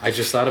consider? I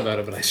just thought about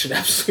it, but I should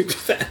absolutely do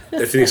that.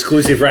 That's an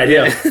exclusive right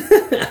here.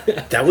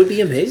 That would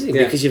be amazing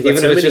because you've got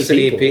even so if many it's just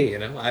people. an EP, you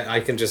know, I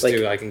can just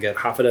I can get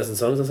half a dozen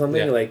songs or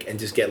something, and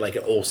just get like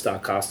an all-star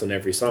cast on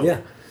every song. Yeah,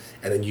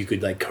 and then you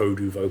could like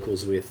co-do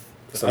vocals with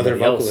other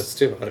vocalists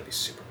too. That'd be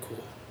super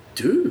cool,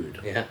 dude.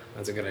 Yeah,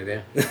 that's a good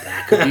idea.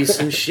 That could be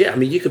some shit. I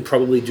mean, you could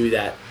probably do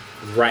that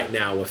right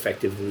now,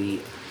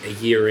 effectively a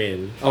year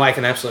in. Oh, I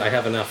can absolutely. I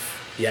have enough.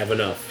 You have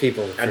enough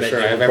people for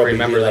sure. I have every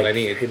member that I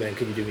need. Hey man,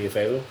 could you do me a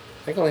favor?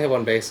 I think I only have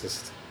one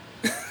bassist.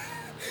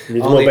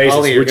 More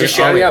bassists. We're just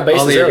shouting out bassists.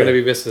 Ollie, you're going to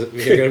be busy.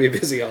 You're going to be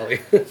busy, Ollie.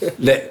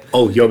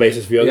 Your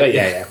bassist for yoga?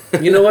 Yeah.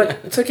 You know what?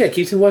 It's okay.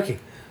 Keep him working.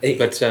 Hey,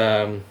 but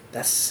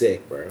that's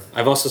sick, bro.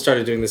 I've also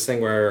started doing this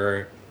thing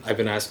where I've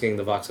been asking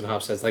the Vox and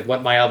Hops heads like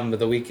what my album of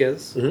the week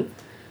is,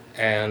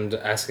 and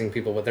asking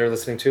people what they're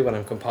listening to, and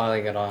I'm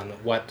compiling it on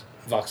what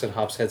Vox and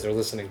Hops heads are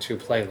listening to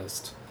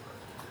playlist.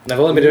 And I've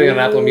only been doing it on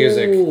Apple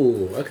Music.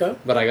 Ooh, okay.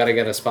 But I got to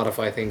get a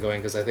Spotify thing going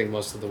because I think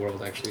most of the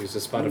world actually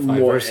uses Spotify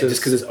versus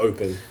just because it's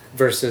open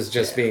versus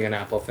just being an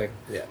Apple thing.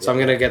 Yeah. So I'm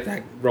gonna get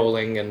that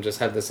rolling and just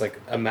have this like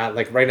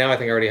like right now I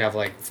think I already have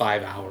like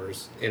 5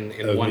 hours in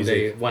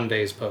one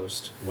day's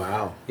post.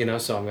 Wow. You know,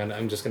 so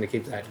I'm just gonna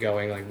keep that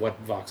going, like what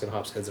Vox and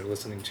Hops heads are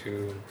listening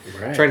to,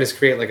 and trying to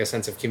create like a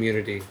sense of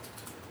community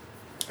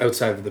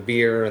outside of the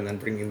beer and then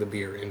bringing the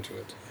beer into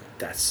it.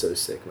 That's so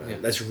sick, man. Yeah.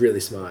 That's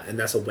really smart. And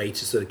that's a way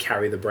to sort of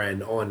carry the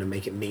brand on and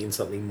make it mean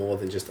something more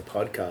than just a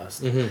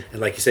podcast. Mm-hmm. And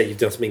like you said, you've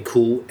done something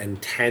cool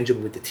and tangible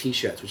with the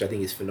t-shirts, which I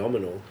think is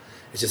phenomenal.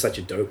 It's just such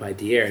a dope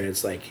idea. And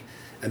it's like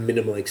a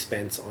minimal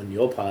expense on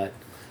your part.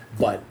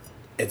 But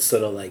it's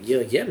sort of like,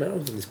 yeah, man, I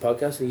was in this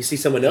podcast. And you see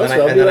someone else,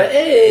 they'll be like,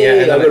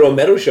 hey, I'll go to a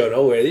metal show and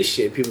I'll wear this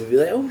shit. People will be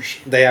like, oh,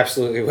 shit. They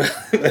absolutely will.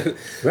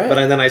 Right.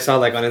 But then I saw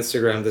like on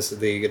Instagram,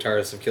 the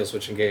guitarist of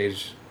Killswitch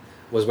Engage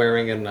was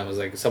wearing it, and I was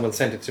like, someone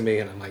sent it to me,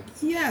 and I'm like,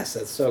 yes,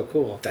 that's so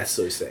cool. That's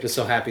so sick. Just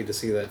so happy to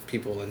see that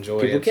people enjoy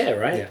it. People care,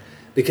 right? Yeah.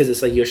 Because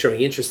it's like you're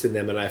showing interest in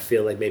them, and I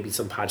feel like maybe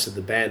some parts of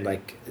the band,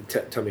 like,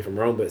 tell me if I'm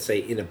wrong, but say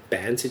in a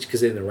band situation,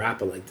 because in a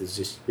rapper, like, there's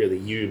just really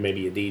you,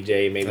 maybe a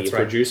DJ, maybe a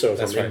producer or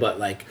something, but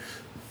like,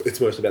 it's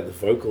mostly about the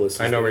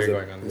vocalist. I know where you're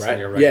going on this, right?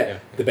 You're right. Yeah,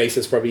 the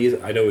bassist probably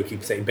is. I know we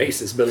keep saying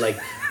bassist, but like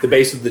the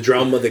bassist, the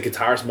drummer, the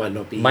guitarist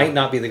might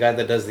not be the guy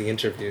that does the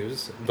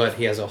interviews, but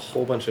he has a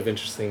whole bunch of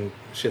interesting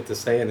shit to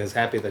say and is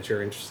happy that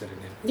you're interested in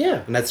him.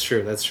 Yeah, and that's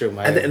true.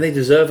 And they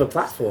deserve a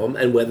platform,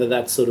 and whether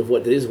that's sort of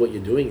what it is, what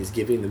you're doing is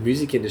giving the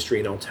music industry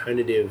an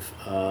alternative.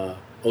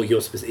 Or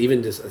your specific,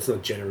 even just it's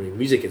not generally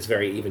music; it's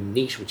very even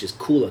niche, which is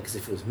cooler because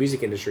if it was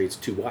music industry, it's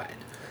too wide.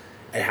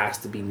 It has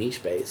to be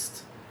niche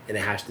based. And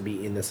it has to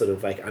be in the sort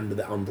of like under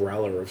the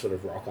umbrella of sort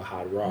of rock or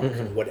hard rock,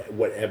 and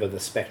whatever the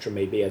spectrum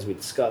may be, as we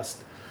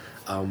discussed.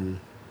 And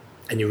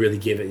you're really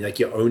giving, like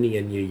you're owning it,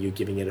 and you're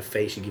giving it a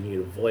face, you're giving it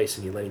a voice,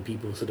 and you're letting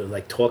people sort of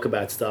like talk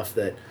about stuff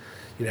that,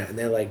 you know, and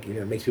they're like, you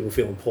know, makes people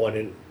feel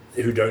important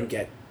who don't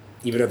get,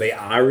 even though they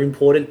are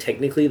important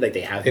technically, like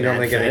they have. They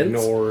normally get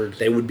ignored.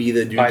 They would be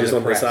the dude just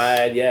on the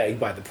side,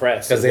 by the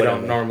press, because they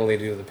don't normally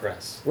do the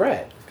press,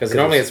 right? Because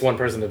normally it's one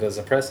person that does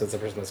the press. It's the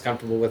person that's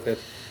comfortable with it.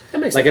 That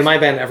makes like sense. In my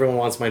band, everyone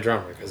wants my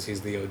drummer because he's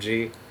the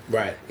OG.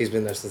 Right. He's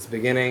been there since the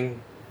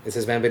beginning. It's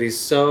his band, but he's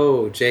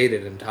so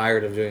jaded and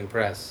tired of doing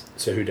press.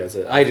 So who does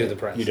it? I do the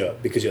press. You do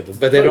it because you're the.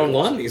 But they don't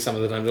want me some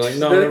of the time. They're like,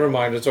 no, never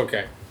mind, it's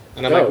okay.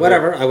 And I'm like,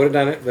 whatever. I would have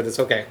done it, but it's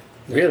okay.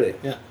 Yeah. Really?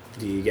 Yeah.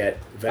 Do you get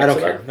vexed? I don't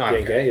care. No, I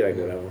don't care. You're like,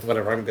 whatever.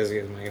 Whatever. I'm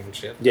busy with my own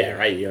shit. Yeah,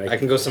 right. You're like, I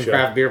can go some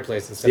craft beer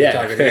place instead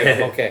of talking to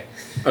you. I'm okay.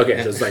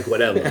 Okay, so it's like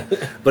whatever.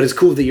 But it's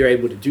cool that you're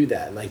able to do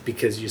that, like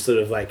because you sort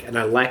of like, and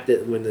I like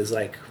that when there's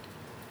like.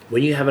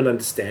 When you have an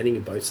understanding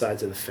of both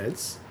sides of the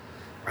fence,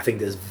 I think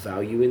there's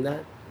value in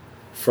that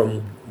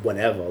from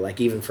whatever. Like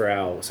even for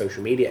our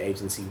social media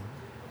agency,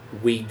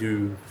 we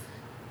do,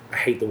 I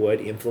hate the word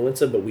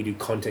influencer, but we do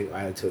content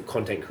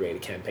creator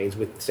campaigns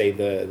with, say,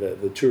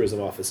 the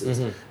tourism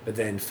offices. But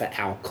then for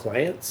our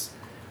clients,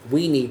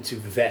 we need to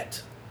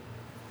vet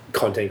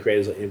content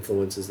creators or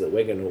influencers that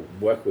we're going to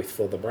work with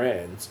for the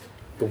brands,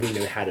 but we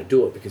know how to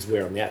do it because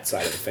we're on that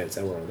side of the fence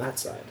and we're on that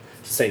side.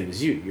 It's the same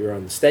as you. You're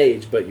on the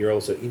stage, but you're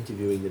also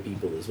interviewing the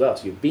people as well.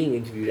 So you're being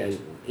interviewed and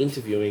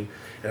interviewing,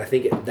 and I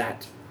think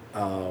that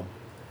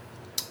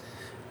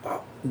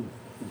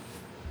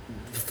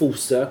full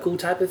circle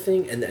type of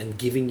thing, and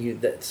giving you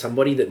that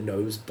somebody that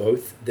knows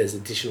both, there's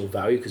additional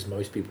value because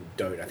most people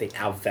don't. I think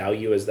our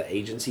value as the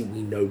agency,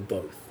 we know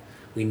both.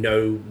 We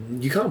know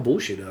you can't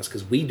bullshit us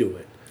because we do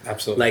it.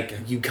 Absolutely. Like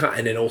you can't,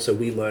 and then also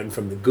we learn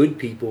from the good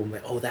people.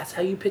 Like, oh, that's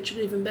how you pitch it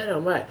even better.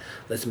 I'm right.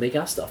 Let's make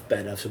our stuff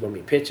better. So when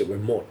we pitch it,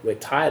 we're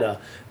tighter.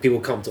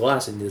 People come to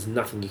us, and there's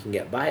nothing you can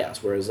get by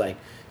us. Whereas like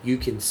you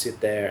can sit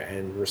there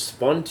and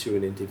respond to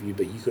an interview,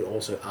 but you could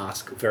also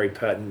ask very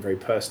pertinent, very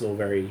personal,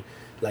 very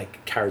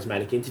like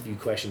charismatic interview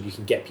questions. You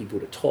can get people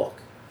to talk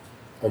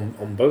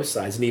on both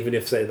sides, and even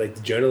if say like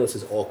the journalist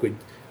is awkward.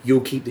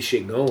 You'll keep the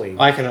shit going.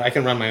 I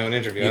can run my own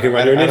interview. You can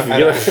run your own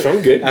interview.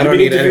 I'm good. I don't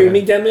need interviewing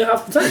me damn near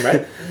half the time,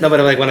 right? No, but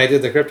like when I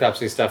did the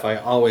Cryptopsy stuff, I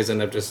always end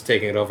up just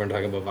taking it over and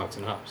talking about Vox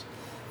and Hops.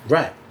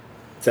 Right.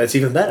 So that's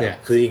even better. Yeah.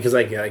 Because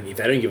like if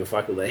I don't give a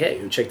fuck, we're like,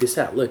 hey, check this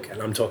out. Look,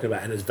 and I'm talking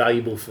about, and it's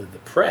valuable for the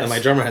press. And my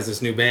drummer has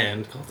this new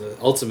band called the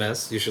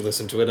Ultimes. You should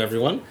listen to it,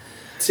 everyone.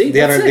 See,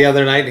 the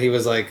other night he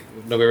was like,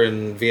 no, we were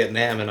in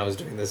Vietnam, and I was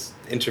doing this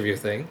interview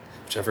thing,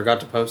 which I forgot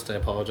to post. I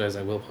apologize.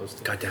 I will post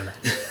it. God damn it.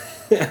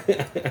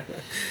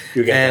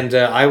 And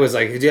I was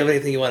like, do you have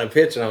anything you want to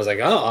pitch? And I was like,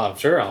 oh,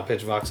 sure, I'll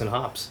pitch Vox and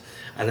Hops.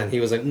 And then he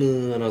was like,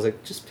 and I was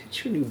like, just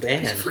pitch your new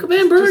band. Fuck a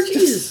band, bro.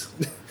 Just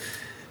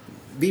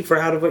be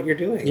proud of what you're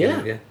doing.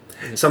 Yeah.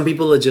 Some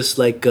people are just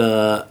like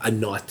are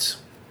not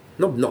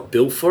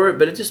built for it,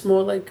 but it's just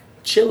more like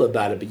chill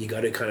about it. But you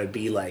got to kind of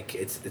be like,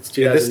 it's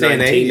 2019. In this day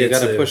and age, you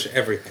got to push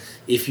everything.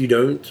 If you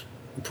don't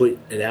put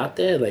it out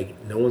there,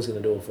 like no one's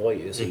gonna do it for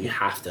you. So you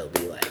have to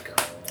be like.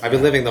 I've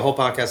been living the whole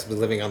podcast. I've been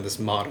living on this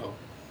motto: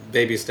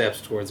 baby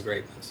steps towards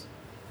greatness.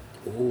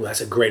 Ooh, that's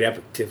a great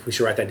tip. We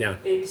should write that down.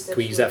 Can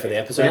we use that for the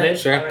episode? Yeah,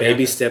 sure.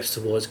 Baby steps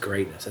towards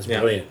greatness. That's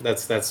brilliant.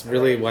 That's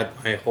really what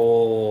my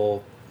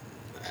whole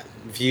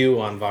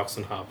view on Vox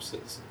and Hops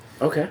is.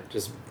 Okay.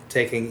 Just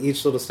taking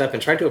each little step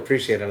and trying to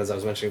appreciate it, as I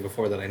was mentioning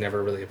before, that I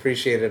never really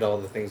appreciated all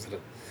the things that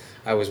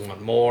I always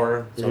want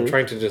more. So I'm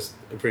trying to just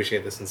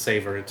appreciate this and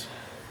savor it.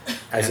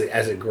 As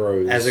it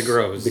grows. As it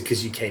grows.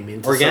 Because you came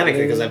into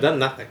organically, because I've done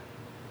nothing.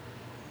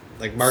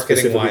 Like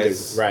marketing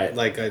wise. Right.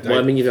 Like you've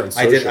done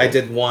social. I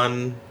did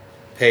one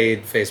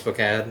paid Facebook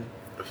ad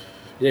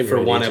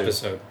for one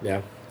episode.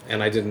 Yeah.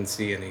 And I didn't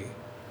see any.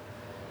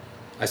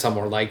 I saw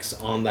more likes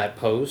on that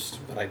post,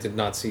 but I did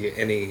not see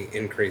any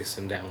increase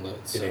in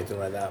downloads. So anything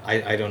like that.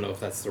 I don't know if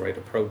that's the right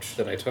approach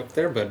that I took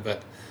there,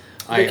 but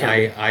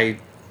I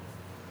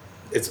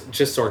it's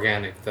just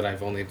organic that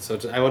I've only I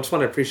just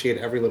want to appreciate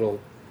every little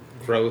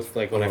growth.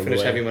 Like when I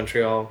finished Heavy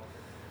Montreal,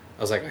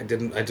 I was like I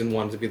didn't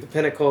want it to be the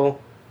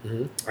pinnacle.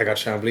 Mm-hmm. I got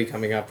Chambly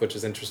coming up, which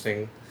is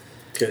interesting.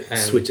 To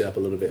switch it up a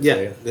little bit.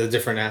 Yeah, the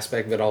different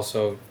aspect, but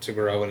also to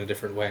grow in a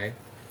different way.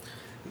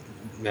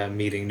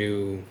 Meeting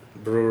new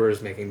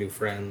brewers, making new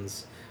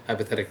friends,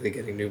 hypothetically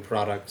getting new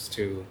products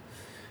to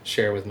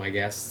share with my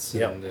guests.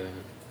 Yep. And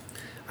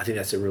I think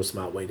that's a real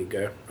smart way to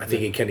go. I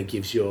think it kind of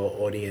gives your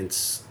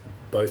audience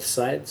both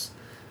sides.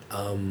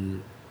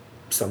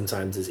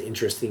 Sometimes it's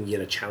interesting, you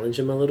got to challenge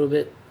them a little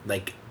bit.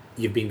 Like,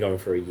 you've been going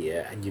for a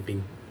year and you've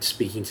been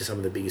speaking to some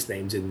of the biggest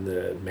names in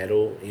the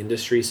metal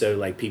industry, so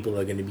like people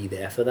are going to be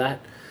there for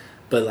that.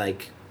 But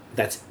like,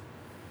 that's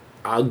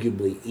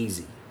arguably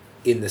easy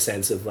in the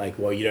sense of like,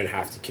 well, you don't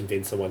have to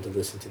convince someone to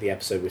listen to the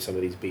episode with some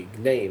of these big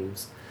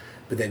names.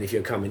 But then if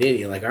you're coming in,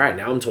 you're like, all right,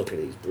 now I'm talking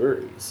to these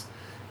breweries,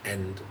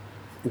 and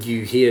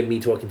you hear me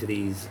talking to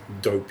these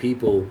dope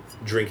people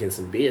drinking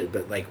some beer,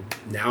 but like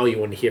now you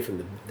want to hear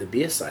from the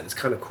beer side. It's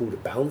kind of cool to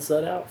balance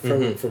that out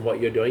from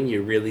what you're doing.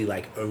 You're really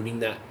like owning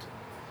that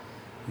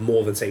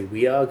more than say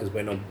we are, because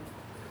we're not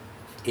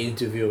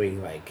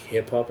interviewing like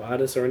hip-hop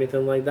artists or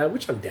anything like that,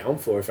 which I'm down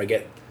for if I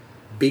get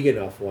big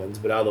enough ones,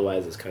 but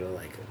otherwise it's kind of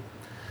like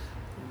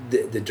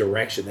the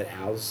direction that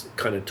ours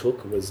kind of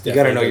took was you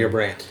got to know your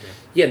brand.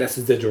 Yeah, that's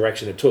the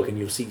direction it took, and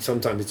you'll see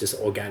sometimes it just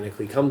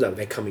organically comes out.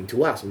 They're coming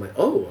to us. I'm like,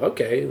 oh,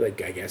 okay,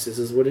 like I guess this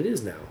is what it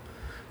is now,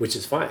 which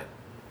is fine.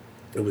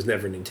 It was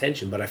never an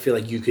intention, but I feel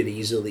like you could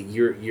easily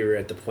you're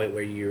at the point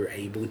where you're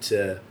able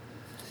to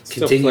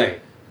continue. Still play.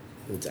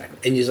 Exactly,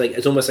 and you're like,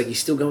 it's almost like you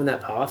still go in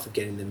that path of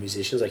getting the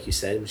musicians, like you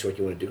said, which is what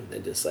you want to do, and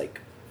then just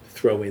like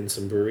throw in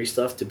some brewery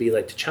stuff to be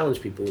like to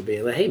challenge people, to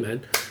be like, hey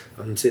man,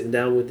 I'm sitting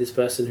down with this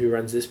person who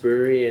runs this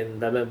brewery, and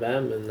bam bam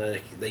bam,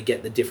 and they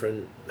get the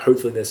different.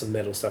 Hopefully, there's some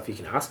metal stuff you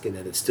can ask in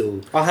there that's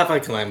still. I'll have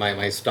like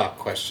my stock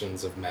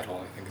questions of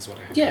metal. I think is what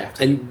I have. Yeah,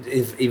 and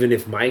even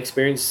if my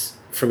experience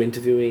from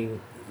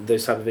interviewing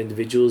those type of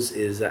individuals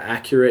is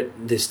accurate,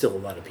 there's still a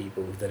lot of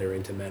people that are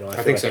into metal.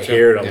 I think so. I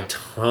hear it a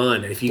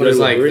ton. And if you go to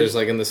there's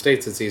like in the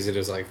States, it's easy.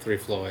 There's like Three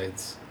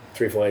Floyds.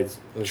 True.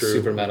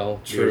 Super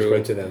Metal.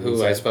 True. To them,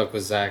 who I spoke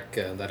with Zach.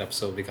 That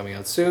episode will be coming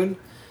out soon.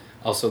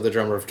 Also, the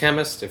drummer of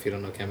Chemist. If you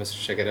don't know Chemist,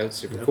 check it out.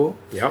 Super cool.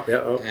 Yeah.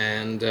 Oh.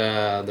 And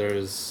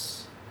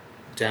there's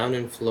down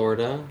in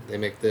Florida, they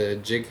make the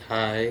Jig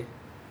High.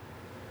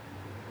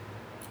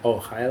 Oh,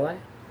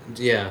 Highlight?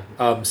 Yeah.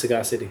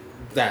 Cigar City.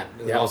 That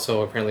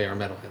also apparently are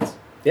metalheads.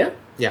 Yeah?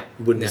 Yeah.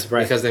 Wouldn't be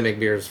surprised. Because they make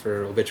beers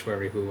for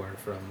Obituary, who are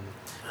from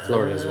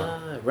Florida as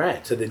well.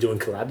 Right. So they're doing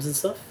collabs and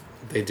stuff?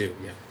 They do,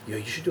 yeah. Yo,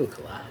 you should do a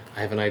collab. I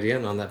have an idea,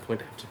 and on that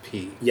point, I have to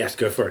pee. Yes,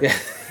 go for it. Yeah.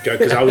 Go,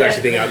 because I was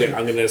actually thinking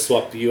I'm going to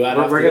swap you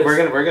out. We're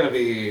going to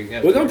be...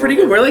 Yeah, we're going pretty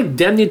good. We're like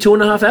damn near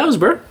 2.5 hours,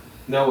 bro.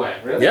 No way.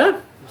 Really? Yeah.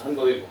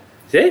 Unbelievable.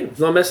 See? It's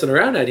not messing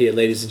around out here,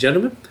 ladies and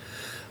gentlemen.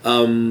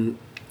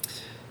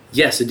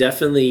 So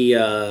definitely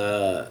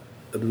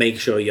make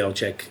sure y'all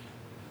check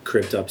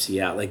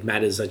Cryptopsy out. Like,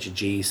 Matt is such a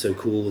G, so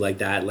cool like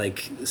that.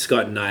 Like,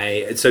 Scott and I,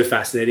 it's so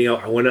fascinating.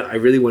 I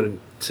really wanted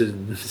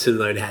to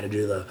learn how to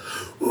do the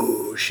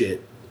ooh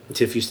shit.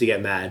 Tiff used to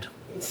get mad.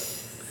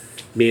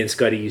 Me and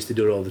Scotty used to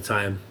do it all the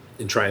time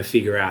and try and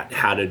figure out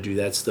how to do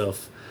that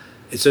stuff.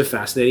 It's so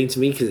fascinating to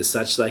me because it's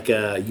such like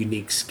a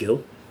unique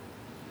skill.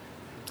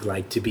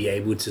 Like, to be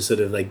able to sort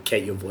of like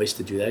get your voice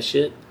to do that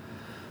shit.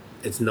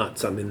 It's not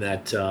something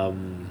that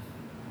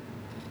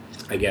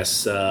I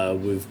guess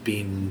we've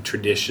been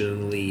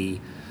traditionally,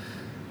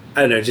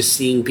 I don't know, just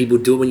seeing people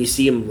do it. When you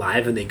see them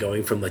live and they're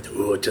going from like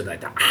ooh to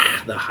like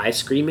the high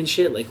scream and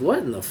shit, like what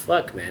in the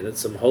fuck, man?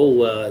 It's it's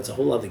a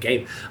whole other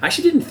game. I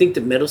actually didn't think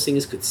that metal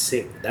singers could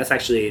sing. That's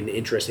actually an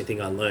interesting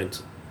thing I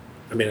learned.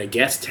 I mean, I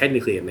guess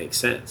technically it makes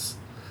sense,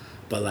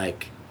 but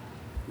like,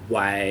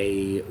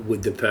 why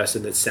would the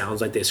person that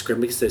sounds like they're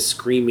screaming, because they're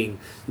screaming,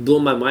 blew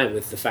my mind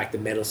with the fact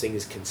that metal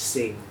singers can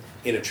sing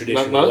in a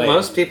traditional way.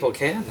 Most people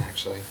can,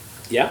 actually.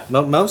 Yeah?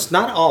 Most,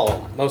 not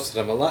all, most of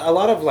them. A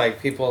lot of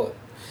like people,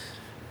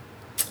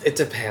 it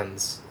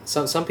depends.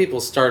 Some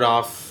people start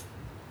off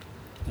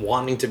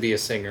wanting to be a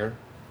singer,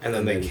 and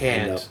then they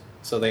can't,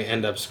 so they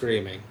end up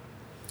screaming.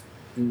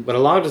 But a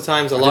lot of the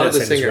times, a lot of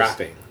the singers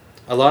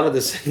a lot of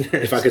the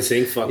singers. If I could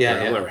sing, fuck, I'm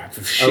gonna rap.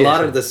 A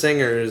lot of the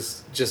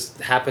singers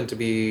just happen to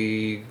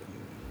be.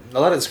 A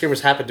lot of the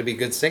screamers happen to be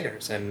good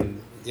singers,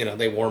 and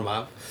they warm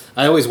up.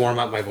 I always warm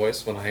up my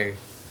voice when I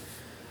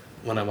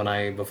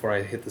before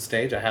I hit the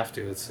stage. I have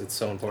to. It's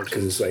so important.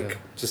 Because it's like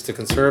just to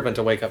conserve and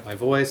to wake up my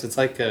voice. It's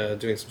like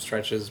doing some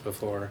stretches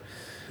before.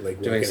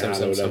 Like doing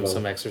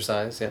some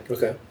exercise. Yeah.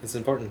 Okay. It's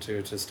important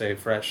to stay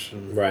fresh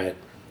and right.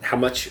 How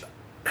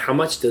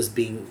much does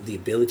being the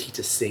ability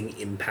to sing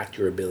impact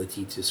your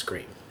ability to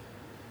scream?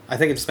 I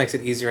think it just makes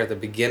it easier at the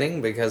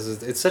beginning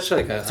because it's such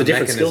like it's a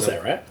different skill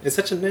set, right? It's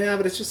such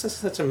but it's just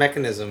such a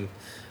mechanism.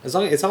 As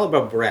long it's all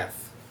about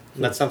breath.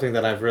 And that's something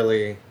that I've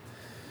really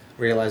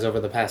realized over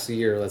the past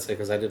year, let's say,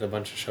 because I did a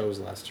bunch of shows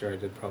last year. I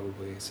did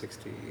probably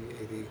 60,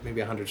 80,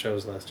 maybe 100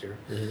 shows last year.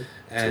 Mm-hmm.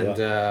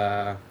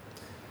 And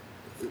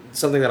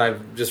something that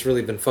I've just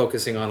really been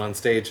focusing on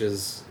stage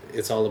is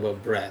it's all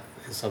about breath.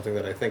 It's something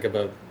that I think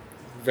about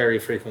very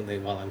frequently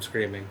while I'm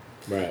screaming.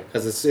 Right.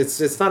 Because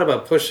it's not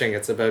about pushing,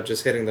 it's about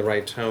just hitting the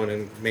right tone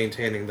and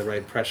maintaining the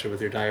right pressure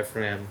with your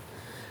diaphragm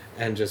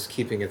and just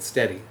keeping it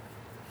steady.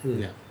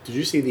 Yeah. Did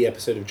you see the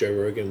episode of Joe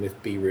Rogan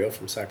with Be Real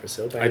from Cypress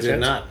Hill? I did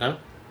not, no.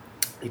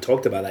 He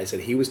talked about that. He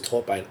said he was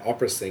taught by an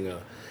opera singer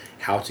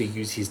how to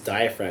use his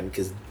diaphragm,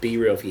 because Be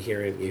Real, if you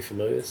hear him, you're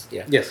familiar with this?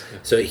 Yeah. Yes. Yeah.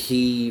 So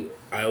he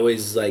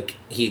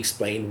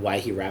explained why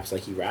he raps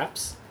like he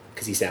raps,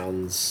 because he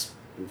sounds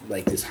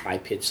like this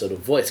high-pitched sort of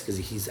voice, because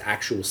his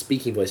actual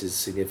speaking voice is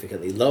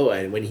significantly lower.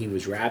 And when he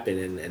was rapping,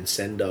 and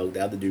Sendog,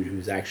 the other dude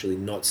who's actually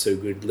not so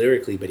good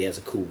lyrically, but he has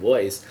a cool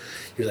voice,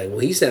 he was like, well,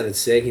 he sounded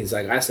sick. He's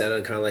like, I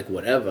sounded kind of like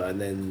whatever. And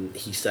then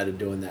he started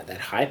doing that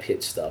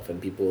high-pitched stuff, and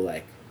people were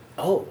like,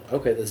 oh,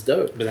 okay, that's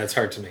dope. But that's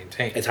hard to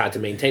maintain. It's hard to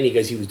maintain. He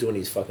goes, he was doing,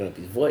 he's fucking up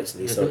his voice,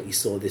 and he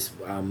saw this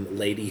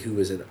lady who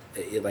was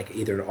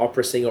either an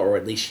opera singer, or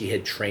at least she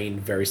had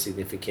trained very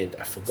significant,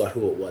 I forgot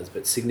who it was,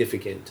 but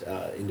significant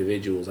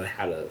individuals on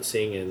how to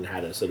sing and how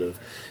to sort of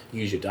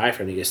use your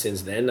diaphragm. He goes,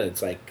 since then,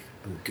 it's like,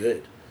 I'm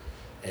good.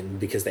 And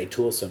because they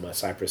tour so much,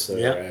 Cypress are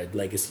a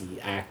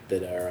legacy act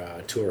that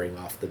are touring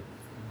off the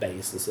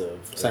basis of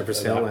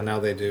Cypress Hill, and now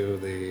they do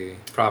the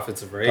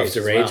Prophets of Rage. Prophets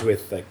of Rage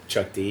with like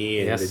Chuck D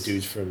and the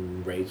dudes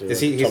from Rage.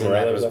 Is he's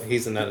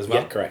in that as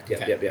well? Yeah, correct.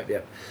 Yeah, okay.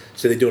 Yep.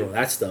 So they're doing all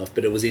that stuff,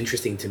 but it was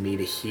interesting to me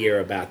to hear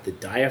about the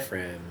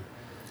diaphragm.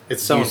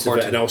 It's so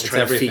important, and I was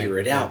trying to figure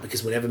it out,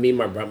 because whenever me and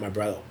my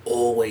brother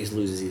always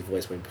loses his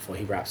voice before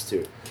he raps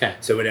too. Okay.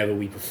 So whenever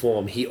we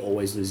perform, he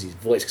always loses his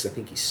voice because I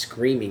think he's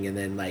screaming, and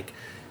then like.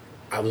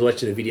 I was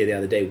watching a video the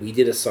other day. We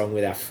did a song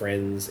with our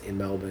friends in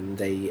Melbourne.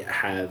 They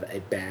have a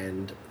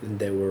band, and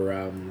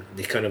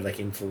they're kind of like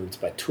influenced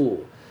by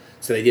Tool.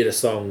 So they did a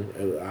song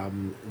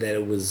that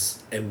it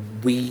was,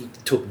 and we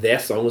took their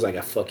song, it was like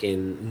a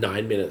fucking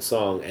 9-minute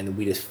song, and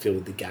we just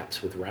filled the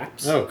gaps with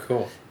raps. Oh,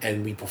 cool.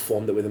 And we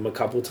performed it with them a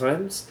couple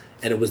times,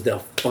 and it was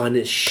the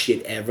funnest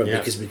shit ever,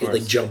 because we could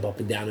like jump up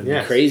and down and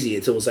be crazy.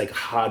 It's almost like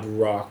hard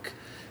rock.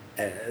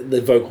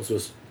 The vocals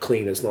was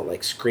clean. It's not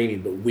like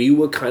screaming, but we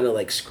were kind of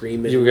like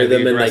screaming with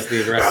them, and like,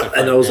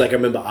 and I was like, I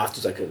remember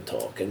afterwards I couldn't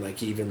talk, and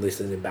like even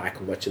listening back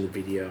and watching the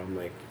video, I'm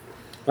like,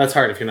 that's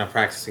hard if you're not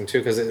practicing too,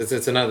 because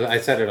it's another. I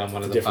said it on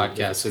one of the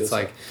podcasts. It's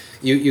like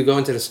you go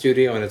into the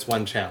studio and it's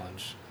one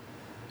challenge,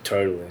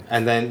 totally,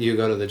 and then you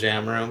go to the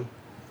jam room,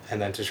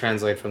 and then to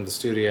translate from the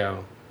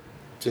studio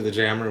to the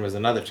jam room is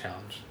another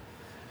challenge,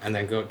 and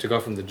then go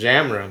from the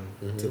jam room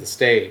to the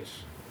stage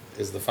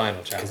is the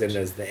final challenge. Because then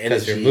there's the energy.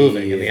 Because you're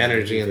moving, and the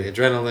energy and the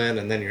adrenaline,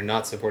 and then you're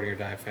not supporting your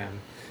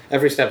diaphragm.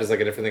 Every step is like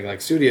a different thing. Like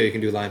studio, you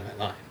can do line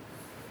by line.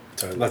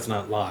 Totally. That's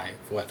not live.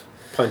 What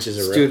punches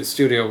are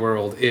studio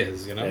world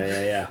is,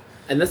 Yeah.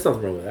 And there's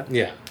nothing wrong with that.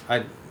 Yeah,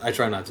 I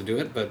try not to do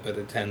it, but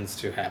it tends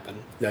to happen.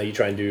 Now you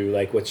try and do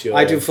like what's your...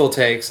 I do full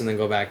takes and then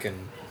go back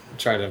and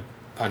try to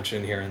punch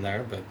in here and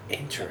there, but...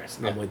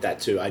 Interesting. I'm with that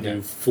too. I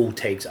do full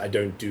takes. I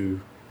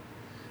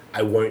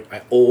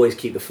always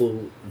keep the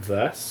full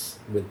verse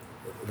with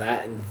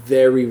that, and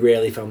very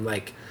rarely if I'm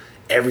like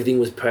everything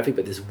was perfect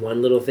but there's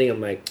one little thing,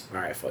 I'm like,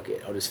 all right, fuck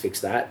it, I'll just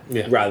fix that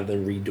rather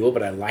than redo it.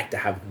 But I like to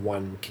have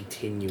one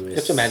continuous.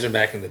 Just imagine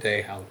back in the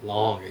day how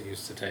long it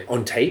used to take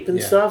on tape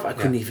and stuff. I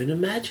couldn't even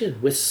imagine.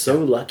 We're so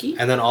lucky.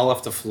 And then all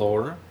off the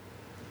floor,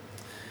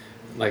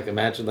 like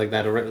imagine like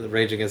that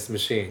Rage Against the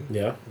Machine,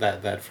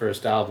 that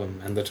first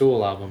album and the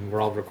Tool album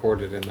were all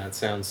recorded in that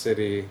Sound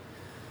City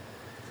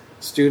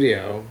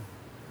studio.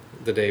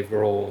 The Dave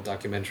Grohl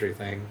documentary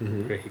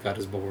thing. He got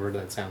his board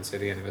at Sound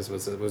City, and it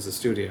was a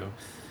studio.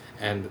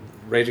 And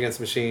Rage Against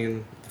the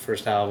Machine, the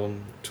first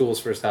album, Tool's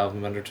first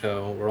album,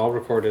 Undertow, were all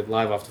recorded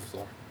live off the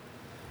floor.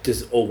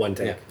 Just all one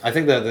take. Yeah, I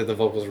think the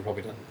vocals were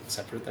probably done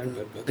separate there,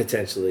 but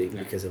potentially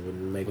because it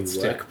wouldn't maybe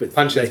work. But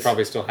punch-ins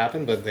probably still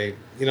happen, but they,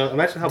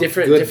 imagine how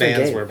good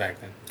bands were back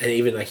then. And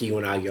even like you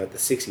want to argue like the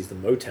 '60s, the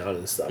Motown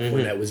and stuff,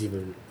 when that was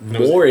even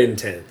more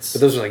intense.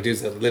 But those were like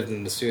dudes that lived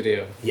in the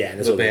studio. Yeah, and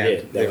that's what band. They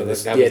did.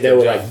 They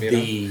were like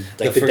the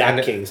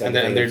Dap Kings, and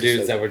they're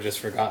dudes that were just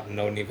forgotten.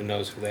 No one even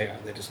knows who they are.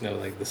 They just know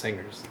like the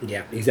singers.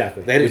 Yeah,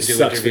 exactly. They didn't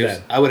do interviews.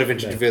 I would have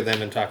interviewed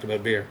them and talked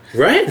about beer.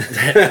 Right.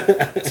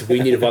 So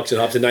we need a Vox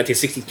and Hops in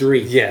 1962.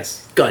 1963.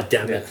 Yes. God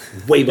damn it.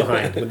 Way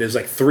behind when there's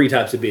like 3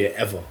 types of beer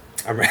ever.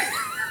 I'm right.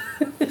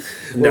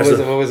 What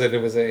was it? It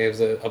was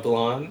a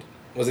blonde.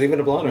 Was it even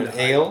a blonde or an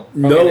ale?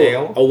 Probably no. An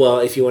ale? Oh well,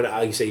 if you want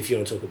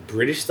to talk a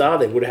British style,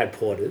 they would have had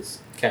porters.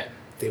 Okay.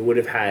 They would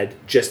have had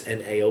just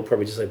an ale,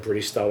 probably just like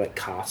British style, like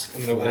cask.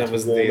 That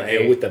was warm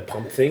ale with the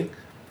pump thing.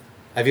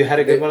 Have you had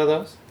a good one of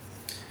those?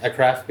 A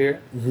craft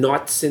beer?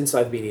 Not since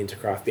I've been into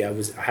craft beer.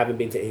 I haven't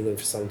been to England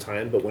for some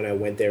time, but when I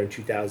went there in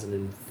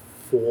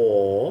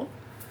 2004,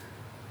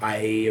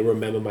 I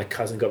remember my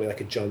cousin got me like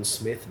a John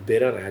Smith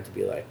bitter, and I had to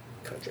be like,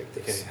 can't drink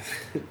this.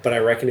 Okay. But I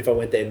reckon if I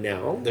went there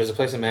now... There's a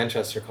place in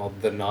Manchester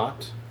called The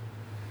Knot.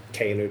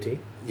 K-N-O-T?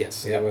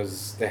 Yes. Yeah.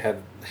 They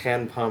had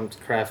hand-pumped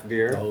craft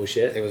beer. Oh,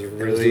 shit. It was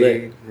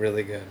really,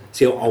 really good.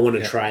 See, I want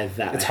to try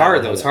that. It's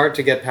hard, though. It's hard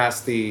to get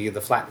past the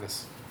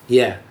flatness.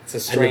 Yeah. It's a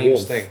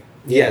strange thing.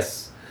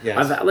 Yes. Yes.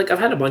 I've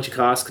had a bunch of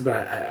casks,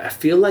 but I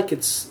feel like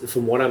it's,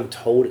 from what I'm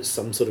told, it's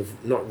some sort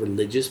of, not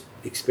religious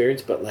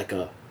experience, but like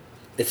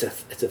it's a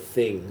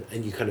thing,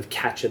 and you kind of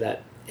capture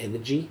that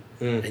energy,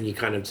 and you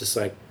kind of just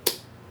like,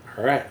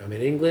 all right, I'm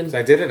in England. So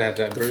I did it at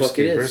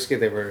Brewski.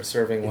 They were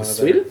serving one of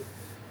Sweden?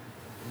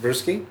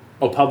 Brewski?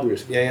 Oh, pub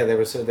Brewski. Yeah, they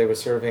were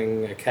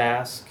serving a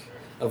cask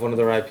of one of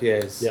their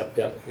IPAs.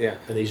 Yep. Yeah.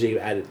 And they usually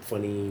added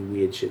funny,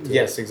 weird shit to it.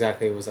 Yes,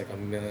 exactly. It was like a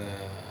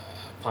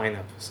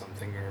pineapple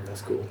something, or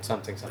that's cool.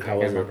 Something. I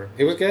can't remember.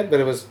 It was good, but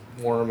it was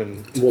warm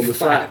and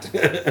flat.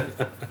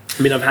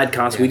 I mean, I've had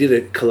casks. Yeah. We did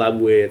a collab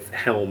with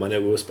Helm. I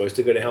know we were supposed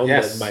to go to Helm,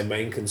 but my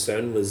main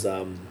concern was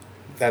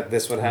that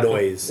this would happen.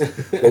 Noise.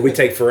 Well, we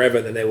take forever,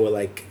 and then they were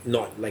like,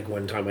 not like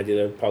one time I did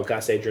a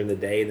podcast there during the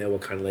day, and they were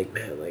kind of like,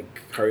 man,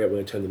 like, hurry up, we're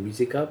going to turn the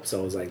music up.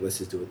 So I was like, let's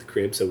just do it at the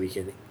crib so we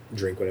can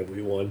drink whatever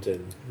we want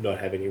and not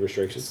have any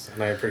restrictions.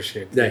 And I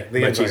appreciate the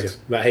invite.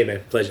 But hey,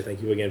 man, pleasure.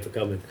 Thank you again for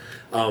coming.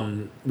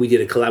 We did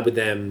a collab with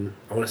them,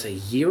 I want to say a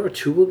year or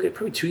two ago,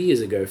 probably 2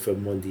 years ago for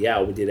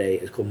Mondial. We did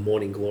it's called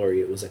Morning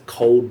Glory. It was a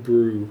cold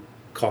brew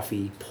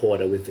coffee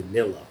porter with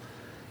vanilla.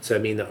 So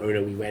me and the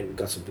owner, we went and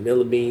got some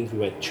vanilla beans. We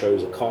went and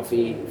chose a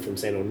coffee from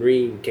Saint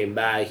Henri. We came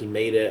back. He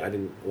made it. I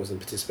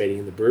wasn't participating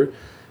in the brew.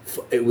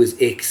 It was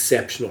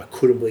exceptional. I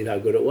couldn't believe how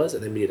good it was.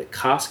 And then we did a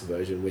cask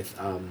version with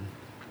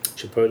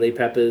chipotle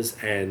peppers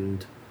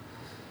and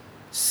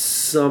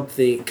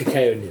something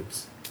cacao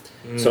nibs.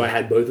 So I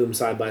had both of them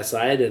side by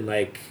side, and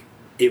like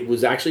it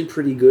was actually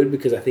pretty good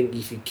because I think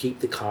if you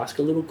keep the cask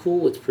a little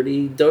cool, it's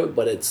pretty dope.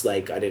 But it's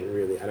like I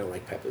don't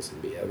like peppers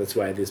in beer. That's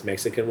why this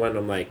Mexican one,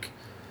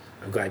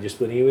 I'm glad you're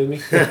splitting it with me.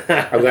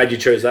 I'm glad you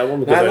chose that one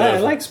because I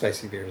like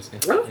spicy beers.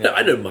 Yeah.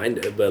 I don't mind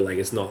it, but like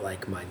it's not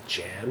like my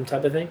jam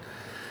type of thing.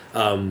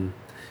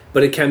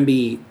 But it can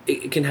be.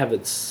 It can have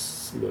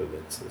its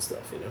moments and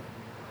stuff, you know.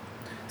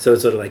 So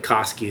it's sort of like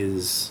cask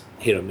is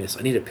hit or miss.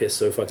 I need to piss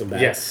so fucking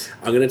bad. Yes.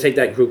 I'm gonna take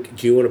that group.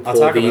 Do you want to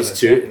pour these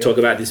two? Talk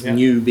about this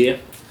new beer.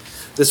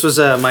 This was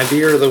my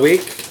beer of the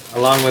week,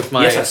 along with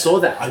my. Yes, I saw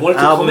that. I wanted to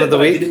comment, but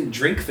I didn't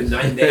drink for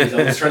 9 days.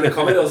 I was trying to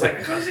comment. I was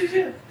like, I can't say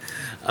shit.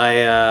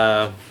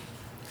 I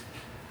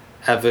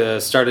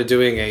have started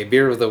doing a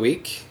beer of the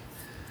week,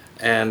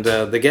 and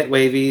the Get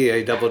Wavy,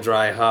 a double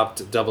dry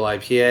hopped double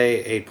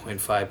IPA,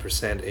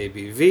 8.5%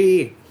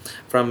 ABV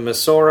from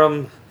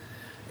Missorum.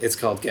 It's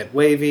called Get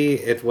Wavy.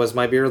 It was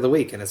my beer of the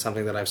week, and it's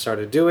something that I've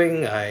started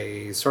doing.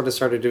 I sort of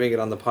started doing it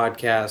on the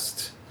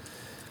podcast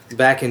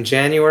back in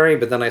January,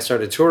 but then I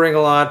started touring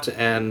a lot,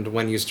 and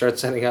when you start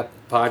setting up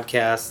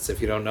podcasts, if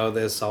you don't know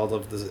this, all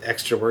of the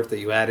extra work that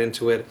you add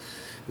into it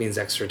means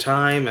extra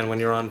time, and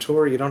when you're on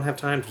tour, you don't have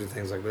time to do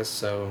things like this,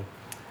 so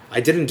I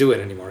didn't do it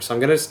anymore. So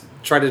I'm going to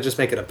try to just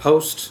make it a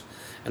post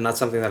and not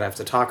something that I have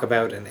to talk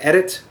about and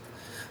edit.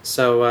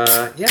 So,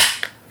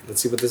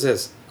 let's see what this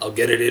is. I'll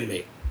get it in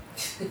me.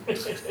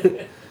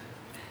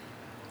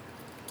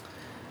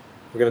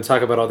 We're going to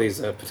talk about all these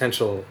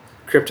potential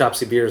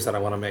Cryptopsy beers that I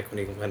want to make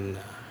when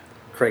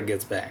Craig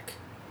gets back.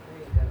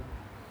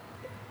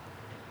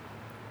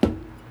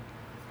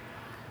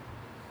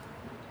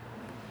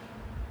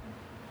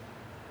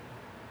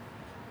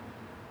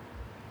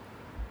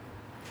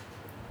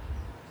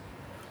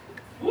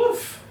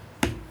 Woof!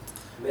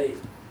 Mate.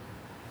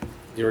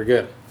 You were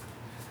good.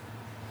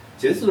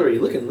 See, this is already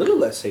looking a little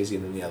less hazy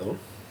than the other one.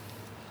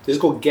 This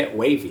is called Get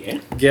Wavy, eh?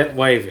 Get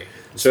Wavy.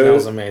 It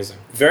smells amazing.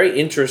 Very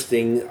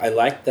interesting. I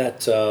like that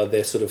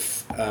they're sort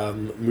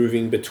of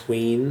moving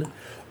between...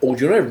 Oh,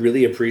 do you know what I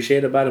really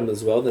appreciate about them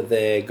as well? That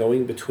they're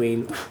going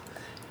between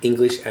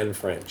English and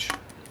French.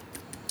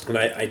 And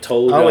I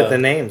told... with the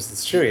names.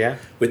 That's true, yeah.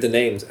 With the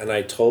names. And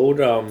I told...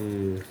 I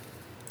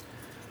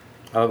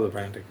love the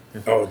branding.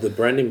 Yeah. Oh, the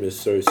branding is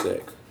so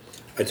sick.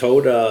 I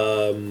told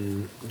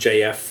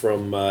JF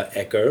from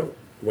Echo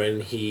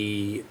when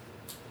he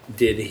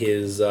did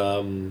his...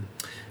 when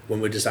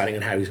we're deciding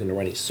on how he's going to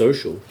run his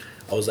social,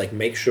 I was like,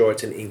 make sure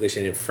it's in English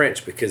and in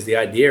French, because the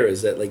idea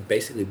is that like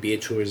basically beer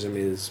tourism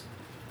is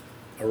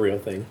a real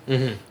thing,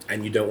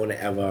 and you don't want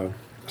to ever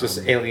just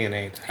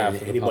alienate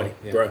half anybody,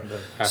 bro.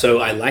 So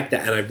I like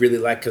that, and I really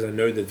like, because I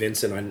know that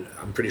Vincent,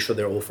 I'm pretty sure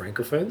they're all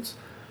francophones.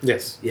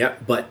 Yes. Yeah,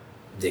 but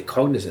they're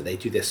cognizant. They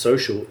do their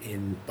social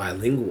in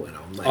bilingual, and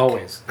I'm like,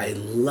 always. I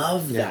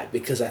love that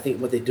because I think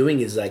what they're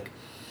doing is like,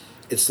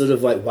 it's sort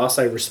of like, whilst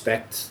I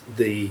respect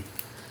the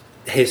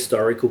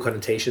historical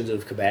connotations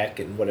of Quebec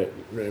and what it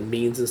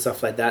means and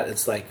stuff like that,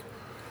 it's like,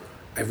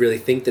 I really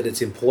think that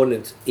it's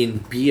important in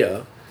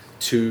beer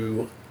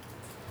to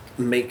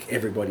make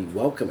everybody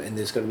welcome, and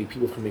there's going to be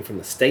people coming from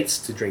the States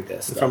to drink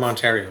this stuff. From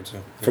Ontario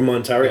too. From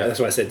Ontario, that's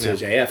what I said to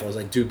JF. I was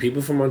like, dude,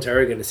 people from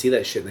Ontario are going to see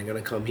that shit, and they're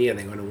going to come here, and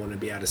they're going to want to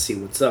be able to see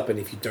what's up, and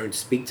if you don't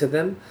speak to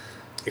them...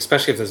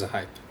 Especially if there's a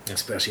hype.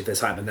 Especially if there's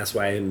hype, and that's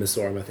why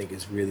Messorem, I think,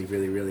 is really,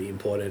 really, really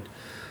important.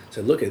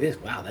 So look at this.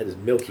 Wow, that is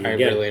milky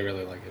again. I really,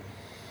 really like it.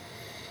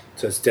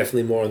 So it's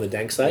definitely more on the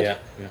dank side? Yeah.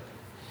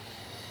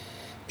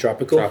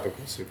 Tropical?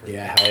 Tropical, super.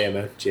 Yeah, hell yeah,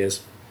 man.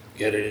 Cheers.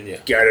 Get it in ya.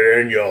 Get it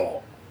in ya.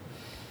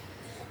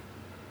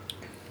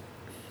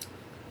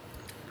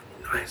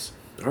 Nice.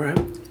 All right.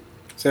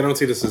 So I don't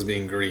see this as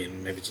being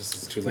green. Maybe just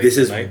it's too late. This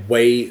is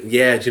way...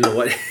 Yeah, do you know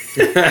what?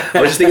 I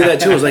was just thinking that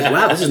too. I was like,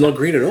 wow, this is not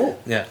green at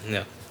all. Yeah.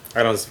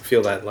 I don't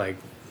feel that, like,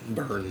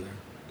 burn there.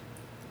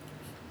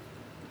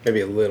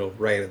 Maybe a little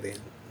right at the end.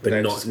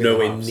 But not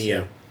nowhere near.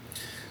 Yeah.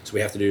 So we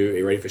have to do... Are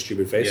you ready for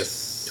Stupid Face?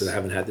 Yes. Because I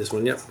haven't had this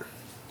one yet.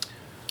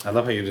 I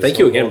love how you just Thank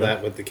you again,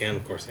 that with the can,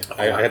 of course. Yeah.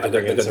 I had to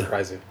bring it to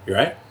surprise you. You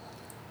right?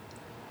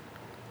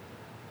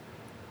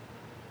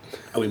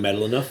 Are we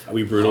metal enough? Are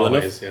we brutal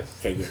enough? Yes.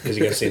 Okay, good. Because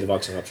you guys see the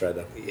Vox and Hops right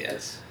there.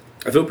 Yes.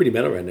 I feel pretty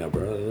metal right now,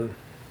 bro. I don't know.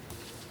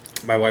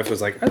 My wife was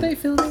like, "Are they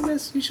filming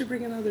this? You should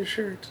bring another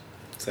shirt."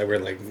 So I wear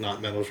like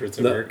not metal shirts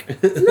at work. No,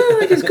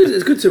 it's good.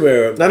 It's good to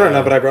wear.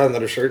 No. But I brought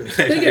another shirt.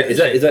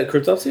 Is that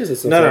Cryptopsy?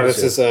 Is No.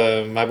 This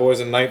is my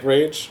boys in Night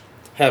Rage,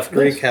 half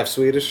Greek, half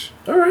Swedish.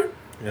 All right.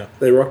 Yeah.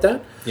 They rock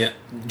that. Yeah.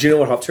 Do you know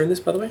what hops are in this,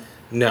 by the way?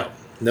 No.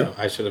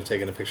 I should have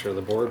taken a picture of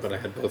the board, but I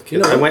had both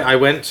kids. I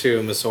went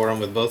to Messorem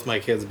with both my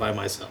kids by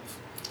myself.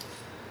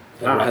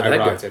 Wow, I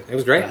rocked it. It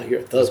was great.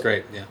 It was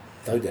great. Yeah.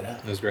 Thugged it out.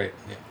 It was great.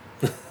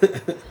 Yeah.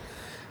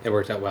 It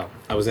worked out well.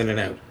 I was in and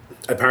out.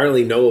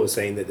 Apparently, Noah was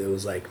saying that there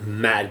was like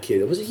mad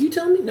kids. Was it you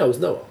telling me? No, it was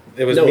Noah.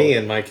 It was me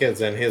and my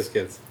kids and his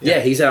kids. Yeah,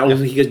 he said,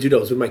 he goes, dude, I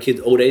was with my kids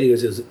all day. He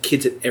goes, there's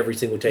kids at every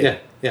single table.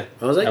 Yeah.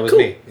 I was like, that was cool.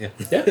 me. Yeah.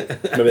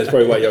 Maybe that's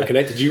probably why you're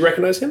connected. Did you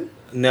recognize him?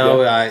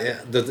 No,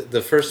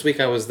 the first week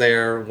I was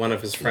there, one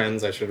of his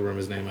friends, I should remember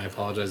his name. I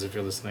apologize if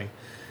you're listening.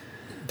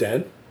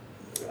 Dan?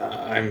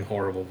 I'm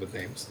horrible with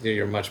names.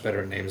 You're much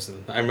better at names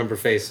than I remember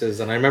faces,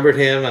 and I remembered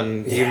him,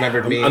 and he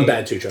remembered me. I'm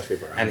bad too, trust me,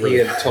 bro. And he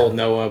had told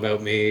Noah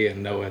about me,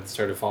 and Noah had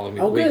started following me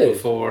the week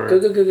before.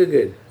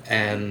 Good.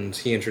 And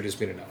he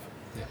introduced me to Noah.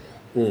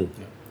 Yeah.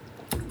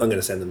 I'm going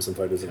to send them some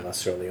photos of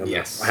us shortly.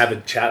 Yes. I have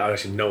a chat. I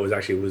actually Noah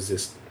was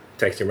just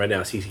texting right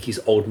now. He's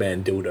old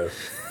man dildo.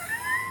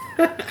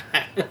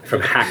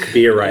 From Hack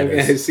Beer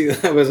Writers. Okay, see,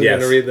 I wasn't going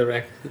to read the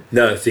rec.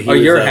 No, so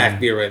you're Hack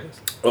Beer Writers.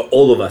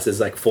 All of us. There's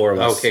like four of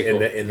us cool.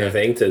 in the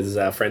thing. So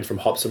there's friends from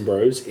Hops and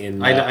Bros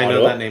in I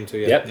know that name too,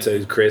 yeah. Yep,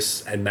 so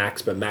Chris and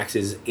Max, but Max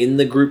is in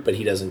the group, but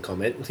he doesn't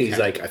comment. He's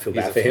like, I feel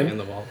bad for him. In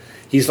the wall.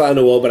 He's fly on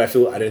the wall, but I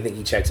don't think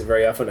he checks it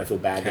very often. I feel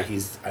bad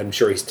that I'm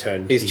sure he's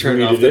turned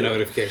off the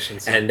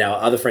notifications. And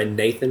our other friend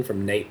Nathan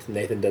from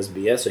Nathan Does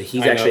Beer, so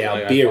he's actually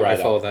our beer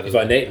writer.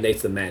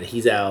 Nate's the man.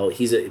 He's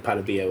a part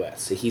of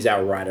BOS, so he's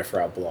our writer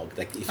for our blog.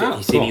 Like if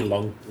you see any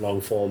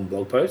long form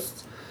blog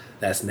posts,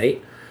 that's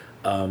Nate.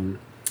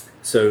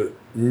 So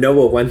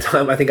Noah, one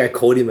time I think I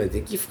called him. I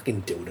think you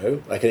fucking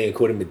dildo. Like I think I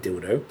called him a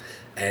dildo,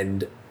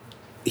 and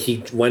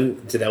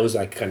so that was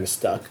like kind of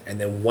stuck. And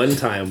then one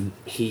time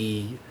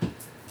he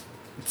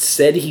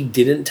said he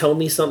didn't tell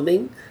me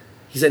something.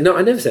 He said, no,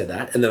 I never said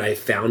that. And then I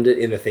found it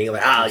in the thing,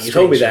 like, you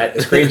told me that. I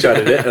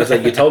screenshotted it. And I was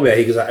like, you told me that.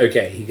 He goes, like,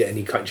 okay. And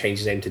he changed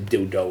his name to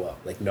Dildoa,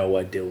 like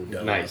Noah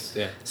Dildoa. Nice,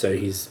 yeah. So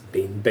he's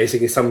been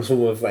basically some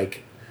form of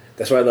like,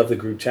 that's why I love the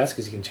group chats,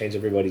 because you can change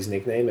everybody's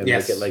nickname and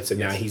make it like, so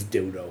now he's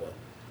Dildoa.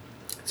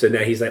 So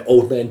now he's like,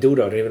 old man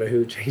Dildo. I don't even know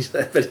who changed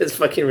that, but it's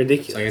fucking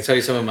ridiculous. So I can tell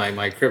you some of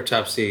my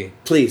Cryptopsy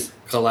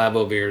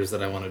collabo beers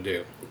that I want to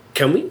do.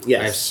 Can we?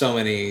 Yes. I have so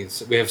many.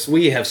 We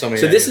have so many.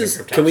 So this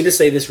is. Can we just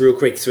say this real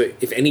quick? So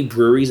if any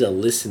breweries are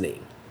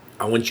listening,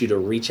 I want you to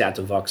reach out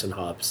to Vox and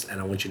Hops, and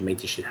I want you to make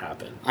this shit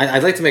happen.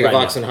 I'd like to make a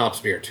Vox and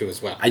Hops beer too,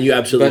 as well. And you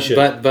absolutely should.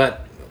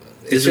 But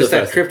it's just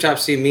that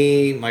Cryptopsy,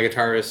 me, my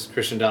guitarist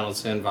Christian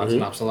Donaldson, Vox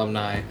and Hops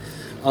alumni,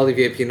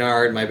 Olivier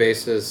Pinard, my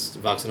bassist,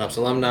 Vox and Hops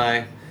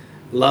alumni,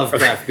 love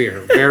craft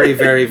beer very,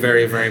 very,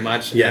 very, very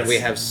much. Yes. And we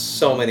have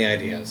so many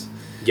ideas.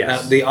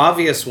 Yes. Now, the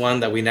obvious one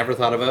that we never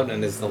thought about,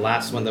 and is the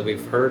last one that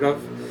we've heard of,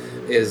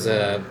 is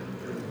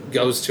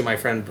goes to my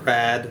friend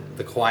Brad,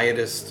 the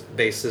quietest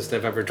bassist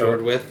I've ever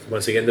toured with.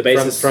 Once again, the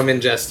bassist from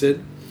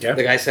Ingested. Yeah.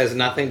 The guy says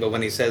nothing, but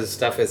when he says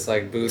stuff, it's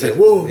like boo. It's like,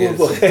 whoa.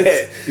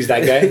 He's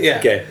that guy? Yeah.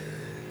 Okay.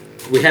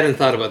 We hadn't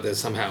thought about this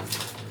somehow.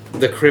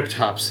 The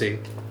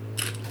Cryptopsy.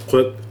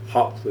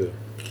 Cryptopsy.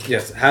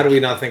 Yes. How do we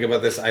not think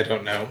about this? I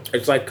don't know.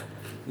 It's like...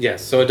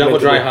 Yes. So a double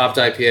dry hopped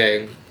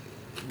IPA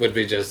would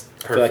be just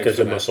perfect. I feel like it's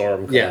a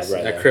Messorem collab. Yes,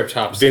 right a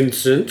Cryptopsy.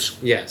 Vincent.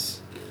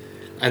 Yes.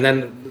 And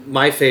then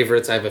my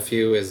favorites, I have a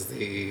few, is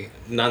the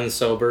None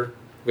Sober.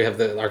 We have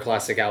our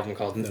classic album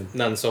called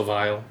None So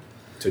Vile.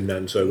 So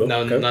non-sober?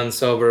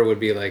 Non-sober would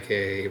be like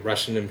a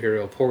Russian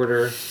Imperial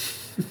Porter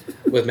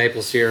with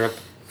maple syrup.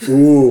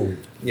 Ooh.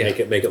 Yeah.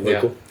 Make it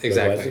local.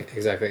 Yeah,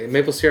 exactly.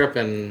 Maple syrup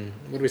and,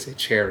 what do we say,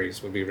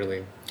 cherries would be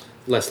really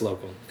less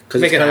local.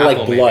 Because it's kind of like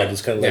blood. Maybe.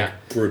 It's kind of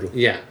like brutal.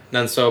 Yeah.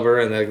 Non-sober,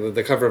 and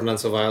the cover of Non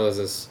So Vile is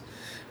this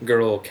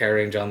girl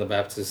carrying John the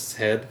Baptist's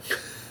head.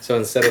 So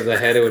instead of the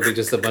head, it would be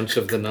just a bunch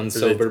of the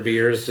non-sober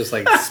beers just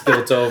like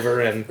spilt over,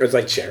 and it's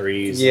like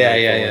cherries.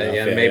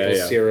 Yeah. Maple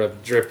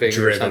syrup dripping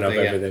or something. Up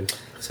everything.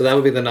 So that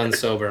would be the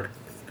non-sober.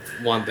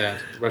 Want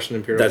that Russian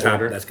Imperial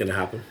Porter? That's gonna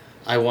happen.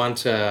 I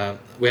want.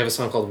 We have a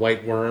song called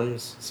White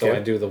Worms, so I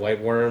do the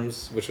White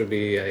Worms, which would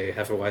be a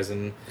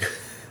Hefeweizen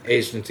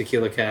aged in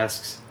tequila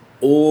casks.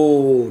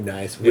 Oh,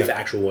 nice with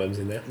actual worms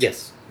in there.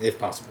 Yes, if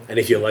possible. And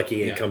if you're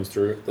lucky, it comes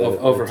through.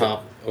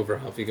 Overhop,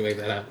 you can make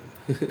that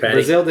happen.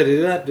 Brazil, they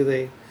do that? Do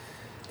they?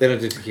 They don't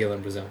do tequila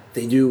in Brazil.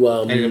 They do.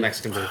 I need a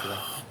Mexican beer for that.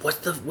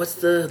 What's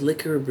the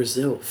liquor in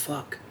Brazil?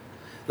 Fuck.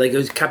 Like it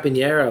was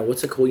Capineira.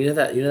 What's it called? You know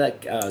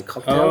that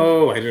cocktail?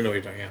 Oh, I don't know what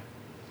you're talking about.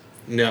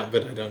 No,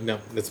 but I don't know.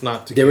 It's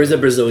not tequila. There is a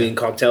Brazilian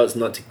cocktail. It's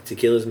not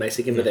tequila. It's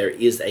Mexican, but there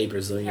is a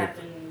Brazilian.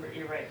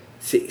 You're right.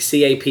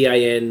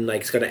 CAPIN.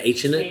 Like it's got an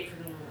H in it.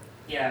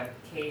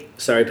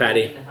 Sorry,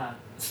 Patty.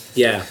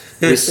 Yeah,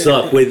 we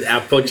suck. With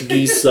our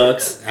Portuguese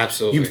sucks.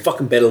 Absolutely. You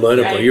fucking better learn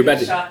it, bro. You're about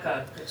to.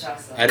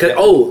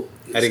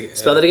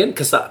 Spell that again.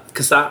 Casa.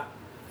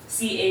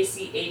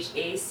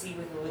 CACHAC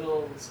with a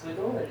little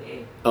squiggle and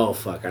A. Oh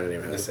fuck! I don't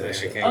even know how to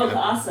say that. Oh,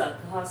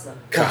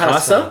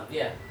 Kahasa.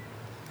 Yeah.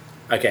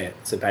 Okay,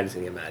 so Patty's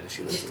gonna get mad if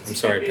she listens. I'm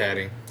sorry,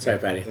 Patty. Sorry,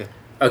 Patty.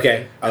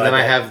 Okay, and then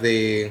I have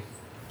the.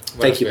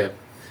 Thank you.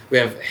 We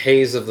have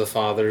Haze of the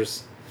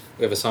Fathers.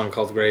 We have a song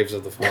called Graves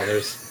of the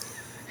Fathers.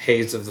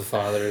 Haze of the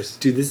Fathers.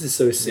 Dude, this is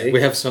so sick.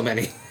 We have so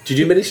many. Did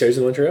you do many shows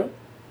in Montreal?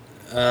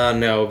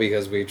 No,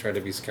 because we try to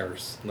be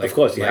scarce. Of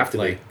course, you have to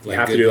be. You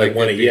have to do like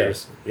one a year.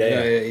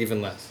 Yeah,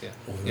 even less. Yeah.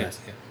 Yeah.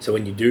 So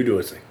when you do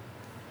it,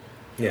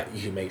 you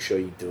can make sure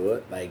you do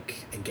it,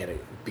 like, and get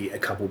a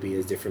couple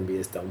beers, different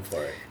beers done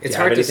for it. It's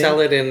hard to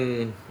sell it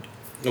in.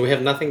 We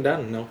have nothing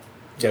done. No.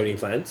 Do you have any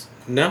plans?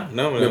 No.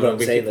 But I'm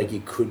saying like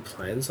you could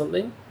plan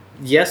something.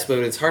 Yes, but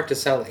it's hard to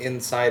sell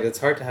inside. It's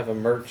hard to have a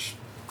merch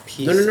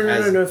piece.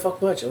 No.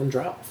 Fuck much. On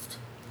draft.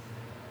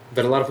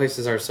 But a lot of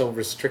places are so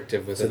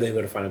restrictive with it. So they've got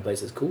to find a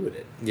place that's cool with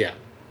it. Yeah.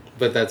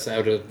 But that's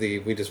out of the...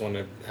 We just want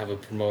to have a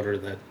promoter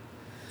that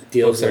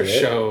deals books our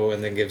show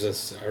and then gives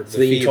us our... So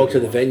then you talk to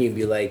the venue and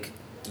be like,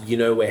 we're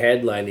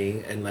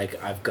headlining and like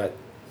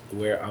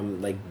I'm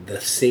like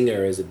the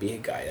singer is a beer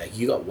guy. Like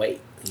you got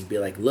weight. You'd be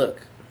like,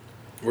 look.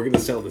 We're going to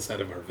sell this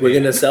out of our van. We're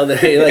going to sell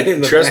that.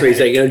 Like, trust me.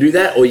 So you're going to do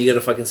that or you're going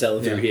to fucking sell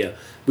it through here.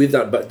 We've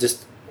done... But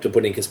just to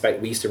put in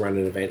perspective, we used to run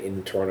an event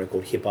in Toronto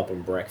called Hip Hop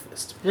and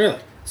Breakfast. Really?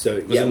 So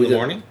was it in the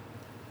morning?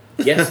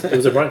 Yes, it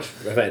was a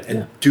brunch event.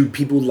 And dude,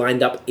 people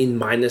lined up in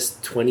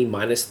 -20,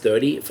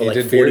 -30 for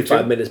like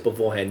 45 minutes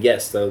beforehand.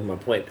 Yes, that was my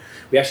point.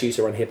 We actually used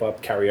to run hip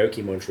hop karaoke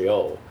in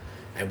Montreal,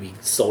 and we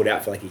sold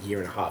out for like a year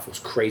and a half. It was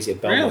crazy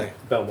at Belmont. Really?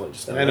 Belmont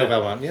just I know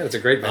Belmont. Yeah, it's a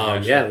great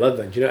venue. Yeah, I love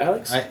that. Do you know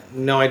Alex?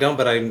 No, I don't,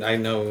 but I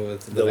know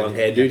the long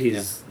hair dude.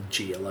 He's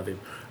I love him.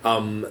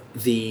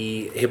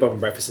 The Hip Hop and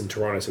Breakfast in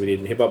Toronto. So we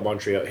did Hip Hop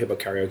Montreal, Hip Hop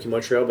Karaoke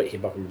Montreal, but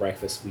Hip Hop and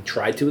Breakfast we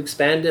tried to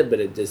expand it, but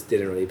it just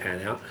didn't really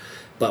pan out.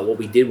 But what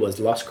we did was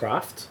Lost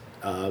Craft.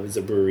 Is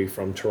a brewery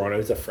from Toronto.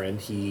 He's a friend.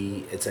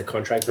 It's a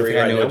contract brewery.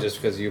 I know it just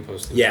because you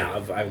posted.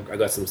 Yeah, I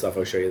got some stuff.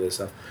 I'll show you this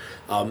stuff.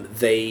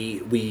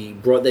 We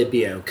brought their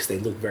beer because they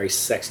look very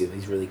sexy.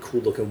 These really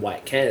cool looking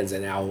white cans,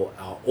 and our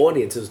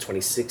audience, it was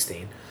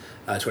 2015,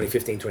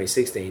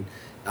 2016.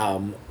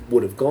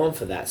 Would have gone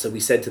for that. So we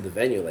said to the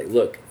venue, like,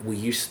 look,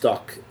 will you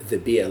stock the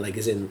beer? Like,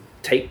 as in,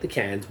 take the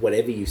cans,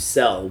 whatever you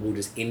sell, we'll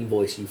just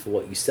invoice you for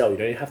what you sell. You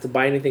don't even have to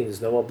buy anything.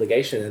 There's no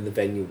obligation. And the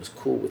venue was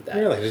cool with that.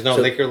 Really? There's no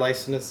liquor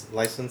license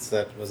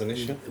that was an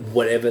issue?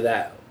 Whatever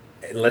that,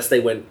 unless they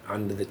went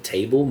under the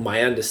table,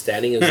 my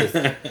understanding is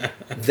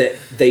that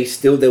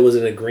there was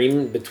an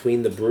agreement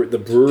between the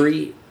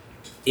brewery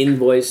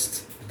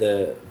invoiced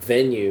the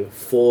venue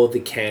for the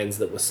cans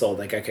that were sold.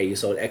 Like, okay, you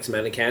sold X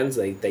amount of cans.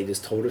 They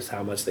just told us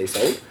how much they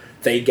sold.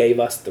 They gave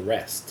us the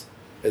rest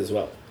as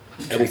well.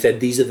 Okay. And we said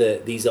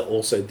these are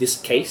also, this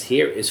case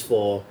here is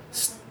for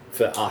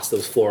us. There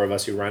was 4 of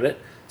us who run it,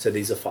 so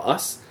these are for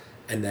us.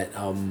 And that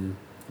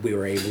we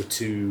were able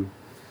to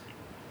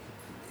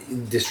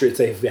distribute.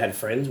 Say if we had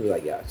friends, we were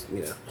like, yeah,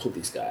 pull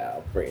these guys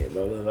out, bring it,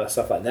 blah, blah, blah,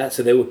 stuff like that.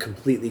 So they were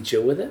completely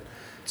chill with it.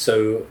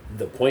 So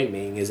the point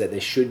being is that there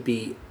should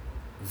be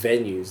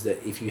venues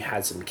that if you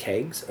had some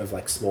kegs of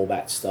like small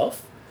batch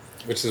stuff,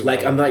 which is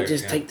like I'm like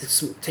just take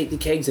the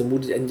kegs and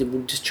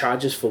we'll just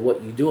charge us for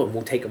what you do and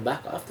we'll take them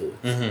back afterwards.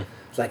 Mm-hmm.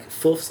 Like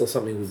fourths or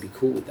something would be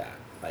cool with that.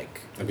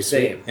 Like I'm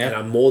saying, and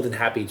I'm more than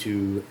happy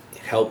to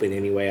help in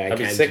any way I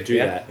can to do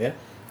that. Yeah,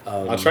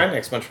 I'll try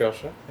next Montreal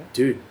show. Yeah.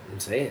 Dude, I'm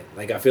saying,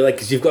 like I feel like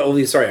because you've got all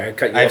these. Sorry, I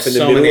cut you off in the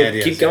middle.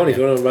 Ideas, keep going if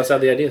you want to bust out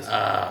the ideas.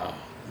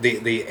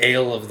 The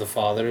ale of the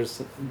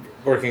fathers,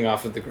 working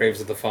off of the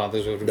graves of the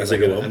fathers would be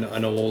like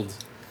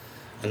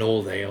an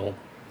old ale.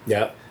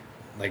 Yeah.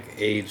 like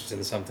aged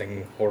in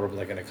something horrible,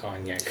 like in a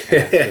cognac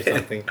cask or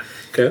something.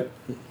 Okay.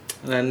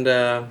 And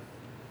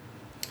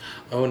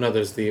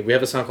we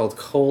have a song called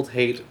 "Cold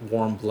Hate,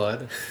 Warm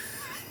Blood."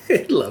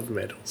 I love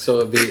metal.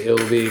 So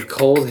it'll be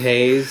Cold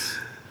Haze,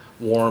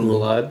 Warm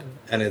Blood,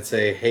 and it's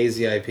a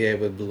hazy IPA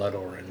with blood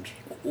orange.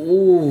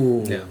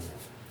 Ooh. Yeah.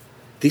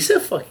 These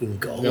are fucking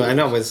gold. No, I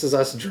know. This is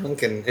us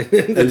drunk and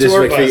the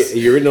tour bus.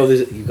 You written all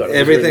this. You got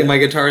everything. My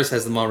guitarist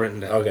has them all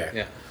written down. Okay.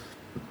 Yeah.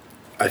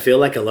 I feel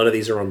like a lot of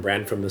these are on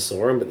brand from the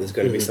Sorum, but there's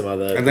got to be some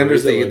other. And then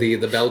there's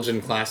the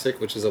Belgian classic,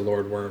 which is a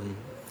Lord Worm.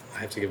 I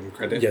have to give him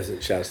credit. Yes,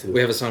 it shouts to them.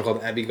 We have a song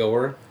called Abbey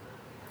Goer.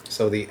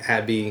 So the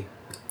Abbey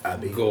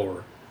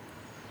Goer.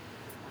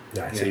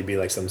 Nice. So you'd be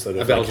like some sort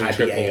of a Belgian like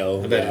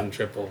triple. A Belgian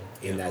triple.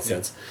 In that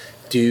sense.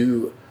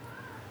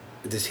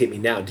 Just hit me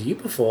now. Do you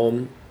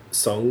perform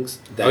songs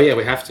that... Oh yeah,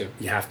 we have to.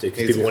 You have to,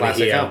 because people want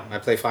to hear... Album. I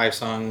play 5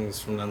 songs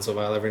from None So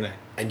Vile every night.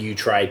 And you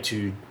try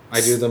to... I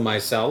do them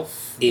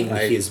myself. In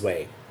his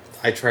way.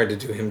 I try to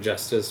do him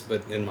justice,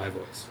 but in my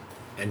voice.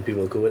 And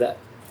people are cool with that?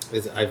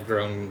 People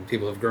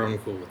have grown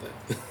cool with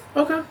that.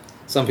 Okay.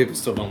 Some people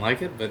still don't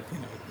like it, but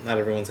not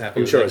everyone's happy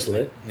I'm with sure it. It's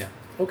lit. Yeah.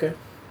 Okay.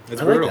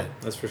 It's brutal. Like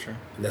that. That's for sure.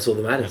 And that's all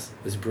that matters.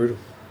 Yeah. It's brutal.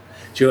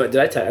 Do you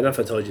know, I don't know if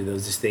I told you, there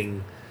was this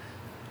thing...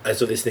 I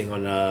saw this thing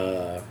on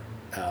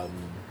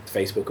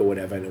Facebook or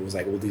whatever, and it was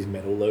like all these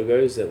metal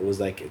logos. It was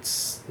like,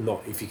 it's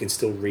not, if you can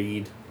still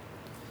read,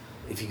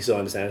 if you can still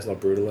understand, it's not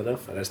brutal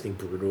enough. I just think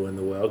brutal in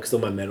the world, because all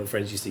my metal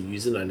friends used to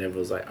use it, and I never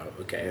was like,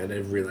 oh, okay. I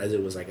never realized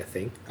it was like a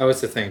thing. Oh,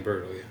 it's a thing,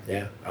 brutal, yeah.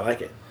 Yeah, I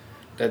like it.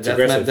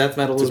 Death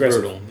metal is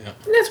brutal. Yeah.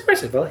 That's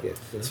aggressive. I like it.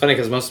 It's funny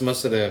because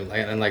most of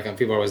the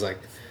people are always like,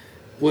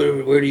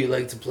 where do you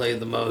like to play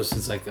the most?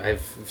 It's like I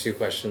have a few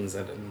questions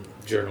that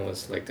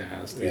journalists like to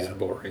ask. These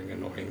boring,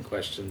 annoying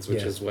questions,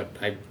 which is what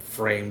I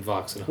framed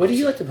Vox and Hops. Where do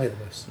you like to play the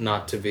most?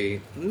 Not to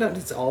be. No,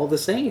 it's all the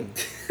same.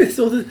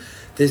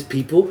 There's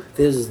people.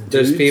 There's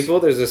people.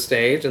 There's a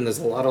stage, and there's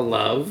a lot of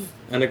love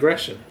and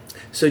aggression.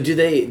 So do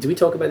we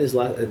talk about this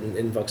last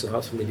in Vox and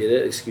Hops when we did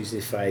it? Excuse me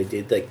if I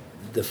did, like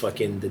the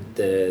fucking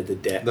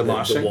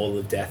the wall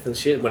of death and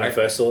shit when I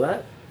first saw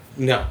that.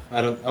 No,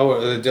 I don't.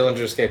 Oh, the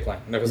Dillinger Escape Plan.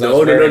 No.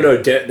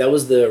 That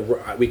was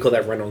we call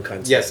that run-on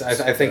concept. Yes,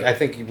 I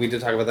think we did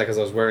talk about that because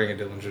I was wearing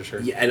a Dillinger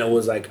shirt. Yeah, and it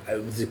was like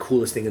it was the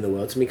coolest thing in the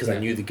world to me because I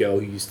knew the girl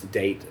who used to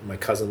date. My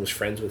cousin was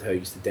friends with her.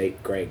 Used to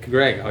date Greg.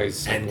 Oh, he's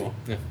so cool.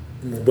 Yeah.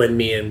 When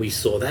we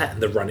saw that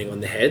and the running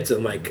on the heads,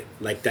 I'm like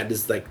that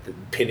is like the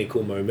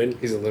pinnacle moment.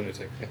 He's a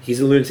lunatic. Yeah. He's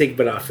a lunatic,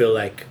 but I feel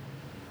like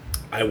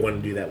I want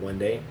to do that one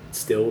day.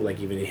 Still, like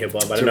even in hip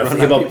hop, I don't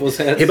know if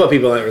hip hop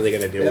people aren't really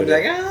gonna do it.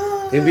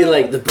 It'd be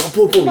like the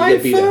boom,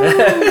 get beat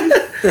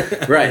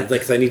up. Right,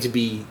 like, cause I need to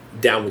be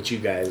down with you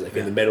guys. Like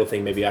in the metal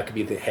thing, maybe I could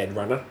be the head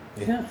runner.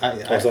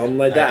 Yeah, or something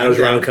like that. I was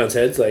running cunts'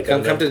 heads. Like,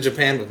 come to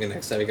Japan with me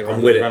next time. You can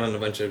run on a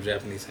bunch of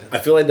Japanese heads. I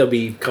feel like they'll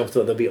be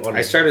comfortable. They'll be on.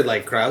 I started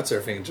like crowd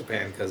surfing in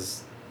Japan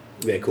because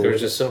there were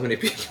just so many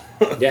people.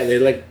 Yeah, they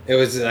like. It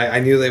was. I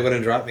knew they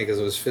wouldn't drop me because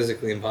it was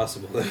physically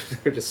impossible. They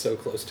were just so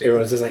close together.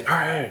 Everyone's just like, all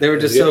right. They were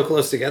just so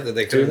close together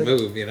they couldn't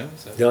move. You know.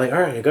 So. They're like,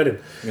 all right, I got him.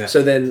 Yeah.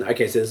 So then, so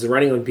there's the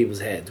running on people's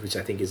heads, which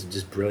I think is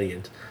just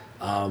brilliant.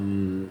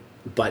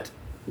 But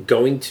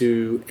going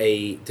to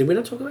did we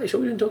not talk about it? Sure,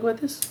 we didn't talk about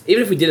this.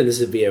 Even if we didn't, this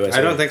is a VOS.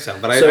 I don't think so.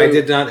 But I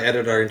did not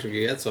edit our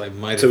interview yet, so I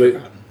might have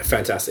forgotten.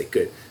 Fantastic,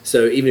 good.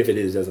 So even if it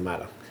is, it doesn't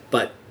matter.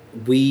 But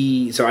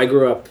I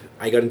grew up.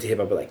 I got into hip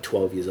hop at like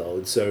 12 years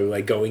old. So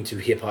like going to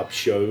hip hop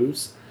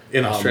shows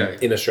in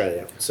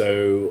Australia.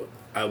 So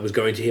I was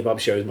going to hip hop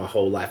shows my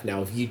whole life.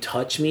 Now, if you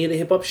touch me at a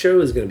hip hop show,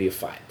 there's going to be a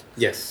fight.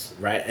 Yes.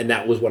 Right, and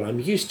that was what I'm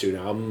used to.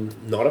 Now I'm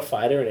not a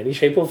fighter in any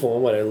shape or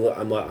form.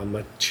 I'm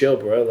a chill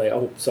bro. Like,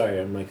 oh, sorry.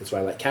 I'm like, that's why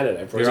I like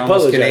Canada. You're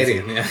almost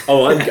Canadian. Yeah.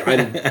 Oh, I'm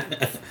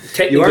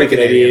technically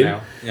Canadian.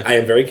 Now. Yeah. I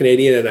am very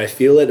Canadian, and I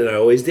feel it, and I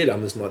always did.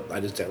 I'm just not. I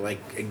just don't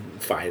like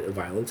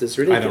violence. It's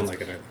ridiculous. I don't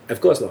like it either.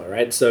 Of course not.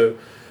 Right. So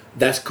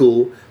that's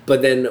cool.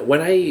 But then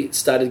when I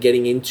started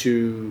getting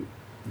into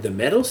the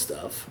metal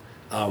stuff,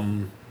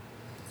 I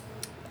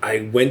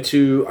went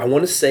to. I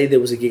want to say there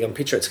was a gig on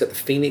Picture. It's got the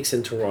Phoenix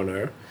in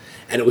Toronto.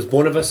 And it was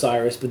Born of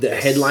Osiris, but the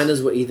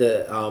headliners were either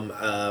it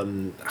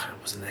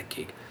wasn't that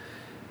gig.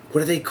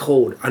 What are they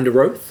called?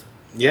 Under Oath?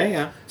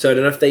 Yeah. So I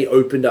don't know if they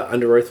opened up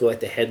Under Oath with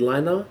like the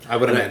headliner. I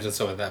would imagine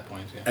so at that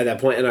point. Yeah. At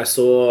that point, and I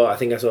saw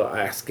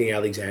Asking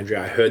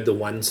Alexandria. I heard the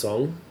one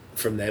song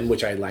from them,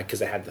 which I like because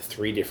they had the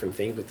 3 different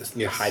things with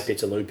the high pitch,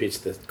 the low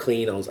pitch, the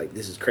clean. I was like,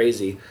 this is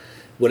crazy.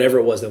 Whatever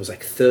it was, there was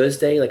like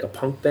Thursday, like a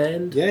punk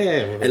band. Yeah.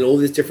 And all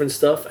this different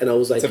stuff. And I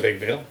was like... It's a big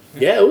deal.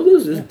 Yeah, it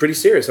was pretty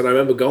serious. And I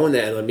remember going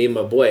there, and like, me and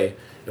my boy,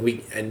 and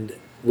we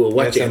were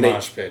watching... It's a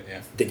mosh pit,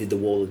 yeah. They did the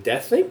Wall of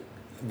Death thing.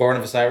 Born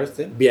of Osiris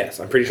did? Yes,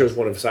 I'm pretty sure it was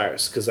Born of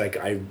Osiris. Because like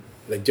I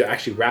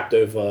actually rapped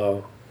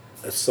over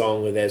a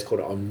song with theirs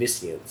called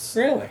Omniscience.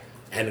 Really?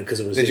 And because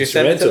it was Did you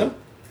send it to them?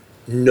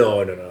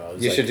 No.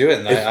 You should do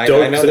it. I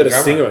know the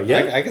singer.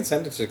 Yeah, I can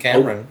send it to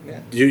Cameron. Yeah.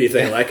 Dude, if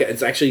they like it,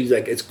 it's actually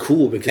like it's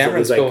cool because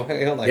Cameron's it was like, cool.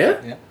 He'll like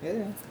it.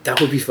 Yeah. That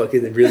would be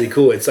fucking really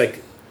cool. It's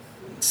like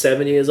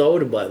 7 years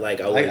old, but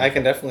like I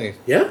can definitely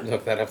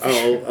look that up.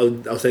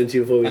 I'll send it to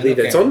you before we leave.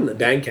 It's on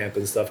Bandcamp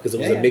and stuff because it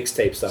was a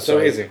mixtape stuff.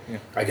 So easy.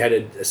 I had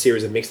a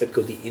series of mixtape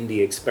called the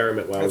Indie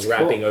Experiment where I was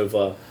rapping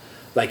over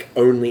like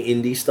only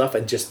indie stuff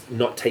and just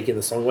not taking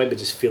the song away, but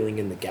just filling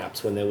in the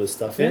gaps when there was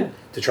stuff in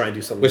to try and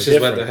do something. Which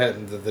different.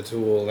 is what the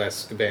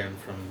Tool-esque band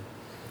from.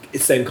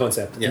 It's the same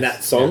concept. Yes. And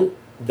that song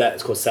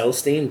that's called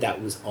Celestine,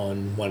 that was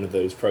on one of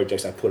those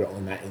projects. I put it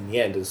on that in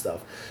the end and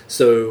stuff.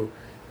 So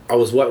I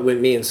was with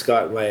me and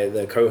Scott,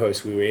 the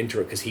co-host, we were into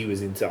it because he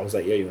was into. I was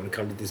like, "Yo, you want to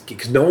come to this gig?"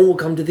 Because no one will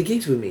come to the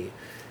gigs with me.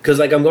 Because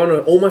like I'm going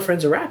to all my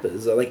friends are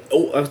rappers. Like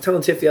I was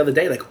telling Tiff the other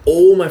day, like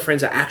all my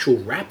friends are actual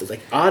rappers,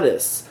 like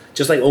artists.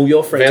 Just like all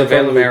your friends.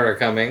 Vale Mail are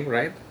coming,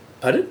 right?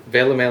 Pardon?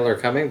 Vale Mail are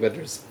coming, but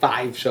there's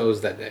 5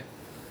 shows that day.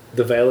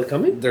 The Vale are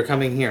coming? They're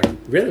coming here.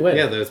 Really? When?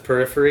 Yeah, there's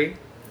Periphery,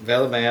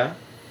 Vale Mail,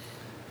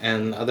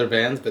 and other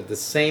bands. But the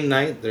same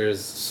night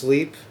there's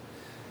Sleep,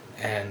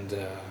 and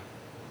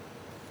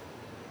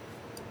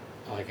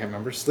I can't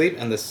remember Sleep.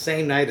 And the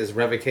same night is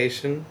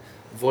Revocation,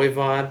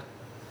 Voivod,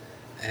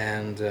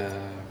 and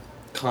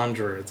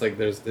Conjurer. It's like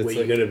there's. It's Where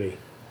like, you gonna be?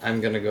 I'm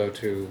gonna go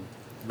to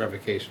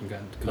Revocation.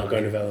 Not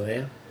going to Vale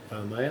Mail?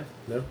 Maya?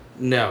 No?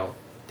 No.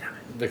 Damn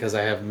it. Because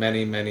I have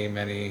many.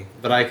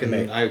 But I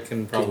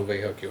can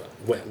probably hook you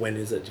up. When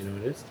is it? Do you know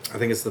when it is? I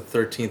think it's the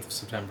 13th of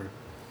September.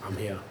 I'm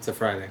here. It's a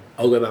Friday.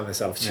 I'll go by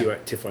myself.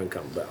 Tiff won't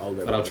come, but I'll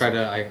go. But I'll try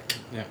to.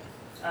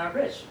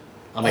 Rich.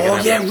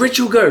 Rich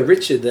will go.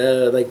 Richard,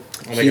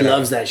 he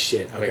loves that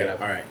shit. Okay, all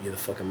right, you're the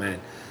fucking man.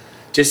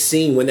 Just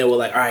seeing when they were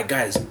like, all right,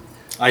 guys.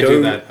 I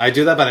do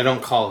that, but I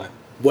don't call it.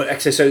 What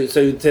actually?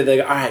 So they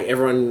go, all right,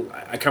 everyone.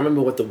 I can't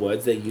remember what the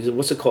words they use.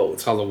 What's it called?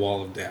 It's called the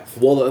Wall of Death.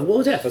 Wall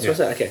of Death. That's what I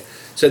said. Okay.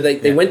 So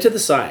they went to the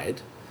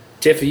side.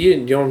 Jeff, you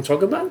know what I'm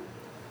talking about?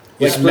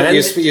 You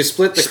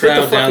split the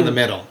crowd down the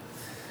middle,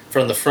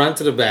 from the front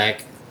to the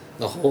back.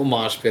 The whole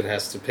mosh pit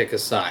has to pick a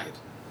side,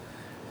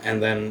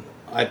 and then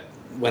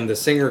when the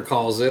singer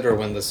calls it or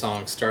when the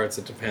song starts,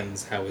 it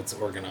depends how it's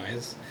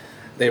organized.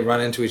 They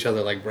run into each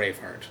other like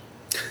Braveheart.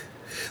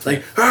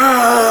 Like,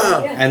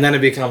 ah! And then it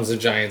becomes a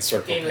giant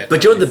circle pit.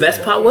 But you know what the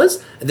best part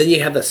was? And then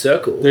you have the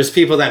circle. There's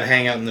people that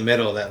hang out in the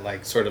middle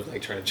that sort of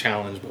try to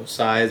challenge both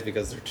sides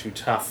because they're too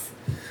tough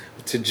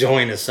to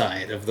join a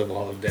side of the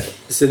Wall of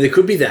Death. So there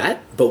could be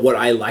that, but what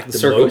I like the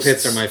circle most... Circle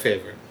pits are my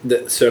favorite.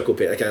 The circle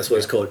pit, okay, that's what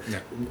it's called. Yeah.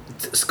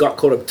 Scott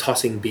called them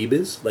tossing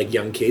beavers, like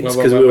young kids,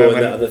 because we were on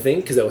the other thing,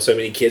 because there were so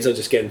many kids that were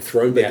just getting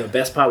thrown, but the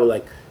best part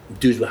was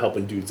dudes were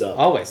helping dudes up.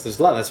 Always, there's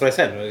love, that's what I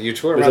said. You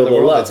tour around the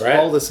world, it's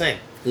all the same.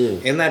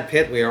 In that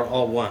pit, we are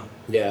all one.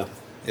 Yeah.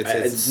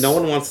 It's no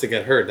one wants to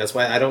get hurt. That's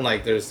why I don't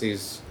there's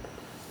these...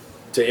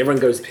 So everyone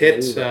goes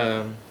pit,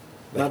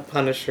 not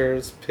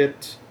punishers,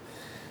 pit...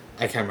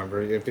 I can't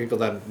remember. If people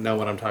that know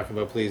what I'm talking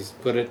about, please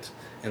put it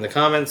in the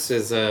comments.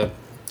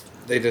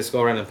 They just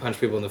go around and punch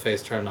people in the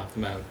face, try to knock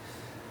them out.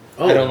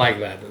 Oh, I don't like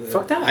that.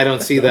 Fuck that. I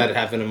don't see that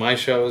happen in my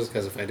shows,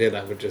 because if I did,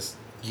 I would just...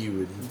 You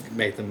would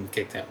make them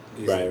kicked out.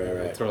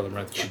 Right. Throw them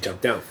right the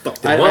jump down. Fuck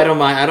them up.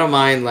 I don't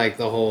mind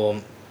the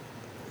whole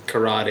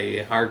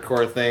karate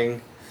hardcore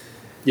thing.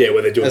 Yeah,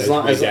 where they do as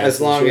long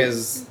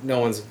as no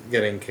one's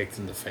getting kicked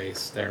in the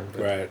face there.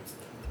 But right.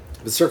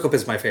 The circle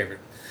pit is my favorite.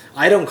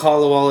 I don't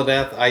call the Wall of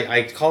Death.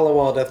 I call the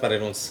Wall of Death, but I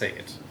don't say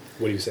it.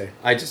 What do you say?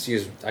 I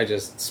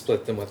just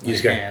split them with my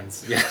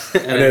hands. Yeah.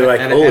 And they're like,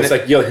 it's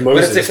like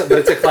Moses. But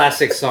it's a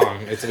classic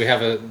song.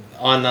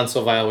 On None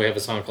So Vile, we have a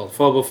song called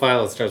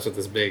Phobophile. It starts with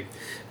this big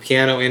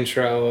piano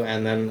intro,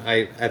 and then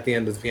at the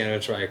end of the piano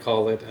intro, I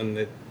call it, and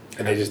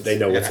they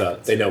know what's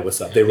up. They know what's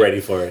up. They're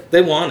ready for it.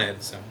 They want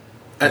it. So,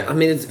 I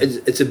mean,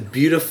 it's a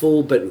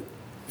beautiful, but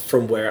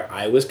from where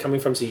I was coming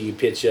from, so you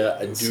picture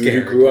a dude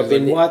who grew up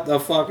in... What the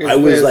fuck is this? I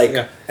was like...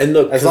 Yeah. And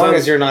look... As long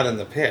as you're not in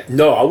the pit.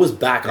 No, I was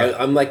back. Yeah.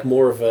 I'm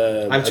more of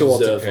a... I'm too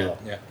old to pit.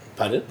 Yeah.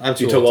 Pardon? I'm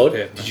too old to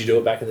pit. Did you do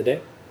it back in the day?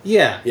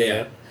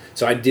 Yeah.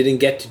 So I didn't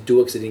get to do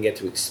it because I didn't get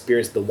to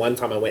experience the one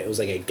time I went. It was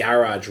like a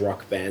garage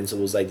rock band. So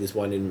it was like this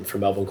one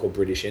from Melbourne called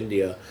British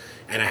India.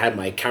 And I had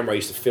my camera. I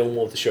used to film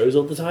all the shows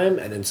all the time.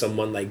 And then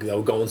someone, they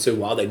were going so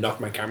wild, they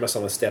knocked my camera.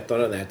 Someone stepped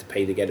on it and they had to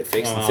pay to get it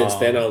fixed. And since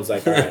then, I was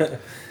like, all right.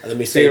 Let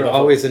me see. So you're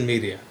always in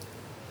media.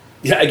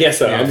 Yeah, I guess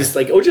so. Yeah. I'm just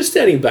just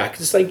standing back.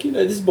 Just this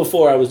is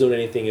before I was doing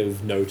anything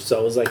of note. So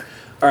I was like,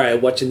 all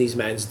right, watching these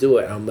mans do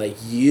it. And I'm like,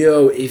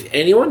 yo, if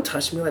anyone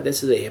touched me like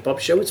this at a hip hop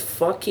show, it's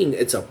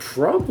a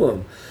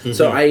problem. Mm-hmm.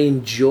 So I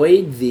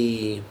enjoyed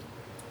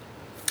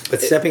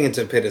But stepping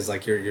into a pit is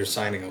like you're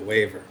signing a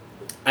waiver.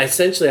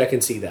 Essentially, I can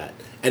see that.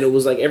 And it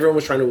was like everyone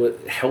was trying to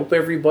help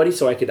everybody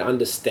so I could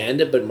understand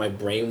it, but my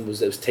brain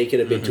was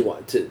taking a bit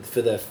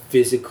for the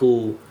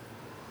physical...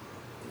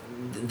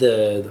 I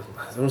don't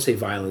want to say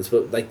violence,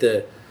 but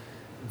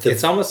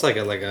it's almost like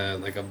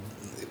a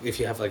if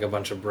you have a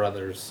bunch of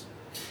brothers.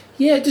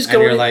 Yeah, just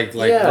and you're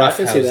rough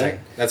housing.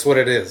 That's what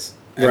it is.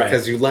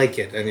 because you like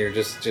it and you're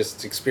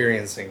just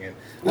experiencing it.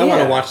 I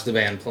want to watch the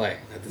band play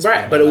at this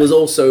point. But it was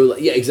also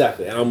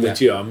exactly. And I'm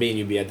with you. Me and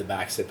you'd be at the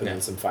back sipping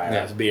on some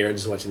Firehouse beer and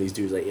just watching these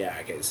dudes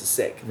okay, this is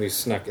sick. We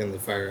snuck in the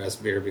Firehouse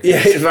beer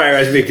because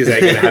Firehouse beer because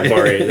they're gonna have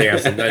Boreal. They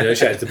have some. No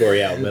shout out to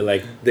Boreal, but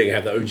they're gonna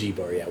have the OG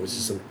Boreal, which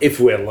is some. If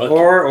we're lucky,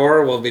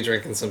 or we'll be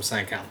drinking some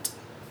Saint-Count.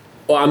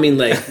 Well, I mean,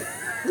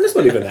 it's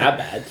not even that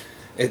bad.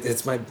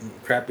 It's my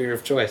crap beer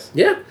of choice.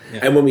 Yeah.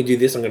 And when we do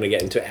this, I'm gonna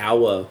get into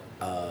our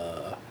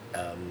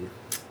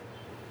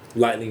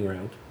lightning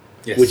round.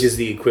 Yes. Which is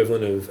the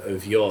equivalent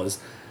of yours.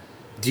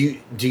 Do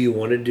you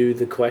want to do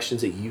the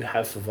questions that you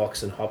have for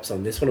Vox and Hops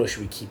on this one, or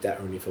should we keep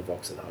that only for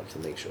Vox and Hops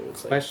and make sure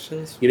it's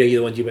questions? You're the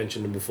ones you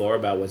mentioned before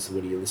about what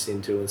are you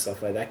listening to and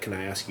stuff like that. Can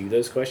I ask you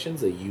those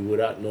questions that you would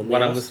normally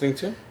what I'm listening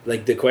to?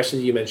 The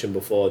questions you mentioned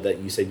before that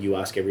you said you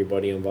ask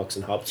everybody on Vox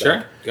and Hops.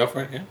 Sure, go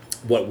for it. Yeah.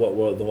 What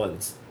were the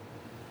ones?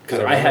 Because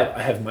I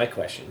have my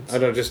questions. Oh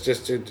no, just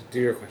do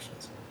your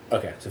questions.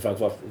 Okay, so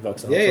Vox and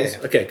Hops. Yeah.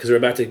 Okay, because we're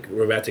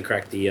about to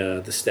crack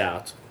the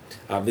stout.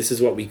 This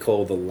is what we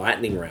call the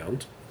lightning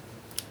round.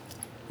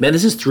 Man,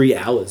 this is 3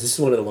 hours. This is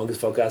one of the longest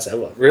podcasts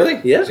ever.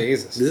 Really? Yeah.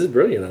 Jesus. This is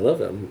brilliant. I love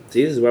it.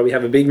 See, this is why we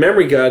have a big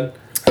memory card.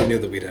 I knew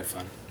that we'd have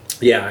fun.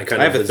 Yeah, I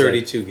have a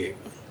 32 gig.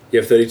 You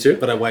have 32?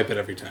 But I wipe it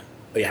every time.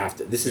 Oh, you have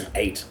to. This is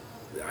 8.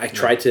 I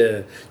tried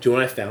to... Do you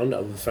know what I found?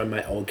 I found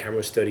my old camera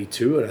was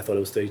 32, and I thought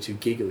it was 32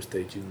 gig. It was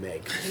 32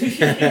 meg.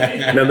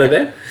 Remember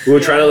that? We were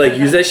trying to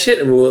use that shit,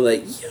 and we were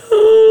like,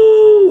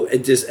 yo!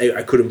 It just...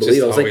 I couldn't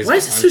believe it. I was like, why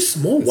is it so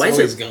small? Why is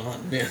it...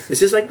 gone. Yeah.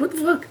 It's just what the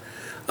fuck?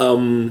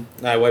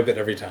 I wipe it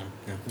every time.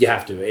 Yeah. You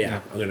have to,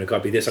 yeah. I'm going to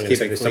copy this. I'm going to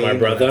take this to my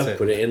brother,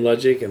 put it in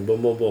Logic, and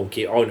boom, boom, boom.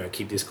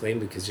 Keep this clean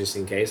because just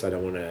in case, I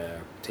don't want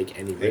to take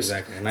any risk.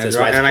 Exactly. And I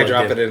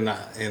drop it in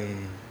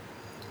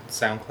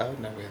SoundCloud,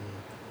 no, in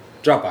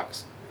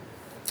Dropbox.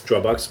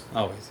 Dropbox?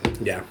 Always.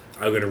 Yeah.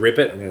 I'm going to rip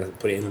it. I'm going to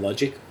put it in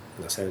Logic.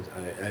 And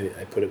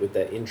I put it with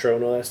that intro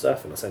and all that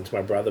stuff, and I'll send it to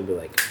my brother and be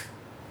like,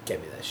 get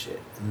me that shit.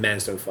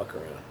 Mans don't fuck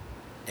around.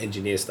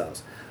 Engineer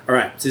styles. All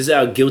right. So this is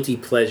our guilty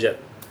pleasure.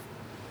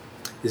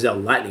 This is our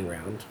lightning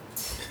round.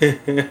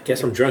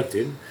 Guess I'm drunk,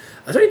 dude.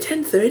 It's only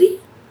 10:30.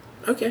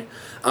 Okay.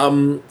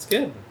 It's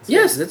good.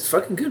 Yes, that's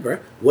fucking good, bro.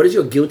 What is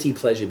your guilty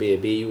pleasure beer?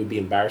 Beer you would be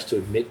embarrassed to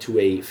admit to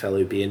a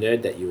fellow beer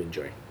nerd that you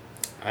enjoy.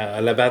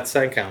 Labatt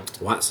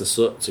Saint-Count. Wow,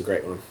 it's a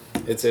great one.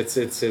 It's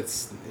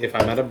if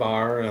I'm at a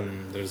bar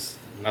and there's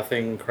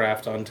nothing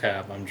craft on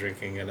tap, I'm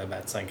drinking a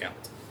Labatt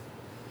Saint-Count.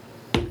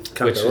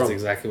 Which is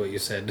exactly what you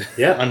said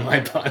on my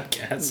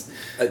podcast.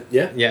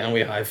 Yeah, and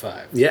we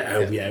high-fived.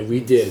 Yeah,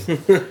 we did.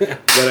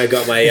 When I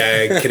got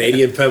my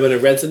Canadian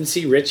permanent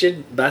residency,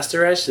 Richard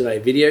Bastarash, my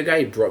video guy,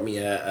 he brought me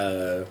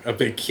a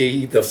big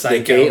key. The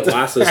key. It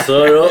was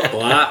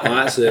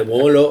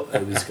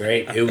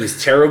great. It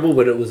was terrible,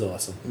 but it was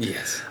awesome.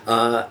 Yes.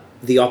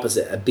 The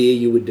opposite, a beer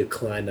you would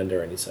decline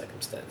under any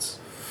circumstance.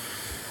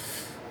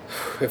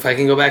 If I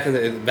can go back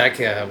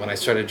when I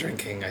started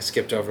drinking, I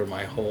skipped over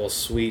my whole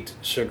sweet,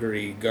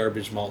 sugary,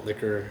 garbage malt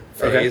liquor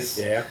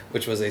phase,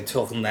 which was a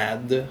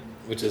Tornade,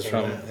 which is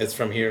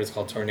from here. It's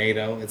called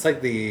Tornado. It's like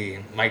the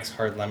Mike's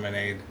Hard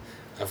Lemonade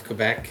of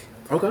Quebec.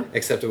 Okay.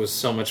 Except it was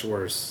so much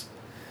worse.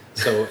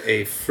 So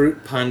a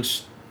fruit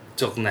punch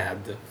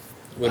Tornade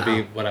would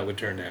be what I would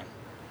turn down.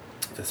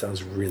 That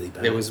sounds really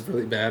bad. It was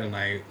really bad, and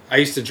I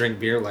used to drink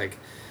beer like...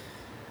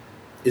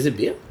 Is it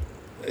beer?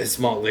 It's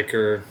malt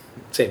liquor.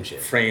 Same shit.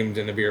 Framed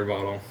in a beer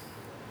bottle.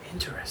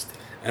 Interesting.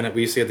 And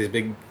we used to get these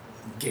big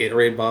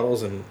Gatorade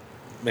bottles and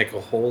make a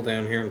hole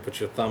down here and put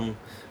your thumb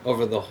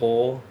over the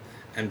hole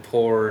and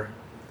pour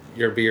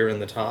your beer in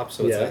the top.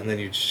 So and then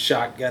you'd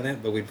shotgun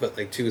it, but we'd put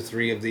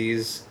 2-3 of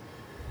these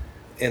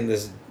in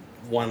this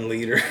 1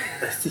 liter.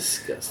 That's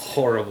disgusting.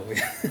 Horrible.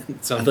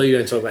 So I thought you were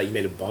going to talk about you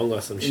made a bong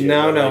or some shit.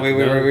 No, we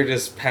were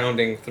just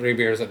pounding 3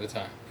 beers at a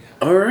time.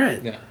 Yeah. All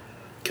right. Yeah.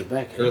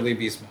 Quebec. Early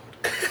beast mode.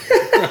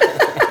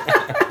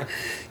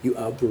 You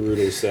are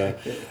brutal, sir.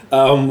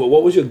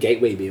 What was your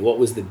gateway beer? What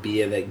was the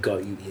beer that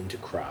got you into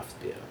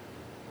craft beer?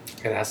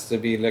 It has to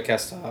be Le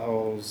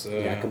Castor's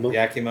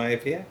Yakima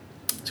IPA.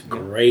 It's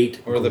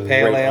great. Or the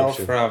pale ale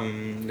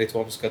from Les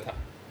Trois Mousquetaires.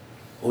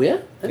 Oh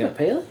yeah? They have a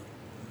pale ale?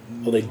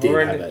 Oh, they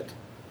did have it.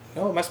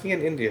 No, it must be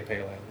an India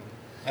pale ale.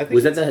 I think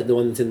was that the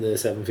one that's in the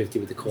 750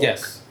 with the cork?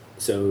 Yes.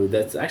 So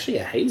that's actually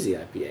a hazy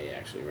IPA,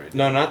 actually, right?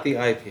 No, not the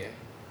IPA.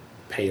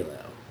 Pale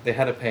ale. They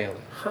had a pale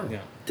ale. Huh. Yeah.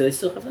 Do they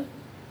still have that?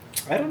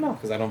 I don't know,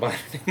 because I don't buy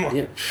it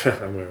anymore.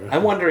 Yeah.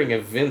 I'm wondering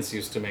if Vince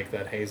used to make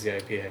that hazy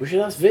IPA. We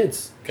should ask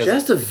Vince. Should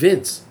ask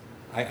Vince.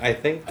 I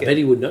think... I bet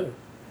he would know.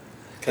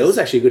 It was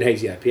actually a good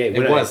hazy IPA.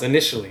 It was,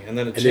 initially, and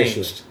then it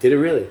changed. Did it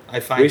really?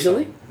 I find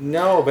recently? So.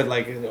 No, but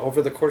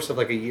over the course of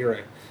a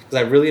year. Because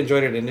I really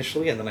enjoyed it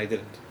initially, and then I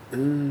didn't.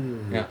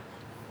 Yeah.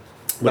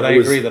 But I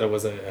agree that it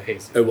was a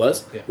hazy. It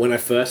was? Yeah. When I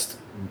first...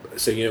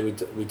 So,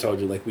 we told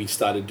you, we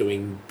started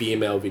doing beer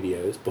mail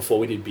videos. Before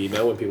we did beer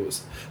mail, when people were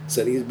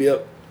sending us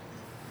beer,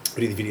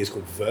 we did the videos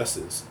called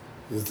Versus.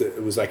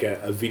 It was like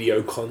a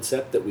video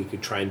concept that we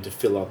could try and to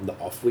fill on the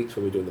off weeks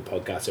when we're doing the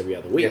podcast every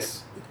other week.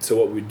 Yes. So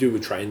what we'd do,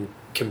 we'd try and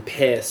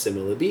compare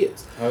similar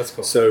beers. Oh, that's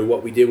cool. So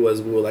what we did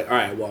was we were like, all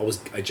right, well,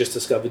 I just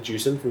discovered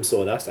Juicin from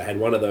Sawdust. I had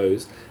one of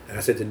those, and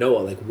I said to Noah,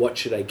 like, what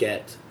should I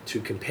get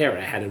to compare it?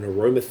 I had an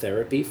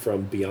aromatherapy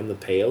from Beyond the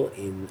Pale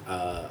in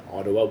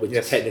Ottawa, which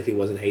technically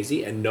wasn't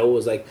hazy, and Noah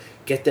was like,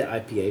 get the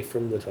IPA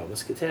from the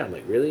Thomas Muscatel. I'm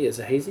like, really? Is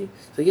it hazy?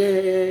 He's like,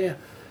 yeah.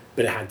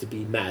 But it had to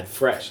be mad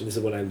fresh. And this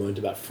is when I learned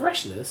about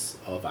freshness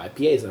of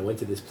IPAs. And I went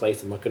to this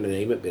place, I'm not going to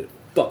name it, but it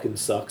fucking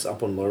sucks,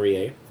 up on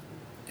Laurier.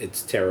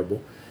 It's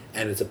terrible.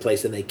 And it's a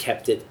place, and they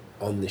kept it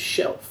on the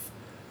shelf.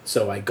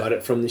 So I got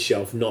it from the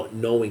shelf, not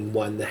knowing,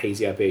 one, the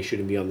hazy IPA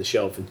shouldn't be on the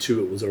shelf, and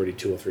two, it was already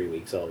 2 or 3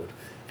 weeks old.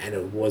 And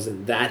it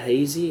wasn't that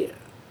hazy.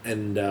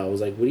 And I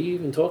was like, what are you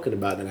even talking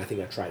about? And I think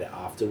I tried it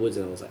afterwards,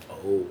 and I was like,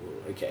 oh,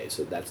 okay,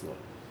 so that's not...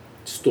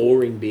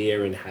 Storing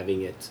beer and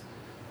having it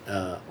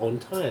on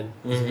time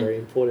is very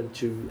important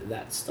to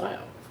that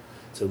style.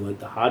 So I learned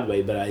the hard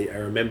way, but I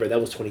remember that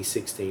was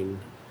 2016,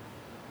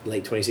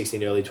 late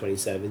 2016, early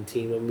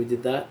 2017 when we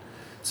did that.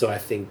 So I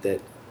think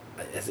that,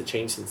 has it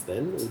changed since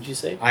then, would you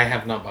say? I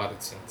have not bought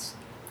it since.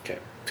 Okay.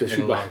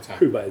 Who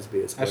buys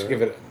beers? I should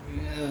give it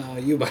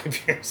you buy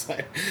beers.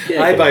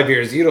 I buy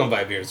beers, you don't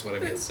buy beers, what I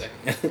meant to say.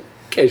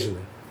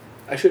 Occasionally.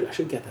 I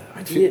should get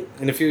that.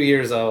 In a few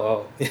years,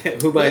 I'll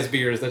who buys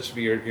beers? That should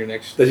be your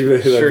next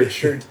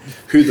shirt.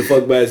 Who the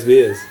fuck buys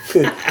beers?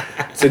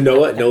 So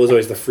Noah's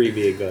always the free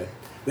beer guy.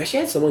 We actually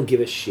had someone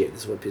give us shit.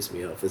 This is what pissed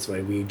me off. That's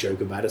why we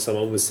joke about it.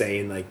 Someone was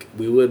saying, like,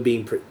 we were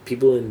being...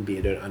 people in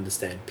beer don't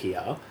understand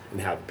PR and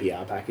how the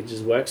PR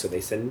packages work, so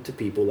they send it to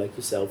people like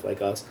yourself,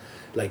 like us,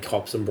 like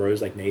Hops and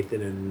Bros, like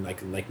Nathan and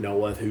like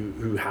Noah,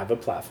 who have a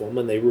platform,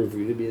 and they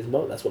review the beer as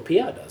well. That's what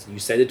PR does. You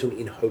send it to them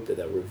in hope that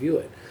they'll review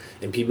it.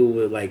 And people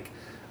were like...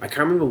 I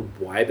can't remember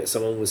why, but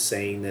someone was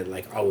saying that,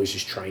 like, I was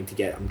just trying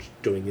to I'm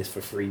doing this for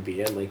free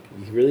beer. Like,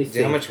 you really think... Do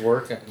you know how much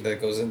work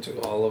that goes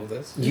into all of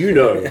this? You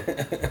know,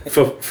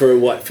 for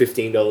what,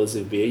 $15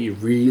 of beer, you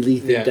really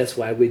think that's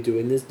why we're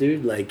doing this,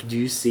 dude? Like, do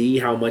you see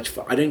how much...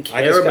 I don't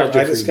care about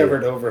I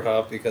discovered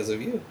Overhop because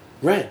of you.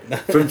 Right.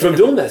 From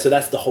doing that. So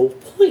that's the whole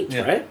point,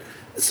 right?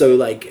 So,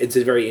 like, it's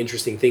a very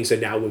interesting thing. So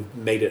now we've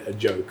made it a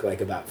joke, like,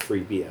 about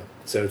free beer.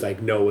 So it's like,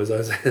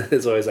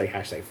 it's always like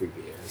hashtag free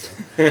beer. So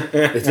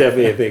it's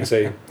definitely a thing.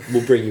 So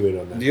we'll bring you in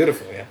on that.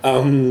 Beautiful, yeah.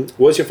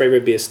 What's your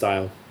favorite beer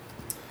style?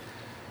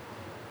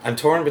 I'm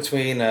torn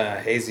between a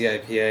hazy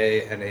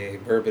IPA and a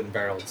bourbon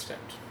barreled stout.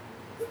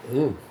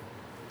 So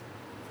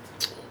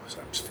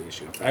I'm just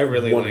finishing up. I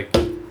really like...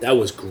 That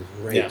was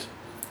great. Yeah.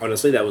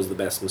 Honestly, that was the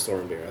best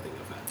Mastoran beer I think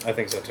I've had. I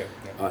think so too.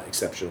 Yeah.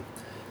 Exceptional.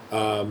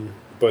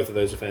 Both of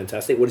those are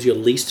fantastic. What is your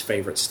least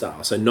favorite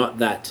style? So not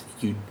that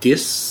you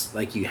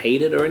like you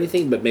hate it or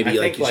anything, but maybe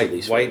I think your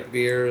least white favorite.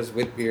 Beers,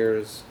 wit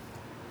beers.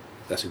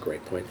 That's a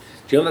great point.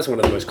 Do you know that's one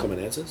of the most common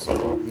answers?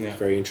 Yeah. It's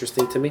very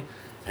interesting to me.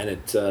 And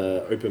it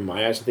opened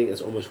my eyes. I think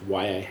that's almost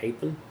why I hate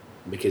them.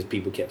 Because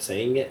people kept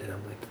saying it. And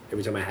I'm like,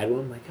 every time I had one,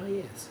 I'm like, oh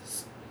yeah, this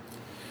is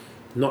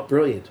not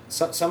brilliant.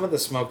 Some of the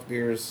smoked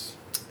beers...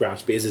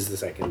 Rauch beers is the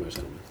second most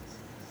common.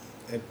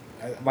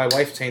 My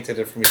wife tainted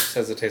it for me. She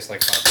says it tastes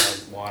like hot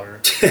dog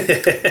water.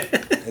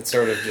 It's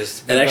sort of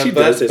just... It actually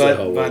does taste like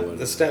hot water. But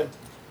the stout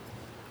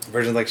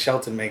version, like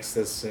Shelton makes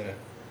this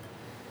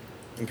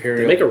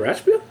Imperial... They make a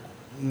Rauch beer?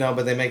 No,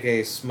 but they make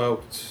a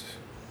smoked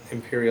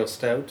Imperial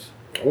Stout.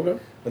 Okay.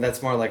 But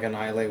that's more like an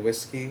Islay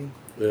whiskey.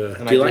 Do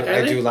you like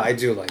Islay? I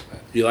do like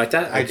that. You like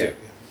that? I do, yeah.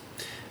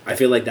 I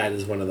feel like that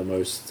is one of the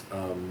most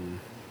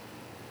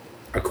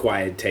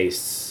acquired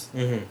tastes.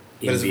 Mm-hmm.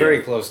 But it's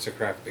very close to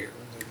craft beer.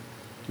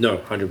 No,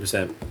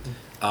 100%.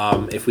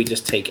 If we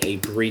just take a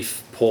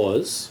brief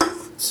pause,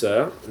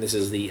 sir, this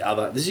is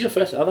your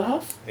first other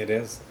half? It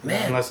is.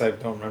 Man. Unless I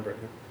don't remember it.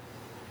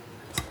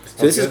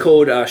 So this is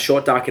called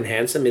Short, Dark, and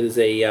Handsome. It is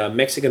a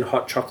Mexican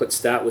hot chocolate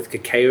stout with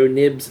cacao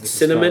nibs,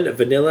 cinnamon,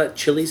 vanilla,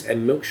 chilies,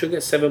 and milk sugar,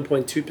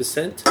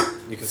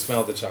 7.2%. You can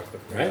smell the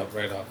chocolate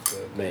right off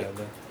the Mate.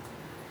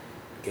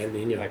 Getting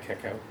in you. Like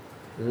cacao.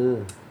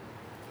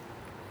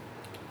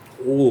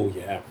 Oh,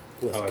 yeah.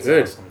 That's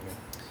good. Awesome, yeah.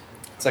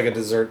 It's like a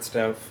dessert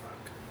stout.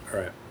 All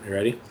right. You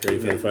ready? Ready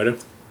for the photo?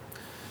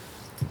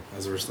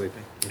 As we're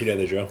sleeping. You know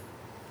the drill.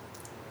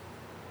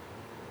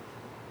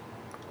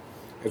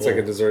 It's like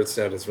a dessert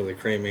stout. It's really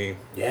creamy.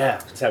 Yeah,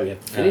 that's how we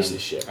have to finish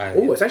this shit.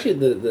 It's actually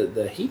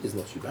the heat is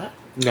not too bad.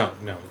 No,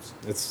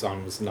 it's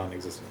almost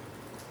non-existent.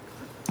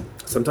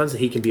 Sometimes the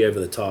heat can be over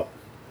the top.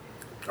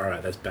 All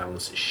right, that's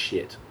balanced as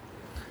shit.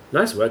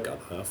 Nice work,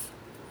 other half.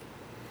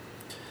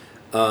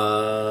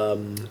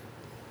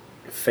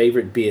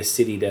 Favorite beer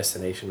city,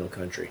 destination, or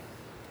country?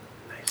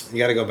 Nice. You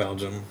got to go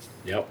Belgium.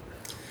 Yep.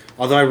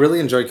 Although I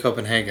really enjoyed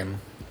Copenhagen.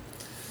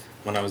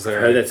 When I was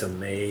there, that's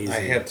amazing.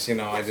 I hit,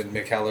 I did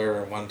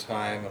Mikkeller one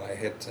time, and I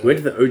hit... You went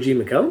to the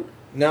OG Mikkeller?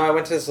 No, I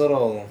went to this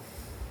little...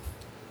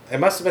 It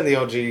must have been the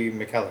OG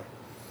Mikkeller.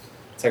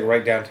 It's like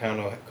right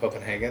downtown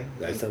Copenhagen.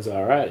 That sounds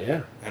all right,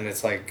 yeah. And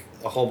it's like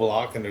a whole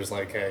block, and there's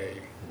like a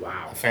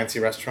fancy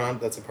restaurant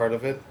that's a part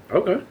of it.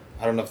 Okay.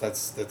 I don't know if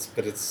that's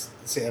but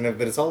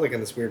it's all like in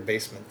this weird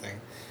basement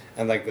thing,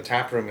 and like the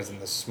tap room is in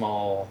this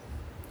small,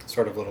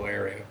 sort of little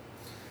area,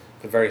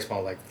 but very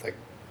small, like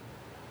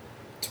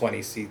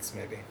 20 seats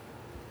maybe.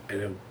 I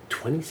know,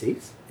 20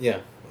 seats.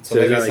 Yeah. So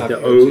maybe is that like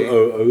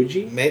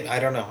the OG? Maybe I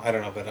don't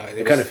know, but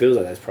it kind of feels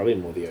like that's probably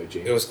more the OG.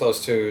 It was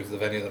close to the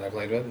venue that I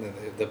played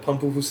with, the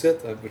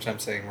Pumpuhuset, which I'm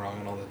saying wrong,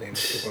 and all the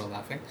Danish people are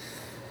laughing.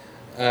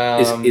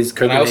 Is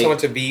Copenhagen? And I also went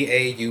to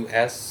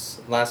BAUS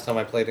last time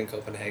I played in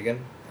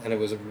Copenhagen, and it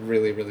was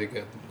really, really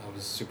good. I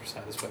was super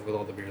satisfied with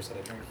all the beers that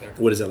I drank there.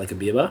 What is it, like a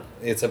beer bar?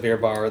 It's a beer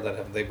bar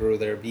that they brew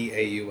there,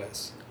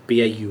 BAUS.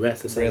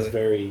 BAUS, that sounds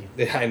very...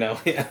 Yeah, I know,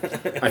 yeah.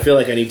 I feel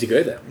like I need to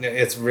go there.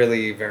 It's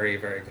really very,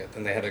 very good.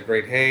 And they had a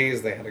great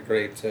haze, they had a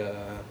great...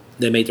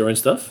 They make their own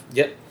stuff?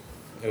 Yep.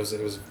 It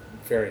was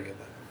very good.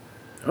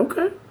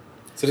 Okay.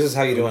 So this is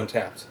how you do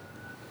Untapped.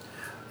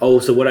 Oh,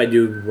 so what I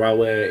do while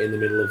we're in the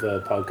middle of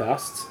a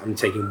podcast, I'm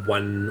taking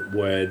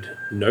one-word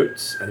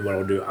notes, and what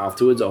I'll do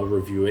afterwards, I'll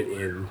review it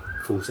in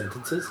full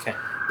sentences. Okay.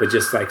 But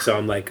just like, so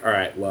I'm like, all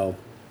right, well...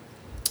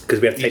 Because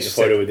we have to take a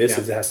photo with this,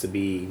 it has to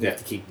be... We have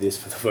to keep this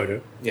for the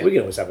photo. Yeah. We can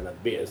always have another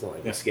beer. It's not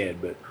like we're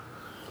scared, but...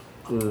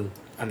 I'm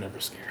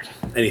never scared.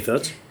 Any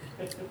thoughts?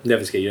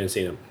 Never scared. You haven't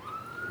seen them.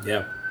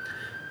 Yeah.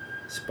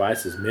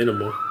 Spice is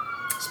minimal.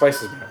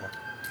 Spice is minimal.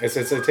 It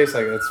tastes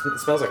like... It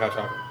smells like hot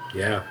chocolate.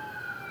 Yeah.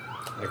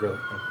 Like really.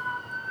 Do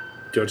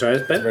you want to try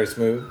this, Ben? It's very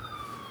smooth.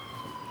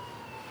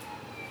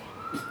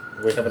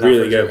 We haven't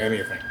really good.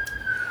 Anything.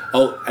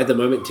 Oh, at the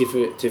moment,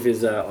 Tiff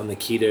is on the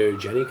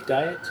ketogenic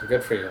diet.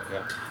 Good for you,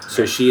 yeah.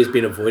 So she has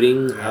been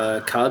avoiding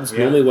carbs.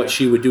 Normally what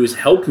she would do is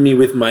help me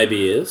with my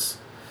beers.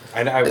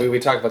 I know. We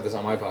talked about this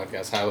on my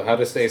podcast, how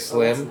to stay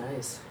slim. Oh,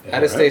 that's nice. How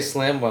to stay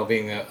slim while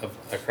being a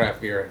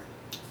craft beer.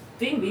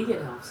 Being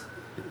vegan helps.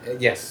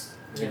 Yes.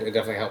 Yeah. It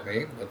definitely helped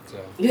me,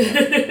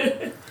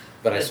 but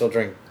but I still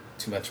drink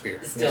too much beer.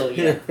 Still,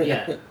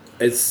 yeah.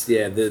 It's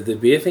the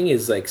beer thing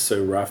is like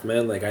so rough,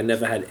 man. Like I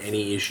never had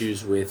any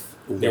issues with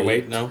weight. Your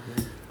weight, no.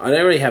 I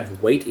don't really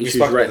have weight issues.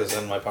 We about this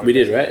on my podcast. We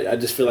did, right? I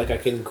just feel like I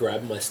can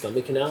grab my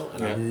stomach now,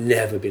 and I've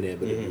never been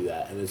able to do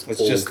that. And it's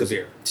just the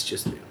beer. It's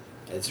just beer.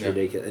 It's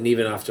ridiculous. And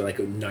even after like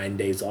 9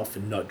 days off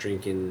and not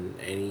drinking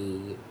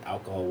any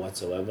alcohol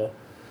whatsoever,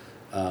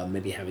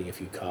 maybe having a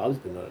few carbs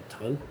but not a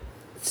ton,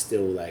 it's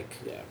still like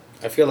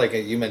I feel like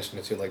you mentioned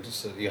it too. Like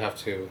just you have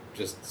to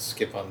just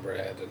skip on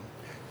bread and.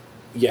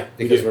 Yeah,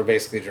 because we're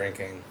basically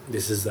drinking.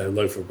 This is a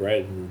loaf of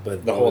bread,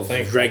 but the whole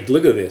thing.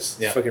 Look at this.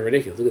 It's fucking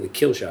ridiculous. Look at the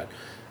kill shot.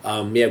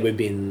 We've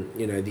been,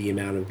 the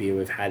amount of beer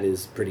we've had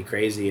is pretty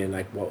crazy, and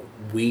like what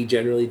we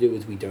generally do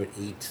is we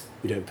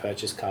don't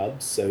purchase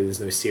carbs, so there's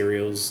no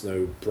cereals,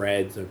 no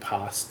bread, no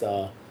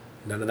pasta,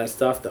 none of that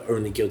stuff. The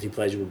only guilty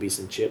pleasure would be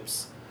some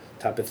chips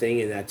type of thing,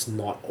 and that's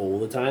not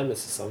all the time,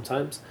 it's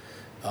sometimes.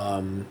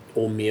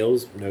 All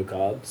meals, no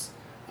carbs.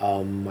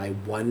 My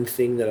one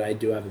thing that I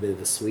do have a bit of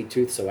a sweet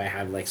tooth, so I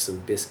have like some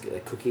biscuit,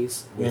 like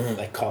cookies with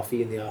like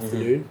coffee in the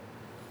afternoon.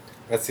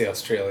 That's the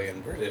Australian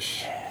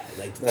British. Yeah,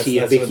 like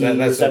Kia Vicky,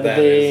 that's what that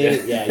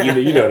is. Yeah,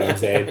 you know what I'm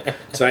saying.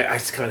 So I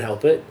just can't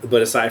help it.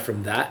 But aside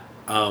from that,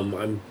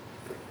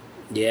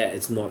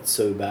 it's not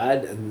so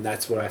bad, and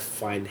that's what I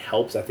find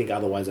helps. I think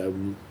otherwise I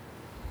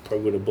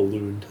probably would have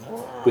ballooned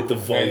with the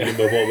volume of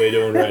what we're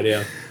doing right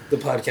now. The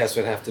podcast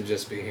would have to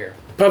just be here.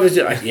 Probably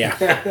just,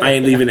 I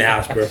ain't leaving the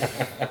house, bro.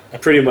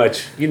 Pretty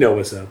much. You know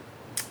what's up.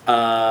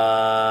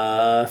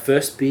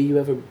 First beer you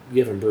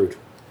haven't brewed.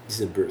 This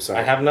is a brew. Sorry.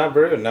 I have not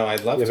brewed. No,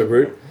 I'd love to. You haven't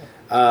brewed?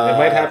 It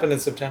might happen in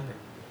September.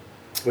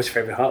 What's your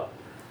favorite hop?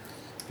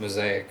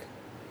 Mosaic.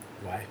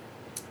 Why?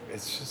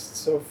 It's just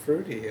so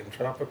fruity and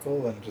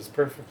tropical and just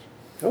perfect.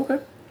 Okay.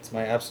 It's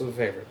my absolute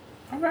favorite.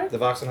 All right. The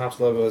Vox and Hops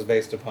logo is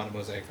based upon a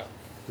Mosaic hop.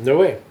 No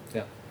way.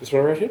 Yeah. This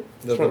one right here?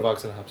 The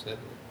Vox and Hops.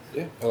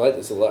 Yeah, I like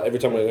this a lot. Every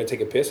time I go to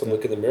take a piss, I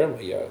look in the mirror, I'm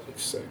like, it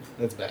looks sick.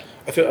 That's bad.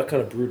 I feel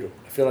kind of brutal.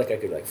 I feel like I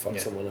could fuck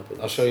someone up with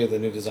I'll show you the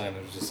new design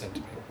that was just sent to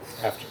me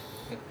after.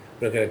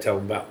 We're not going to tell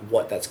them about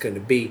what that's going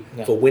to be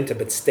for winter,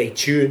 but stay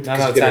tuned.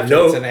 No,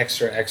 it's an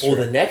extra. Oh,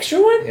 the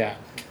extra one? Yeah.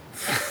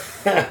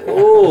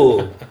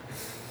 Oh,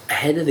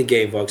 ahead of the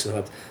game, Vox and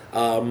Hops.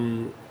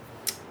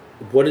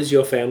 What is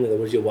your family,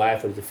 what does your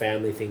wife, what does your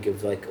family think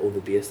of all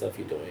the beer stuff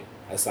you're doing,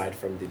 aside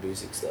from the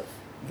music stuff?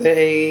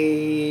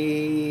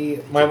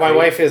 My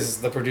wife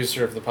is the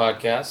producer of the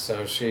podcast,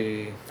 so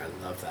she...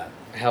 I love that.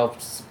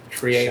 Helped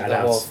create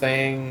whole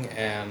thing,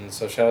 and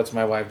so shout out to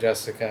my wife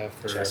Jessica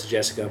for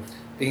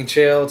being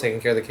chill,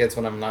 taking care of the kids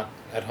when I'm not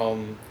at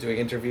home doing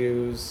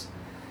interviews.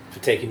 For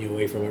taking you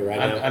away from it right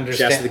now.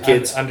 Shouts to the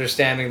kids.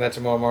 Understanding that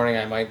tomorrow morning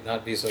I might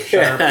not be so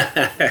sharp.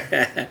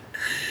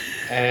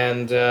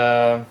 And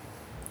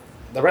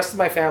the rest of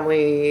my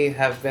family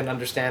have been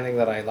understanding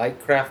that I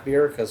like craft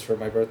beer, because for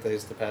my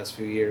birthdays the past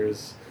few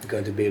years,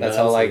 that's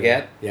all I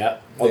get. Yeah.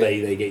 Oh,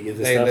 they get you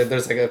this stuff?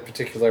 There's a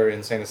particular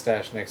in Saint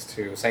Eustache next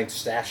to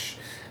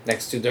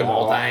the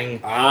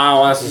Moldang.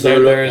 Oh, that's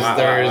so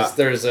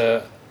there's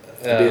a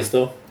beer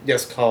store?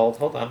 Yes, called.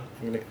 Hold on.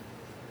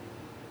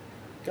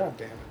 God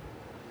damn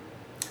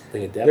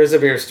it. There's a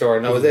beer store.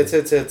 No, it's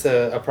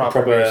a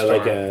proper beer store.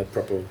 Like a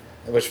proper.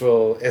 which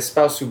will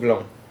Espace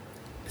Blanc.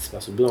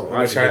 Espace Blanc.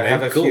 Which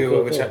have a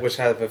few, which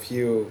have a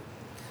few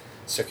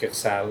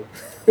succursales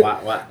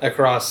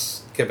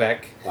across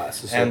Quebec. Wow,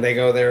 and they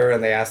go there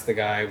and they ask the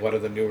guy, what are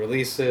the new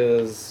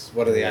releases,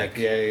 what are the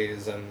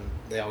IPAs, and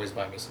they always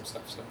buy me some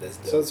stuff. So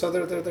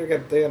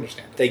they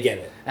understand. They get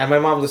it. And my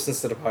mom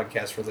listens to the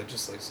podcast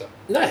religiously, so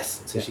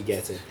nice. So she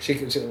gets it. She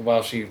cuts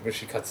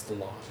the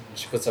lawn.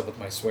 She puts up with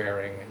my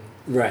swearing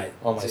and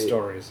all my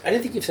stories. I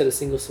don't think you've said a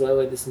single swear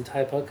word this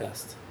entire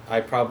podcast. I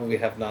probably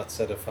have not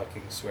said a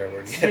fucking swear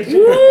word yet.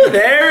 Ooh,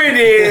 there it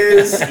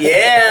is.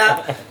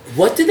 Yeah.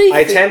 What do they?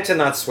 I tend to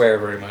not swear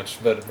very much,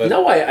 but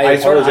no, I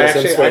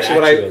apologize.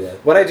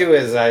 What I do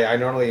is I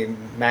normally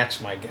match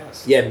my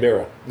guests. Yeah,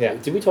 mirror. Yeah.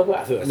 Did we talk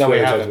about? No, we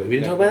haven't. We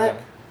didn't talk about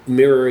that.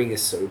 Mirroring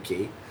is so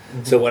key.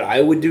 Mm-hmm. So what I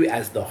would do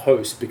as the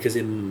host, because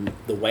in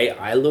the way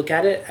I look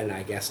at it, and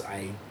I guess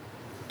I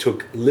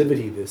took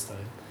liberty this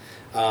time.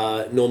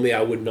 Normally,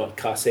 I would not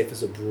cuss. Say if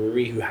it's a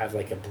brewery who have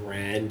like a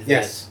brand.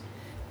 Yes.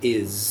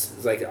 Is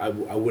like I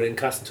wouldn't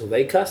cuss until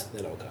they cuss,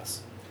 then I'll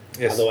cuss.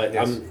 Yes, otherwise,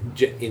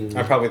 yes.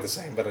 I'm probably the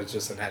same, but it's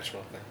just a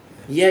natural thing.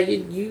 Yeah,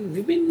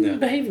 you've been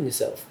behaving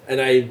yourself, and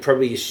I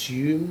probably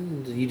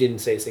assumed you didn't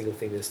say a single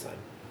thing this time,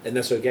 and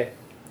that's okay.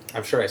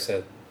 I'm sure I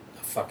said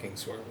a fucking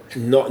swear word.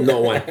 Not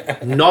one,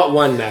 not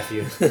one,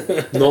 Matthew,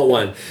 not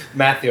one.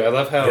 Matthew, I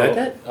love how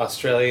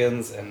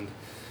Australians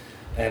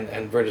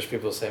and British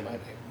people say my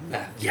name,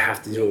 Matthew. You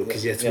have to do it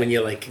because it's when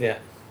you're like. Yeah.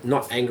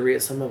 Not angry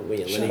at someone, but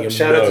you're letting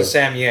shout out to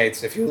Sam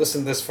Yates. If you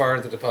listen this far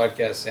into the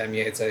podcast, Sam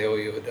Yates, I owe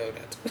you a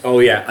donut. Oh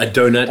yeah, a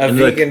donut. A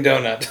vegan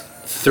donut.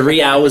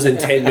 3 hours and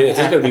 10 minutes.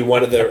 This is going to be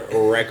one of the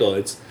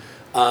records.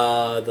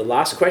 The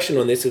last question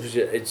on this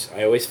is,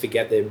 I always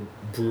forget the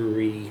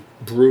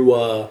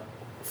brewer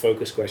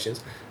focus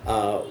questions.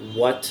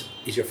 What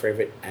is your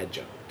favorite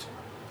adjunct?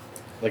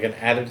 Like an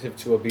additive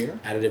to a beer?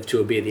 Additive to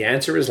a beer. The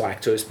answer is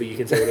lactose, but you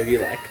can say whatever you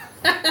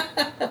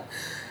like.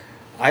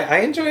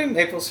 I enjoy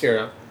maple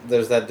syrup.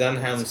 There's that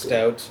Dunham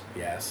Stout.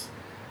 Yes.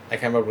 I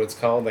can't remember what it's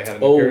called. They had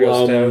an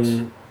Imperial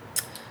Stout.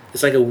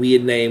 It's like a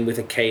weird name with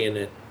a K in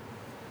it.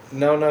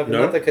 No, not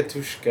the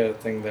Katushka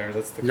thing there.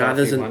 That's the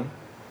coffee one.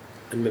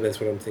 Maybe that's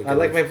what I'm thinking. I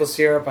like maple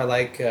syrup. I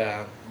like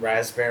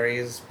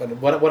raspberries. But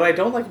what I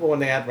don't like about when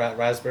they add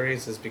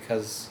raspberries is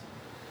because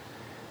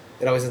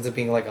it always ends up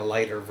being like a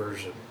lighter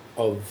version.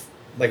 Of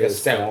like a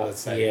stout, let's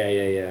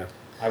say. Yeah.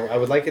 I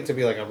would like it to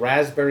be like a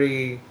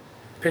raspberry...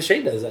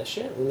 Pechet does that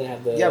shit when they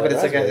have the but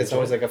it's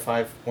always like a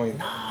 5 point.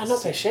 Nah,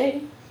 not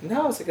Pechet.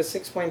 No, it's like a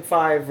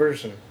 6.5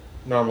 version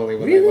normally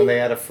when they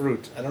add a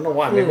fruit. I don't know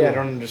why. Maybe I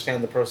don't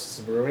understand the process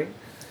of brewing.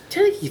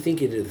 Technically, you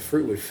think the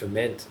fruit would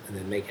ferment and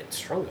then make it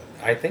stronger.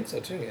 I think so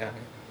too. Yeah.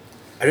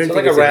 I don't think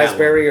like a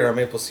raspberry or a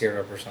maple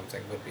syrup or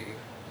something would be.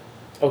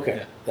 Okay,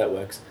 yeah. That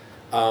works.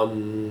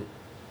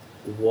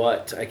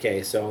 What?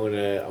 Okay, so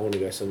I want to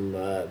go some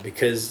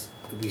because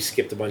we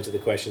skipped a bunch of the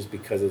questions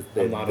because of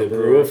the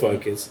brewer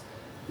focus.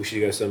 We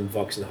should go some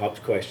Vox and Hops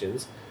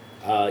questions.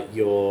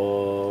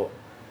 Your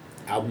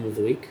album of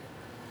the week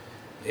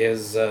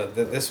is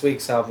this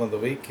week's album of the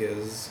week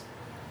is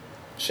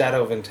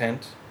Shadow of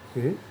Intent.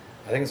 Mm-hmm.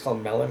 I think it's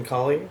called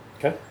Melancholy.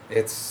 Okay.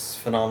 It's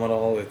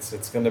phenomenal.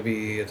 It's going to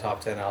be a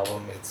top 10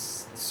 album.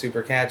 It's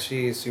super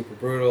catchy, super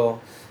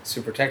brutal,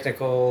 super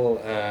technical.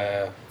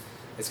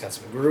 It's got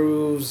some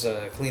grooves,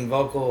 clean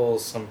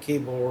vocals, some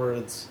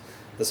keyboards.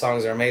 The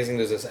songs are amazing.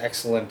 There's this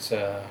excellent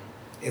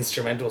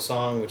instrumental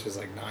song, which is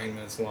like 9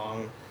 minutes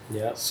long.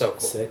 Yeah. So cool.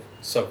 Sick.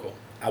 So cool.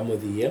 Album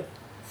of the year?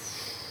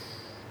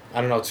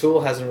 I don't know.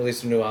 Tool hasn't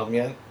released a new album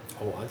yet.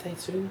 Oh, aren't they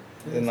soon?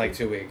 In like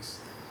 2 weeks.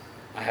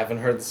 I haven't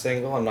heard the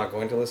single. I'm not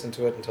going to listen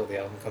to it until the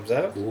album comes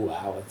out. Ooh,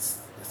 wow.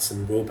 That's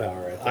some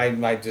willpower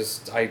right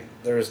there.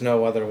 There is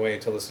no other way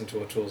to listen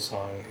to a Tool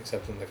song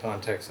except in the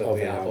context of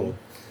the album.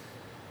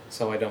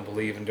 So I don't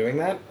believe in doing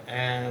that.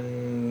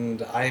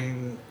 And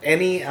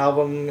any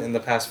album in the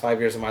past 5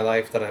 years of my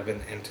life that I've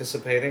been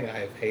anticipating, I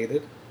have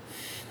hated.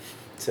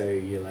 So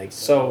you're like...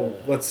 So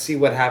let's see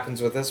what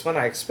happens with this one.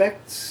 I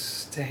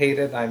expect to hate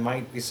it. I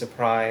might be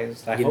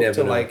surprised. I hope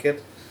to like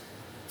it.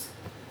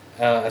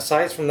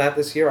 Aside from that,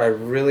 this year, I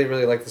really,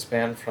 really like this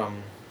band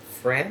from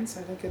France,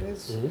 I think it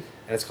is. Mm-hmm. And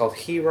it's called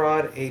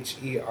Herod,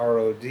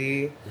 Herod.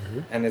 Mm-hmm.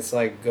 And it's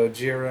like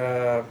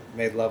Gojira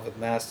made love with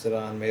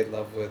Mastodon, made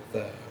love with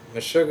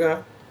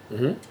Meshuggah.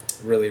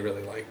 Mm-hmm. Really,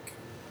 really like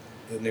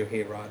the new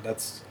Herod.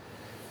 That's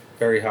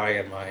very high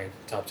in my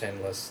top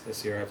 10 list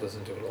this year. I've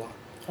listened to it a lot.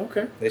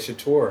 Okay. They should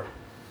tour.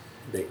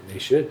 They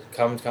should.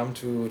 Come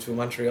to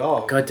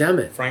Montreal. God damn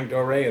it. Frank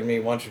Doré and me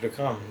want you to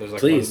come. There's like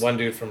Please. one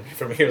dude from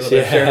here that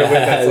I shared it with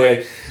that's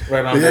like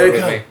right on board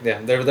with me. Yeah,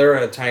 they're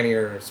a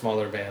tinier,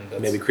 smaller band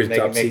that's maybe Chris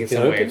making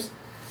some waves.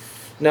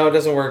 No, it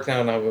doesn't work.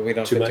 No, we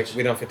don't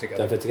we don't fit together.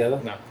 Don't fit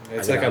together? No.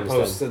 It's like a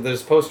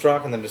there's post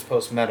rock and then there's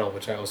post metal,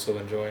 which I also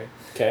enjoy.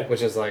 Okay.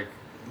 Which is like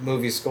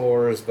movie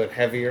scores but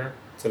heavier.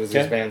 So there's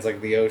these bands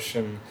like The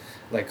Ocean,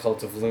 like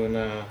Cult of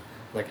Luna,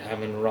 like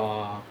Amon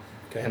Ra,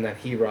 and then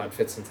Herod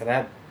fits into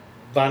that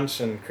bunch,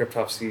 and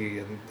Cryptopsy,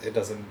 and it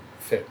doesn't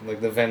fit. Like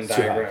the Venn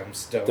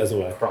diagrams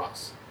don't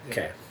cross.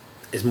 Okay.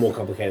 It's more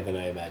complicated than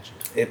I imagined.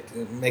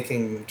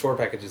 Making tour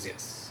packages,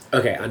 yes.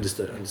 Okay,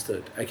 understood.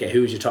 Okay,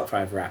 who is your top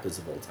 5 rappers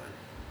of all time?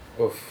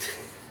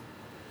 Oof.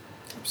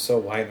 I'm so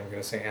white, I'm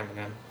going to say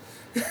Eminem.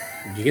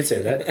 You can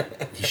say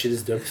that. He shit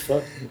is dope as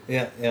fuck.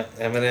 Yeah,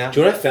 Eminem. Do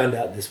you know what I found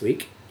out this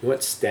week? You know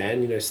what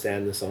Stan,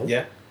 Stan the song?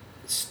 Yeah.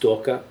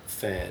 Stalker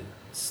fan.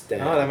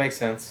 Stan. Oh, that makes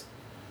sense.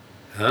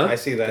 Huh? I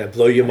see that. That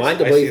blow your mind?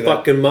 Blow your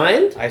fucking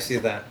mind? I see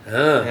that.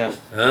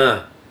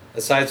 Yeah.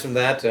 Aside from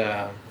that,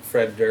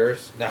 Fred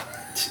Durst. No.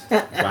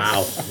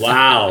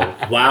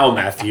 Wow,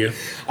 Matthew.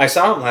 I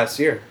saw him last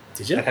year.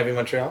 Did you? At Heavy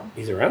Montreal.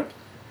 He's around?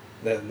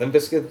 The Limp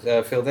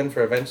Bizkit filled in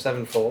for Avenged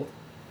Sevenfold.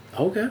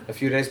 Okay. A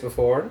few days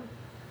before,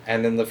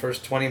 and in the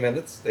first 20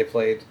 minutes, they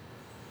played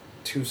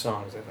 2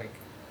 songs, I think.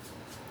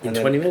 In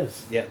 20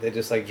 minutes? Yeah, they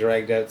just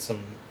dragged out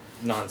some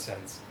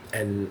nonsense.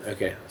 And,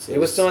 okay. So it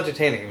was still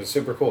entertaining. It was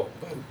super cool,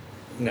 but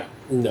no.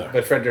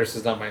 But Fred Durst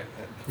is not my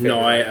favorite. No,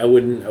 I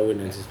wouldn't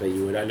anticipate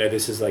you would. I know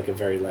this is a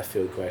very left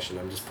field question.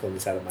 I'm just pulling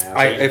this out of my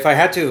ass. If I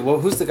had to,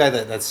 who's the guy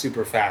that's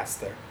super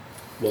fast there?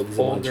 Well,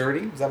 Old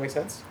Dirty? Does that make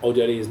sense? Old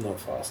Dirty is not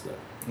fast, no.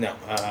 No.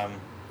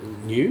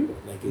 New?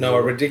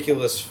 A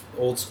ridiculous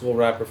old school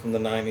rapper from the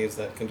 90s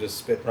that can just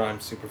spit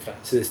rhymes super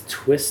fast. So there's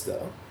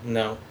Twista.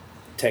 No.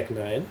 Tech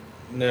Nine.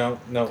 No,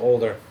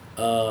 older.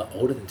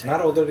 Older than Tech.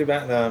 Not Old Dirty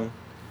back.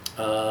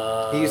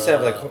 He used to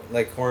have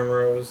like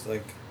cornrows,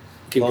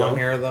 long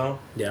hair though.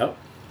 Yeah.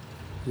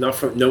 No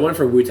one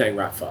from Wu-Tang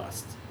rap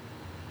fast.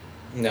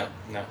 No.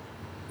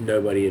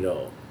 Nobody at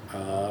all.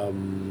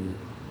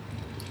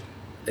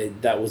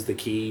 That was the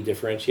key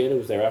differentiator.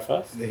 Was they rap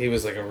fast? He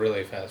was a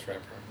really fast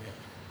rapper.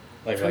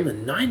 Yeah. From the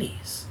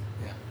 90s.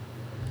 Yeah.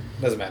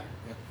 Doesn't matter.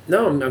 Yeah.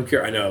 No, I'm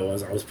curious. I know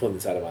I was pulling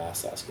this out of my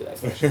ass to ask you that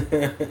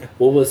question.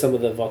 What were some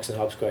of the Vox and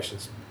Hops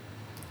questions?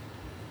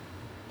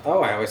 Oh,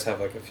 I always have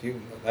a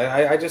few.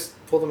 I just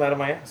pull them out of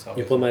my ass.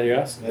 You pull them out of your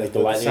ass? The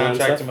lightning round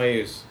soundtrack to my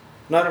youth.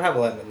 No, I don't have a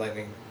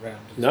lightning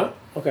round. No?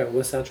 Okay,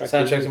 what soundtrack?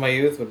 Soundtrack to my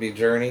youth would be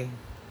Journey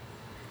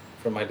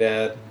from my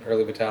dad,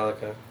 early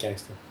Metallica.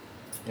 Gangster.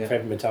 Yeah.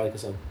 Favorite Metallica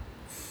song?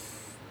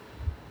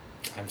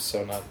 I'm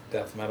so not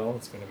death metal.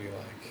 It's going to be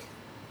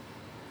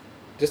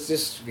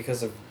just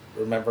because of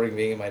remembering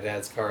being in my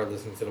dad's car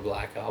listening to the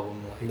Black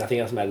Album. Nothing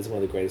Else Matters is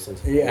one of the greatest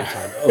songs of all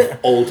time. Of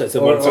old time.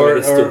 So one song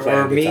that's still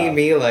playing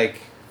me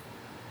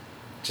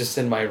just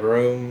in my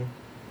room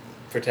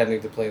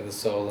pretending to play the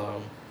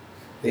solo.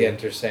 The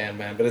Enter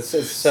Sandman, but it's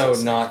so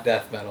not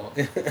death metal.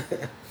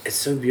 It's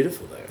so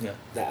beautiful though. Yeah.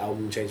 That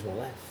album changed my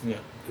life. Yeah.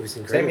 It was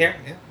incredible. Same here.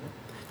 Yeah.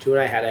 Do you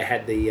know what I had? I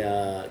had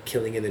the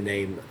Killing in the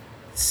Name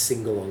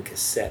single on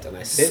cassette, and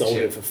I sold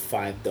it for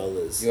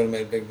 $5. You would have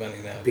made big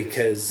money now.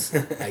 Because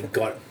I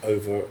got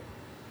over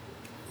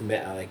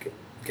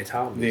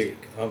guitar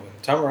music.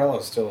 Tom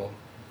Morello's still...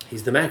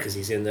 He's the man because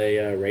he's in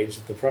the Rage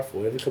of the Prophet.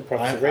 Whatever it's called,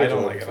 Prophet of Rage. I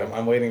don't like it.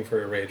 I'm waiting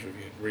for a Rage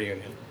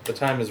reunion. The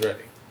time is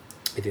ready.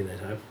 It in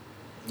that time?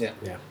 Yeah.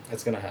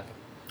 It's going to happen.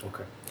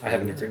 Okay. I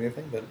haven't heard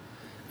anything, but...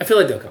 I feel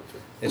like they'll come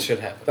through. It should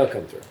happen. They'll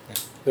come through. Yeah.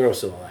 They're all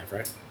still alive,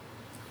 right?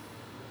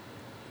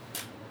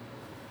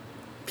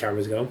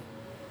 Camera's going?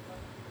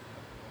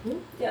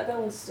 Yeah, that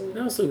one's still...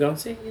 No, it's still going.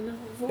 See,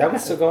 that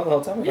was still going the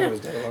whole time? Yeah.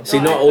 See,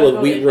 not all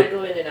of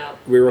it.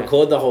 We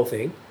record the whole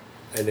thing,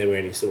 and then we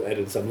only still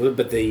edit some of it,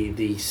 but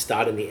the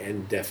start and the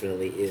end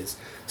definitely is.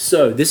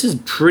 So, this is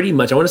pretty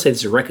much, I want to say this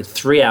is a record,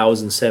 3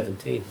 hours and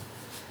 17.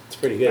 It's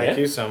pretty good, Thank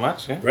you so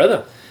much. Yeah.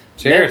 Brother.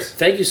 Cheers. Man,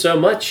 thank you so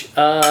much.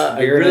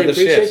 I really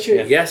appreciate you.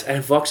 Yeah. Yes,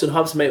 and Vox and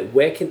Hops, mate,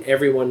 where can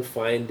everyone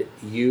find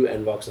you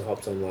and Vox and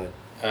Hops online?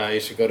 You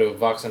should go to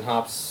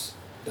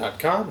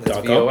voxandhops.com. That's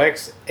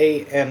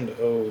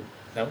VOXANO.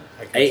 No,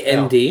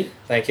 AND.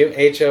 Thank you.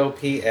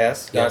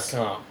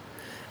 HOPS.com.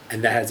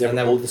 And that has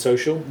all the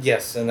social?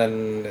 Yes, and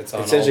then it's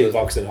on essentially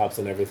Vox and Hops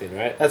on everything,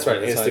 right? That's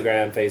right.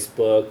 Instagram,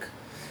 Facebook.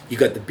 You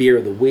got the beer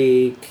of the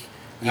week.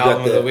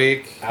 Album of the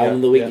week. Album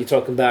of the week. You're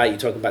talking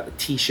about the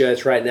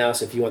T-shirts right now.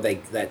 So if you want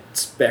that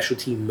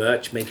specialty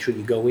merch, make sure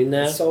you go in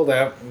there. It's sold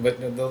out, but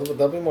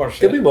there'll be more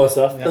shit. There'll be more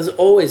stuff. Yeah. There's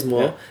always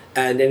more. Yeah.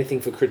 And anything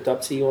for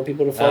Cryptopsy you want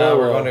people to follow?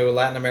 We're going to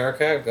Latin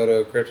America. Go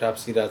to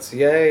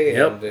cryptopsy.ca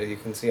and you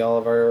can see all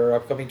of our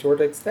upcoming tour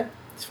dates there.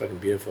 It's fucking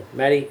beautiful.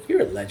 Maddie,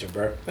 you're a legend,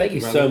 bro. Thank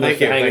you so much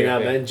for hanging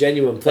out, man.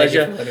 Genuine pleasure.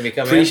 Thank you for letting me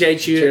come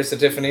Appreciate you. Cheers to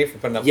Tiffany for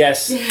putting up.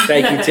 Yes,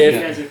 thank you,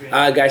 Tiff.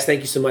 Guys, thank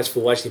you so much for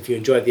watching. If you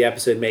enjoyed the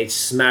episode, mate,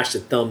 smash the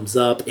thumbs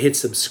up. Hit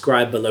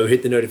subscribe below.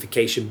 Hit the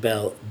notification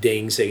bell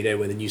ding so you know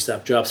when the new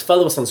stuff drops.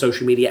 Follow us on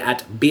social media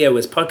at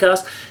BOS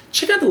Podcast.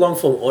 Check out the long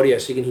form audio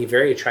so you can hear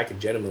very attractive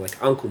gentlemen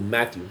like Uncle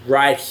Matthew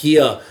right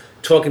here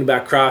talking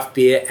about craft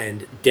beer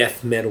and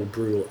death metal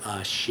brutal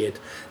shit.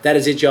 That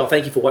is it, y'all.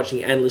 Thank you for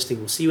watching and listening.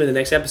 We'll see you in the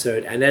next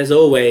episode. And as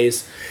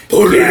always,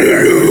 put it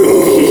in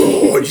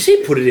you. Did you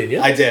say put it in you?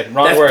 I did.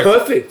 Wrong That's word.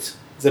 Perfect.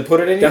 Is it put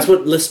it in you? That's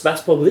what Les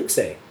Bass Public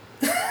say.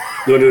 You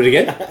want to do it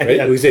again? Right?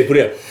 Yeah. We say put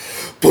it in.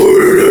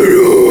 Put it in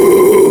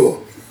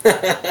you.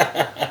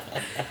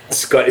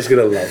 Scott is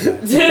going to love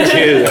that.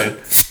 Cheers, man.